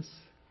council on this?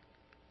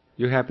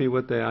 You happy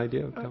with the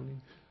idea of Tony?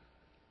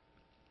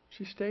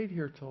 She stayed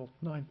here till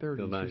 9:30.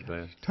 Till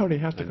 9:30. Tony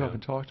has to come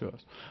and talk to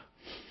us.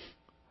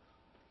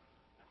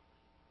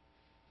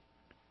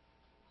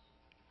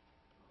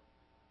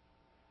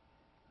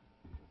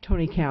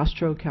 Tony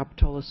Castro,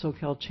 Capitola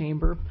SoCal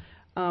Chamber.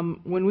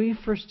 When we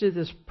first did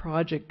this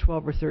project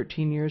 12 or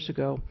 13 years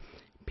ago,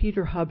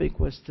 Peter Hubig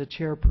was the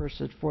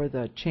chairperson for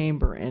the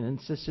chamber and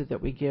insisted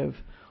that we give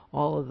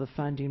all of the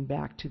funding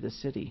back to the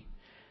city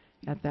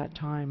at that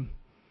time.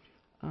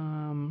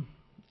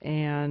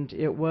 And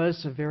it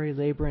was a very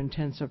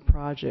labor-intensive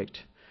project.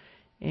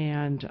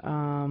 And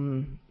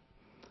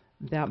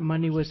that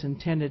money was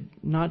intended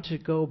not to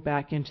go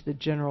back into the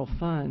general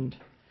fund,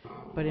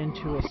 but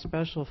into a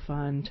special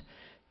fund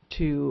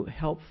to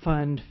help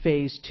fund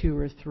phase 2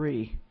 or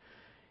 3.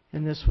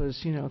 And this was,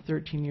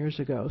 13 years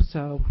ago.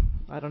 So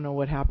I don't know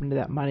what happened to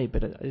that money,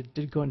 but it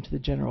did go into the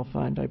general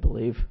fund, I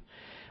believe.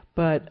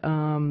 But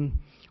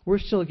we're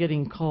still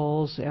getting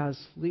calls,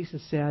 as Lisa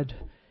said,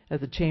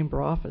 at the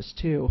chamber office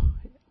too,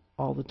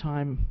 all the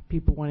time,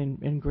 people wanting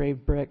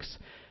engraved bricks.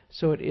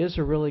 So it is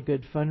a really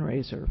good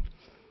fundraiser.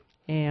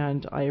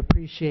 And I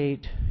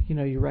appreciate,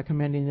 you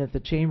recommending that the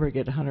chamber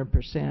get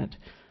 100%.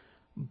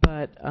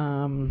 But,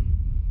 I don't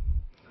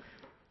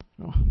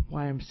know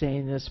why I'm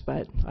saying this,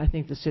 but I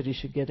think the city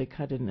should get a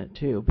cut in it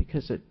too,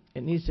 because it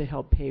needs to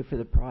help pay for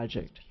the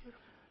project.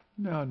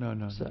 No.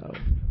 So,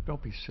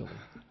 don't be silly.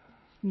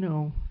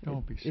 No,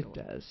 don't be silly. It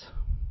does.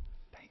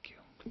 Thank you.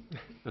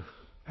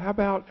 How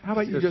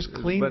about you just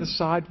clean the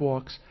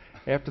sidewalks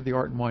after the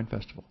Art and Wine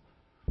Festival.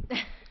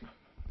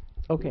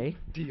 Okay.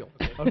 Deal.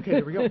 Okay,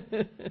 there we go.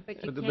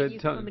 But you But can't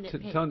use permanent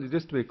paint. Tony,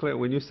 just to be clear,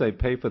 when you say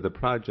pay for the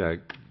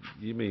project,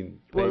 you mean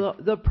pay? Well,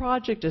 the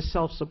project is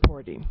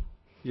self-supporting.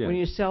 Yeah. When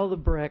you sell the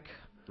brick,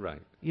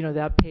 Right.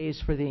 that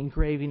pays for the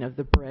engraving of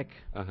the brick,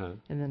 Uh-huh.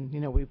 and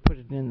then, we put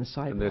it in the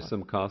sidewalk. And there's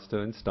some cost to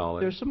install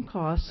it. There's some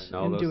costs and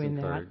all in those doing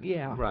incurred. that,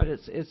 yeah. Right.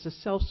 But it's a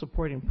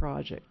self-supporting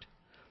project.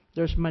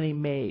 There's money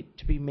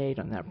to be made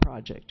on that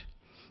project.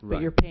 But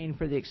Right. you're paying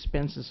for the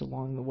expenses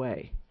along the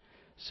way.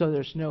 So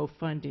there's no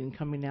funding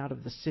coming out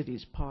of the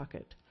city's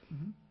pocket,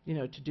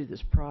 to do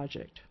this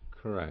project.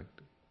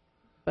 Correct.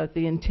 But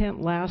the intent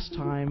last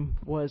time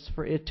was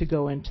for it to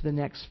go into the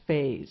next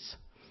phase.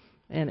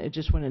 And it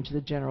just went into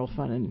the general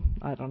fund and,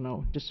 I don't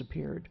know,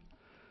 disappeared.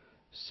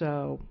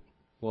 So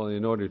Well,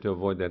 in order to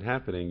avoid that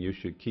happening, you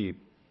should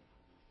keep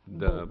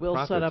the we'll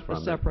set profits up from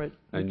a it. separate,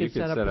 And we you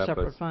could set up a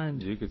separate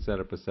fund. You could set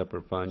up a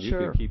separate fund. You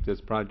Sure. could keep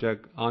this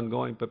project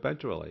ongoing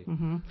perpetually.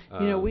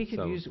 We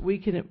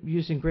could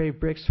use engraved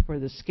bricks for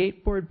the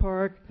skateboard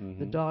park,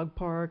 the dog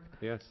park,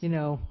 Yes.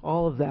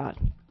 all of that.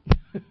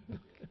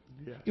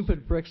 Yes. You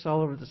put bricks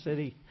all over the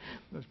city.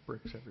 There's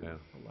bricks everywhere.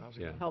 Yeah.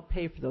 Lousy. Yeah. Help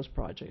pay for those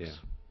projects.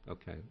 Yeah.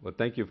 Okay. Well,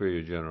 thank you for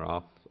your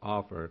general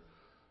offer,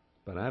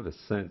 but I have a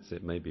sense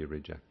it may be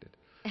rejected.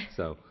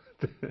 So,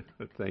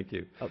 thank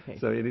you. Okay.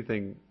 So,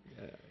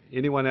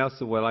 anyone else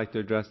who would like to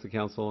address the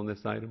council on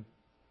this item?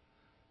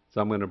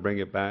 So, I'm going to bring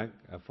it back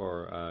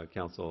for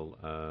council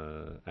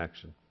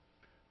action.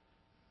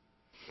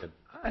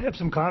 I have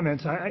some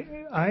comments.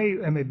 I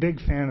am a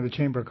big fan of the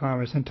Chamber of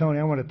Commerce, and Tony,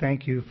 I want to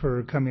thank you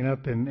for coming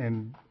up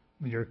and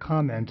your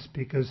comments,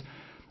 because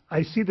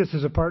I see this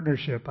as a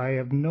partnership. I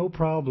have no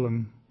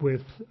problem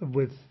with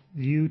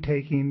you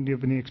taking,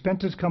 when the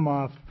expenses come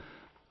off,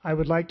 I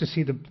would like to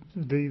see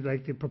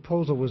the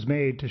proposal was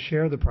made to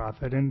share the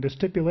profit, and the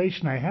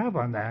stipulation I have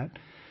on that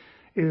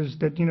is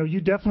that,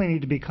 you definitely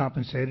need to be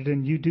compensated,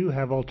 and you do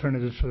have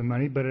alternatives for the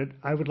money, but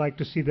I would like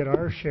to see that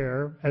our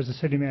share, as the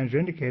city manager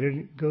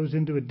indicated, goes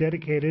into a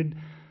dedicated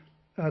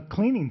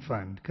cleaning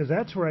fund, because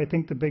that's where I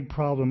think the big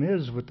problem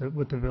is with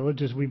the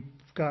village, is we've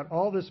got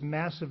all this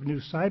massive new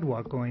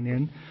sidewalk going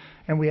in,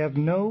 and we have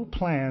no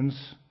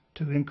plans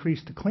to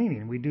increase the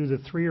cleaning. We do the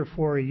 3 or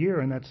 4 a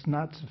year, and that's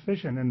not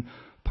sufficient. And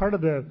part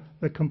of the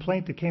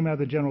complaint that came out of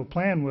the general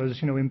plan was,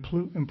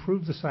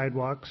 improve the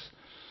sidewalks,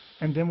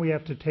 and then we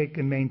have to take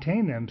and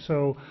maintain them.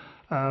 So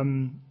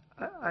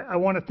I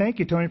want to thank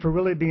you, Tony, for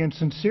really being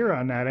sincere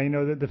on that. I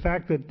know that the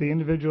fact that the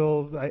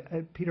individual,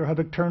 Peter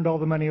Hubbock, turned all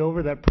the money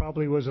over, that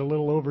probably was a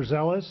little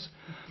overzealous.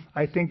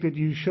 I think that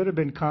you should have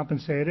been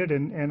compensated,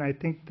 and I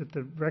think that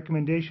the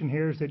recommendation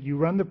here is that you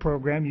run the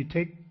program, you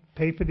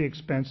pay for the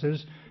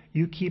expenses,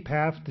 you keep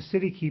half, the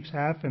city keeps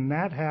half, and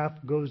that half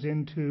goes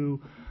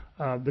into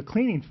the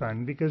cleaning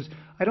fund, because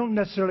I don't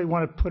necessarily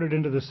want to put it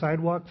into the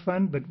sidewalk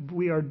fund, but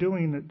we are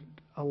doing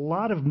a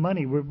lot of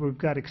money. We've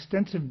got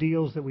extensive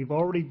deals that we've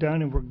already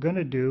done and we're going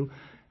to do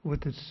with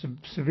the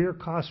severe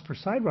cost for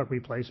sidewalk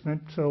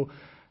replacement. So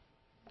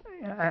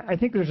I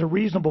think there's a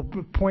reasonable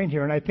point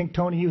here, and I think,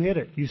 Tony, you hit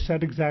it. You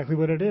said exactly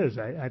what it is.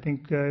 I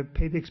think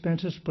pay the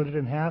expenses, split it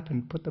in half,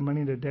 and put the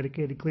money in a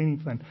dedicated cleaning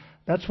fund.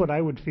 That's what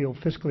I would feel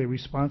fiscally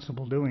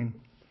responsible doing.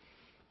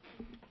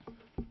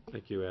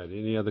 Thank you, Ed.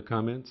 Any other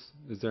comments?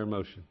 Is there a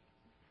motion?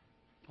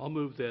 I'll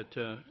move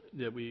that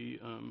we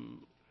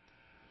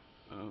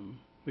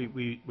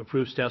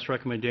approve staff's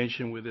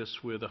recommendation with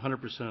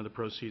 100% of the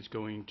proceeds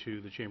going to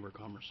the Chamber of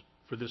Commerce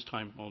for this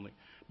time only,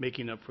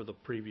 making up for the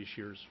previous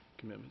year's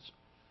commitments.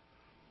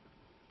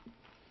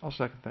 I'll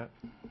second that.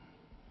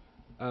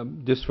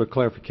 Just for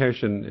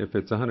clarification, if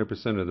it's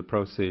 100% of the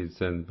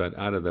proceeds, but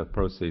out of the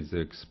proceeds, the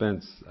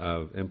expense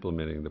of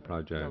implementing the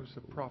project That was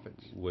the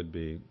profits. would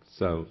be,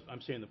 so,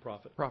 I'm saying the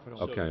profit. Profit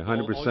also. okay,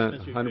 all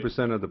expenses you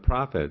 100% of the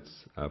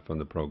profits from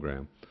the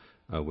program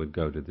would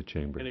go to the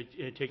chamber. And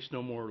it takes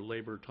no more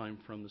labor time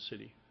from the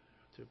city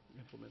to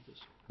implement this.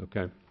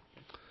 Okay.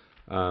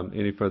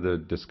 Any further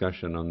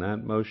discussion on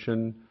that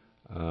motion?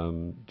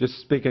 Just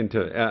speaking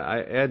to,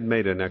 Ed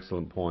made an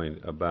excellent point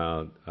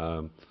about,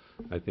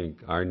 I think,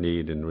 our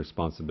need and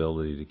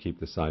responsibility to keep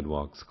the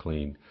sidewalks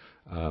clean.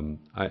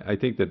 I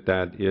think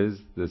that is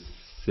the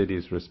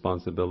city's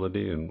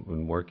responsibility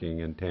in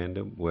working in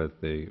tandem with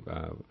the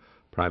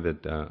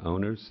private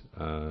owners,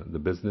 the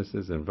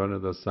businesses in front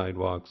of those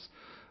sidewalks.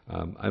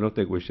 I don't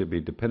think we should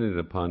be dependent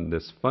upon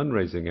this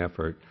fundraising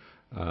effort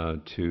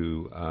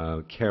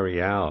to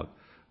carry out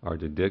or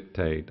to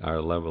dictate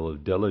our level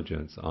of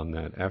diligence on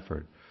that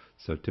effort.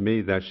 So to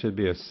me, that should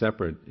be a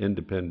separate,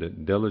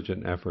 independent,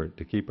 diligent effort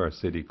to keep our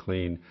city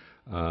clean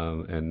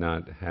and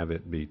not have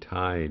it be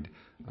tied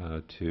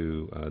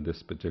to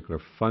this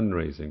particular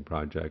fundraising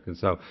project. And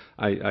so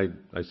I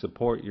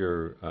support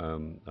your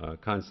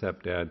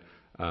concept, Ed.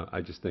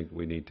 I just think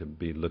we need to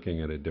be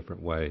looking at a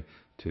different way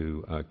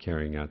to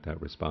carrying out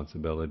that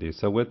responsibility.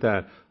 So with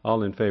that,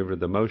 all in favor of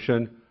the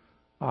motion?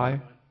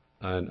 Aye.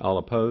 And all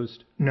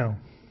opposed? No.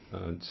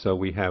 So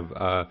we have,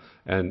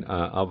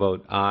 I'll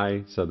vote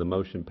aye, so the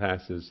motion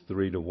passes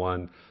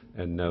 3-1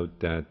 and note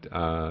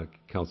that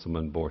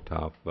Councilman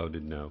Bortoff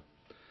voted no.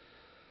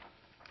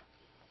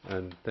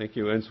 And thank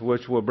you. And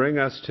which will bring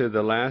us to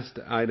the last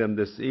item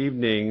this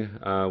evening,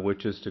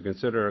 which is to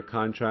consider a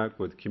contract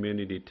with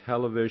Community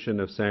Television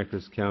of Santa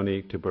Cruz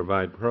County to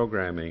provide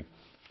programming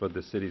for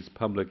the city's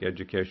public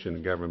education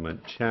and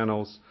government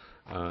channels,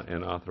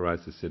 and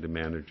authorize the city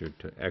manager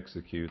to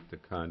execute the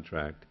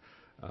contract.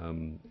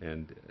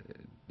 And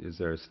is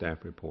there a staff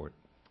report?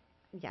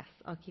 Yes,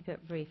 I'll keep it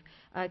brief.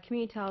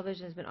 Community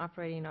Television has been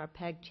operating our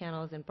PEG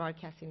channels and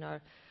broadcasting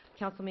our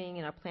council meeting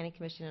and our planning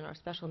commission and our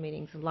special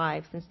meetings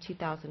live since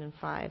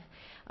 2005.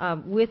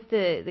 With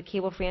the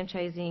cable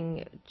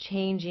franchising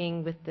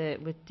changing with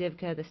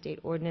DIVCA, the state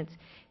ordinance,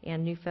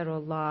 and new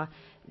federal law,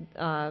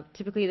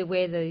 typically the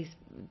way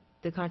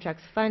the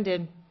contract's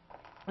funded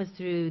is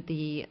through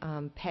the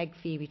PEG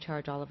fee we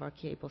charge all of our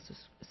cable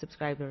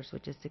subscribers,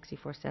 which is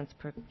 64 cents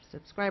per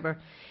subscriber.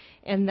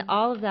 And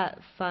all of that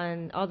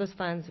all those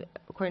funds,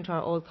 according to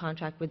our old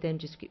contract, would then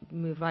just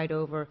move right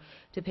over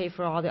to pay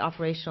for all the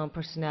operational and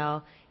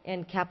personnel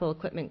and capital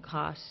equipment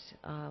costs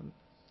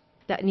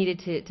that needed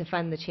to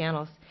fund the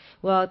channels.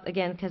 Well,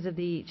 again, because of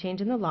the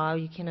change in the law,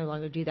 you can no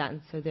longer do that,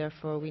 and so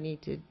therefore we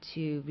needed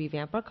to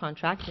revamp our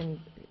contract, and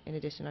in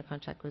addition, our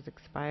contract was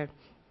expired.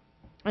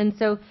 And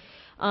so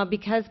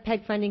because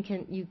PEG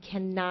funding you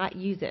cannot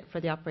use it for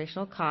the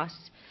operational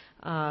costs,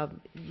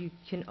 you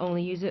can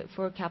only use it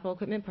for capital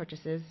equipment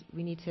purchases.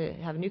 We need to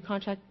have a new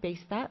contract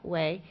based that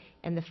way,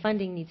 and the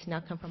funding needs to now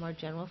come from our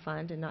general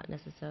fund and not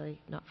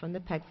from the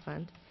PEG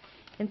fund.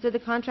 And so the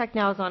contract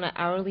now is on an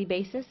hourly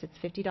basis. It's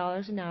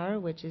 $50 an hour,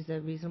 which is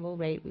a reasonable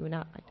rate.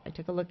 I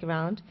took a look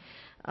around,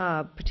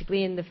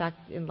 particularly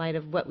in light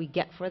of what we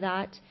get for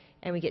that,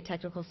 and we get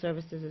technical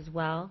services as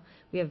well.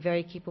 We have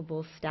very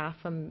capable staff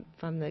from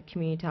the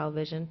community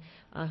television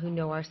who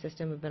know our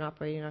system, have been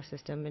operating our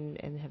system,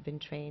 and have been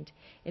trained.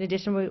 In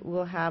addition,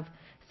 we'll have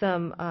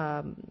some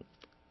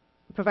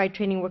provide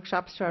training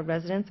workshops to our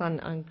residents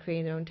on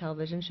creating their own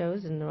television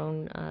shows and their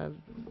own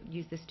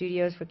use the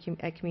studios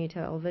at community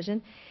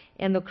television.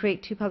 And they'll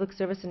create 2 public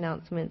service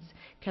announcements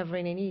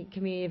covering any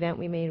community event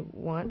we may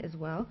want as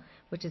well,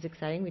 which is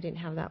exciting. We didn't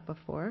have that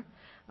before.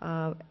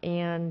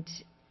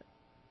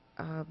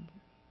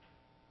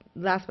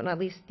 Last but not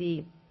least,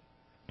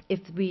 if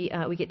we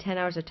get 10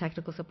 hours of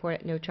technical support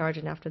at no charge,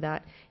 and after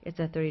that, it's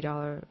a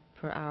 $30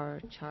 per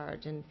hour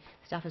charge. And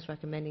staff is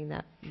recommending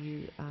that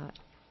you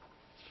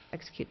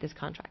execute this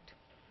contract.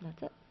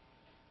 That's it.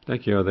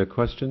 Thank you. Are there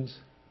questions?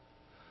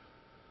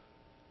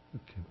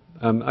 Okay.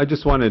 I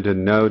just wanted to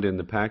note in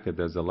the packet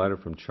there's a letter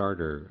from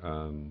Charter,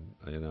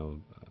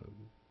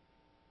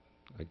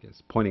 I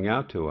guess, pointing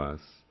out to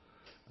us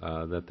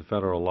that the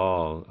federal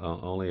law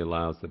only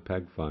allows the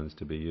PEG funds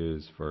to be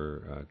used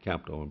for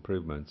capital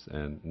improvements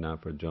and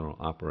not for general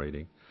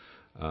operating.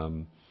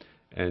 And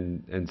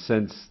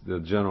since the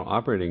general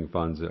operating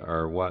funds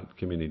are what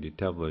community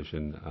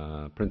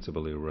television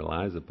principally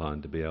relies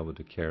upon to be able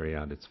to carry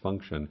out its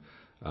function,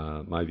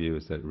 my view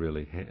is that it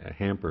really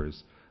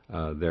hampers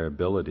their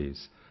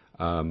abilities.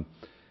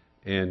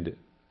 And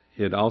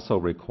it also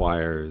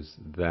requires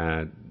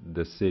that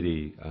the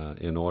city,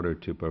 in order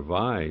to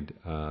provide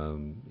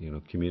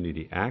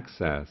community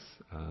access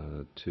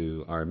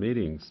to our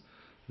meetings,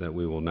 that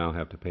we will now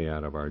have to pay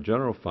out of our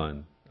general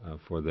fund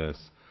for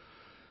this.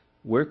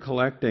 We're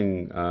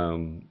collecting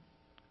from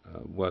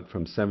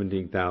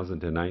 $17,000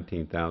 to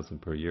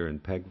 $19,000 per year in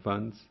PEG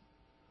funds.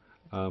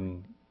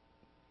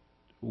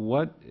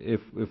 What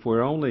if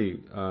we're only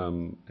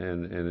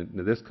and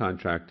this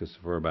contract is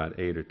for about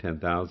 $8,000 or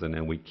 $10,000,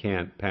 and we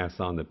can't pass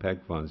on the PEG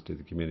funds to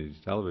the community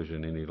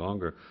television any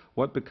longer?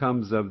 What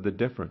becomes of the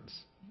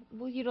difference?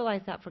 We'll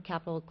utilize that for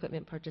capital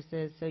equipment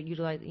purchases. So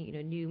utilize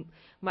new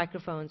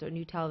microphones or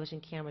new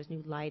television cameras,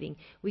 new lighting.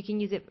 We can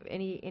use it for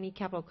any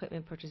capital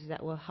equipment purchases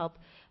that will help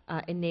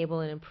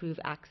enable and improve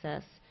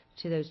access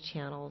to those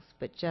channels,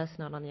 but just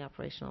not on the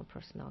operational and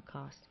personnel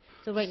costs.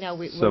 So right now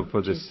so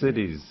for the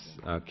city's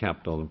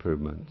capital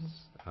improvements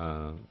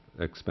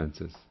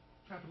expenses.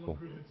 Capital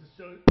improvements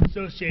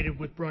associated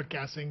with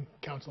broadcasting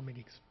council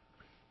meetings.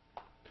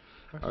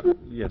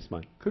 Yes,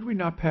 Mike. Could we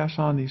not pass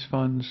on these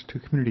funds to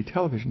community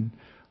television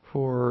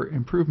for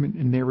improvement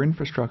in their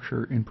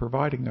infrastructure in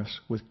providing us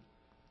with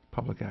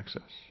public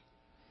access?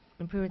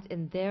 Improvements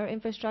in their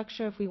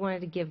infrastructure, if we wanted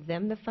to give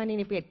them the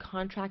funding, if we had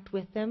contract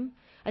with them.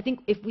 I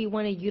think if we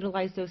want to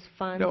utilize those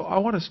funds... No, I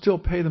want to still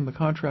pay them the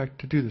contract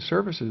to do the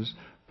services,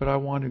 but I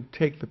want to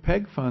take the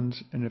PEG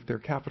funds, and if they're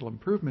capital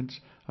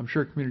improvements, I'm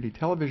sure community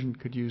television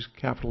could use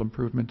capital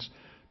improvements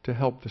to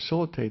help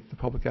facilitate the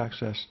public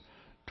access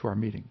to our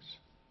meetings.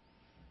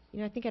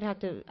 I think I'd have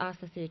to ask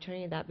the city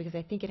attorney that, because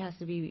I think it has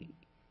to be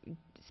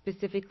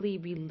specifically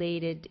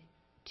related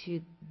to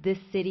this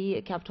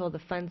city. Capitola, the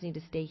funds need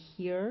to stay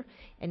here,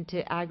 and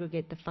to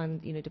aggregate the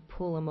funds, to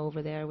pull them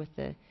over there with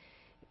the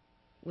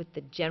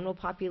general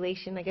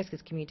population, I guess,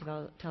 because community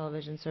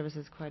television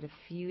services quite a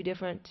few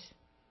different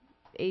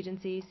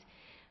agencies.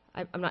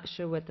 I'm not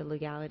sure what the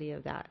legality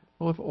of that.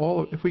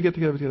 Well, if we get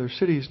together with the other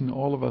cities and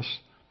all of us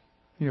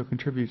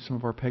contribute some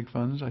of our PEG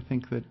funds. I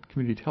think that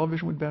community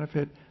television would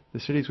benefit, the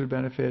cities would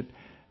benefit,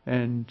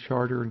 and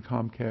Charter and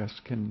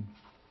Comcast can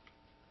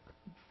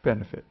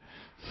benefit.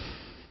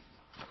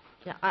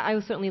 Yeah, I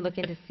was certainly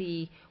looking to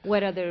see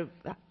what other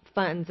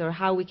funds or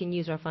how we can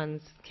use our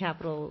funds,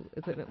 capital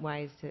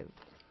equipment-wise, to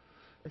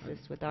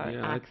assist with our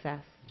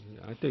access.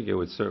 I think it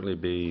would certainly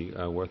be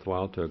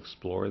worthwhile to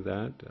explore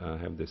that,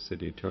 have the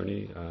city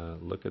attorney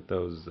look at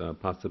those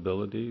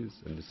possibilities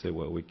and to see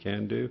what we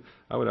can do.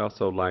 I would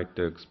also like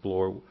to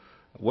explore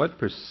what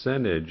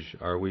percentage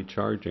are we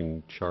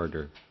charging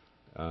Charter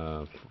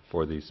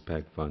for these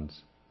PEG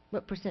funds?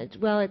 What percentage?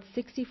 Well, it's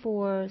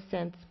 64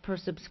 cents per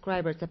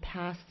subscriber. It's a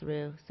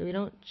pass-through, so we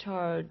don't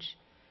charge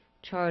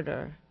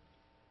Charter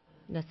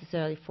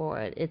necessarily for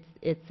it.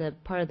 It's a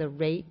part of the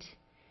rate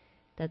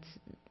that's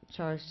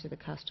charged to the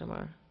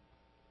customer.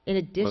 In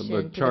addition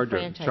to the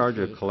franchise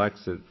Charter fees.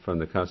 collects it from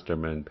the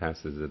customer and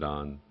passes it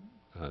on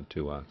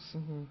to us.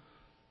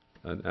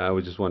 And I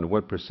was just wondering,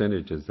 what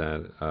percentage is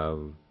that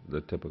of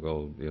the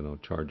typical,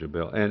 Charter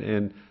bill?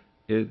 And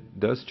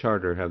does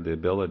Charter have the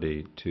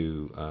ability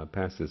to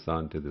pass this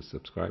on to the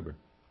subscriber?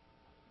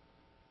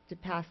 To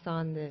pass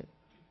on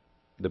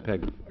the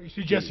PEG. Are you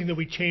suggesting that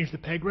we change the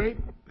PEG rate?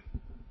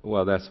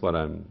 Well, that's what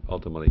I'm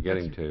ultimately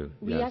getting to.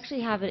 We yes.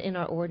 actually have it in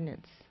our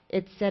ordinance.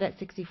 It's set at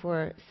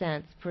 64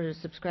 cents per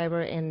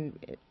subscriber, and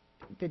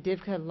the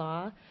DIVCA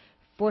law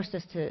forced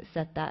us to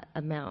set that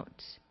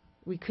amount.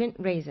 We couldn't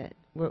raise it.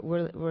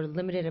 We're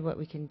limited in what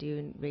we can do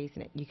in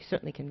raising it. You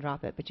certainly can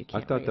drop it, but you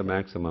can't I thought raise the it.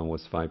 maximum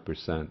was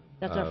 5%.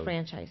 That's our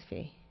franchise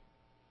fee.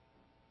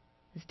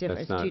 It's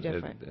different. It's two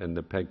different. And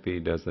the PEG fee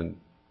doesn't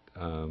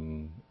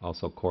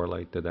also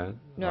correlate to that?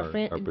 No,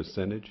 our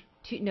percentage?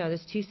 No,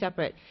 there's two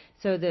separate.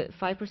 So the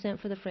 5%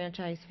 for the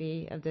franchise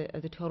fee of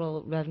the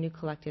total revenue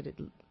collected,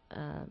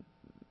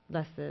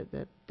 less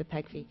the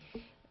PEG fee.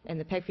 And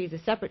the PEG fee is a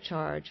separate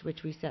charge,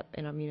 which we set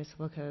in our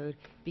municipal code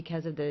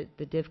because of the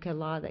DIVCA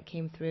law that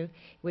came through,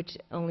 which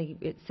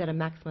it set a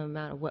maximum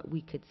amount of what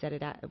we could set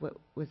it at, what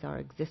was our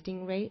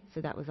existing rate,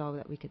 so that was all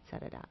that we could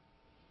set it at.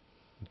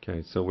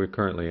 Okay, so we're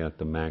currently at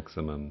the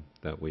maximum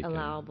that we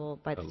allowable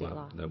by the state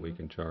law. That we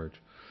can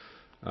charge.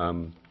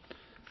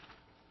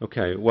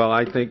 Okay, well,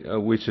 I think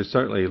we should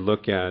certainly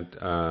look at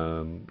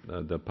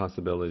the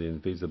possibility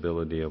and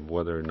feasibility of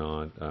whether or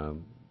not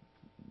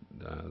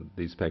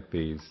these PEG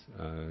fees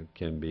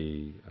can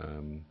be,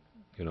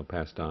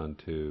 passed on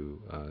to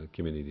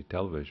community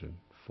television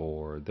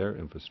for their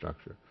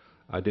infrastructure.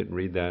 I didn't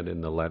read that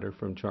in the letter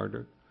from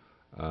Charter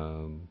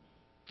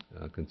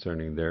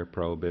concerning their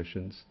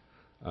prohibitions.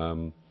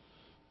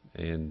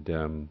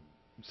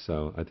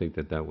 So I think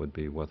that would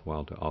be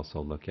worthwhile to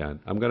also look at.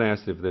 I'm going to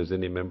ask if there's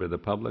any member of the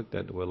public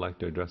that would like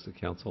to address the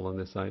council on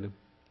this item.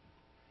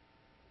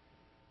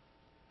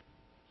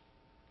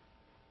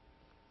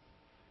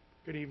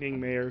 Good evening,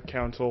 Mayor,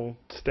 Council,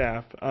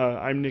 staff.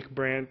 I'm Nick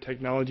Brandt,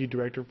 Technology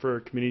Director for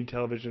Community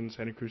Television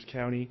Santa Cruz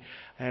County,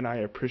 and I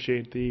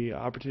appreciate the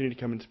opportunity to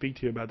come and speak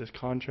to you about this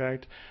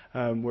contract.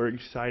 We're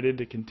excited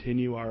to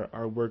continue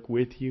our work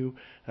with you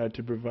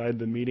to provide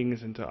the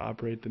meetings and to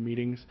operate the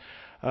meetings.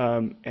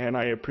 And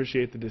I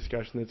appreciate the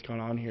discussion that's gone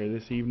on here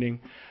this evening.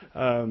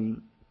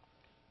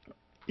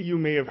 You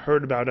may have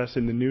heard about us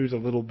in the news a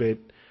little bit.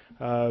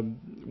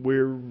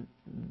 We're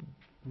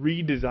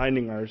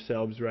redesigning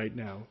ourselves right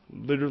now,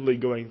 literally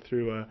going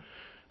through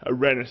a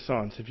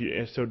renaissance,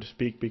 so to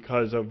speak,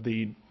 because of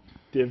the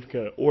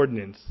DIVCA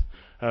ordinance,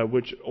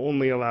 which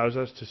only allows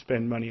us to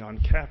spend money on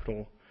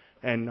capital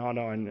and not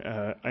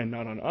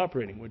on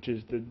operating, which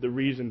is the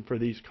reason for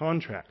these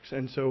contracts.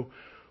 And so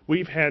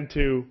we've had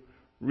to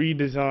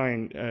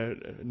redesign a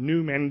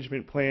new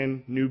management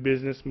plan, new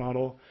business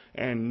model,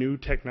 and new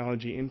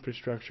technology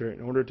infrastructure in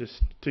order to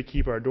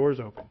keep our doors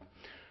open.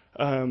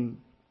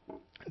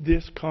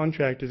 This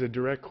contract is a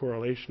direct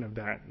correlation of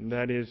that, and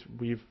that is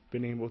we've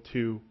been able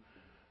to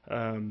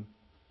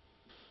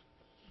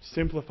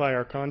simplify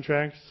our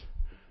contracts,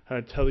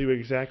 tell you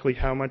exactly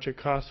how much it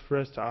costs for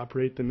us to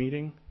operate the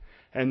meeting,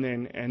 and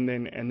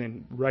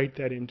then write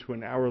that into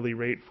an hourly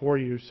rate for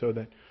you so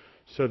that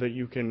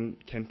you can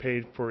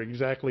pay for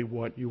exactly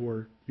what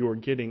you're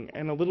getting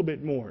and a little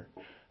bit more.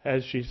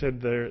 As she said,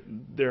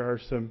 there are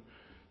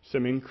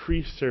some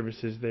increased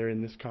services there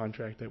in this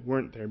contract that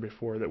weren't there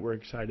before that we're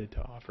excited to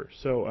offer.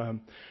 So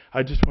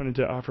I just wanted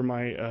to offer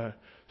my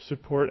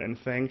support and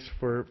thanks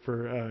for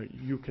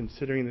you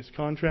considering this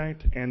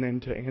contract, and then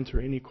to answer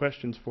any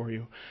questions for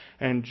you.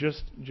 And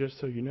just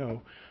so you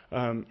know,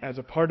 as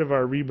a part of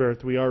our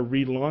rebirth, we are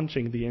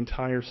relaunching the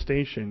entire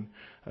station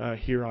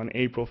here on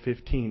April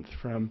 15th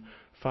from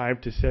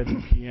 5 to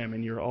 7 p.m.,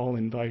 and you're all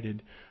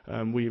invited.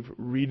 We've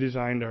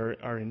redesigned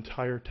our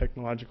entire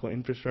technological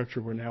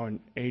infrastructure. We're now in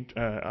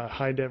a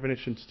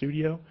high-definition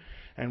studio,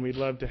 and we'd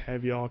love to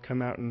have you all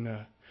come out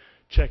and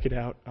check it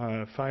out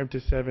 5 to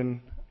 7,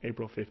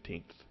 April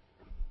 15th.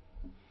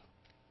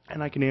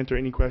 And I can answer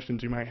any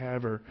questions you might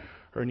have or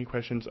or any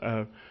questions.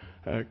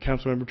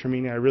 Councilmember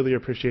Tremini, I really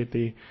appreciate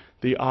the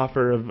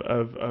offer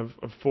of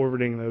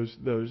forwarding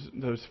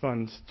those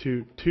funds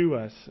to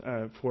us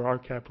for our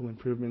capital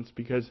improvements,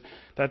 because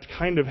that's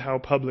kind of how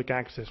public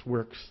access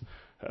works.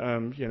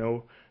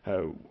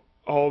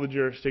 All the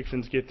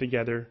jurisdictions get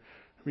together,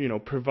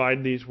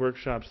 provide these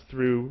workshops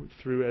through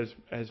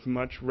as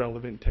much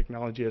relevant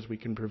technology as we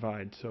can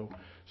provide. So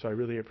I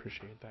really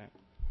appreciate that.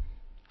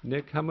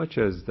 Nick, how much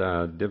has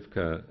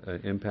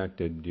DIVCA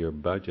impacted your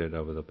budget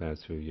over the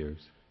past few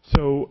years?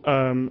 So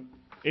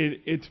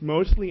it's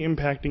mostly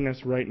impacting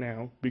us right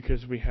now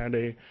because we had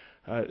a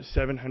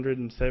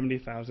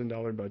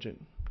 $770,000 budget,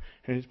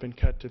 and it's been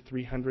cut to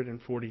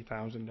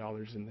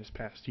 $340,000 in this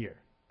past year.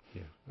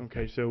 Yeah.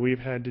 Okay, so we've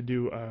had to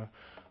do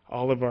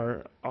all of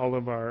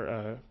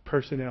our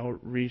personnel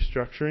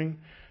restructuring,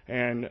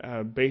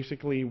 and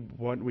basically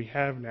what we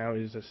have now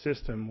is a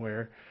system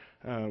where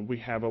we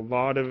have a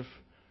lot of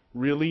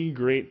really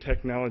great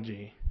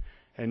technology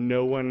and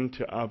no one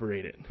to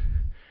operate it.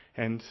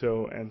 And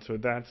so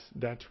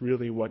that's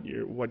really what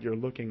you're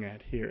looking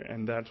at here,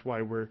 and that's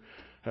why we're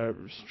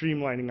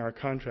streamlining our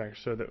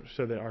contracts so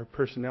that our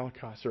personnel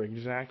costs are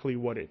exactly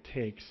what it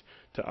takes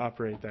to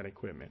operate that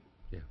equipment.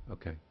 Yeah.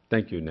 Okay.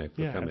 Thank you, Nick,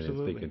 for coming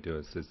absolutely. and speaking to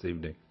us this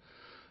evening.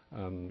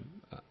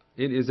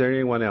 Is there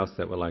anyone else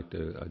that would like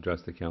to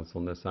address the council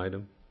on this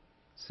item?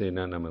 Seeing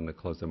none, I'm going to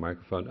close the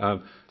microphone.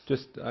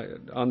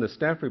 On the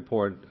staff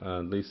report,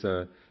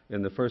 Lisa,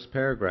 in the first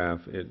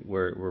paragraph,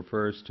 where it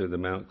refers to the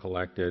amount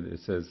collected, it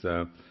says,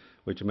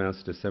 which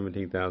amounts to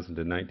 $17,000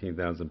 to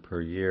 $19,000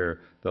 per year.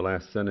 The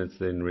last sentence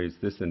then reads,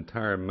 this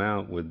entire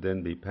amount would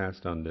then be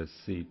passed on to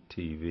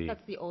CTV.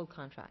 That's the old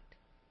contract.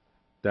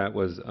 That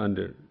was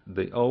under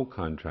the old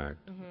contract.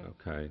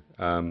 Mm-hmm. Okay.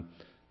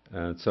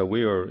 So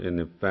we are, in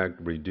effect,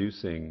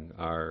 reducing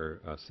our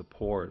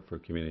support for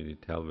community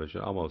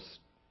television almost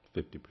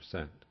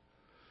 50%.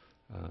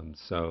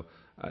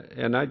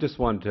 And I just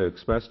wanted to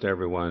express to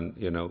everyone,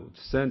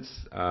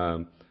 since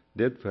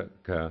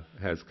DIVCA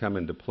has come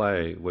into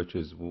play, which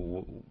has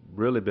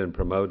really been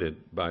promoted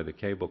by the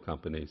cable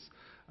companies,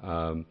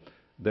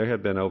 there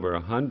have been over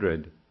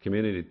 100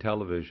 community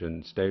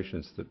television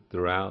stations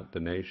throughout the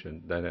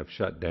nation that have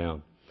shut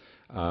down.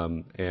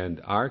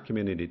 And our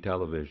community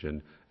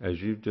television, as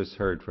you've just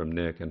heard from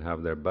Nick, and how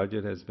their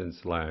budget has been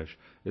slashed,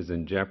 is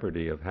in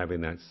jeopardy of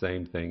having that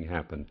same thing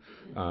happen.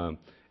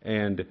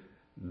 And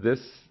this,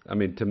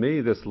 to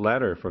me, this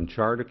letter from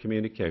Charter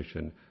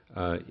Communication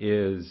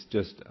is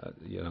just,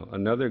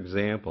 another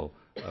example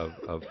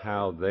of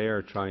how they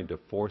are trying to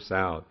force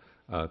out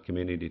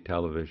community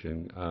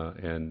television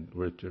and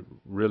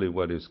really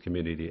what is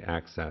community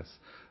access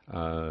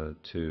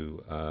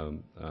to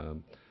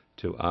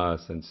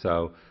us. And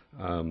so,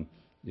 I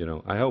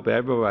hope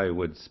everybody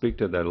would speak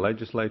to their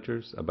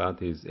legislatures about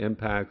these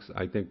impacts.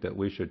 I think that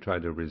we should try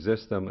to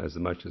resist them as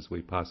much as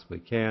we possibly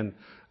can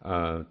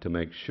to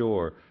make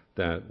sure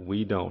that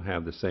we don't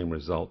have the same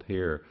result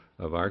here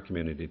of our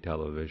community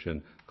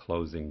television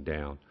closing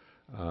down.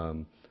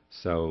 I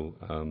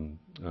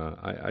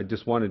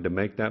just wanted to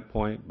make that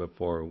point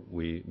before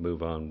we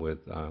move on with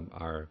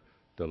our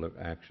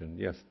action.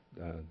 Yes,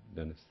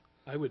 Dennis.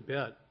 I would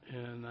bet,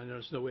 and I know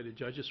there's no way to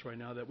judge this right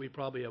now, that we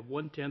probably have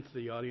 1/10 of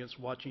the audience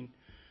watching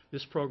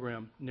this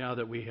program now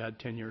that we had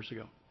 10 years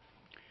ago.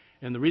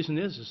 And the reason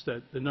is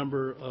that the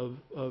number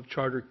of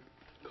charter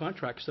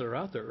contracts that are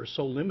out there are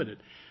so limited.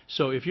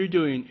 So if you're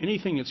doing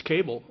anything that's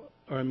cable,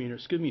 or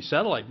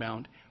satellite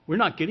bound, we're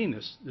not getting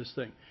this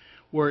thing.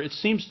 Where it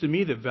seems to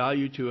me the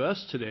value to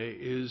us today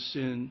is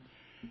in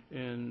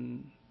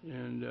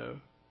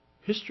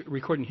history,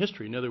 recording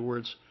history. In other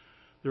words,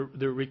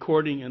 the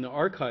recording and the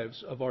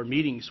archives of our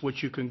meetings,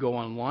 which you can go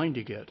online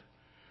to get.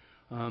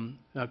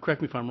 Now,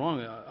 correct me if I'm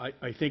wrong.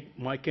 I think,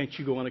 Mike, can't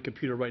you go on a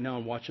computer right now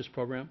and watch this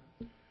program?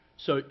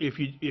 So if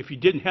you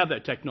didn't have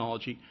that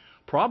technology,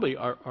 probably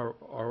our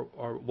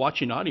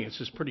watching audience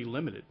is pretty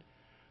limited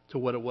to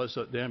what it was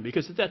then.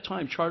 Because at that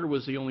time, Charter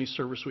was the only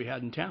service we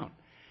had in town.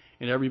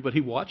 And everybody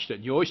watched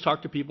it. You always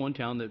talk to people in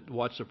town that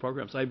watch the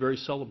programs. I very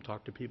seldom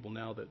talk to people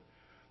now that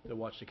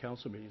watch the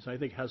council meetings. I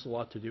think it has a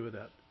lot to do with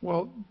that.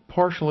 Well,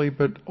 partially,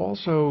 but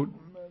also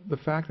the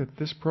fact that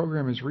this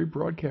program is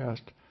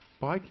rebroadcast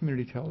by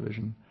community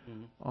television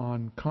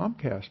on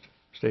Comcast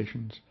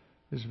stations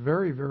is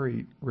very,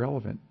 very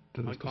relevant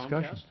to this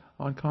discussion.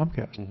 On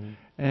Comcast.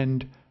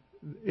 And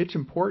it's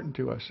important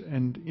to us.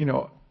 And,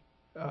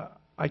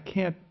 I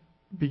can't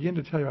begin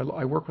to tell you,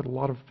 I work with a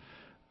lot of,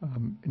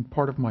 in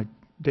part of my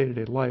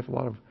day-to-day life, a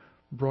lot of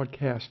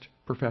broadcast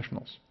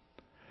professionals.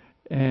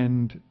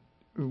 And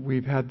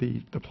we've had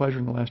the pleasure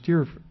in the last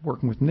year of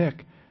working with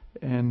Nick,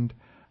 and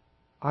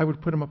I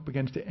would put him up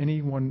against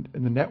anyone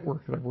in the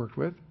network that I've worked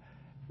with.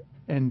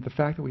 And the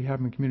fact that we have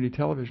him in community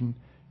television,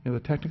 the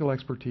technical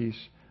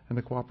expertise and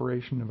the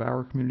cooperation of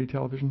our community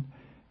television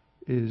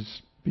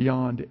is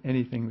beyond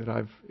anything that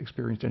I've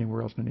experienced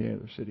anywhere else in any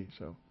other city.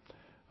 So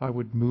I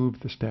would move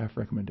the staff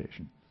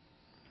recommendation.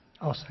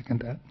 I'll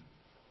second that.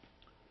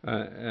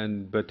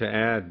 But to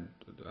add,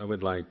 I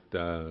would like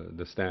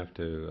the staff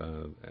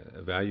to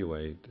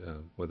evaluate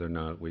whether or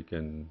not we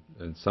can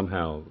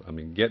somehow,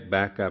 get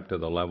back up to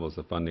the levels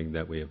of funding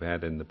that we have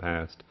had in the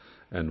past,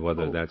 and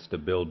whether that's to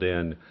build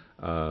in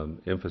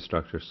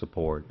infrastructure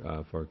support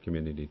for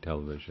community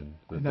television.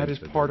 And that is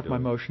part of my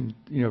motion,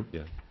 Yeah.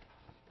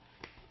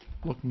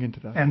 looking into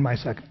that. And my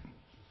second.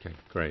 Okay,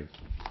 great.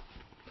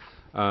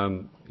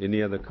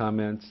 Any other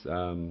comments?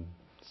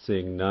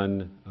 Seeing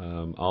none,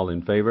 all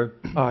in favor?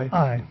 Aye.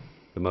 Aye.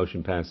 The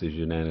motion passes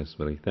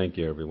unanimously. Thank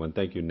you, everyone.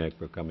 Thank you, Nick,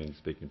 for coming and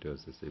speaking to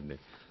us this evening.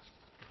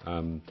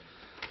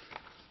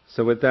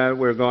 So with that,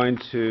 we're going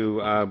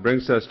to,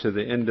 brings us to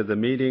the end of the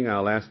meeting.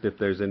 I'll ask if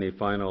there's any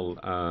final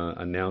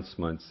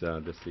announcements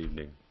this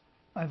evening.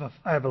 I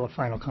have a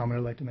final comment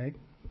I'd like to make.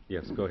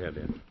 Yes, go ahead,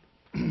 Ed.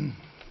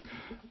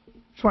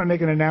 Just want to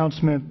make an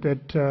announcement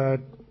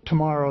that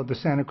tomorrow the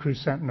Santa Cruz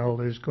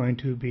Sentinel is going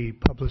to be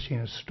publishing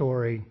a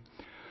story.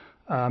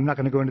 I'm not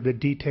going to go into the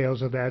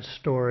details of that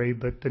story,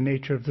 but the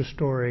nature of the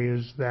story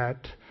is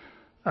that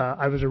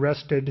I was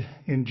arrested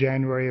in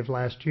January of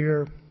last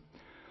year.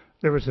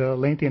 There was a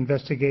lengthy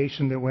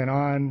investigation that went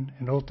on,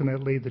 and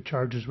ultimately the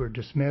charges were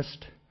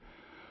dismissed.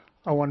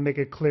 I want to make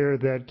it clear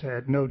that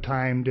at no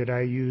time did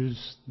I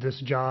use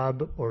this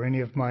job or any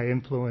of my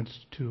influence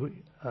to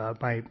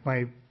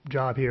my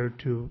job here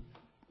to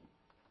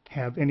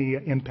have any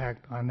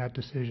impact on that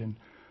decision.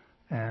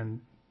 And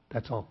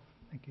that's all.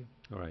 Thank you.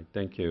 All right,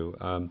 thank you.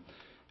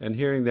 And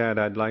hearing that,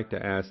 I'd like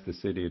to ask the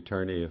city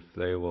attorney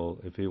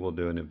if he will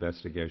do an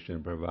investigation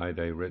and provide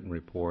a written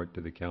report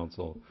to the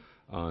council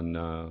on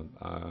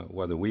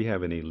whether we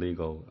have any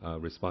legal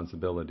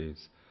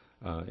responsibilities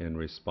in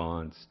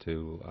response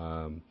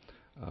to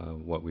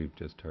what we've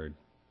just heard.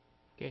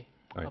 Okay,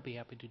 All right. I'll be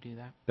happy to do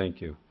that.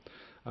 Thank you.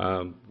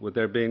 With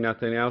there being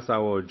nothing else, I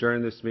will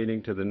adjourn this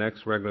meeting to the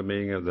next regular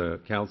meeting of the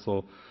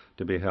council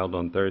to be held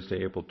on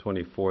Thursday, April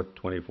 24th,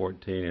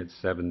 2014 at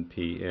 7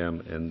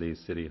 p.m. in the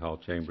City Hall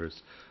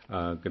chambers.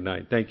 Good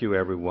night. Thank you,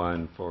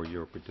 everyone, for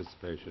your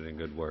participation and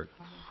good work.